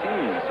the 13.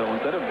 So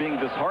instead of being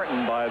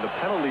disheartened by the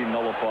penalty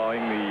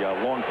nullifying the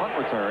long punt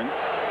return,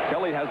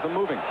 Kelly has them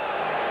moving.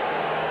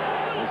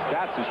 His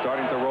stats are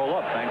starting to roll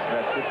up thanks to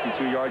that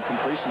 52-yard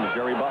completion to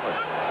Jerry Butler.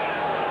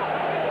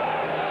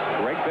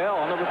 Greg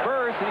Bell on the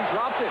reverse, and he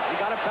dropped it. He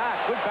got it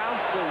back. Good bounce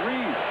to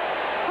Reed.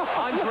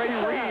 Andre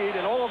Reed,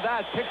 and all of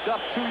that picked up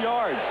 2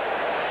 yards,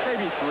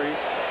 maybe 3.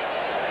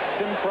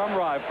 Tim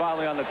Crumrye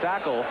finally on the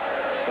tackle,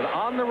 but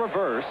on the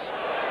reverse,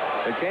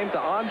 it came to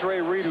Andre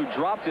Reed, who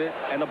dropped it,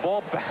 and the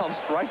ball bounced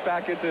right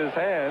back into his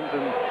hands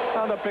and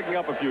wound up picking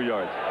up a few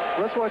yards.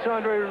 Let's watch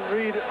Andre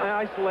Reed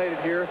isolated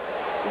here.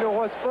 You know,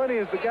 what's funny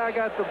is the guy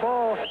got the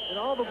ball, and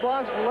all the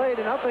blocks were laid,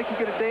 and I think he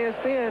could have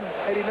danced in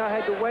had he not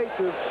had to wait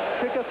to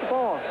pick up the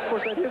ball. Of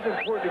course, that is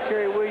important to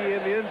carry Willie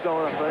in the end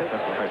zone, I think.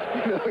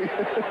 You know,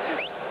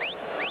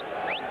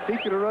 he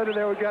could have run in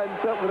there without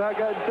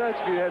getting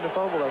touched if he hadn't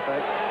fumbled, I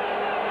think.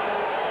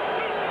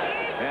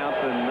 Now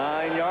to the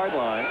 9-yard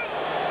line.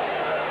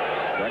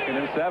 2nd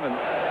and 7.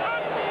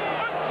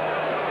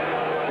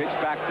 Pitch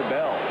back to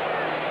Bell.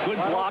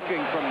 Good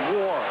blocking from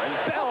Moore. And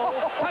Bell,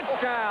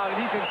 touchdown. And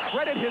he can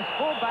credit his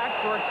fullback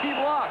for a key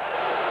block.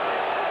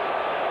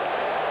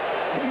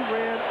 He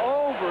ran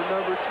over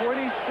number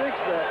 26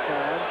 that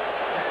time.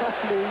 I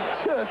mean,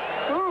 just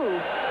boom.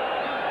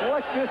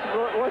 Watch this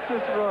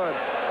run.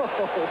 Oh,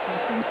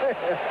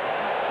 man.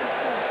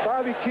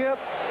 Bobby Kemp,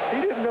 he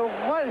didn't know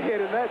what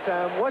hit him that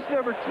time. Watch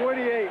number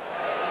 28.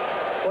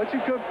 Watch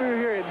him come through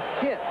here and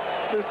hit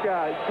this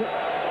guy.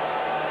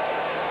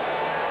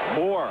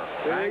 Moore.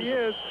 There he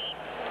is.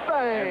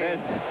 Bang. And then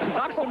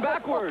knocks him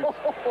backwards.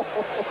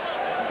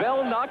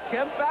 Bell knocked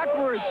Kemp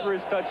backwards for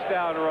his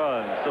touchdown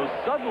run. So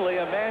suddenly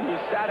a man who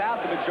sat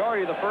out the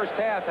majority of the first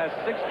half has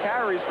 6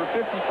 carries for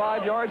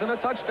 55 yards and a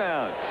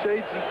touchdown.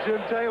 Shades of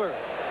Jim Taylor.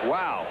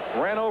 Wow.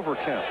 Ran over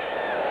Kemp.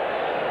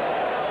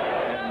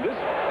 And this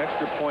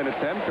extra point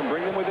attempt can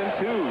bring them within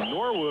 2.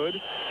 Norwood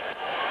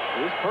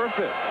is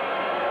perfect.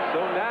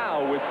 So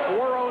now with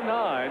 4:09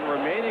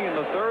 remaining in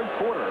the third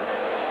quarter,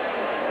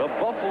 the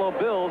Buffalo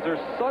Bills are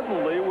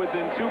suddenly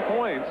within 2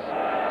 points,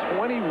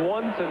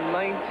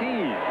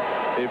 21-19.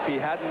 If he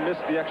hadn't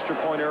missed the extra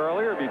point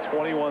earlier, it'd be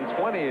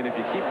 21-20. And if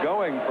you keep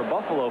going for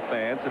Buffalo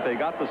fans, if they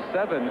got the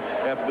 7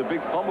 after the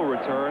big fumble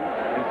return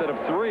instead of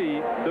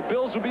 3, the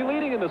Bills would be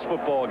leading in this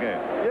football game.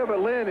 Yeah, but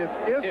Lynn, if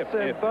ifs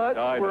and buts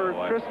were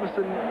Christmas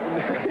and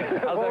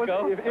how's that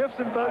go? If ifs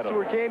and buts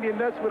were candy and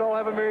nuts, we'd all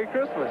have a Merry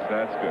Christmas.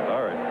 That's good.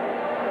 All right.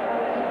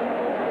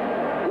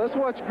 Let's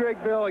watch Greg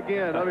Bell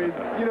again. I mean,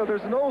 you know,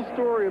 there's an old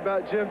story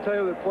about Jim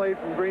Taylor that played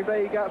from Green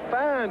Bay. He got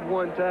fined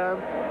one time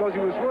because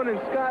he was running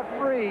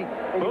scot-free,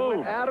 and he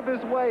went out of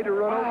his way to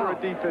run over a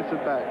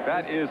defensive back.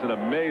 That is an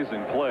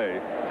amazing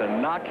play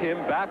to knock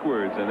him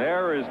backwards. And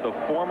there is the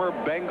former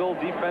Bengal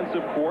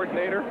defensive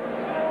coordinator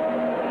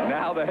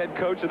now the head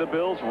coach of the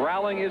Bills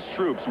rallying his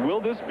troops. Will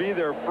this be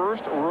their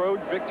first road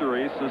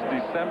victory since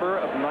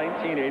December of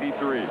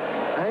 1983?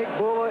 Hank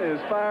Bulla is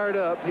fired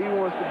up. He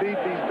wants to beat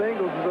these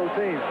Bengals as their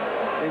team.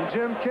 And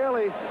Jim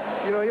Kelly,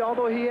 you know,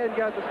 although he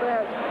hadn't got the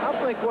stats, I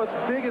think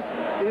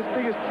his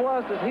biggest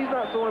plus is he's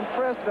not so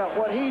impressed about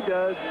what he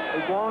does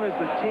as long as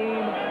the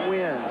team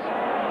wins.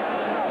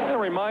 And a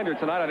reminder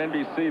tonight on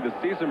NBC, the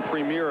season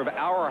premiere of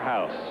Our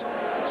House,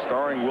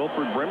 starring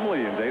Wilford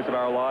Brimley and Days of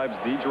Our Lives'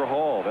 Deidre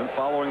Hall. Then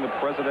following the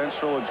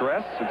presidential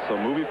address, it's a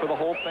movie for the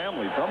whole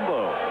family,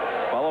 Dumbo,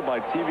 followed by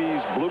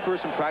TV's bloopers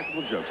and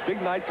practical jokes.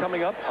 Big night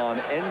coming up on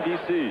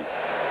NBC.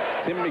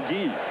 Tim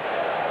McGee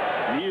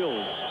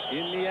kneels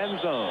in the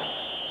end zone.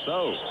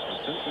 So the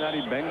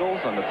Cincinnati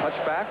Bengals on the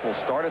touchback will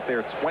start at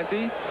their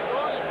 20.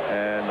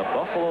 And the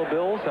Buffalo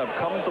Bills have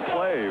come to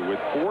play with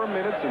 4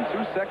 minutes and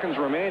 2 seconds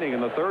remaining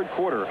in the third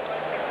quarter.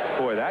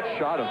 Boy, that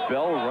shot of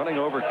Bell running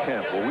over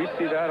Kemp. Will we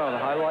see that on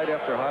highlight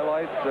after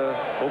highlight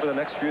over the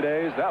next few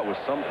days? That was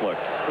some flick.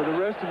 For the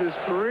rest of his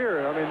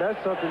career, I mean, that's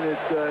something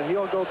that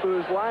he'll go through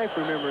his life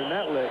remembering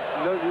that lick.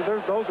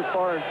 Those are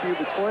far and few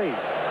between.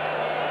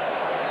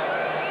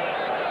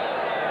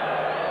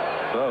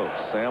 So,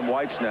 Sam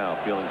White's now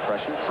feeling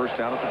pressure. First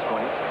down at the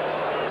 20.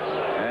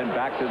 And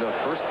back to the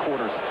first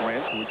quarter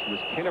sprint, which was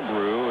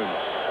Kinnebrew. And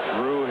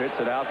Brew hits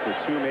it out for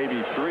 2,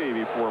 maybe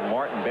 3 before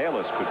Martin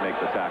Bayless could make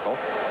the tackle.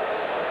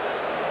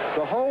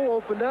 The hole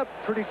opened up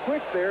pretty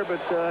quick there, but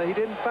he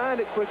didn't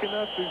find it quick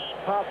enough to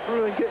pop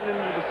through and getting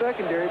into the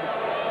secondary.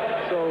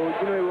 So,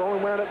 you know, it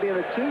only wound up being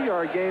a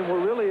 2-yard game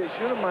where really it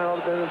should have might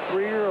have been a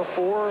 3 or a 4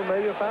 or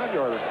maybe a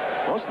 5-yarder.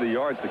 Most of the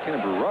yards the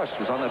Kinnebrew rushed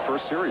was on that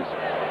first series.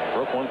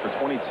 Broke one for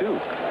 22.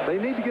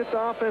 They need to get the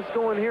offense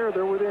going here.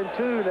 They're within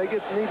 2. They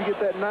need to get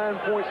that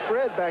 9-point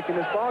spread back in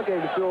this ballgame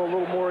to feel a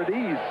little more at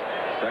ease.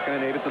 2nd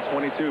and 8 at the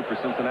 22 for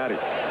Cincinnati.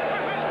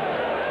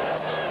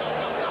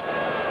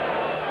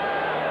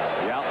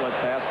 The outlet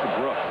pass to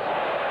Brooks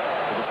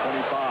to the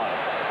 25,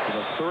 to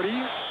the 30.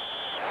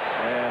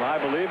 And I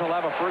believe he'll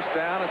have a first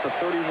down at the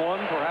 31,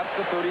 perhaps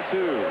the 32.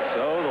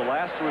 So the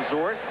last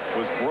resort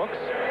was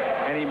Brooks,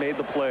 and he made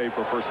the play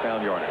for first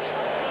down yardage.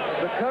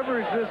 The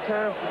coverage this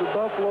time for the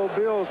Buffalo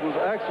Bills was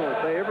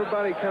excellent.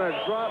 Everybody kind of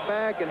dropped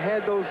back and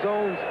had those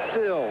zones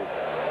filled,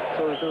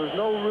 so that there was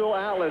no real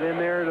outlet in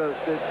there that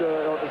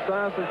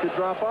Esiason could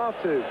drop off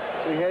to.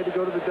 So he had to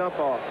go to the dump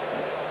off.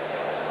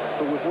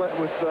 But with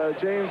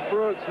James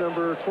Brooks,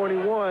 number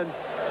 21,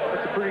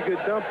 that's a pretty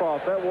good dump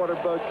off. That water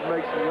bug can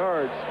make some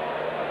yards.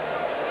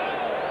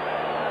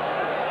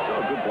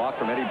 A good block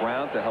from Eddie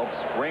Brown to help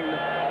spring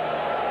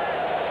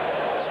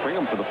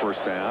him for the first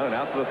down, and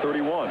out to the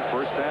 31,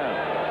 first down.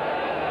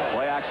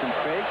 Play action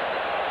fake.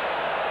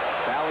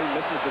 Bally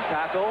misses the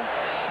tackle,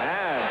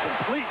 and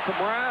complete to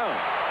Brown.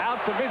 Out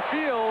to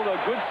midfield, a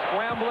good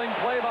scrambling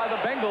play by the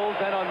Bengals,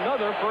 and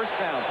another first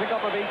down.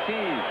 Pickup of 18.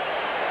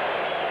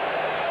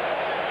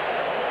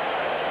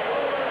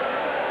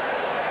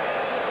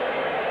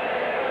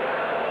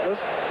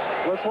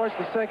 Let's watch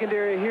the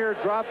secondary here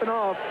dropping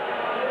off.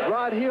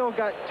 Rod Hill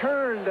got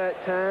turned that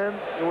time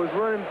and was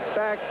running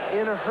back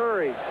in a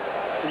hurry.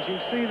 As you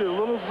see the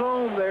little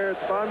zone there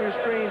at the bottom of your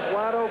screen,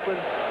 wide open.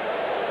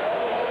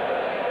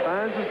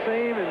 Finds the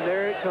seam, and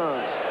there it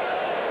comes.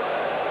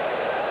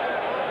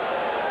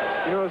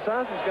 You know,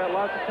 Esiason's got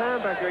lots of time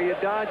back there. He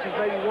dodges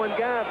maybe one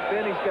guy, but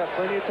then he's got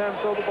plenty of time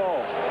to throw the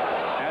ball.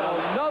 And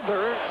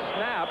another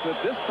snap that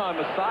this time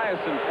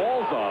Esiason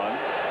falls on,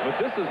 but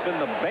this has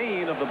been the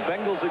bane of the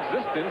Bengals'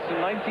 existence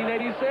in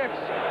 1986.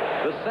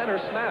 The center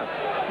snap.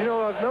 You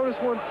know, I've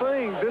noticed one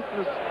thing. This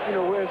is, you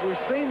know, as we've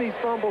seen these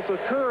fumbles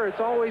occur, it's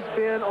always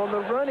been on the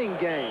running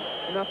game.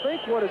 And I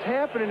think what is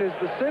happening is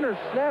the center's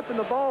snapping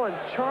the ball and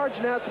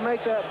charging out to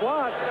make that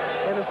block,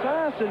 and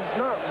Esiason's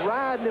not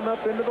riding him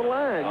up into the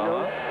line, you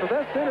know? So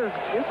that center's,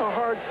 it's a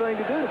hard thing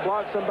to do, to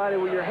block somebody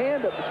with your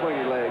hand up between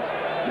your legs.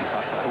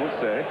 I would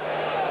say.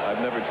 I've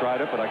never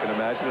tried it, but I can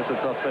imagine it's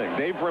a tough thing.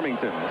 Dave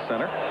Remington, the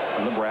center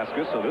from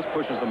Nebraska, so this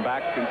pushes them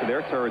back into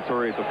their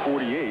territory at the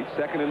 48,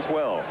 2nd and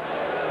 12.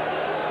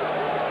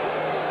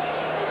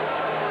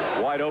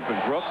 Wide open,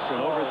 Brooks, and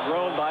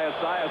overthrown by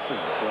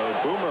Esiason. So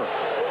Boomer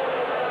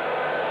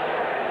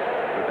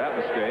with that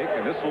mistake,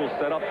 and this will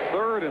set up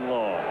 3rd and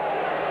long.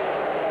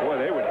 Boy,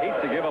 they would hate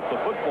to give up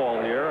the football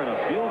here, and a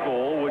field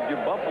goal would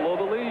give Buffalo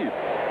the lead.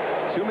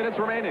 2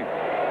 minutes remaining.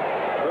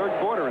 Third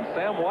quarter, and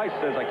Sam Weiss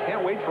says, I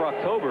can't wait for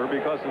October,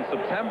 because in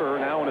September,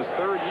 now in his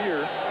 3rd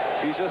year,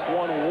 he's just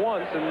won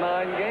once in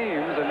 9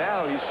 games, and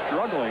now he's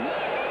struggling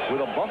with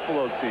a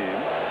Buffalo team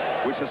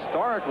which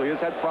historically has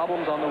had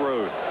problems on the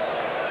road.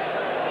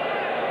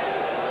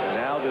 And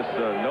now this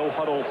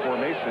no-huddle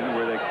formation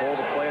where they call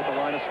the play at the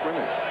line of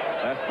scrimmage.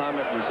 Last time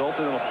it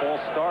resulted in a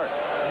false start.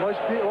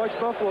 Watch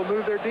Buffalo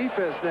move their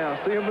defense now.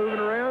 See him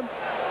moving around?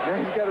 Now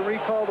he's got to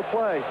recall the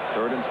play.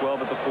 3rd and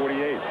 12 at the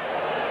 48.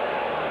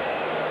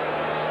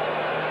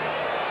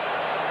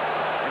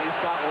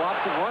 Got lots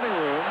of running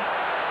room,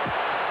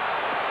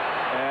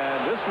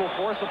 and this will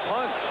force a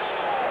punt.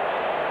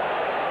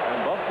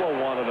 And Buffalo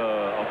wanted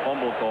a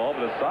fumble call,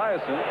 but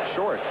Esiason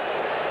short.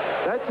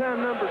 That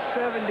time, number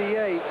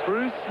 78,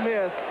 Bruce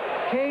Smith,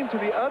 came to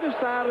the other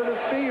side of the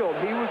field.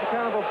 He was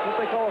kind of what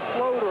they call a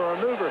floater or a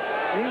mover.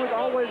 And he was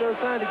always there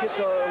trying to get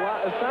to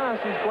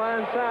Esiason's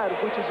blind side,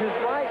 which is his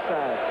right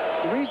side.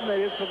 The reason that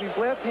is because he's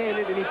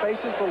left-handed and he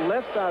faces the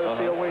left side of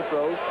the field when he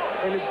throws,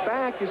 and his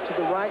back is to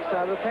the right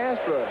side of the pass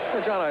rush.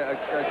 Yeah, John, I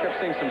kept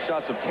seeing some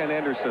shots of Ken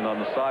Anderson on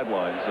the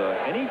sidelines.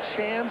 Any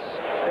chance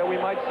that we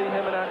might see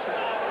him in action?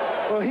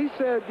 Well, he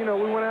said, you know,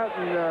 we went out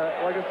and,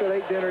 like I said,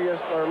 ate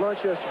lunch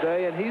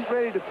yesterday, and he's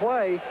ready to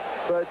play,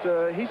 but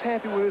he's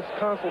happy with his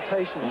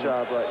consultation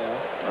job right now.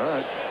 All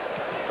right.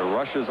 The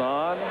rush is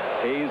on.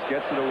 Hayes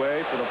gets it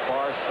away to the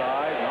far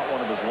side. Not one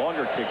of his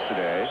longer kicks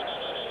today.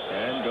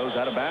 And goes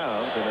out of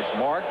bounds, and it's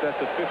marked at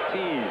the 15.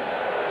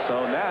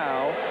 So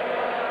now,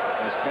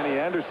 as Kenny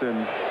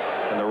Anderson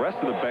and the rest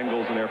of the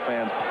Bengals and their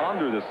fans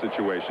ponder this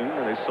situation,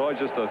 and they saw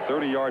just a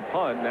 30-yard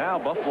punt, now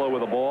Buffalo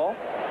with a ball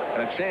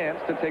and a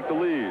chance to take the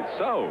lead.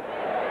 So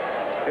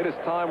it is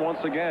time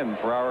once again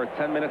for our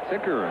 10-minute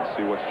ticker and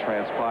see what's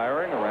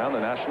transpiring around the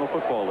National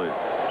Football League.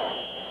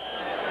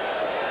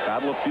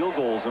 Battle of field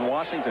goals in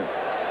Washington.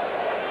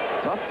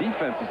 Tough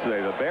defenses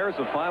today. The Bears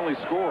have finally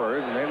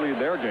scored, and they lead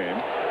their game.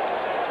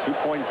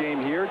 2-point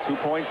game here,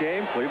 2-point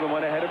game. Cleveland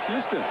went ahead of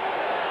Houston.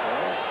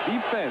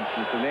 Defense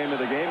is the name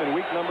of the game in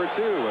week number 2.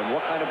 And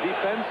what kind of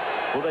defense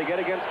will they get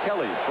against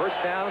Kelly? First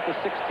down at the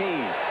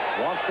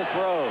 16. Wants to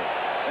throw.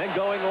 And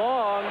going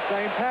long.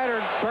 Same pattern.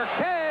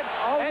 Burkett.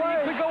 And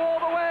he could go all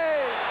the way.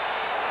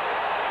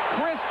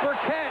 Chris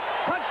Burkett.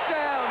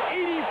 Touchdown.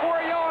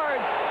 84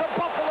 yards. The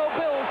Buffalo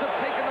Bills have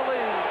taken the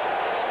lead.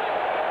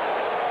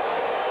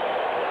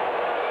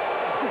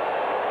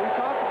 We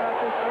talked about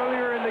this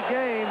earlier in the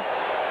game.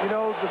 You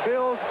know, the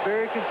Bills,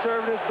 very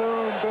conservative,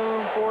 boom,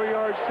 boom, 4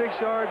 yards, 6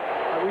 yards.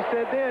 We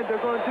said then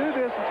they're going to do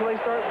this until they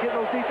start getting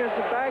those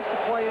defensive backs to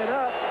playing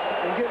up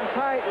and getting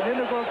tight, and then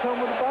they're going to come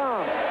with a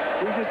bomb.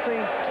 We've just seen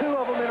 2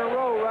 of them in a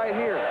row right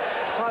here.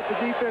 Caught the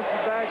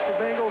defensive backs for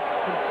Bengals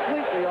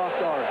completely off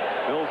guard.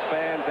 Bills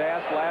fans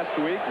asked last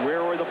week,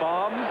 where were the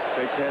bombs?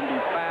 They can be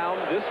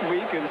found this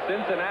week in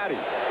Cincinnati.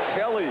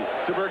 Kelly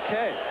to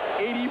Burkett,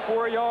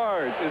 84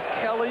 yards. Is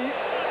Kelly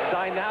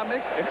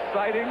dynamic,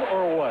 exciting,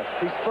 or what?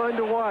 He's fun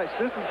to watch.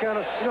 This is kind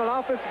of, you know, an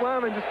offensive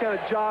lineman just kind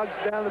of jogs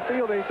down the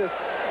field and he says,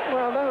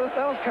 well, that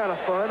was kind of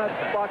fun. I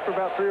blocked for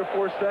about 3 or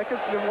 4 seconds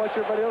and then watch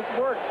everybody else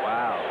work.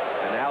 Wow.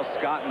 And now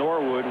Scott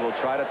Norwood will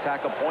try to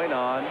tack a point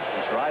on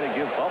and try to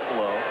give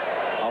Buffalo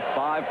a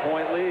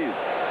 5-point lead.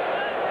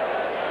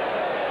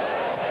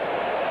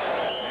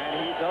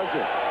 And he does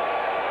it.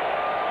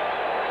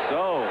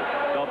 So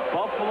the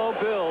Buffalo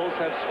Bills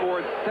have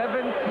scored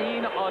 17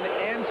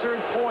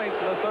 unanswered points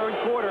in the third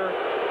quarter,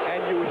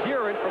 and you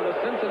hear it from the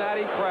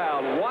Cincinnati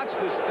crowd. Watch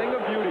this thing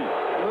of beauty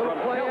from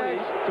Kelly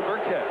to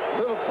Burkett.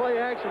 Little play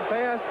action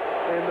pass,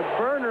 and the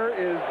burner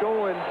is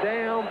going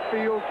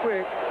downfield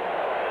quick.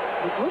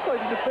 It looks like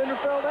the defender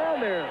fell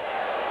down there.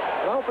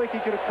 I don't think he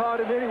could have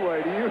caught him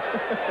anyway, do you?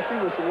 He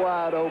was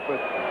wide open.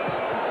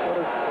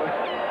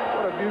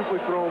 What a beautifully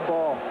thrown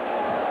ball.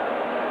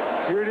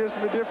 Here it is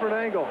from a different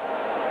angle.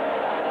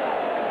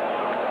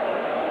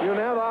 You know,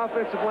 now the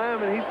offensive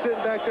lineman, he's sitting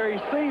back there. He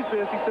sees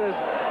this. He says,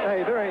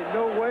 hey, there ain't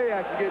no way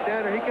I can get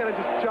down there. He kind of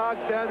just jogs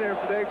down there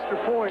for the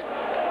extra point.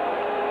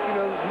 You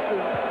know, he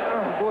says,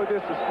 oh, boy,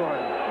 this is fun.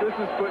 This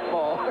is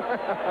football.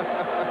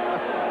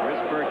 Chris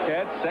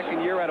Burkett,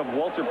 second year out of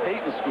Walter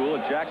Payton School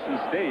at Jackson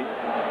State.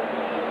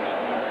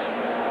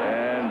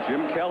 And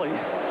Jim Kelly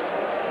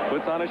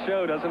puts on a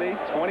show, doesn't he?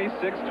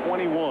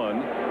 26-21.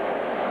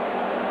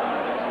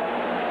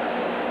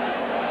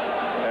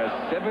 Has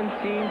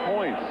 17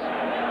 points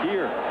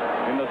here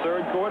in the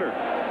third quarter.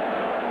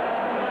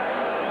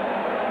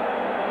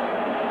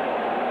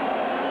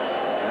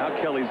 Now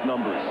Kelly's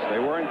numbers. They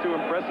weren't too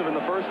impressive in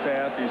the first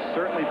half. He's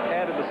certainly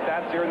padded the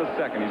stats here in the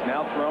second. He's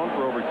now thrown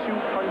for over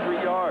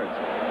 200 yards.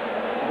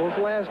 Those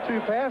last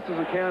 2 passes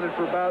accounted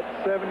for about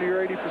 70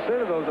 or 80%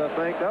 of those, I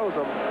think.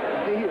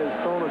 He has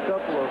thrown a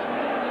couple of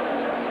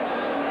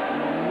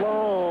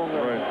long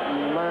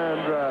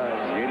line drives.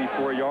 The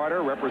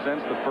 84-yarder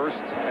represents the first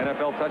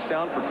NFL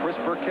touchdown for Chris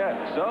Burkett.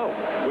 So,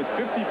 with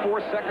 54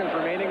 seconds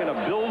remaining in a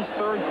Bills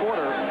third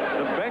quarter,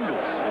 the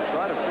Bengals will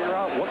try to figure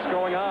out what's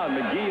going on.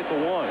 McGee at the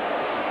 1.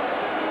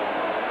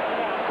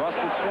 Across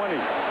the 20.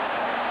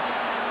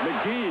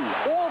 McGee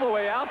all the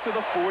way out to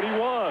the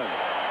 41.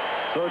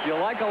 So if you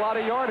like a lot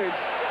of yardage,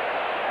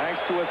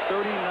 thanks to a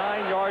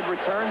 39-yard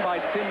return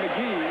by Tim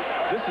McGee,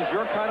 this is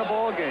your kind of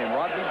ball game.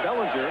 Rodney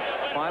Bellinger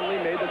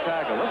finally made the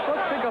tackle. Let's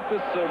pick up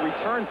this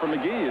return from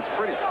McGee. It's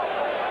pretty.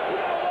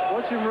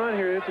 Watch him run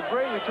here. It's a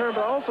great return,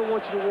 but I also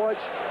want you to watch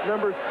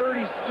number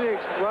 36,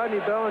 Rodney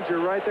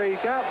Bellinger, right there.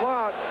 He got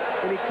blocked,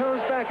 and he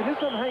comes back, and this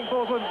is something Hank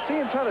Bowles wasn't. See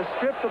him trying to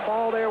strip the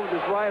ball there with his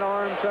right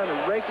arm, trying to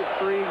rake it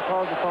free and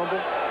cause a fumble.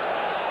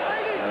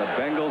 And the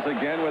Bengals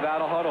again without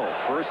a huddle.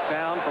 First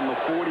down from the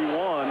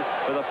 41.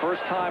 For the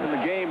first time in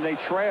the game, they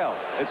trail.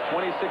 It's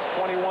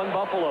 26-21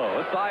 Buffalo.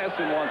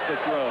 Esiason wants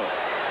to throw.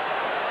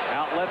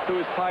 Outlet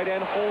to his tight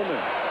end, Holman.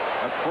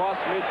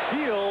 Across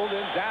midfield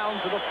and down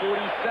to the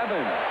 47.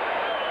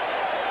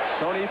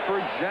 Tony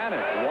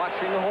Janet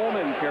watching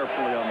Holman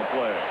carefully on the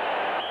play.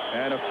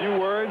 And a few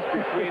words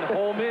between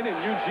Holman and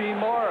Eugene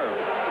Marv.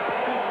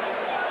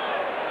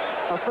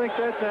 I think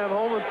that time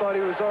Holman thought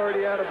he was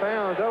already out of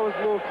bounds. That was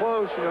a little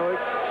close, you know.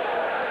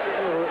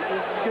 You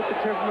get the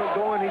temperament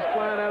going. He's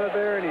flying out of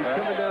there, and he's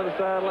coming down the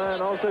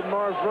sideline. All of a sudden,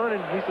 Marv's running.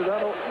 He says,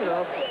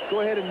 go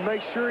ahead and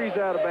make sure he's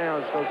out of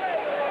bounds, because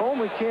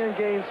Holman can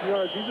gain some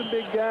yards. He's a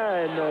big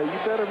guy, and you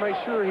better make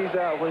sure he's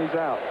out when he's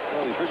out.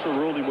 Well, the official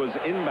ruled he was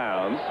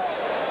inbounds.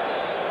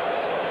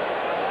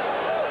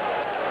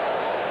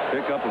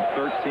 Pickup of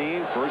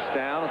 13, first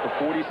down at the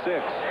 46.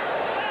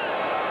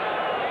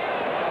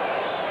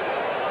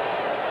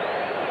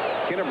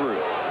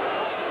 Kinnebrew.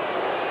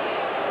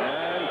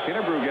 And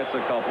Kinnebrew gets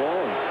a couple.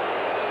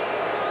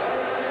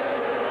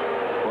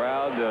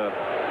 Crowd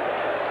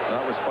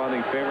not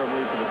responding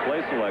favorably to the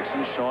play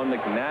selection. Sean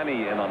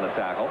McNanny in on the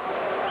tackle.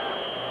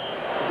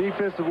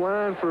 Defensive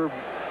line for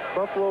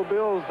Buffalo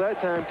Bills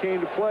that time came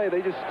to play.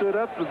 They just stood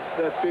up to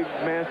that big,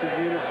 massive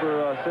unit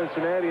for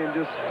Cincinnati and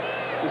just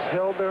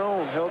held their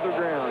own, held their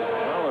ground.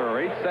 Well, there are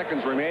 8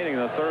 seconds remaining in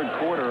the third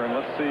quarter, and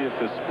let's see if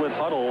the split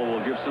huddle will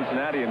give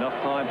Cincinnati enough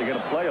time to get a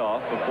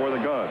playoff before the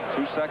gun.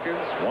 2 seconds,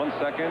 1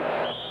 second,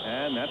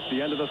 and that's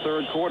the end of the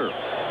third quarter.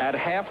 At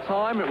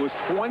halftime, it was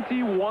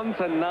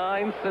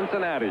 21-9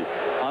 Cincinnati.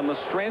 On the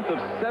strength of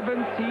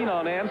 17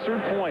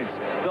 unanswered points,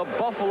 the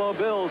Buffalo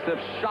Bills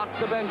have shocked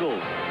the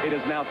Bengals. It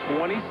is now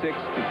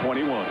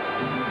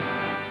 26-21.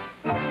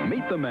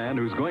 Meet the man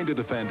who's going to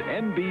defend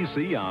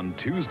NBC on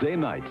Tuesday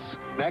nights.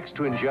 Next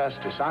to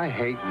injustice, I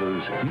hate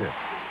losing.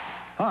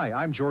 Hi,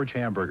 I'm George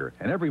Hamburger,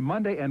 and every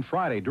Monday and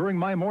Friday during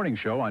my morning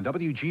show on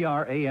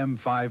WGR AM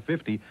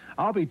 550,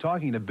 I'll be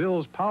talking to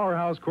Bills'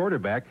 powerhouse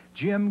quarterback,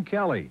 Jim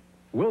Kelly.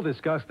 We'll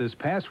discuss this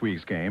past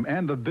week's game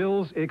and the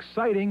Bills'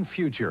 exciting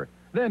future.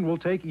 Then we'll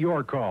take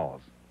your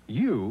calls.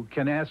 You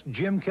can ask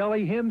Jim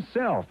Kelly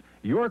himself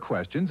your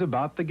questions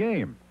about the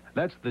game.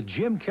 That's the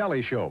Jim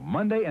Kelly Show,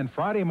 Monday and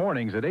Friday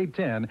mornings at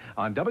 8:10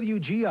 on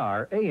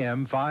WGR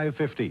AM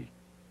 550.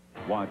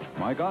 Watch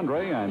Mike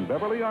Andre and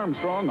Beverly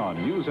Armstrong on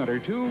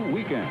NewsCenter 2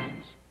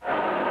 weekends.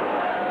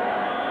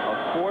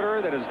 A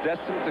quarter that is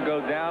destined to go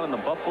down in the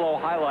Buffalo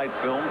highlight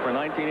film for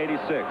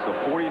 1986. A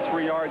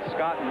 43-yard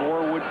Scott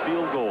Norwood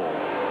field goal.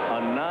 A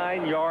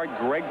 9-yard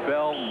Greg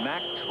Bell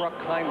Mack truck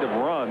kind of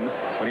run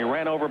when he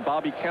ran over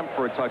Bobby Kemp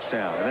for a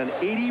touchdown. And then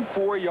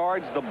 84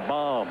 yards the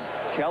bomb.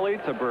 Kelly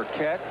to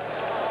Burkett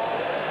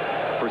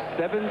for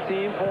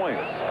 17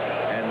 points.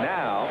 And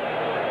now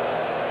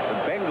the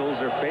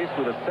Bengals are faced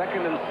with a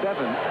 2nd and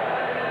 7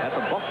 at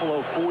the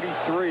Buffalo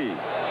 43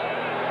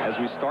 as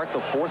we start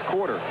the fourth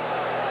quarter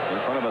in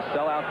front of a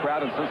sellout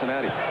crowd in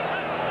Cincinnati.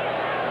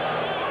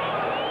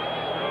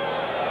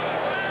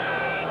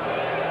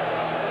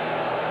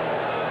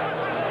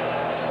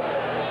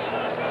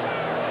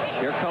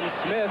 Here comes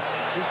Smith.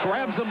 He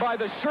grabs him by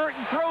the shirt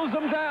and throws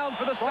him down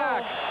for the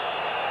sack.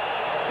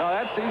 Now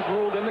he's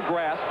ruled in the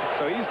grasp,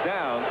 so he's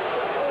down.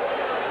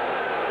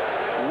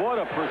 What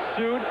a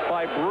pursuit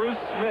by Bruce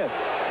Smith.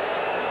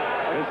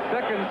 His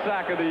 2nd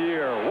sack of the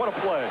year. What a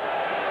play.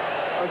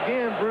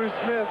 Again, Bruce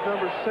Smith,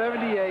 number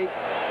 78,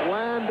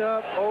 lined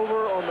up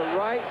over on the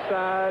right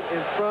side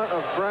in front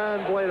of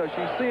Brian Blados.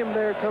 You see him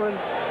there coming,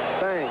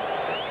 bang.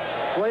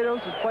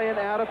 Blados is playing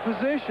out of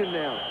position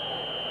now.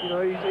 You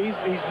know,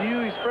 he's new,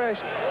 he's fresh.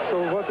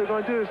 So what they're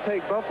going to do is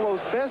take Buffalo's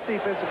best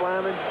defensive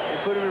lineman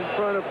and put him in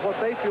front of what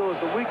they feel is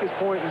the weakest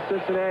point in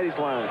Cincinnati's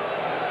line.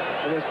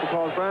 And it's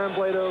because Brian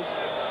Blados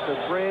is a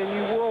brand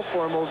new world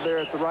for him over there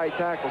at the right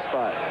tackle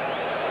spot.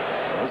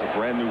 It was a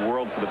brand new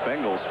world for the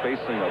Bengals,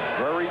 facing a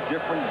very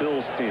different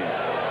Bills team.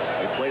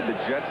 They played the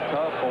Jets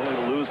tough, only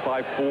to lose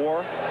by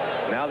 4.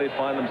 Now they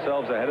find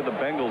themselves ahead of the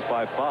Bengals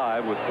by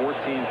 5 with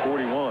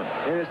 14-41.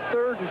 And it's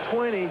 3rd and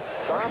 20.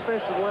 The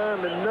offensive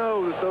linemen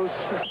know that those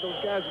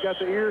guys have got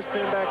their ears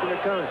pinned back and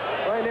they're coming.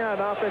 Right now,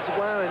 an offensive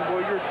lineman,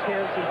 boy, you're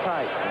tense and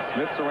tight. And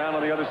Smith's around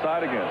on the other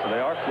side again, so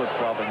they are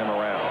flip-flopping him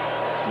around.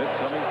 Smith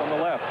coming from the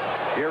left.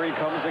 Here he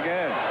comes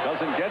again.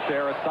 Doesn't get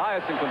there.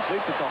 Esiason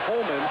completes it to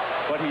Holman,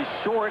 but he's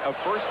short of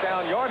first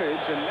down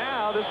yardage, and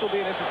now this will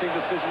be an interesting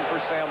decision for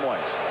Sam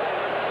White.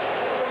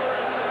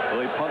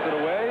 Will he punt it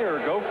away or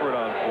go for it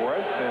on 4th?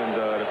 And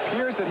it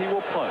appears that he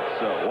will punt.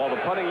 So while the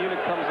punting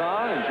unit comes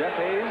on and Jeff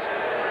Hayes,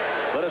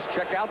 let us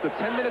check out the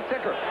 10-minute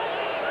ticker.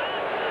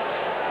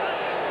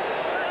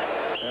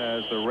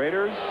 As the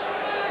Raiders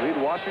lead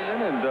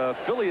Washington, and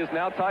Philly is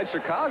now tied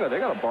Chicago. They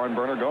got a barn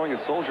burner going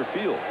at Soldier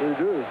Field. They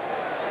do.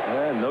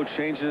 And no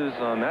changes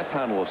on that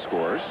panel of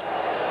scores,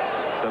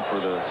 except for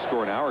the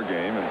score in our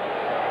game. And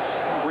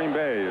Green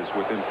Bay is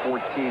within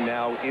 14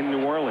 now in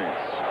New Orleans.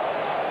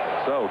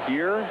 So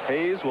here,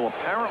 Hayes will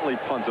apparently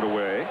punt it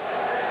away.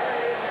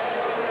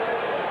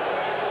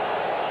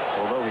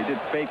 Although he did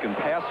fake and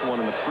pass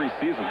one in the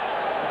preseason.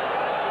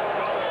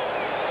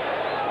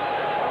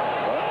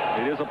 But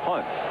it is a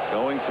punt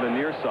going to the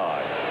near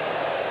side.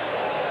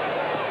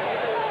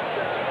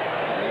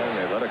 And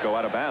they let it go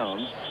out of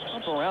bounds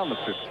up around the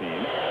 15.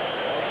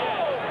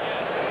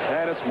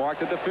 And it's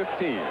marked at the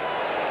 15.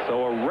 So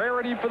So a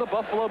rarity for the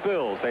Buffalo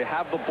Bills. They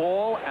have the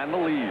ball and the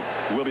lead.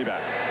 We'll be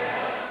back.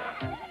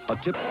 A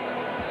tip.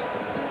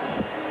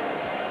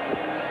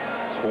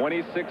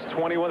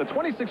 26-21. The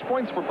 26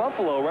 points for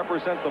Buffalo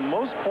represent the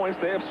most points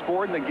they have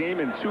scored in the game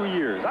in 2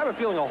 years. I have a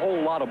feeling a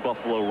whole lot of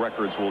Buffalo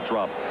records will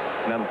drop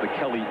now that the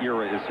Kelly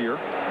era is here.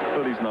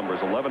 Look at these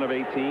numbers. 11 of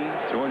 18,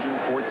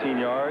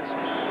 214 yards,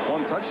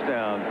 1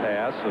 touchdown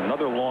pass,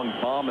 another long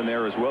bomb in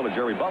there as well to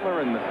Jerry Butler,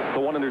 and the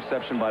 1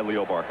 interception by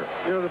Leo Barker.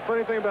 You know, the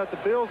funny thing about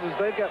the Bills is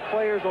they've got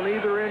players on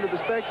either end of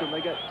the spectrum.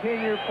 They got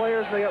 10-year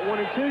players, and they got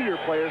 1- and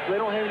 2-year players. They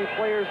don't have any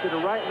players that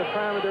are right in the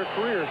prime of their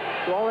career,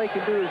 so all they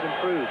can do is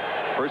improve.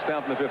 First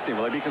down from the 15.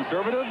 Will they be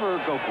conservative or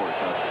go for it,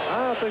 John?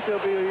 I think they'll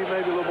be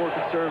maybe a little more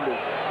conservative.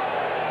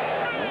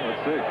 Well,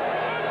 let's see.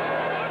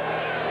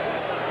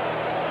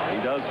 He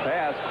does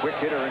pass. Quick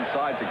hitter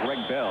inside to Greg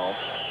Bell.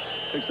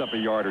 Picks up a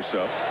yard or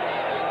so.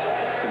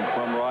 Tim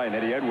Crumry and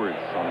Eddie Edwards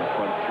on the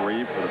front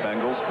 3 for the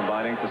Bengals,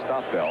 combining to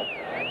stop Bell.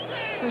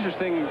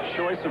 Interesting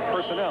choice of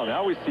personnel.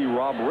 Now we see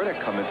Rob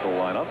Riddick come into the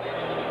lineup.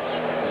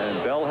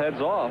 And Bell heads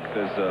off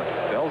as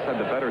Bell's had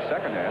the better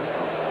second half.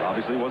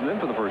 Obviously, he wasn't in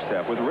for the first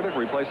half with Riddick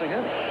replacing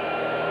him.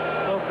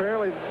 Well,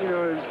 apparently, you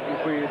know, if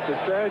the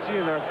strategy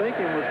and our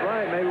thinking was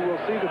right, maybe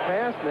we'll see the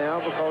pass now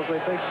because they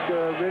think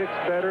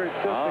Riddick's better at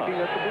picking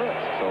up the blitz.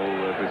 So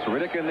if it's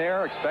Riddick in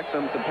there, expect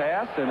them to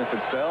pass, and if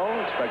it's Bell,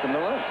 expect them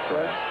to run.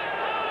 Right.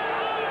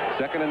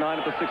 2nd and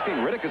 9 at the 16.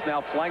 Riddick is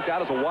now flanked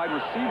out as a wide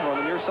receiver on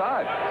the near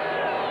side.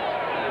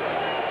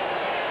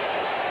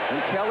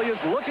 And Kelly is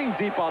looking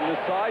deep on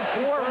this side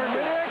for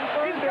Riddick.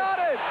 He's got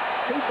it.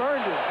 He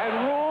burned it.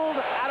 And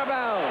ruled out of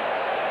bounds.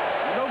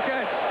 No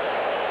catch.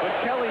 But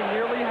Kelly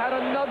nearly had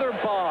another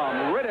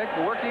bomb. Riddick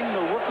working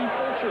the rookie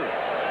Fulcher.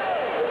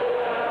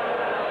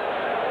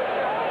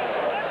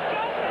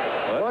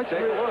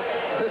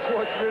 Let's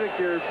watch Riddick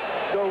here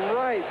go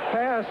right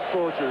past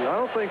Fulcher. I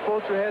don't think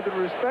Fulcher had the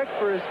respect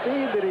for his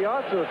speed that he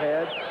ought to have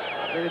had.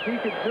 And if he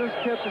could just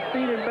kept his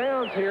feet in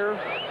bounds here.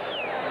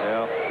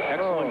 Yeah,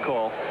 excellent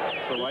call.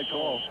 It's the right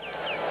call.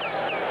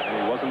 And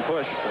he wasn't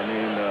pushed. I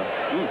mean,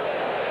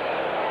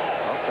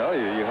 I'll tell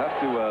you, you have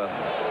to,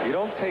 you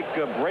don't take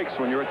breaks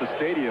when you're at the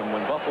stadium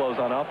when Buffalo's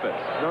on offense.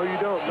 No, you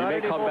don't. You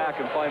may come back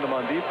and find them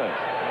on defense.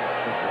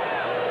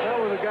 That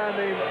was a guy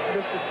named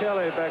Mr.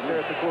 Kelly back there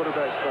at the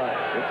quarterback spot.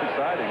 It's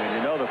exciting, and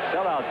you know the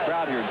sellout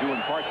crowd here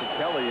doing parts of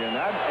Kelly, and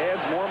that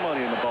adds more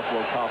money in the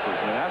Buffalo coffers.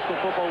 In the National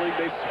Football League,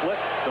 they split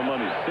the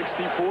money,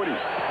 60-40,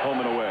 home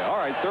and away. All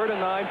right, 3rd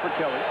and 9 for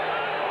Kelly.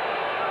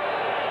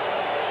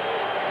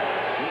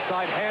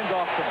 Inside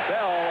handoff to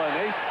Bell, and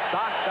they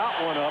stocked that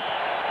one up.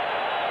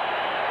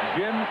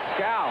 Jim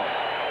Scow,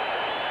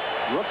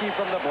 rookie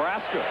from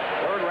Nebraska,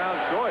 3rd-round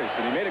choice,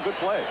 and he made a good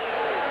play.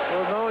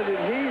 Well, not only did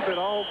he, but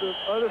all the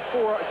other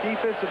 4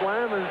 defensive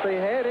linemen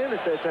they had in at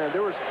that time.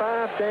 There was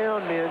 5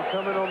 down men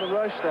coming on the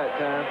rush that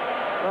time.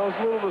 That was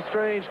a little of a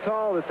strange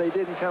call that they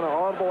didn't kind of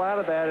audible out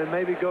of that and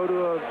maybe go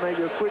to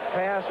maybe a quick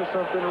pass or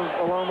something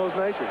along those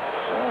natures.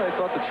 Well, they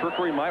thought the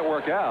trickery might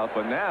work out,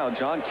 but now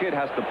John Kidd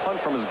has to punt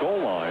from his goal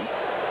line.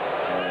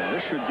 And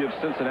this should give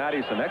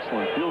Cincinnati some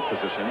excellent field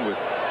position with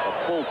a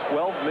full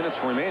 12 minutes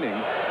remaining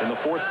in the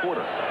 4th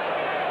quarter.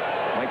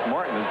 Mike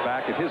Martin is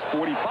back at his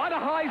 45. A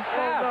high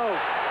snap. Oh,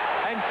 no.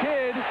 And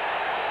Kidd,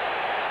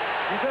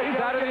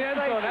 he's out of the end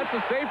zone. That's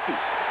a safety.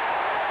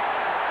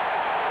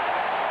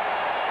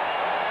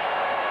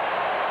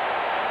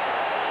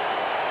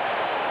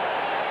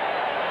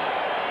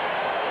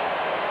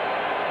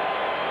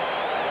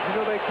 You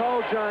know, they call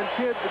John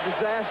Kidd the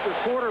disaster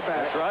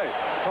quarterback. That's right.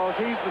 Because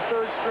he's the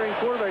 3rd-string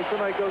quarterback.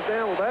 Somebody goes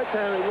down. Well, that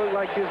time it looked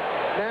like his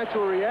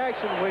natural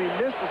reaction when he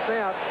missed the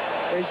snap.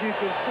 As you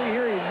can see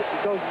here, he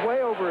goes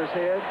way over his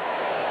head,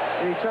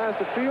 and he tries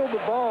to field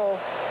the ball,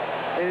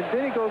 and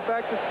then he goes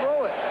back to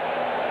throw it.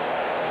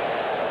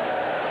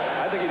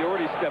 I think he'd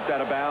already stepped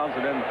out of bounds,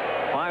 and then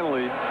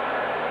finally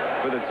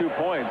for the 2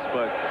 points.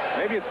 But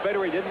maybe it's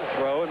better he didn't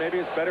throw, and maybe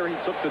it's better he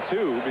took the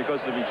 2,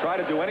 because if he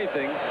tried to do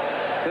anything,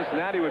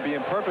 Cincinnati would be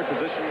in perfect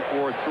position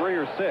for 3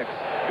 or 6.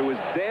 It was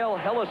Dale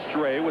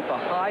Hellestray with the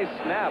high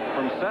snap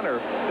from center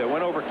that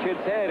went over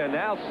Kidd's head, and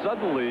now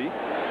suddenly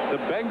the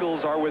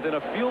Bengals are within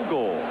a field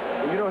goal.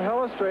 Well, you know,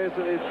 Hellestray,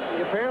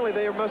 apparently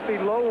they must be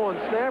low on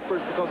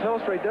snappers because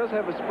Hellestray does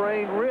have a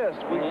sprained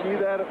wrist. We knew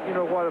that, you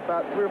know,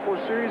 about 3 or 4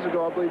 series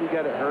ago, I believe he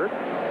got it hurt.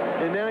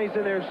 And now he's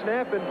in there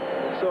snapping.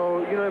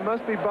 So, you know, it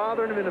must be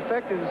bothering him and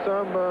affecting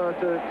some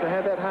to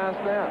have that high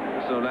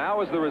snap. So now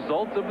as the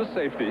result of the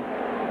safety,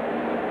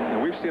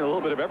 and we've seen a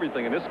little bit of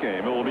everything in this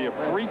game, it will be a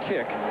free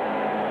kick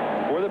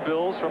for the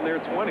Bills from their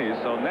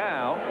 20s. So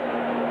now,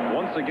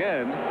 once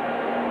again,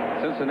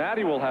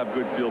 Cincinnati will have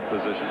good field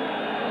position.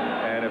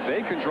 And if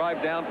they can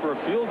drive down for a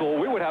field goal,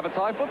 we would have a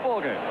tie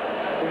football game.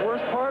 The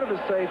worst part of a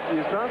safety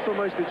is not so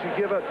much that you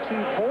give up 2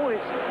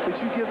 points, but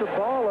you give the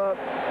ball up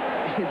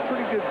in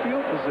pretty good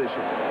field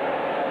position.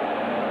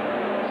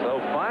 So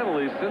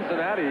finally,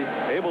 Cincinnati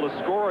able to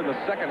score in the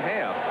second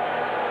half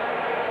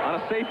on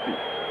a safety.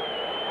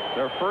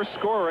 Their first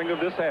scoring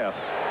of this half.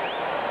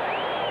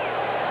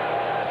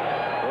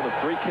 So the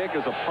free kick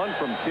is a punt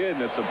from Kidd,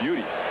 and it's a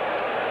beauty.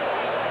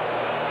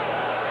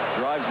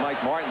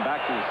 Mike Martin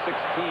back to his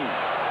 16.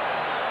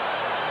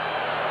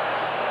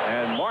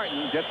 And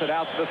Martin gets it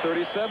out to the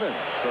 37.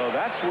 So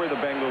that's where the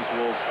Bengals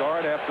will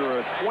start after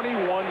a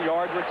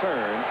 21-yard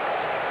return.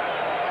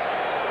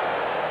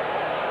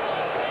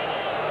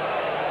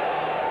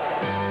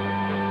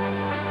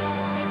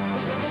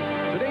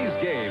 Today's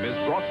game is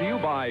brought to you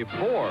by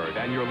Ford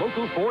and your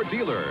local Ford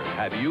dealer.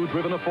 Have you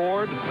driven a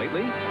Ford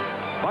lately?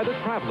 By the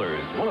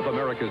Travelers, one of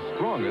America's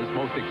strongest,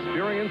 most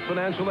experienced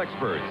financial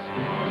experts.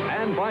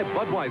 And by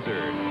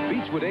Budweiser,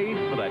 Beechwood Age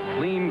for that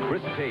clean,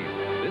 crisp taste.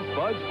 This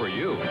Bud's for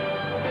you.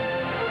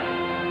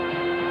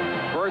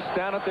 First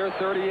down at their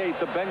 38.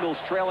 The Bengals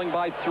trailing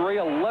by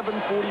 3.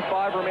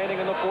 11:45 remaining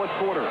in the fourth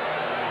quarter.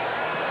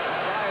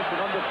 Esiason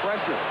under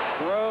pressure.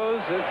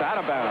 Throws. It's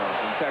out of bounds.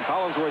 And Ted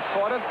Collinsworth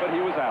caught it, but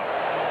he was out.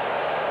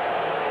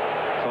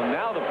 So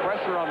now the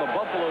pressure on the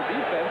Buffalo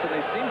defense, and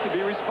they seem to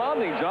be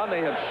responding, John.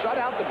 They have shut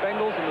out the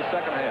Bengals in the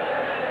second half.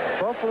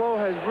 Buffalo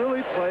has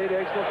really played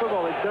excellent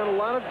football. They've done a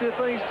lot of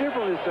things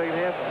differently in the second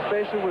half,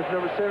 especially with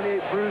number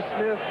 78, Bruce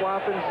Smith,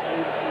 flopping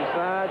from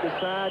side to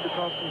side to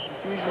cause some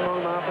confusion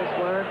among the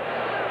offensive line.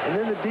 And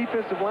then the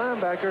defensive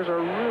linebackers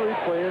are really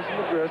playing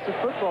some aggressive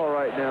football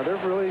right now. They're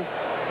really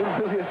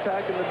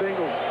attacking the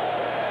Bengals.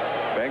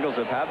 Bengals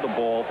have had the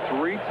ball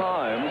 3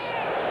 times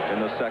in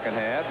the second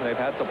half, and they've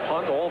had to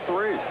punt all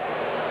 3.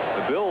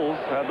 The Bills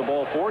had the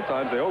ball 4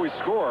 times. They always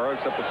score,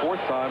 except the 4th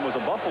time was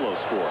a Buffalo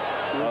score.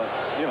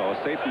 You know, a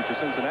safety for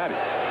Cincinnati.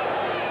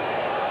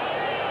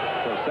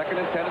 So 2nd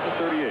and 10 at the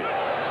 38.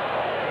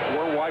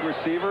 4 wide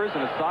receivers,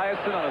 and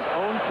Esiason on his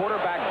own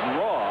quarterback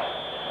draw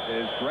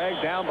is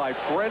dragged down by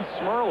Fred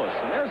Smerlas.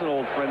 And there's an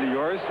old friend of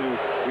yours who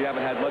we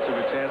haven't had much of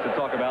a chance to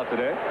talk about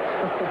today.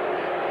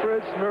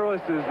 Fred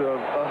Smerlas is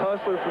a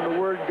hustler from the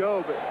word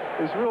go, but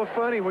it's real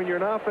funny when you're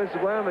an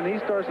offensive lineman, he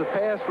starts a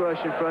pass rush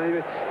in front of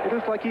you. It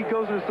looks like he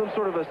goes into some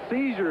sort of a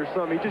seizure or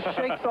something. He just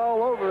shakes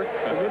all over,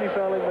 and then he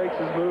finally makes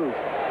his move.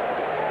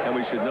 And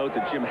we should note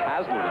that Jim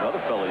Haslett,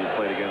 another fellow you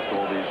played against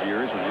all these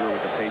years when you were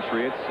with the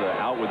Patriots,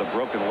 out with a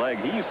broken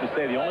leg. He used to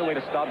say the only way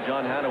to stop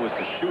John Hanna was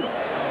to shoot him.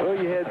 Well,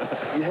 you had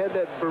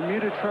that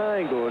Bermuda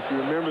Triangle, if you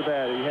remember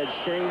that. You had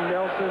Shane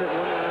Nelson at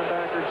one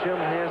linebacker,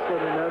 Jim Haslett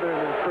another,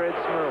 and then Fred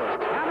Smerlas.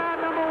 Timeout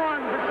number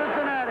 1 for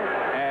Cincinnati.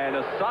 And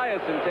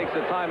Esiason takes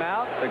a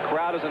timeout. The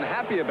crowd isn't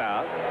happy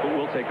about, but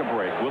we'll take a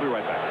break. We'll be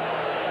right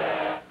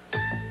back.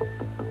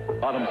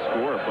 Bottom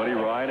score, Buddy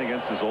Ryan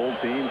against his old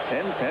team,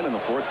 10-10 in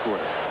the fourth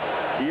quarter.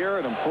 Here,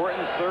 an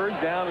important 3rd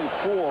down and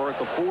 4 at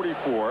the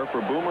 44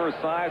 for Boomer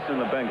Esiason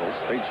and the Bengals.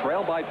 They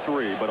trail by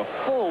 3, but a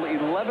full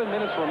 11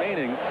 minutes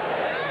remaining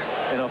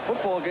in a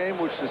football game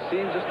which has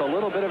seen just a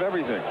little bit of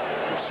everything.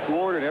 You've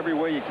scored in every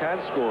way you can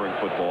score in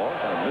football.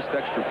 A missed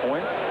extra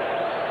point,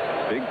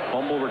 big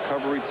fumble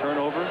recovery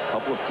turnover, a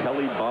couple of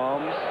Kelly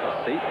bombs,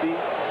 a safety,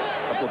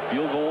 a couple of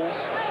field goals.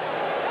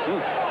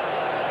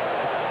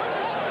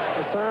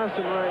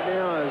 Esiason right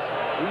now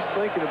he's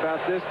thinking about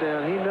this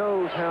down. He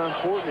knows how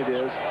important it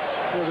is.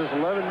 You know, there's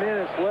 11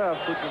 minutes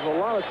left, which is a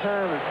lot of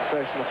time in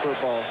professional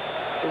football.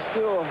 But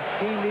still,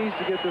 he needs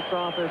to get this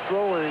offense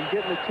rolling and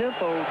getting the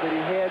tempo that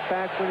he had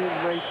back when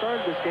he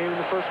started this game in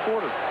the first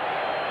quarter.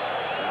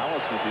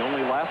 Dallas was the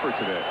only laugher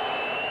today.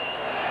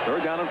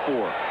 3rd down and 4.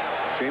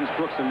 James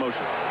Brooks in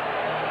motion.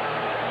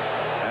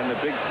 And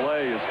the big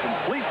play is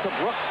complete to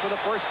Brooks for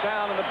the first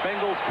down, and the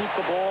Bengals keep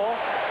the ball,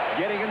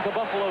 getting into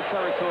Buffalo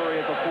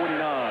territory at the 49.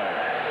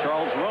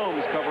 Charles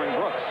Rome's covering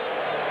Brooks.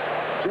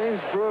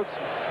 James Brooks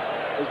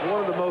is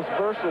one of the most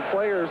versatile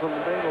players on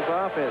the Bengals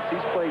offense.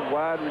 He's played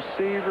wide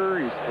receiver,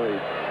 he's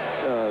played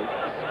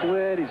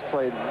split, he's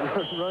played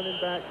running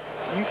back.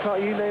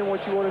 You name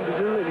what you want him to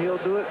do, and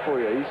he'll do it for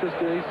you. He's just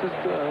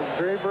a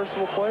very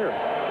versatile player.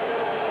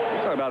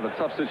 Talk about a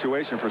tough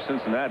situation for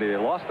Cincinnati. They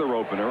lost their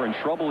opener, in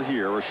trouble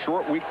here. A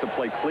short week to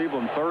play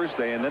Cleveland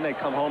Thursday, and then they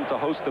come home to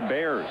host the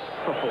Bears.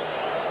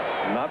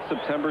 Not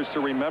Septembers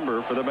to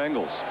remember for the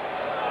Bengals.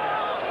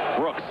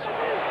 Brooks.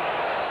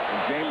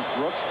 And James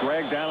Brooks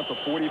dragged down at the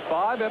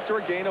 45 after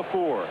a gain of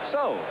 4.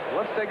 So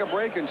let's take a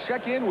break and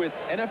check in with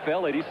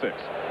NFL 86.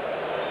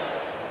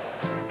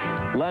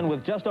 Len,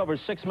 with just over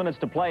 6 minutes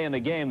to play in the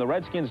game, the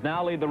Redskins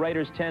now lead the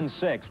Raiders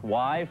 10-6.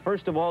 Why?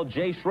 First of all,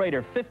 Jay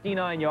Schrader,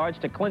 59 yards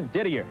to Clint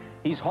Didier.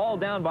 He's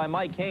hauled down by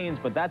Mike Haynes,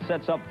 but that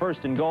sets up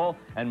 1st and goal.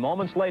 And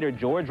moments later,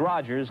 George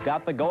Rogers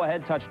got the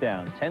go-ahead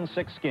touchdown.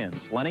 10-6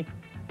 Skins. Lenny?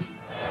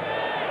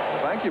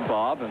 Thank you,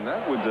 Bob. And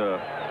that would,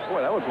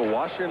 boy, that would put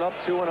Washington up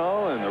 2-0,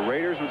 and the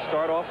Raiders would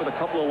start off with a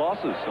couple of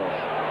losses. So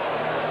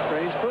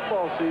strange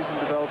football season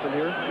developing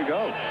here. Here we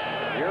go.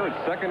 Here it's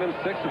 2nd and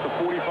 6 at the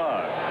 45.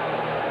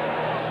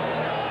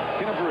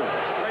 Kinnebrew,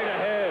 straight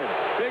ahead.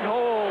 Big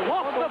hole.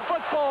 Lost the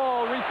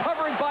football.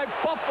 Recovered by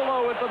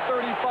Buffalo at the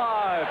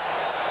 35.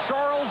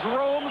 Charles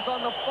Rome's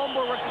on the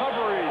fumble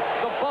recovery.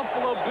 The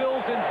Buffalo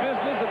Bills in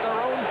business at their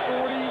own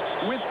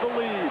 40 with the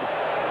lead.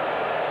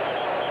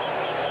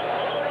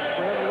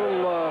 We have a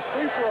little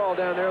free-for-all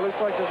down there.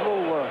 Looks like there's a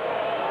little...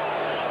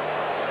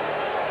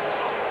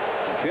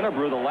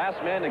 Kinnebrew, the last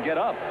man to get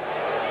up.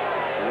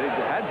 They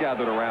had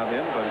gathered around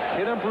him, but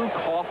Kinnebrew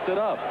coughed it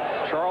up.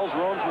 Charles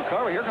Rome's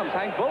recovery. Here comes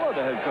Hank Bulla,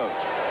 the head coach.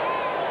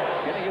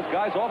 Getting his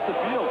guys off the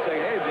field, saying,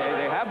 hey,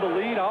 they have the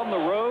lead on the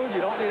road. You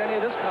don't need any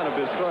of this kind of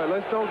business. All right,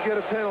 let's don't get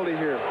a penalty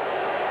here.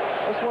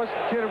 Let's watch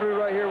Kennebrew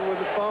right here with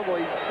the fumble.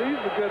 He sees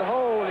the good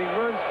hole, and he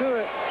runs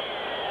to it.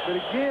 But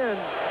again,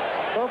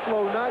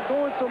 Buffalo not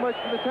going so much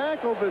for the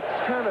tackle, but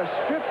kind of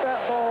strip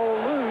that ball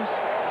loose.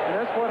 And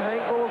that's what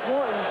Hank Bull's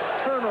wanting.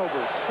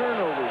 Turnovers,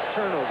 turnovers,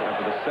 turnovers. And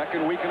for the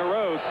second week in a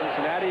row,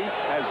 Cincinnati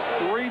has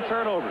 3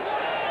 turnovers.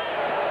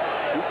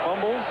 2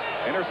 fumbles,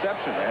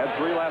 interception. They had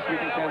 3 last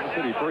week in Kansas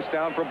City. First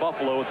down for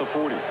Buffalo at the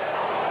 40.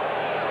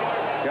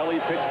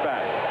 Kelly pitch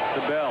back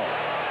to Bell.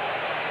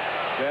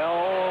 Bell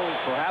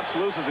perhaps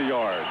loses a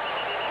yard.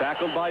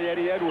 Tackled by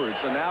Eddie Edwards.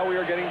 And now we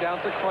are getting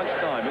down to crunch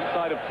time.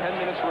 Inside of 10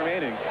 minutes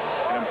remaining.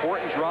 An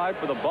important drive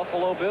for the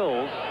Buffalo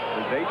Bills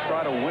as they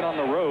try to win on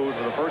the road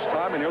for the first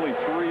time in nearly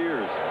 3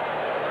 years.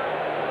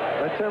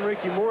 That time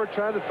Ricky Moore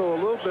tried to throw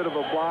a little bit of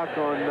a block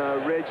on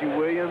Reggie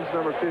Williams,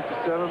 number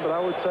 57, but I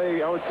would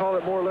call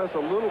it more or less a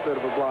little bit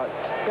of a block.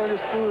 Kind of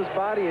just threw his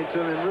body into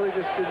him and really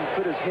just didn't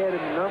put his head in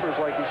the numbers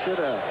like he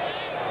should have.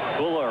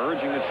 Bulla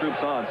urging the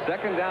troops on.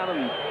 Second down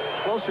and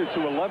closer to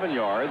 11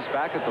 yards,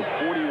 back at the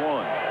 41.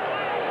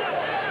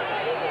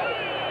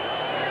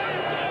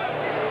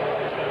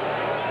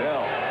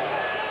 Bell,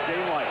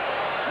 daylight,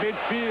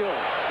 midfield,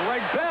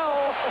 Greg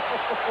Bell.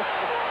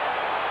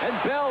 And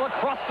Bell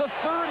across the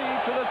 30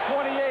 to the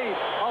 28.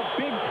 A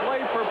big play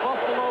for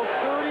Buffalo,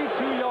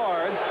 32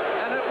 yards,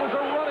 and it was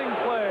a running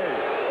play.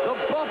 The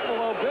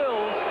Buffalo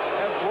Bills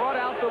have brought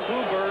out the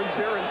Bluebirds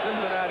here in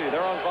Cincinnati.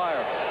 They're on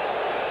fire.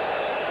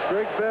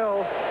 Greg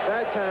Bell,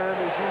 that time,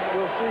 as you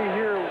will see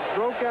here,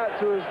 broke out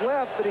to his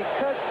left, but he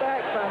cuts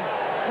back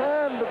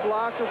behind the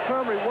block of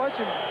Crumry. Watch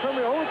him.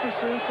 Crumry over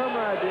pursues,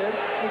 Crumry did.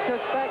 He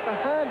cuts back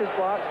behind his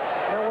blocks.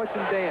 Now watch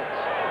him dance.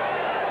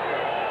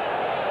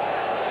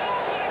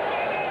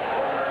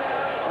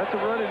 That's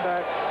a running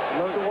back.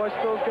 Love to watch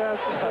those guys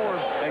perform.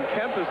 And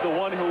Kemp is the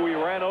one who we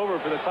ran over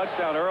for the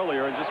touchdown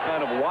earlier and just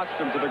kind of watched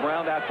him to the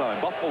ground that time.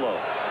 Buffalo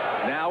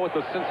now at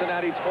the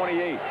Cincinnati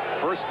 28.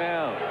 First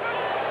down.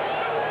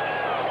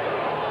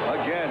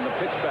 Again, the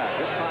pitch back.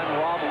 This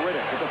time Rob Riddick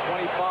at the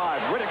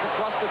 25. Riddick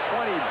across the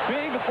 20.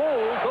 Big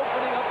holes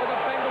opening up for the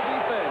Bengal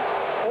defense.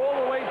 All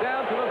the way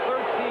down to the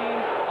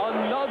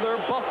 13. Another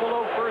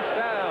Buffalo first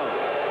down.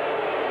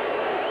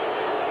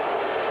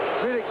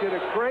 Riddick did a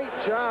great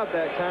job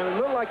that time.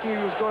 It looked like he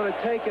was going to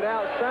take it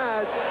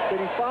outside, but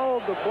he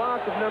followed the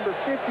block of number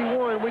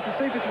 51. We can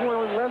see 51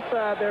 on the left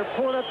side there,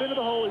 pulling up into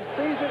the hole. He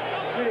sees it.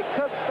 Riddick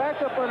cuts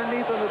back up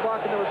underneath on the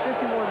block of number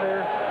 51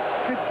 there.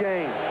 Good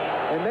game.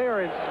 And they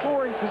are in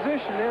scoring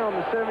position now on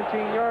the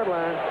 17-yard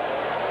line.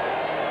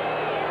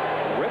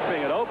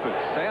 Ripping it open.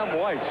 Sam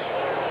White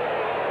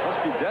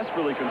must be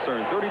desperately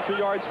concerned.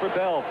 32 yards for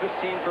Bell,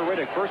 15 for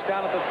Riddick. First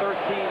down at the 13.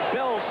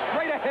 Bell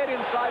straight ahead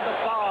inside the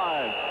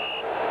 5.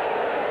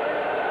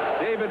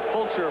 David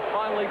Fulcher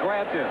finally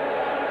grabbed him.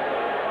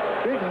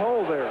 Big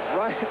hole there,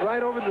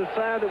 right over the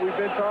side that we've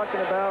been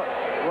talking about.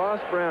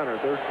 Ross Browner.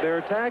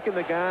 They're attacking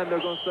the guy, and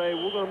they're going to say,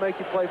 we're going to make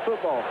you play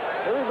football.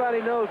 Everybody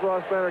knows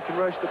Ross Browner can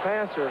rush the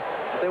passer,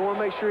 but they want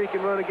to make sure he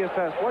can run against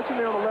pass. Watch him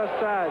there on the left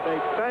side. They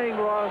bang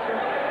Ross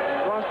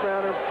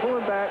Browner,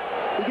 pulling back.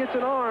 He gets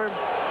an arm,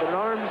 but an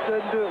arm just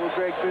doesn't do it with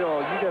Greg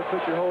Bill. You got to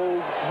put your whole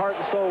heart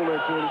and soul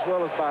into it as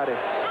well as body.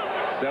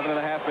 7.5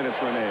 minutes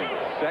remain.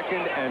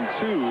 Second and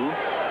 2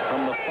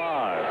 from the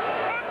 5.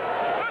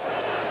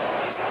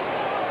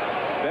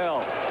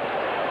 Bell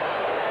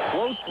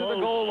close to the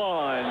goal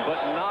line,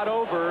 but not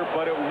over,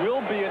 but it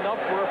will be enough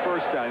for a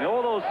first down.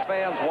 All those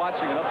fans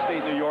watching in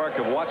upstate New York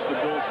have watched the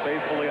Bills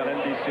faithfully on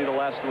NBC the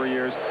last 3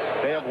 years.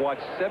 They have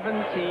watched 17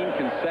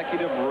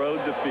 consecutive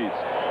road defeats.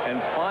 And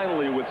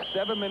finally, with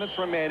 7 minutes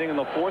remaining in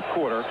the fourth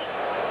quarter,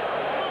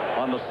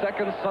 on the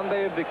second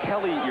Sunday of the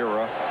Kelly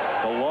era,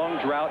 the long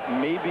drought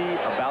may be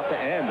about to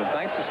end, and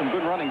thanks to some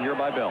good running here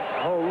by Bell.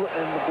 Oh,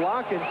 and the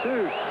blocking,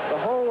 too.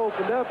 The hole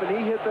opened up, and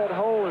he hit that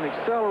hole and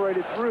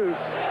accelerated through.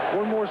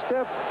 One more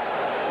step,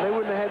 and they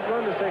wouldn't have had to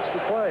run this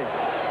extra play.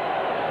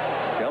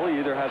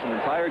 Kelly either has an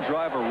entire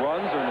drive of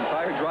runs or an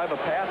entire drive of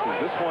passes.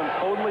 This one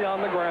totally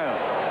on the ground.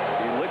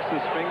 He licks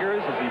his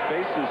fingers as he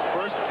faces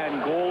first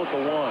and goal at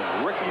the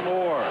 1. Ricky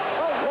Moore.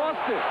 Oh,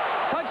 lost it.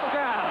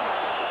 Touchdown.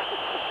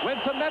 Went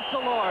to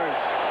Metzelaars.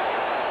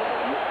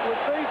 When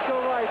things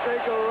go right, they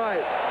go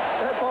right.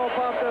 That ball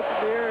popped up in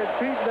the air, and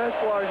Pete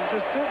Metzelaars was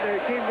just sitting there.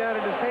 It came down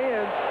in his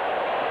hands.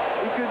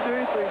 He couldn't do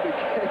anything to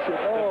catch it.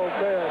 Oh,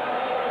 man.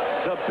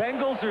 The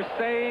Bengals are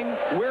saying,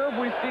 where have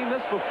we seen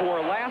this before?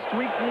 Last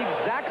week, the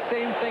exact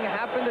same thing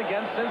happened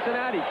against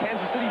Cincinnati.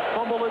 Kansas City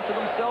fumbled it to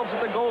themselves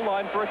at the goal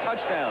line for a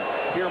touchdown.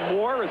 Here,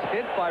 Moore is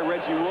hit by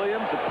Reggie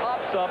Williams. It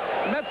pops up.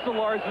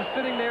 Metzelaars is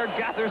sitting there,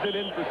 gathers it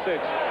in for 6.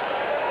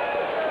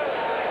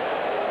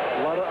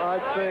 A lot of odd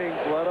things,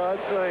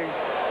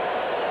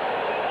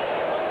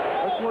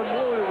 That's one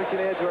more that we can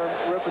add to our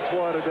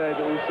repertoire today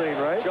that we've seen,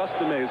 right? Just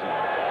amazing.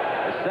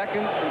 The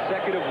second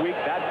consecutive week,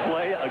 that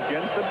play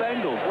against the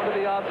Bengals. What are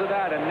the odds of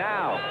that? And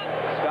now,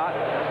 Scott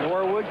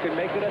Norwood can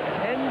make it a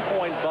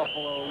 10-point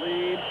Buffalo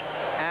lead.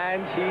 And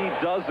And he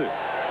does it.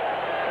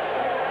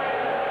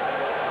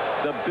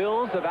 The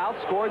Bills have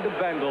outscored the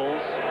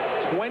Bengals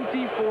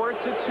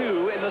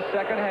 24-2 in the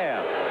second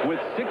half with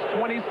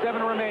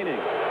 6:27 remaining.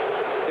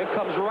 It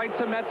comes right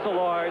to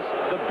Metzelaars.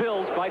 The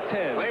Bills by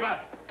 10. Lever,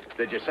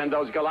 did you send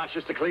those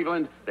galoshes to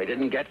Cleveland? They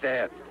didn't get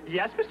there.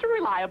 Yes, Mr.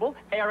 Reliable.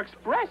 Air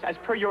Express, as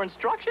per your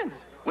instructions.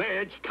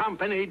 Which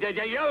company did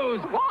you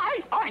use?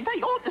 Why? Aren't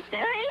they all the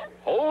same?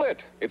 Hold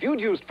it. If you'd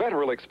used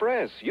Federal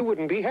Express, you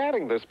wouldn't be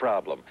having this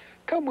problem.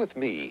 Come with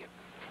me.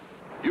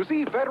 You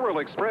see, Federal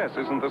Express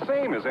isn't the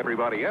same as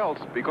everybody else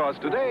because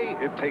today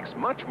it takes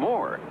much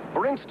more.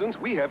 For instance,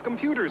 we have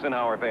computers in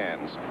our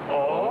vans.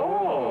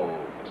 Oh!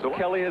 So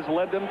Kelly has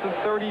led them to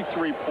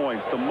 33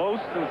 points, the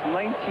most since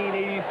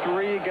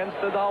 1983 against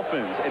the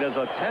Dolphins. It is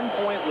a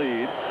 10-point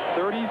lead,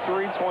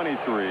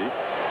 33-23.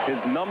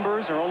 His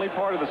numbers are only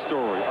part of the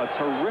story. A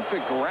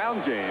terrific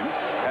ground game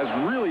has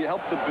really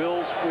helped the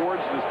Bills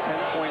forge this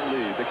 10-point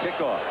lead. The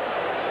kickoff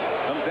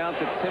comes down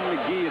to Tim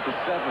McGee at the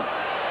 7.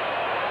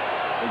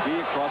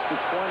 McGee across the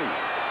 20.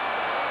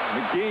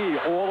 McGee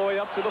all the way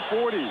up to the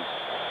 40.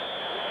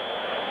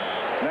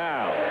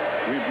 Now,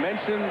 we've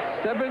mentioned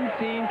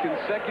 17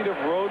 consecutive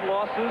road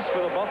losses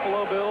for the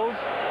Buffalo Bills.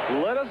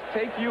 Let us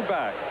take you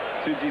back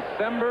to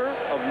December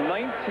of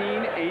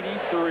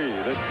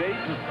 1983. The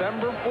date,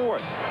 December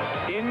 4th,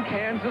 in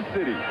Kansas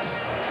City.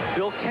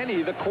 Bill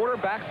Kenny, the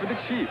quarterback for the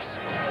Chiefs.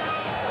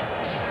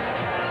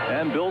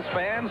 And Bills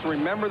fans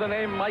remember the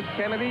name Mike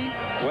Kennedy?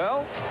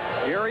 Well,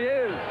 here he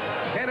is.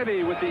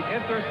 Kennedy with the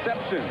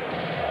interception.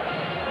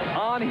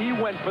 On he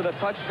went for the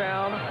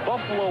touchdown.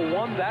 Buffalo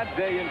won that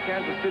day in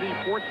Kansas City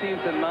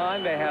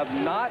 14-9. They have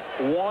not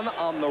won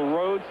on the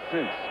road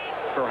since.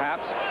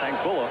 Perhaps, thank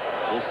Bulla,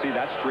 we'll see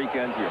that streak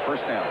end here.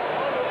 First down.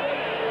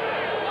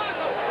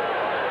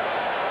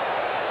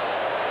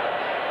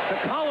 To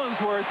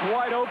Collinsworth,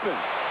 wide open.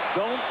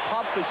 Don't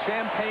pop the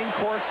champagne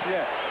corks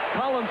yet.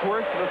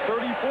 Collinsworth to the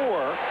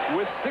 34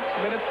 with 6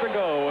 minutes to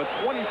go. A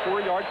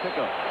 24-yard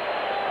pickup.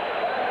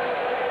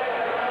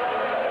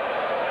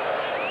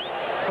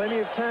 Plenty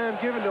of time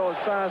given to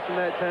Esiason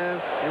that time,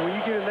 and when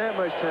you give him that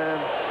much time,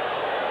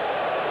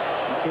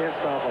 you can't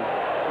stop him.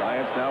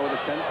 Giants now with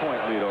a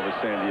 10-point lead over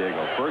San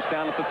Diego. First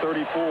down at the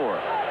 34.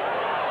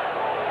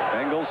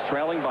 Bengals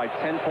trailing by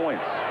 10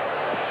 points.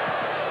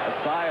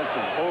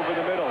 Esiason over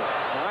the middle.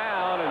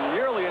 Brown and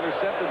nearly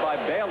intercepted by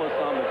Bayless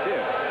on the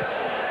tip.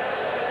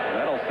 And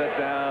that'll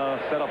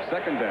set up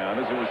second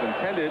down as it was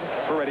intended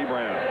for Eddie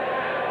Brown.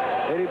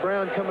 Eddie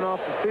Brown coming off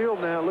the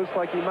field now. It looks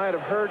like he might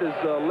have hurt his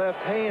left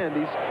hand.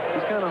 He's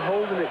kind of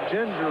holding it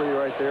gingerly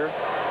right there.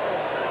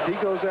 If he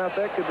goes out,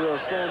 that could slow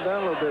him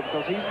down a little bit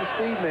because he's the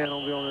speed man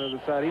on the other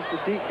side. He's the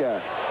deep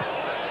guy.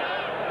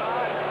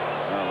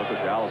 Look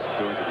what Dallas is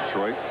doing to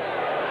Detroit.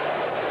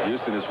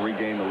 Houston has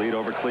regained the lead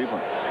over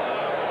Cleveland.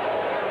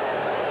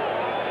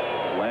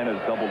 Atlanta's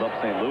doubled up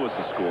St. Louis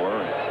to score.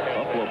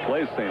 Buffalo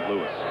plays St.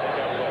 Louis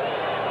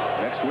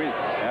next week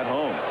at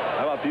home.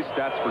 How about these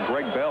stats for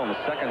Greg Bell in the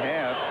second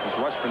half? He's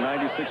rushed for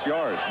 96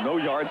 yards. No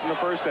yards in the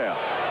first half.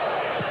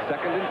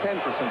 Second and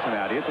 10 for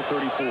Cincinnati at the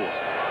 34.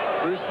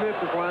 Bruce Smith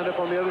is lined up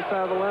on the other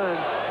side of the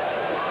line.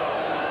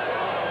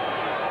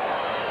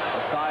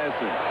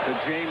 Esiason to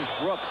James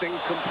Brooks,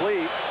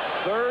 incomplete.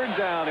 Third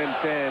down and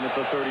 10 at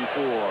the 34.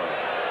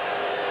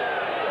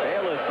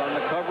 Bayless on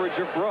the coverage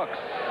of Brooks.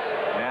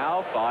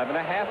 Now 5.5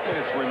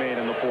 minutes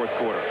remain in the fourth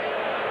quarter.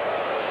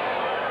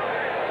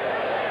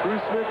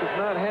 Bruce Smith has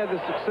not had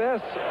the success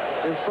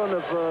in front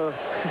of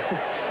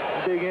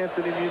big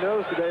Anthony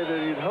Munoz today that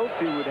he'd hoped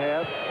he would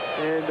have.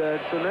 And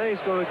so now he's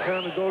going to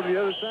kind of go to the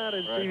other side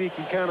and see if he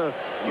can kind of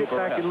get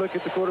back and look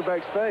at the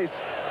quarterback's face.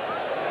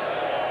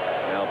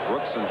 Now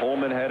Brooks and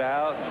Holman head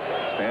out.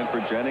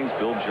 Stanford Jennings,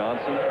 Bill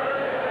Johnson,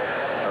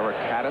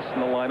 Eric Caddis in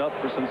the lineup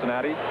for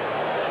Cincinnati.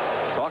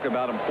 Talk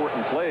about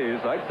important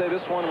plays. I'd say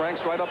this one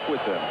ranks right up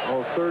with them.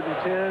 Oh, 3rd and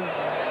 10.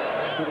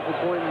 Critical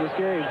point in this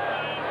game.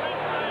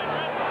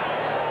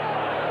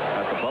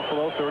 At the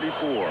Buffalo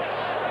 34.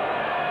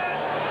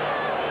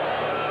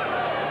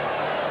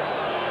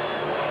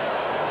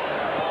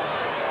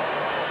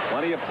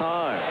 Plenty of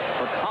time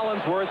for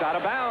Collinsworth out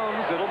of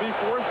bounds. It'll be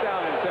 4th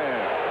down and 10.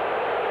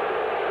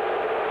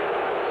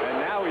 And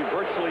now he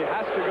virtually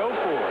has to go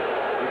for it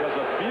because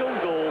a field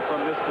goal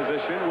from this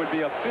position would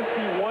be a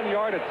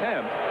 51-yard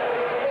attempt.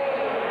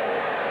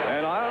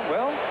 And,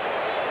 well,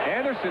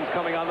 Anderson's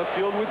coming on the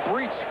field with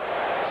breach.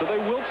 So they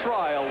will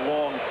try a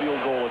long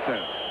field goal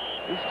attempt.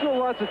 There's still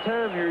lots of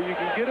time here. You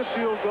can get a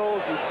field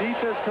goal if the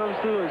defense comes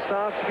through and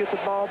stops. You get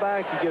the ball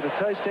back. You get a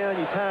touchdown.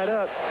 You tie it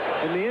up.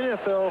 In the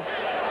NFL,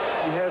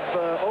 you have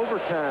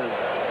overtime.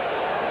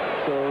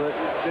 So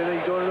then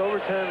you go into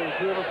overtime and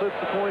whoever flips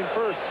the coin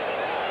first.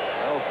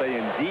 Well, if they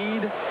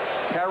indeed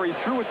carry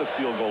through with the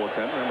field goal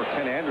attempt, remember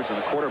Ken Anderson,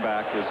 the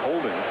quarterback, is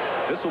holding.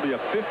 This will be a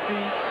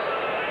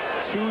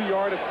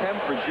 52-yard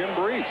attempt for Jim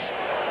Breach.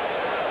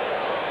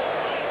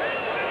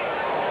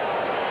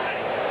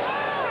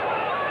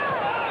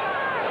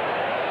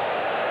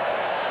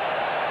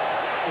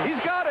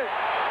 He's got it.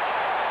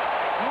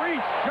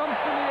 Breach jumps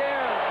in the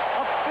air.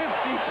 A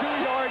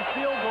 52-yard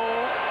field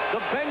goal.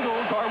 The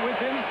Bengals are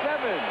within 7.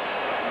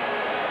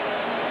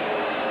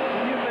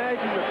 Can you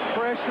imagine the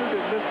pressure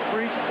that Mr.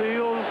 Breach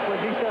feels when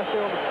he's out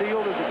there on the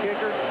field as a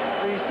kicker?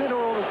 I mean, he's sitting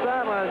on the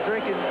sideline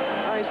drinking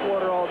ice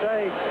water all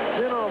day.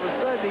 Then all of a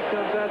sudden he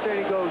comes out there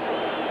and he goes,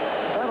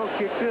 if I don't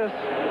kick this,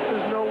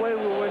 there's no way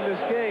we'll win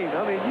this game.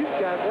 I mean,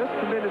 that's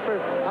tremendous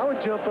pressure. I would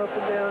jump up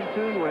and down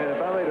too, Lynn,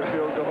 if I made a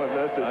field goal in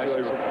that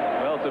situation.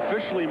 Well, it's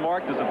officially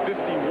marked as a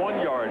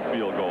 51-yard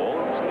field goal.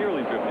 It's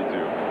nearly 52.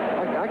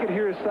 I could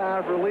hear a sigh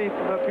of relief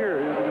from up here.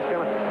 It was just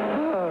kind of,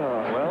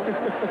 Well,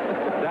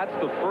 that's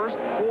the first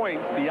point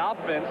the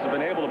offense has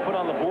been able to put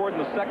on the board in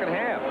the second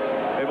half.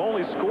 They've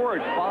only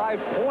scored 5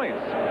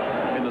 points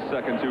in the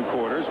second 2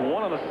 quarters, 1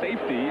 on a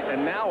safety,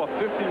 and now a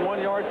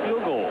 51-yard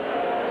field goal.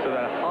 So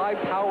that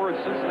high-powered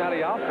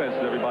Cincinnati offense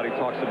that everybody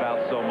talks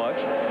about so much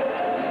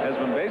has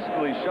been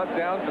basically shut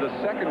down for the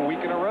second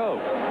week in a row.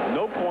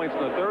 No points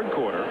in the third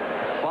quarter,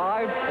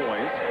 5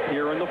 points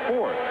here in the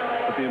fourth.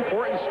 But the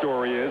important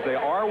story is they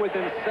are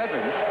within 7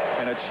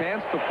 and a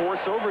chance to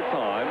force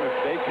overtime if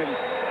they can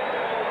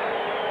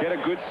get a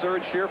good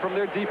surge here from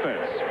their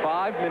defense.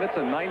 5 minutes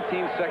and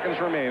 19 seconds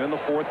remain in the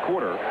fourth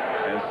quarter,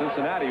 and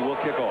Cincinnati will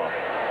kick off.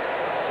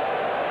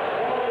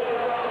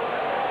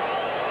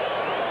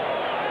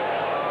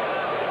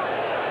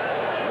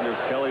 I wonder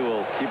if Kelly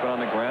will keep it on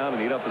the ground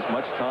and eat up as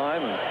much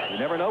time, and you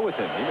never know with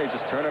him. He may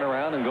just turn it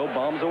around and go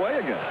bombs away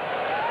again.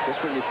 Just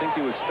what you think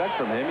you expect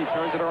from him, he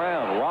turns it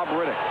around. Rob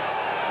Riddick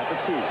at the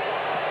 2.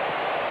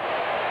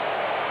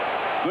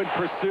 Good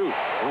pursuit.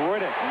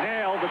 Riddick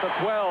nailed at the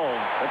 12.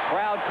 The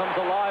crowd comes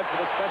alive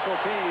for the special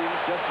teams.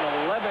 Just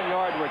an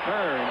 11-yard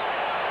return.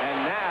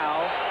 And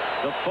now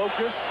the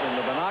focus and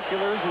the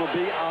binoculars will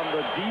be on the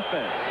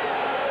defense.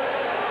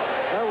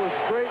 That was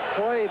great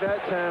play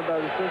that time by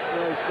the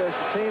Cincinnati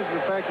special teams.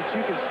 The fact that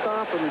you can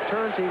stop a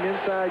return team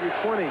inside your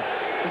 20.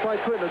 It's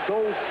like putting a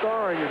gold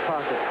star in your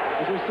pocket.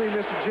 As we see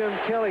Mr. Jim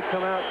Kelly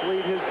come out to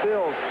lead his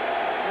Bills.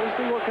 We'll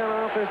see what kind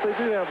of offense they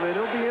do have. And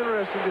it'll be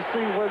interesting to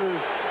see whether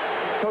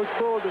Coach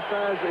Bull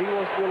decides that he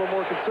wants to be a little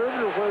more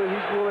conservative or whether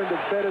he's willing to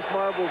bet his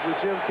marbles with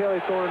Jim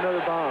Kelly throwing another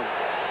bomb.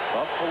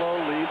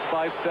 Buffalo leads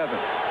by 7.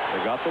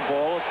 They got the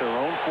ball at their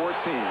own 14.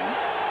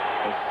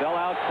 The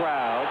sellout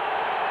crowd,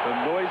 the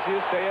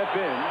noisiest they have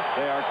been.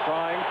 They are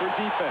crying for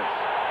defense.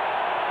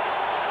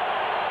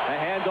 A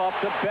handoff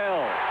to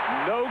Bell.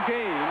 No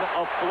gain.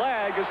 A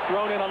flag is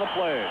thrown in on the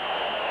play.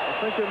 I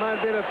think there might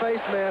have been a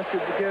face mask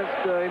against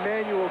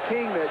Emmanuel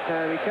King that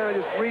time. He kind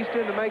of just reached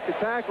in to make the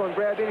tackle and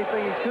grabbed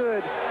anything he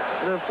could.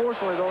 And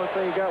unfortunately, the only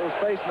thing he got was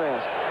face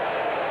mask.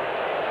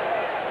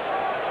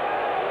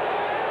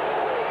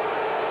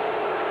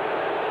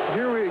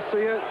 Here we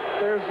see it.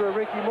 There's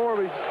Ricky Moore.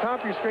 But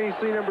top of your screen, you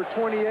see number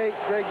 28,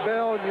 Greg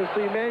Bell. And you'll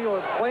see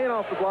Emmanuel playing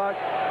off the block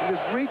and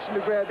just reaching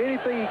to grab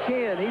anything he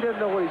can. He doesn't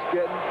know what he's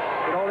getting.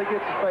 And all he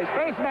gets is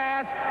face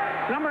mask.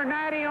 Number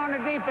 90 on the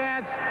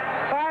defense.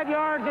 5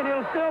 yards, and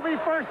it'll still be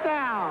first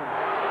down.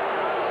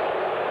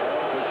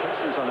 Good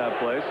pictures on that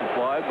play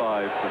supplied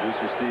by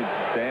producer Steve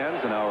Dans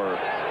and our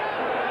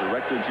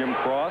director Jim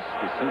Cross.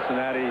 The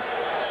Cincinnati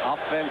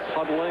offense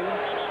huddling.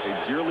 They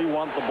dearly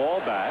want the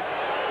ball back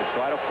to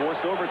try to force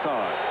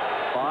overtime.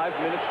 5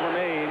 minutes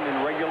remain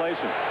in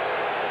regulation.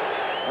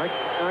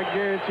 I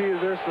guarantee you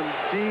there's some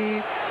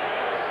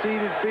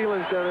deep-seated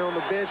feelings down there on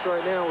the bench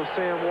right now with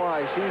Sam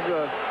Weiss.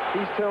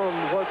 He's telling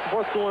them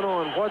what's going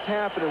on, what's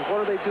happening,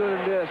 what are they doing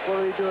in this,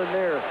 what are they doing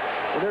there.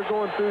 And they're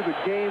going through the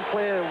game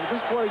plan,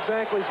 just what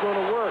exactly is going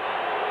to work.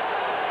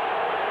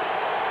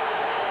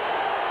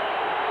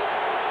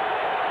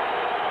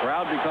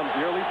 Crowd becomes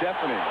nearly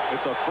deafening.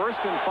 It's a 1st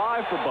and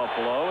 5 for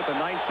Buffalo at the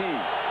 19.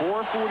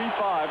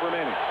 4:45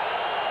 remaining.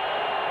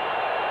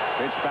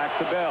 Pitch back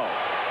to Bell.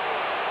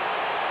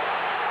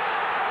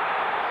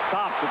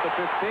 Stopped at the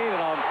 15,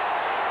 and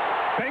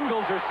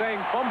Bengals are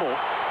saying fumble.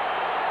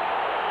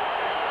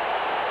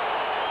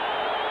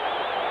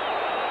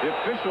 The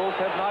officials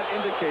have not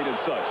indicated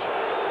such.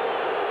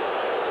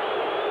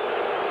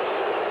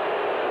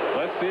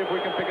 Let's see if we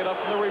can pick it up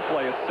from the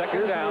replay. It's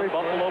second down,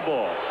 Buffalo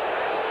ball.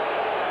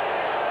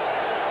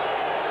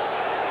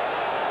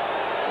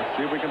 Let's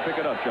see if we can pick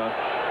it up, John.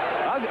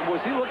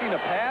 Was he looking to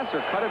pass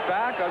or cut it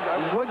back? I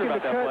was looking to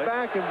cut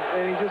back, and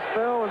he just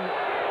fell, and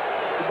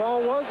the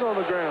ball was on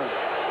the ground.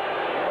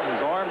 Well,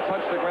 his arm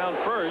touched the ground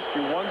first.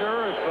 You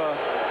wonder if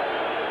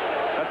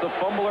that's a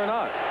fumble or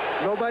not.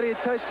 Nobody had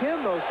touched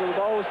him, though, so the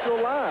ball was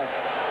still live.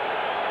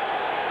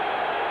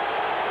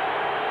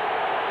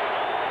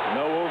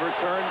 No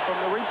overturn from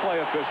the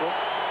replay official.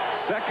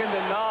 2nd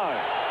and 9.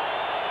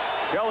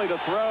 Kelly to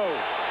throw.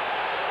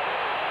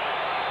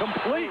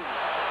 Complete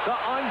to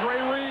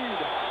Andre Reed.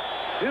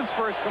 His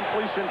first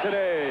completion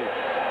today.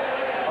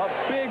 A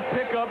big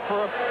pickup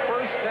for a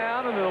first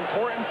down and an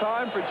important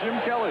time for Jim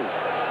Kelly.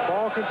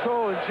 Ball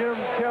control, and Jim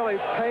Kelly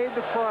paid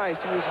the price.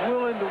 He was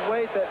willing to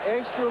wait that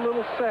extra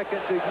little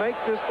second to make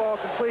this ball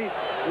complete.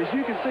 As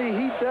you can see,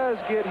 he does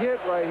get hit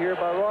right here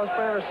by Ross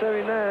Banner,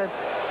 79,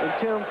 and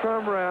Tim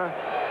Crumrye,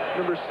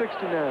 number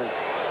 69.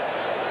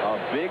 A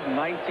big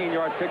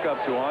 19-yard pickup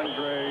to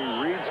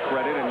Andre Reed Ford's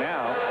credit, and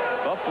now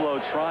Buffalo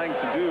trying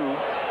to do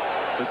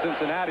to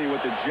Cincinnati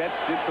what the Jets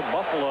did to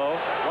Buffalo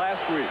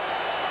last week.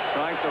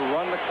 Trying to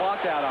run the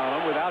clock out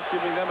on them without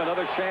giving them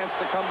another chance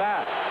to come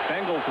back.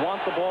 Bengals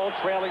want the ball,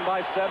 trailing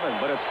by 7,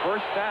 but it's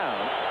first down.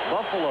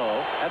 Buffalo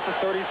at the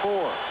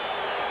 34.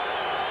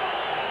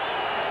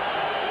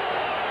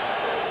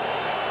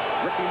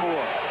 Ricky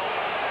Moore.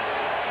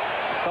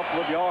 A couple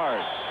of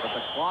yards, but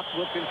the clock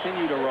will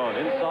continue to run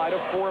inside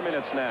of 4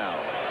 minutes now.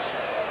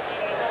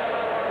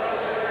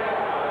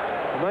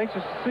 I'm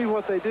anxious to see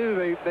what they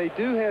do. They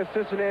do have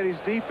Cincinnati's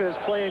defense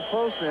playing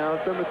close now.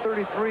 Number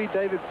 33,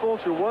 David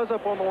Fulcher, was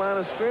up on the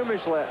line of scrimmage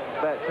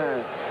that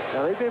time.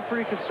 Now, they've been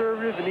pretty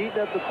conservative and eating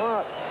up the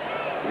clock.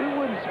 It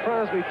wouldn't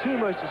surprise me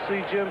too much to see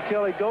Jim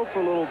Kelly go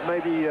for a little,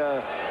 maybe a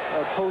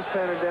post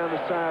pattern down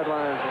the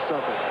sidelines or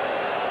something.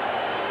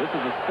 This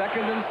is a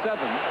 2nd and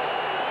 7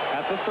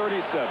 at the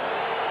 37.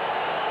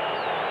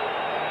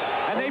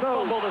 And they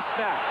fumble the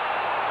snap.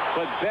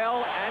 But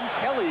Bell and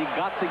Kelly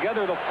got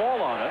together to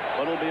fall on it,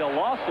 but it'll be a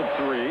loss of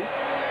 3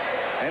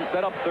 and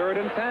set up 3rd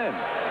and 10.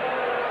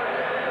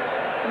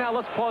 Now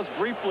let's pause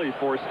briefly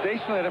for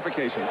station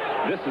identification.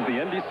 This is the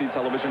NBC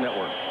Television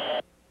Network.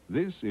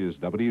 This is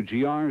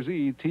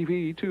WGRZ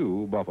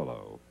TV2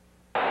 Buffalo.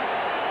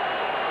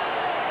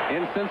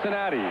 In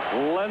Cincinnati,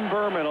 Len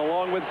Berman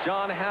along with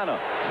John Hanna.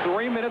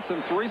 3 minutes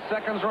and 3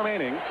 seconds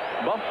remaining.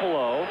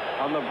 Buffalo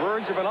on the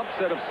verge of an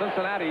upset of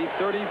Cincinnati,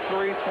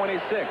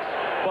 33-26.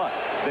 But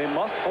they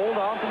must hold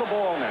on to the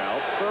ball now.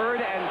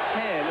 3rd and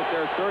 10 at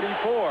their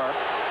 34.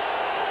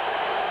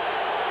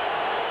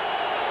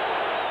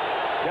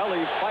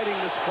 Kelly fighting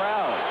this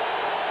crowd.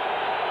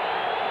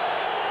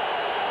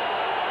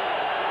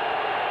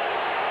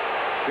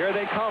 Here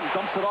they come.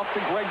 Dumps it off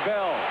to Greg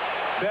Bell.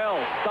 Bell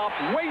stopped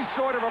way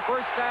short of a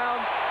first down.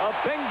 A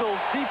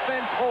Bengals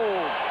defense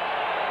holds.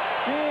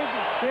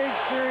 Big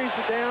series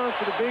of downs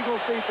for the Bengals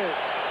defense.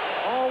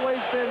 Always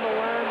been the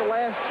line the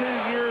last 2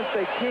 years.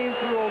 They came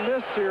through on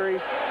this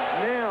series.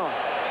 Now,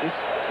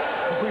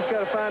 we've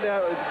got to find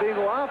out if the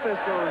Bengal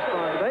offense going to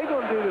respond. Are they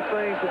going to do the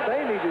things that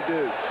they need to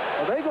do?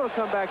 Are they going to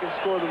come back and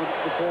score the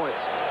points?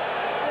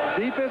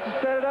 Defense has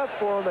set it up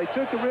for them. They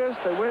took the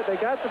risk. They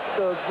got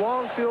the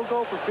long field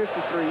goal for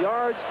 53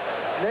 yards.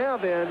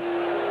 Now then,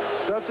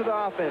 it's up to the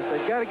offense.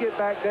 They've got to get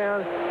back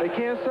down. They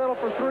can't settle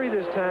for 3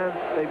 this time.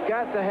 They've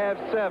got to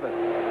have 7.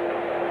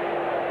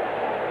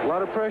 A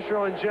lot of pressure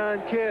on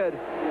John Kidd.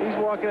 He's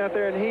walking out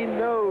there, and he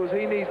knows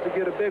he needs to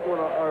get a big one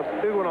off.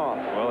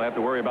 Well, they have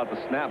to worry about the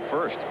snap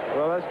first.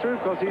 Well, that's true,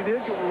 because he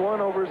did get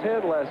one over his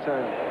head last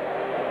time.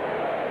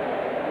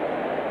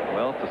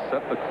 Well, to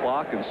set the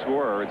clock and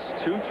score, it's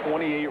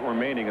 2:28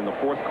 remaining in the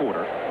 4th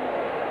quarter.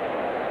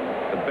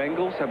 The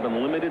Bengals have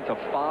been limited to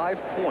 5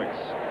 points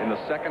in the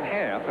second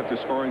half after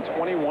scoring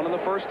 21 in the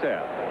first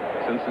half.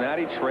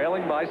 Cincinnati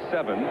trailing by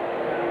 7.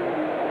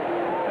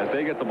 As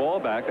they get the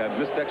ball back, that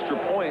missed extra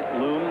point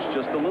looms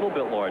just a little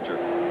bit larger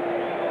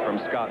from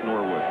Scott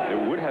Norwood. It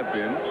would have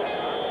been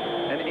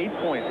an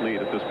 8-point lead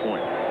at this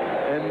point.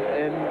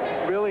 And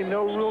really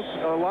no real,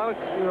 a lot of,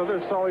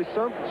 there's always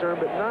some concern,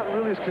 but not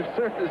really as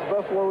concerned as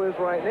Buffalo is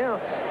right now,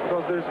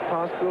 because there's a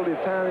possibility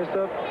of tying this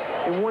up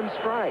in 1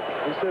 strike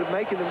instead of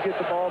making them get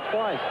the ball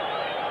twice.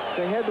 If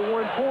they had the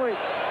 1 point,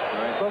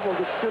 Buffalo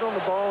could sit on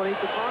the ball and eat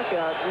the clock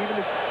out, even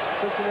if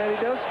Cincinnati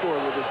does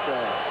score with this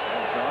drive.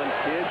 John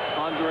Kidd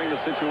pondering the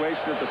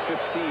situation at the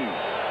 15.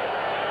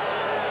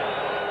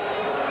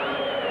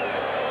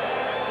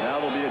 Now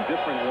there'll be a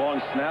different long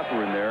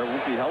snapper in there. It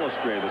won't be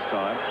Hellestree this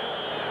time.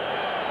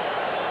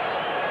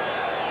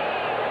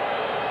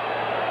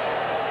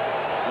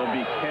 It'll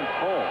be Kent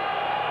Hull.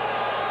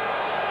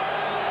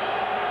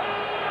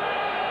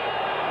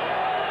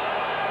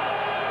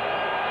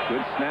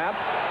 Good snap.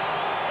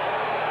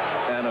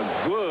 And a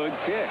good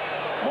kick.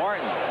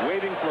 Martin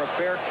waiting for a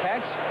fair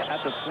catch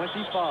at the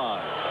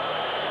 25.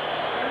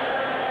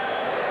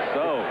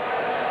 So,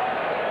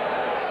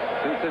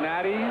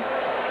 Cincinnati,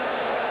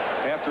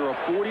 after a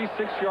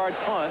 46-yard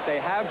punt, they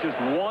have just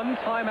 1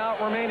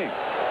 timeout remaining.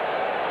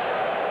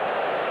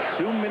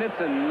 2 minutes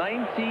and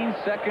 19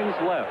 seconds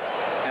left.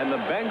 And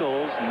the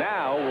Bengals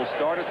now will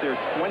start at their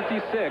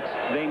 26.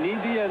 They need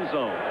the end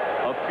zone.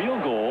 A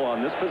field goal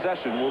on this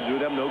possession will do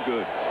them no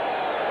good.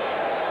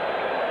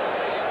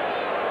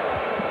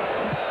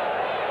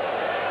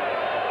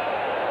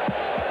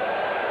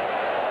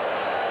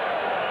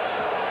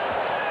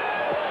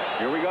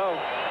 Here we go.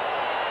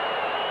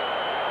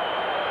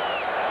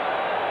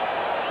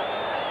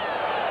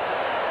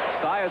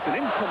 Siason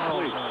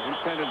incomplete,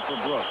 intended for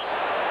Brooks.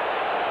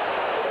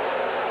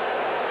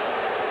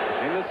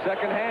 In the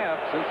second half,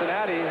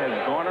 Cincinnati has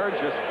garnered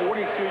just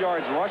 42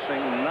 yards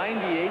rushing,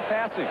 98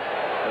 passing.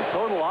 A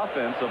total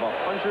offense of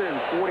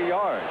 140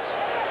 yards,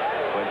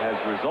 but has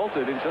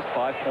resulted in just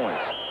 5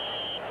 points.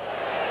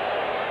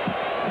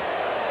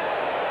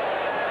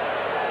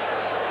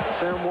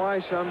 Sam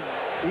Weiss,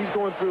 he's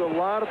going through a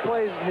lot of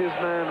plays in his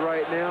mind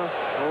right now,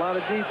 a lot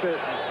of defenses.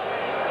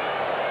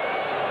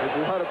 There's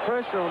a lot of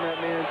pressure on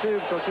that man, too,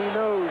 because he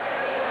knows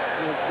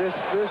This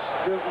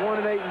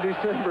 1-8 in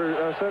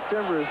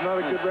September is not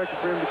a good record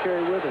for him to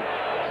carry with him.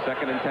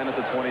 2nd and 10 at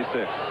the 26.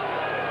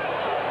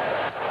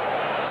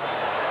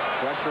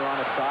 Pressure on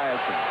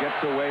Esiason.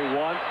 Gets away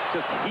once.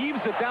 Just heaves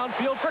it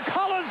downfield for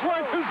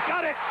Collinsworth, who's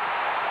got it.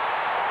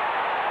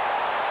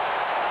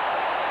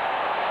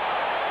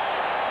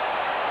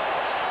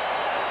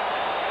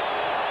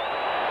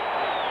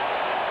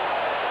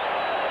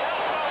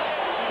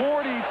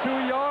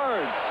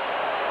 Yards.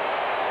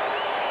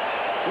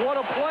 What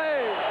a play.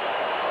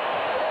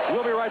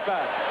 We'll be right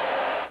back.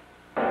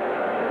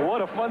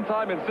 What a fun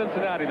time in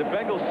Cincinnati. The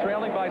Bengals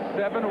trailing by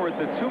 7. We're at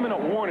the 2-minute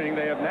warning.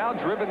 They have now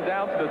driven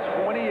down to the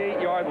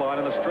 28-yard line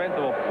on the strength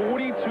of a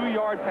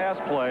 42-yard pass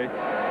play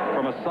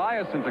from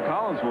Esiason to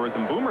Collinsworth,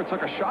 and Boomer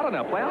took a shot on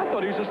that play. I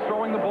thought he was just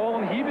throwing the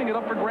ball and heaving it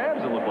up for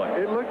grabs, it looked like.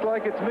 It looked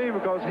like it to me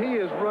because he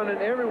is running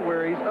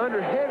everywhere. He's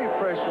under heavy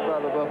pressure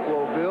by the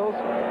Buffalo Bills.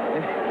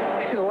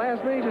 And the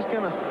last minute, he just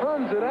kind of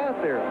hums it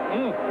out there.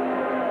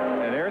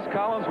 And there's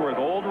Collinsworth,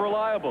 old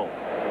reliable.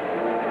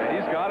 And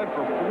he's got it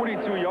for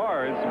 42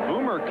 yards.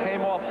 Boomer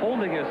came off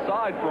holding his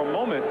side for a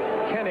moment.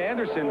 Ken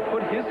Anderson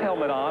put his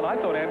helmet on. I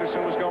thought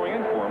Anderson was going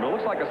in for him. It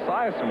looks like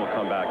Esiason will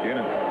come back in.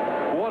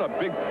 And what a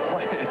big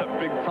play, a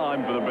big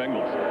time for the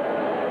Bengals.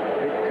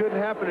 It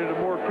couldn't happen at a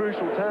more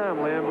crucial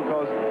time, Lamb,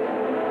 because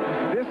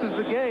this is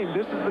the game.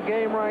 This is the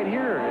game right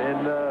here.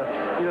 And,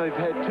 you know,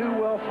 they've had two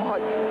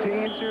well-fought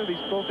teams here.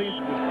 These both teams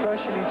are just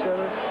crushing each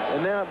other.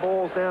 And now it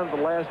boils down to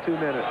the last 2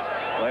 minutes.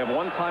 They have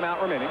one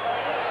timeout remaining.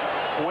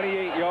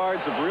 28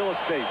 yards of real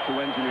estate to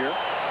engineer.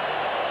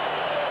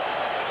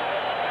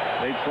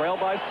 They trail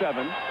by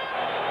 7.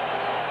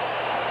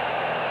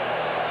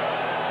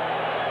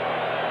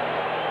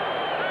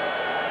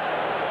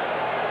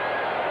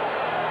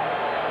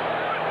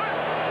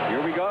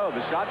 Here we go.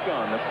 The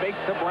shotgun. The fake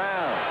to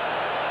Brown.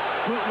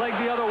 Bootleg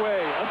the other way.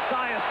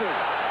 Esiason.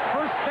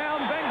 First down,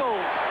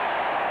 Bengals.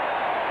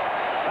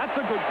 That's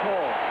a good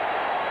call.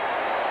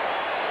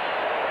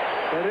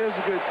 That is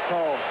a good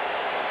call.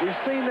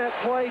 We've seen that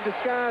play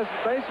disguised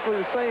basically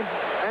the same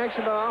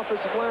action by the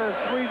offensive line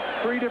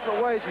three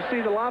different ways. You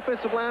see the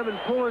offensive lineman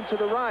pulling to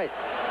the right.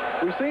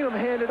 We've seen them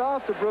hand it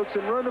off to Brooks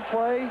and run the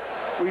play.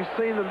 We've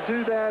seen them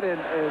do that and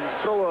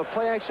throw a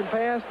play-action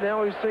pass.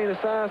 Now we've seen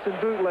Esiason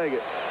bootleg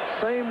it.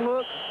 Same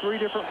look, 3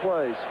 different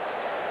plays.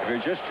 If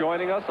you're just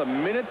joining us,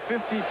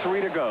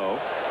 1:53 to go.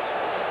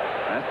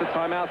 That's the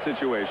timeout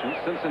situation.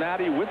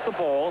 Cincinnati with the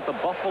ball at the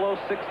Buffalo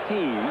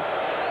 16.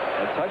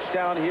 A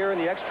touchdown here, and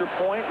the extra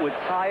point would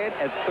tie it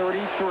at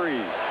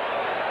 33.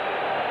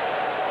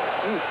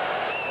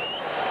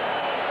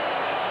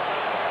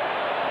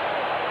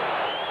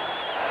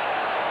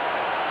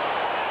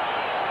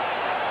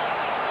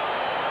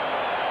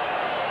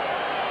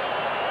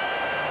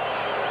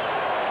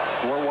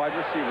 Four wide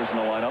receivers in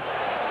the lineup.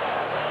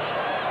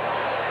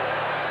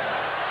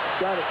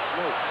 Got it.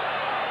 No.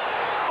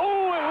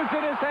 Oh, it was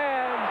in his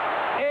hands.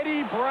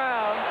 Eddie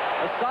Brown.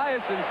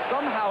 Esiason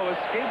somehow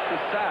escaped the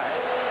sack.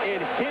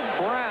 It hit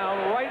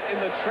Brown right in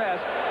the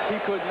chest. He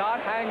could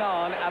not hang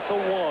on at the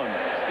 1.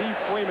 Steve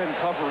Freeman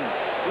covering.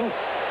 Oof.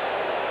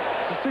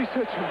 To see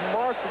such a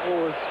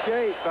remarkable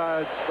escape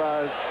by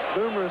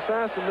Boomer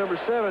Esiason, number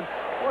 7.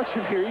 Watch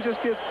him here. He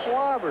just gets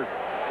clobbered.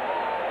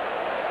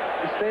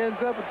 He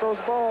stands up and throws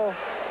the ball.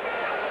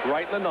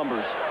 Right in the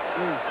numbers.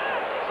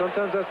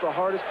 Sometimes that's the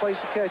hardest place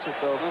to catch it,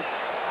 though.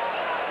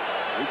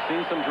 We've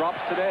seen some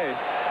drops today.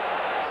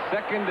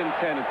 2nd and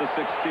 10 at the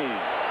 16.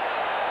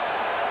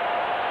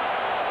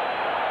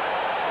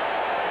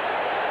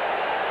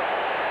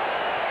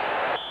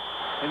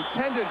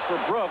 Intended for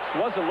Brooks,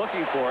 wasn't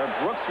looking for it.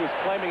 Brooks was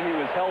claiming he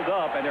was held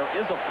up, and there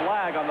is a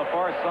flag on the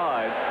far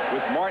side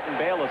with Martin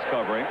Bayless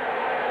covering.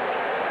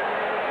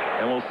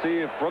 And we'll see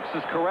if Brooks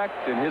is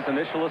correct in his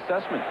initial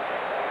assessment.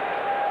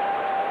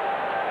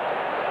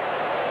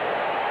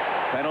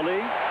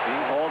 Penalty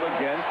being called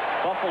against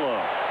Buffalo.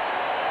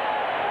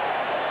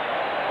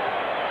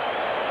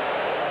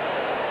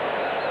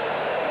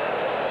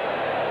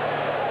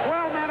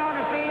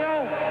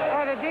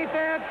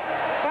 Defense,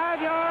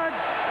 5 yards,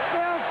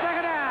 still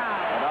 2nd down.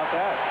 How about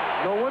that?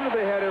 No wonder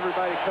they had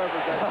everybody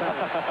covered that time.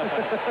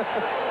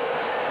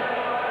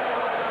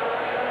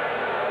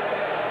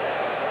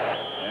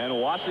 And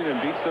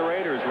Washington beats the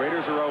Raiders.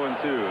 Raiders are 0-2.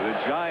 The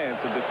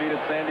Giants have defeated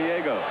San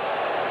Diego.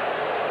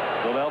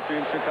 Philadelphia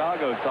and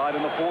Chicago tied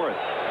in the 4th.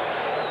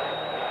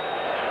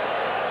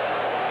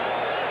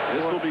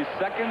 This will be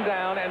 2nd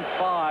down and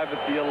 5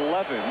 at the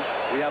 11.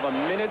 We have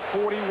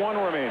 1:41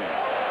 remaining.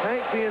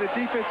 Hank being a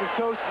defensive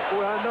coach,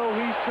 boy, I know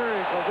he's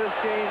turning because this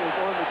game is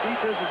on the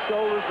defensive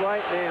shoulders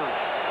right now.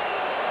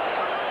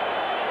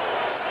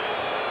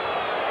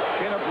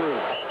 Kinnebrew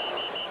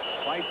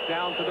fights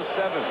down to the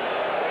 7.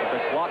 But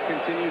the clock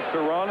continues to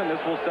run, and this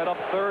will set up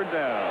 3rd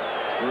down.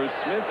 Bruce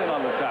Smith in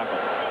on the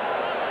tackle.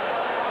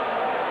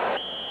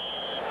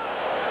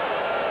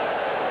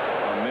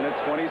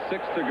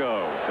 1:26 to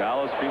go.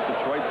 Dallas beat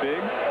Detroit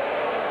big.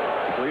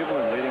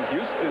 Cleveland leading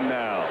Houston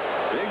now.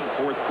 Big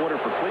 4th quarter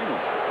for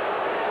Cleveland.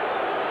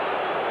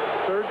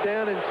 3rd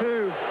down and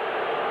 2.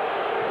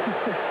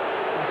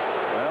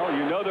 Well,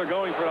 you know they're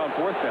going for it on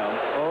 4th down.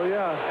 Oh,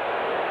 yeah.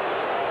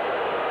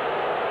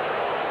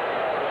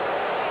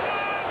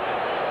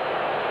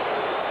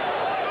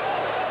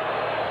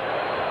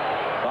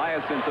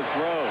 Esiason to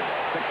throw.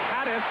 To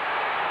Caddis.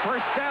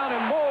 1st down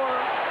and more.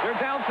 They're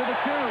down to the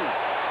 2.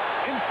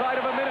 Inside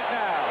of a minute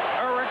now.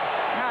 Eric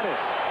Caddis,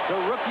 the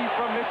rookie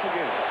from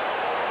Michigan.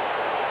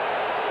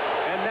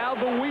 And now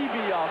the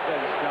Weeby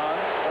offense, John.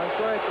 That's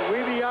right, the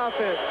Weeby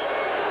offense.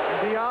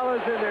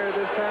 Diala's in there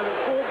this time at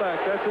fullback.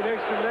 That's an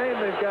extra name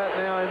they've got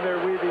now in their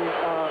Weeby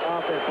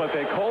offense. But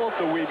they call it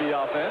the Weeby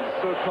offense.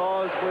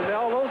 Because when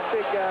all those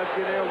big guys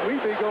get there,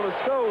 Weeby going to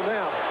score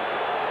now.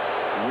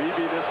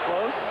 Weeby this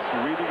close.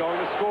 Weeby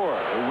going to score.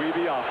 The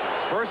Weeby offense.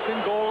 1st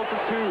and goal at the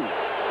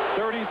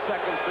 2. 30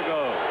 seconds to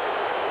go.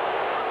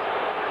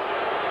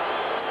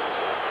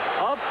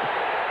 Up.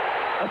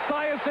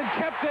 Esiason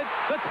kept it.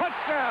 The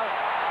touchdown.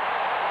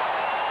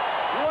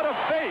 What a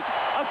fake.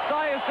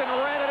 Esiason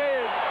ran it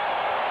in.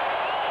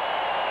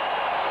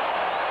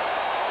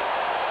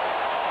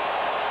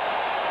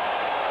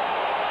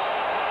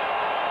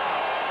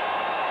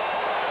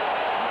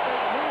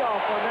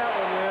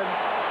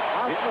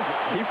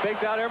 He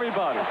faked out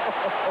everybody.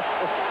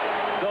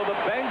 So the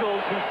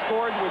Bengals, who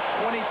scored with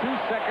 22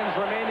 seconds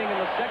remaining in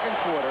the 2nd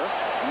quarter,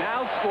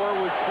 now score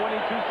with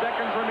 22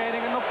 seconds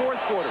remaining in the 4th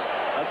quarter.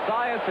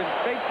 Esiason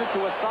faked it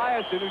to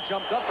Esiason, who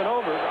jumped up and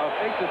over,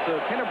 faked it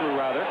to Kinnebrew,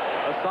 rather.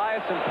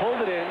 Esiason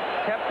pulled it in,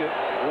 kept it,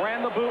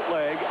 ran the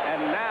bootleg,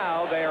 and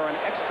now they are an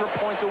extra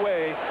point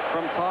away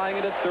from tying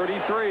it at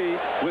 33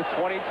 with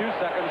 22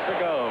 seconds to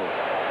go.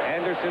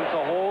 Anderson to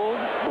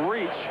hold,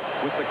 reach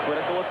with the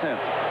critical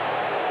attempt.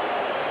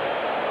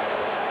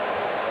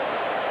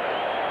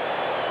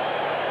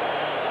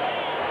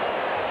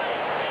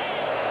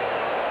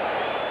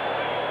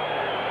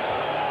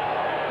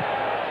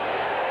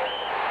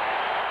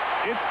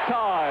 It's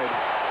tied.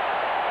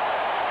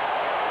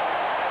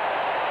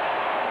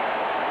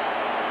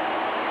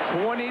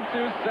 22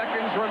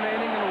 seconds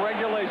remaining in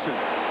regulation.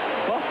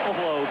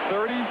 Buffalo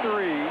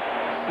 33,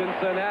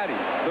 Cincinnati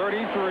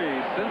 33.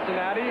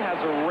 Cincinnati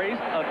has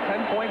erased a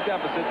 10-point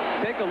deficit.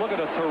 Take a look at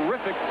a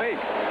terrific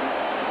fake.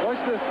 Watch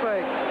this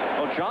fake.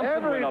 Oh, Johnson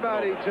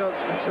Everybody jumps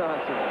for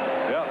Johnson.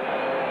 Yep.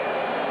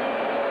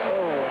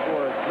 Oh,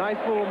 boy. Nice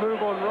little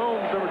move on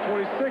Rome's, number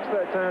 26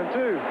 that time,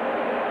 too.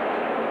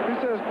 Who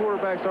says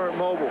quarterbacks aren't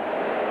mobile?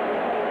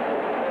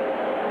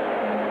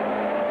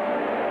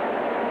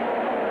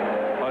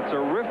 A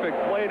terrific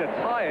play to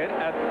tie it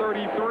at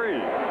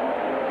 33.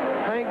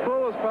 Hank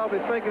Bull is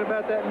probably thinking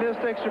about that missed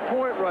extra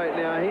point right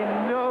now. He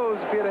knows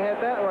if he'd have had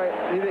that right,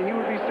 that he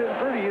would be sitting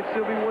pretty. He'd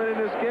still be winning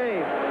this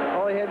game.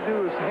 All he had to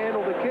do was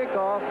handle the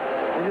kickoff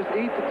and just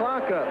eat the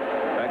clock up.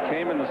 That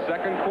came in the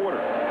 2nd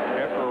quarter.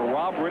 After a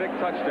Rob Riddick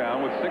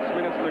touchdown with 6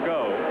 minutes to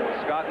go,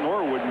 Scott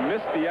Norwood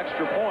missed the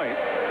extra point.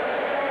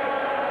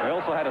 They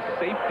also had a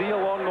safety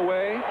along the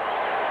way,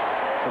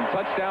 some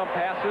touchdown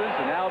passes,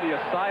 and now the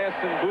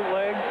Esiason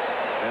bootleg.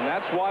 And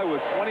that's why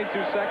with 22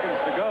 seconds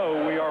to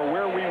go, we are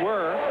where we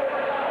were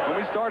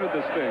when we started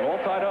this thing, all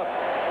tied up.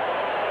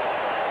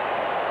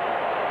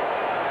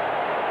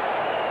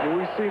 Will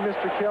we see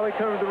Mr. Kelly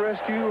come to the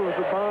rescue with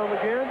the bomb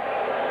again?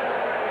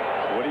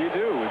 So what do you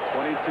do with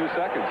 22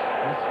 seconds?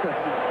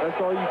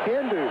 That's all you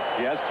can do.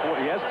 He has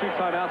 2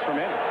 timeouts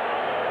remaining.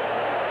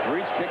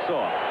 Reach kicks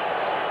off.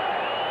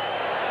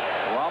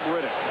 Rob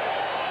Riddick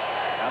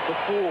at the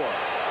 4.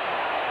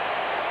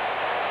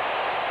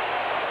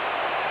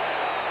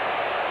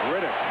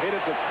 Riddick hit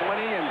it to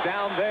 20 and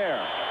down there.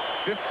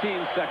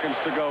 15 seconds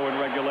to go in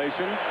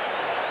regulation.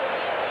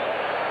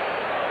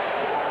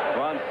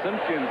 Ron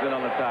Simpkins in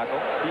on the tackle.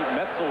 Pete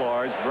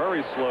Metzelar's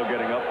very slow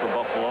getting up for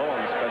Buffalo on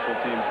the special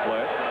teams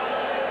play.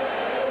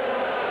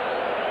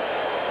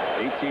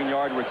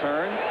 18-yard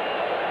return.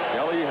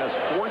 Kelly has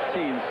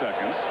 14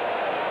 seconds.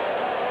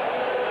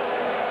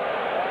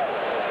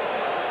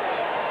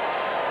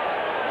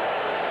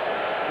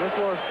 This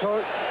was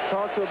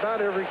talked to about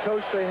every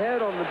coach they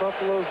had on the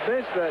Buffalo's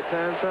bench that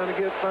time, trying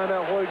to find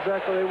out what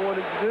exactly they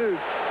wanted to do.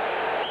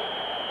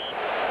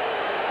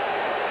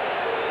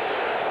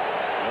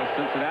 Well,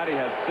 Cincinnati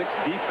has 6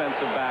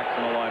 defensive backs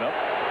in the lineup.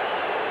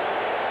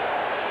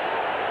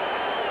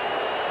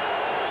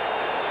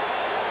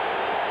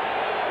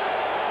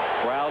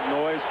 Crowd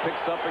noise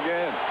picks up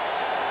again.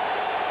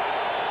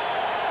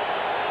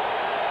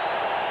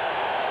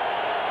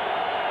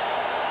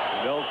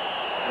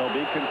 They'll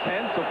be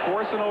content to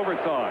force an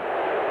overtime.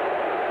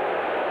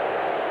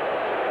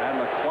 And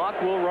the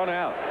clock will run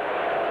out.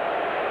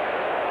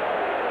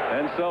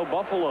 And so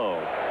Buffalo,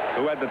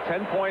 who had the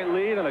 10-point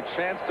lead and a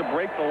chance to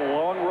break the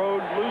long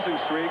road losing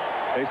streak,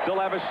 they still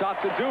have a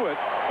shot to do it,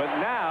 but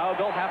now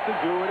they'll have to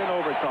do it in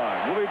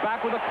overtime. We'll be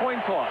back with a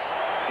coin toss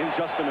in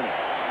just a minute.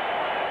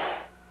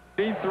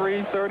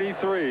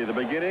 33-33, the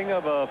beginning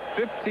of a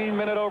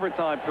 15-minute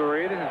overtime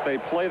period. If they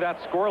play that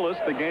scoreless,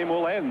 the game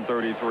will end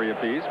 33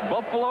 apiece.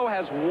 Buffalo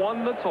has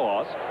won the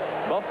toss.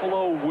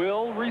 Buffalo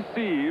will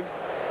receive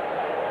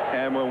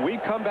And when we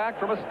come back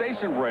from a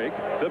station break,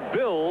 the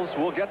Bills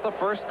will get the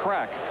first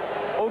crack.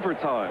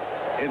 Overtime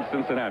in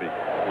Cincinnati.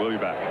 We'll be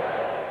back.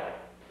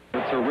 A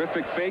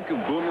terrific fake of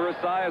Boomer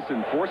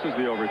Esiason forces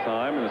the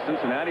overtime, and the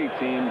Cincinnati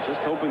team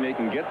just hoping they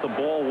can get the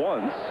ball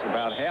once.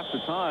 About half the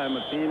time,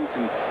 a team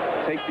can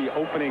take the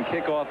opening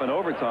kickoff in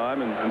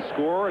overtime and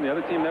score, and the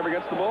other team never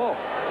gets the ball.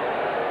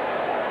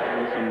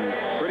 And some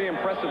pretty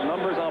impressive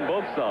numbers on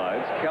both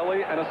sides,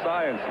 Kelly and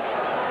Esiason.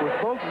 With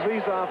both of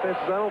these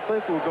offenses, I don't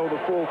think we'll go the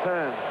full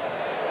time.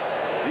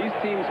 These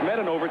teams met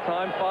in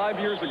overtime 5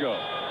 years ago,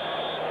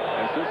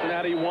 and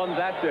Cincinnati won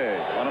that day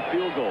on a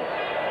field goal.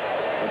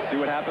 Let's see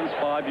what happens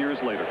 5 years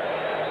later.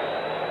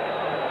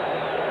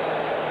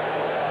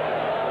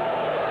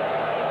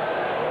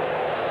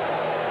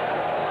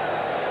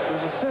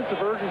 There's a sense of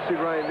urgency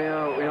right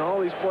now in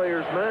all these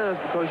players' minds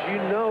because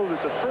you know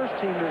that the first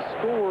team that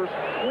scores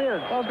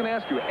wins. I was going to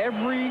ask you,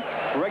 every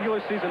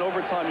regular season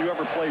overtime you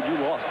ever played, you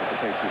lost with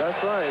the Patriots. That's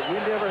right. We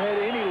never had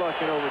any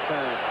luck in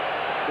overtime.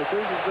 But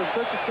there's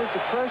such a sense of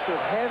pressure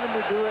of having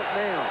to do it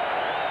now.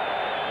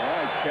 All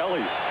right,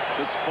 Kelly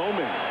just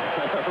foaming,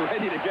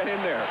 ready to get in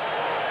there.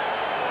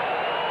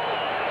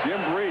 Jim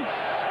Breach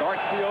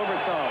starts the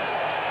overtime.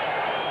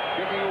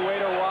 Kicking away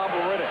to Rob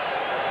Riddick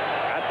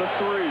at the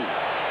 3.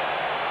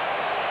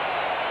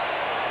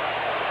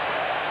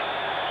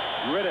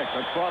 Riddick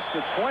across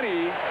the 20,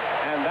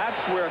 and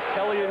that's where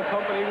Kelly and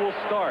company will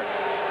start.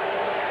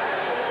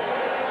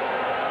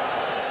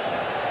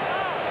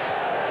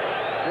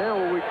 Now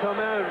will we come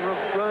out and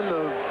run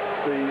the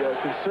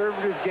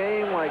conservative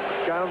game like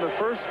got on the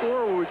first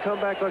score, or will we come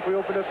back like we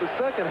opened up the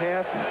second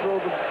half and throw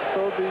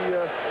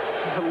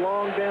the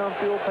long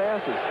downfield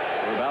passes?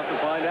 We're about to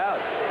find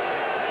out.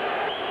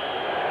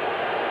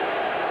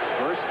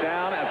 First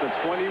down at the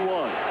 21.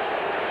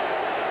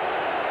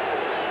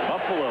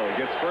 Buffalo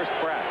gets first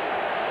crack.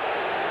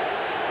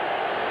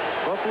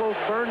 Buffalo's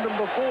burned them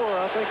before.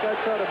 I think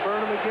I'd try to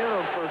burn them again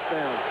on first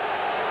down.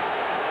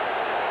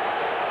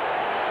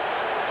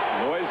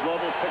 Noise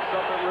level picks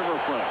up at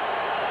Riverfront.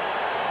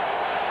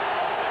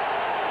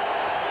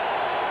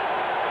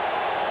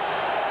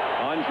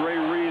 Andre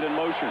Reed in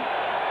motion.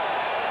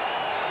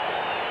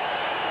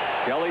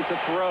 Kelly to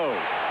throw.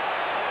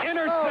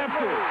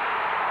 Intercepted.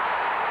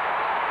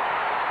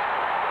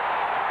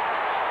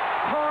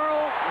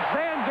 Carl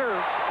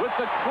Zander with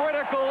the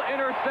critical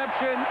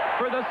interception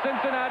for the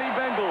Cincinnati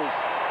Bengals.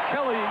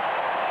 Kelly,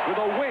 with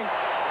a wink,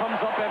 comes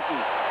up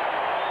empty.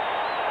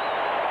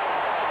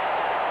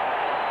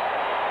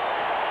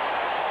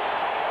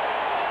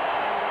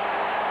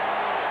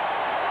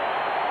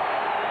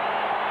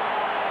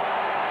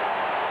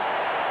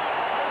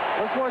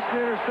 Let's watch the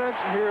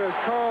interception here as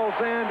Carl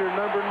Zander,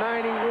 number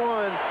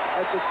 91,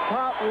 at the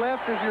top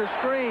left of your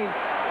screen.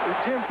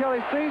 Jim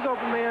Kelly sees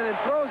open man and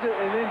throws it,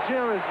 and then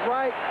Jim is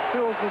right,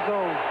 fills the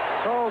zone.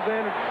 Carl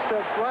Zander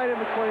steps right in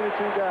between the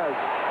two guys.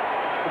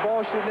 The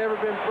ball should have never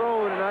been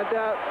thrown, and I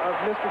doubt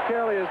Mr.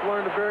 Kelly has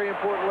learned a very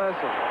important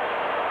lesson.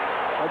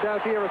 I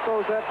doubt if he ever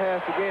throws that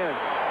pass again.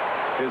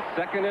 His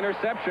second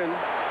interception,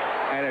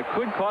 and it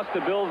could cost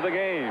the Bills the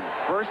game.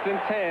 1st and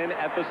 10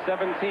 at the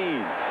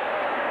 17.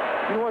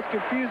 You know what's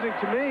confusing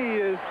to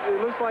me is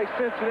it looks like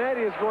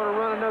Cincinnati is going to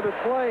run another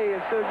play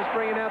instead of just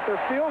bringing out their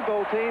field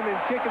goal team and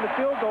kicking the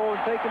field goal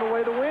and taking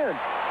away the win.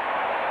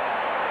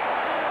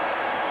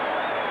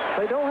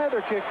 They don't have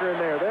their kicker in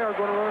there. They are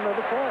going to run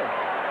another play.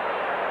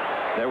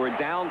 They were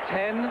down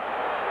 10,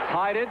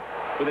 tied it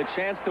with a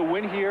chance to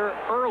win here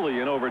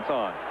early in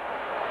overtime.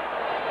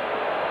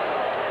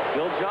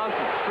 Bill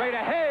Johnson straight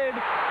ahead.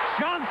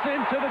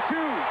 Johnson to the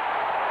 2.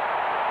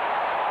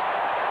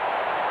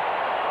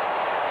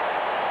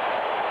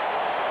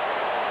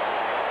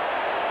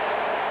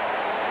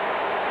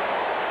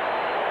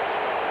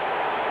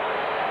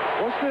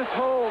 What's this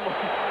hole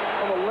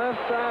on the left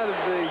side of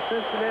the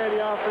Cincinnati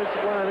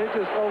offensive line? It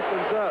just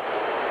opens up.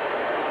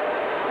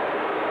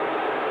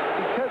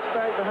 He cuts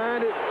back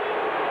behind it,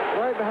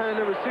 right behind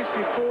number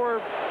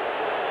 64,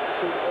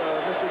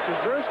 Mr.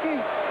 Kazurski,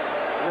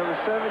 number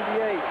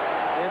 78,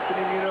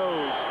 Anthony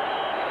Munoz.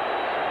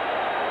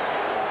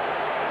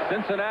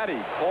 Cincinnati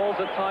calls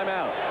a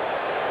timeout.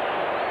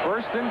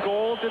 1st and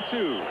goal to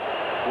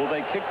 2. Will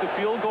they kick the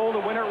field goal to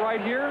win it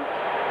right here?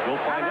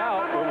 We'll find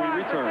out when we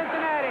return.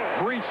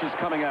 Breach is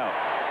coming out.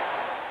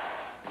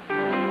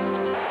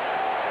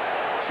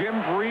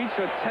 Jim Breach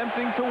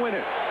attempting to win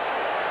it.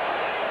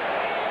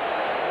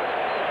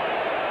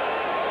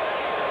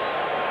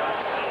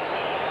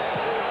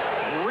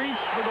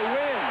 Breach for the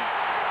win.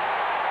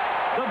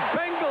 The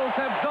Bengals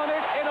have done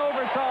it in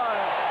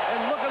overtime.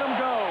 And look at them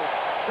go.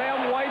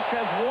 Sam White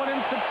has won in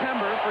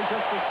September for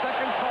just the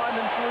second time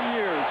in 3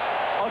 years.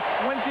 A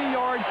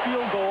 20-yard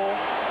field goal.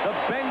 The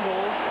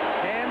Bengals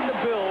and the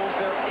Bills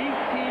their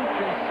 18th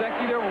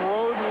consecutive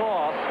road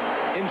loss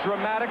in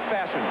dramatic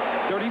fashion,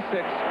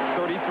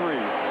 36-33.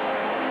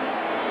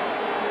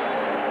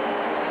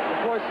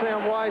 Let's watch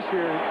Sam Weiss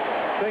here.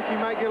 Think he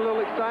might get a little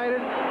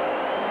excited?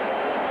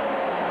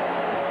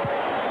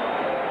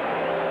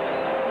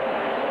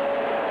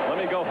 Let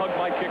me go hug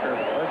my kicker.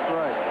 That's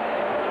right.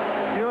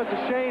 You know, it's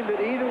a shame that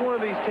either one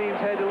of these teams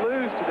had to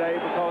lose today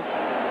because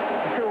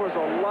there was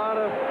a lot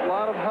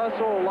of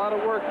hustle, a lot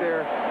of work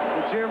there.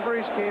 But Jim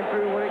Breach came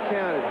through when it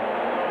counted.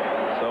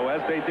 So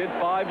as they did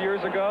 5 years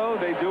ago,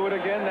 they do it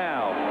again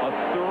now. A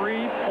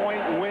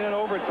 3-point win in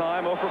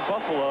overtime over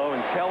Buffalo,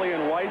 and Kelly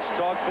and White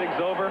talked things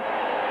over.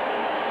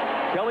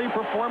 Kelly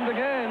performed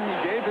again. He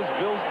gave his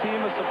Bills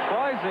team a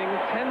surprising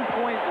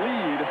 10-point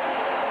lead,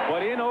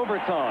 but in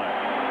overtime.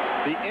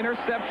 The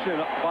interception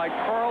by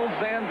Carl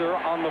Zander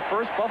on the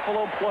first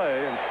Buffalo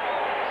play, and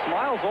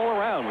smiles all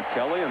around with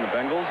Kelly and the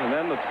Bengals, and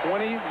then the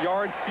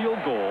 20-yard field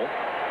goal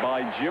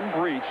by Jim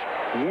Breach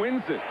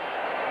wins it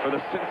for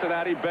the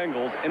Cincinnati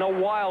Bengals in a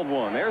wild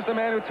one. There's the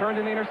man who turned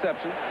in the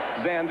interception,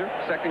 Zander,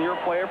 second-year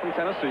player from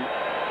Tennessee.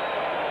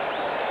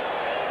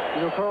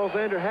 You know, Carl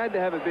Zander had to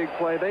have a big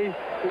play. He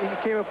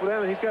came up with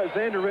that, and he's got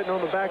Zander written on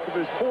the back of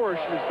his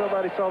Porsche, and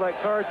somebody saw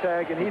that car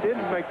tag, and he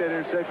didn't make that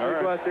interception. He'd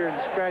go out there and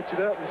scratch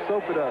it up and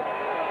soap it up.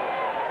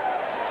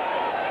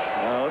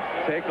 Now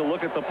let's take a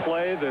look at the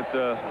play that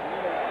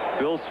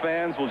Bills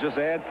fans will just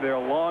add to their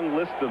long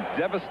list of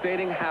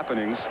devastating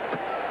happenings.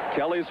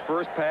 Kelly's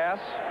first pass,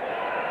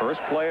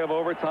 first play of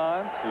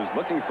overtime. He was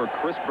looking for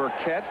Chris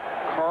Burkett.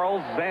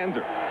 Carl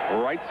Zander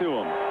right to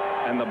him,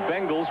 and the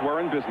Bengals were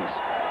in business.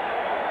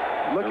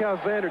 Look how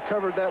Zander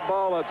covered that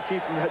ball up to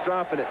keep him from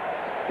dropping it.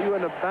 He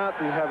wasn't about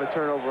to have a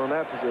turnover on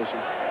that position.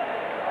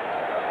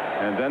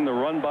 And then the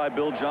run by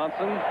Bill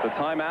Johnson, the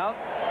timeout,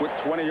 quick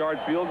 20-yard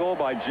field goal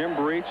by Jim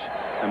Breach,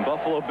 and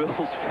Buffalo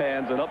Bills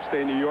fans and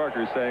upstate New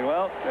Yorkers saying,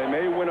 well, they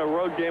may win a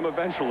road game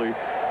eventually,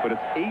 but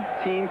it's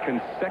 18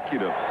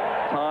 consecutive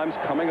times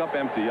coming up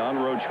empty on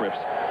road trips.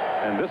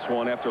 And this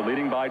one after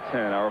leading by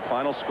 10, our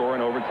final score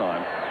in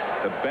overtime.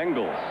 The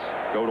Bengals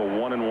go to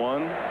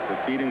 1-1,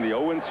 defeating the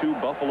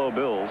 0-2 Buffalo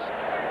Bills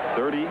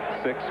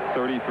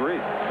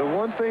 36-33. The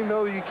one thing,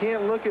 though, you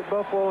can't look at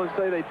Buffalo and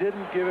say they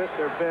didn't give it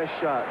their best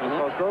shot,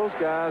 because those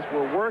guys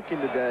were working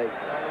today.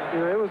 You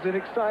know, it was an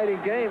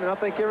exciting game, and I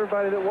think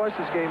everybody that watched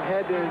this game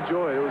had to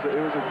enjoy it.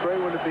 It was a great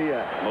one to be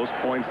at. Most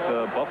points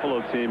the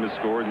Buffalo team has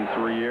scored in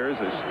 3 years.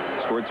 They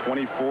scored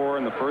 24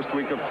 in the first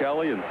week of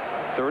Kelly and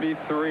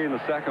 33 in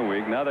the second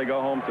week. Now they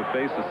go home to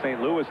face the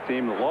St. Louis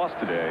team that lost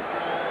today.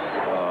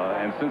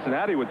 And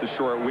Cincinnati, with the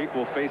short week,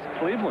 will face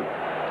Cleveland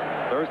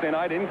Thursday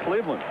night in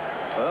Cleveland.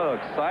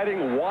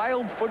 Exciting,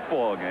 wild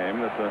football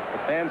game that the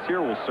fans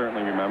here will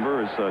certainly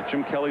remember as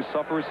Jim Kelly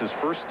suffers his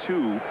first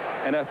 2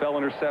 NFL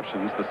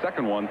interceptions. The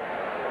second one,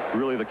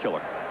 really the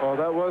killer. Oh,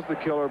 that was the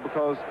killer,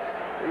 because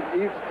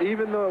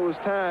even though it was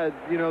tied,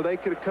 you know, they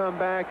could have come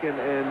back and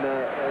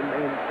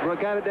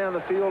got it down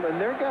the field, and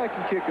their guy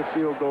can kick a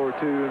field goal or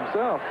two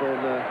himself.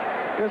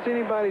 And it's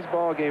anybody's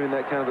ball game in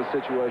that kind of a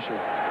situation.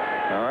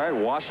 All right,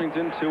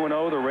 Washington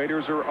 2-0. The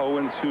Raiders are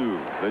 0-2.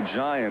 The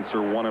Giants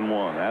are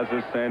 1-1, as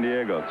is San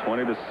Diego,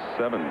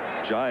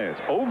 20-7. Giants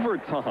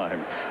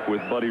overtime with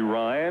Buddy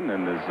Ryan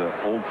and his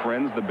old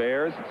friends, the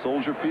Bears, at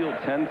Soldier Field,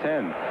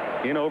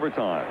 10-10 in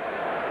overtime.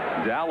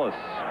 Dallas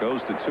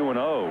goes to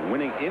 2-0,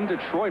 winning in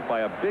Detroit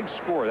by a big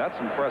score. That's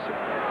impressive.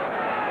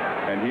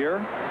 And here,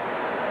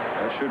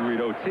 that should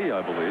read OT,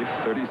 I believe,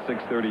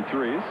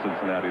 36-33,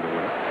 Cincinnati to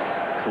win.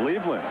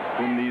 Cleveland,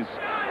 whom these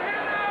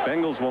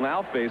Bengals will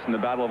now face in the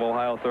Battle of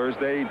Ohio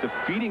Thursday,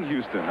 defeating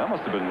Houston. That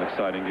must have been an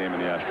exciting game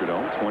in the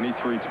Astrodome.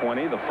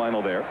 23-20, the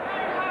final there.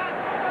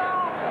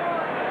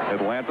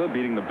 Atlanta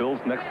beating the Bills'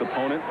 next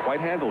opponent quite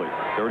handily,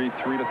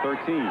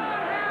 33-13.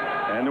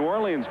 And New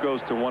Orleans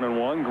goes to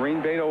 1-1.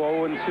 Green Bay to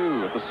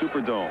 0-2 at the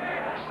Superdome.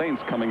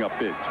 Saints coming up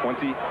big,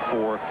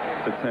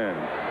 24-10.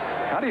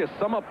 How do you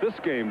sum up this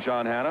game,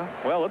 John Hanna?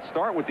 Well, let's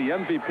start with the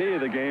MVP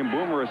of the game,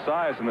 Boomer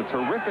Esiason, and the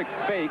terrific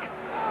fake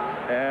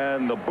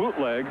and the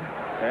bootleg.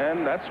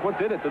 And that's what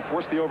did it, that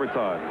forced the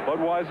overtime.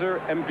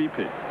 Budweiser,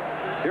 MVP.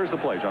 Here's the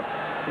play, John.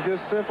 He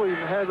just simply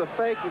has a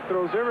fake that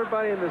throws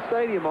everybody in the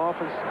stadium off,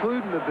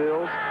 including the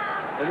Bills,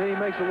 and then he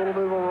makes a little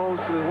move on their own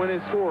to the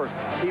winning score.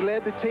 He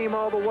led the team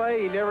all the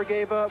way. He never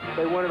gave up.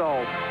 They won it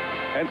all.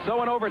 And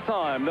so in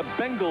overtime, the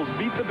Bengals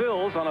beat the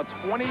Bills on a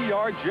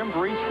 20-yard Jim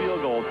Breach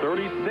field goal,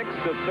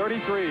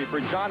 36-33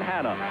 for John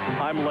Hanna.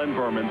 I'm Len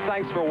Berman.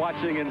 Thanks for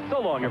watching, and so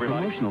long,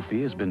 everybody. A promotional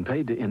fee has been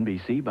paid to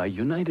NBC by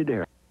United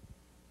Air.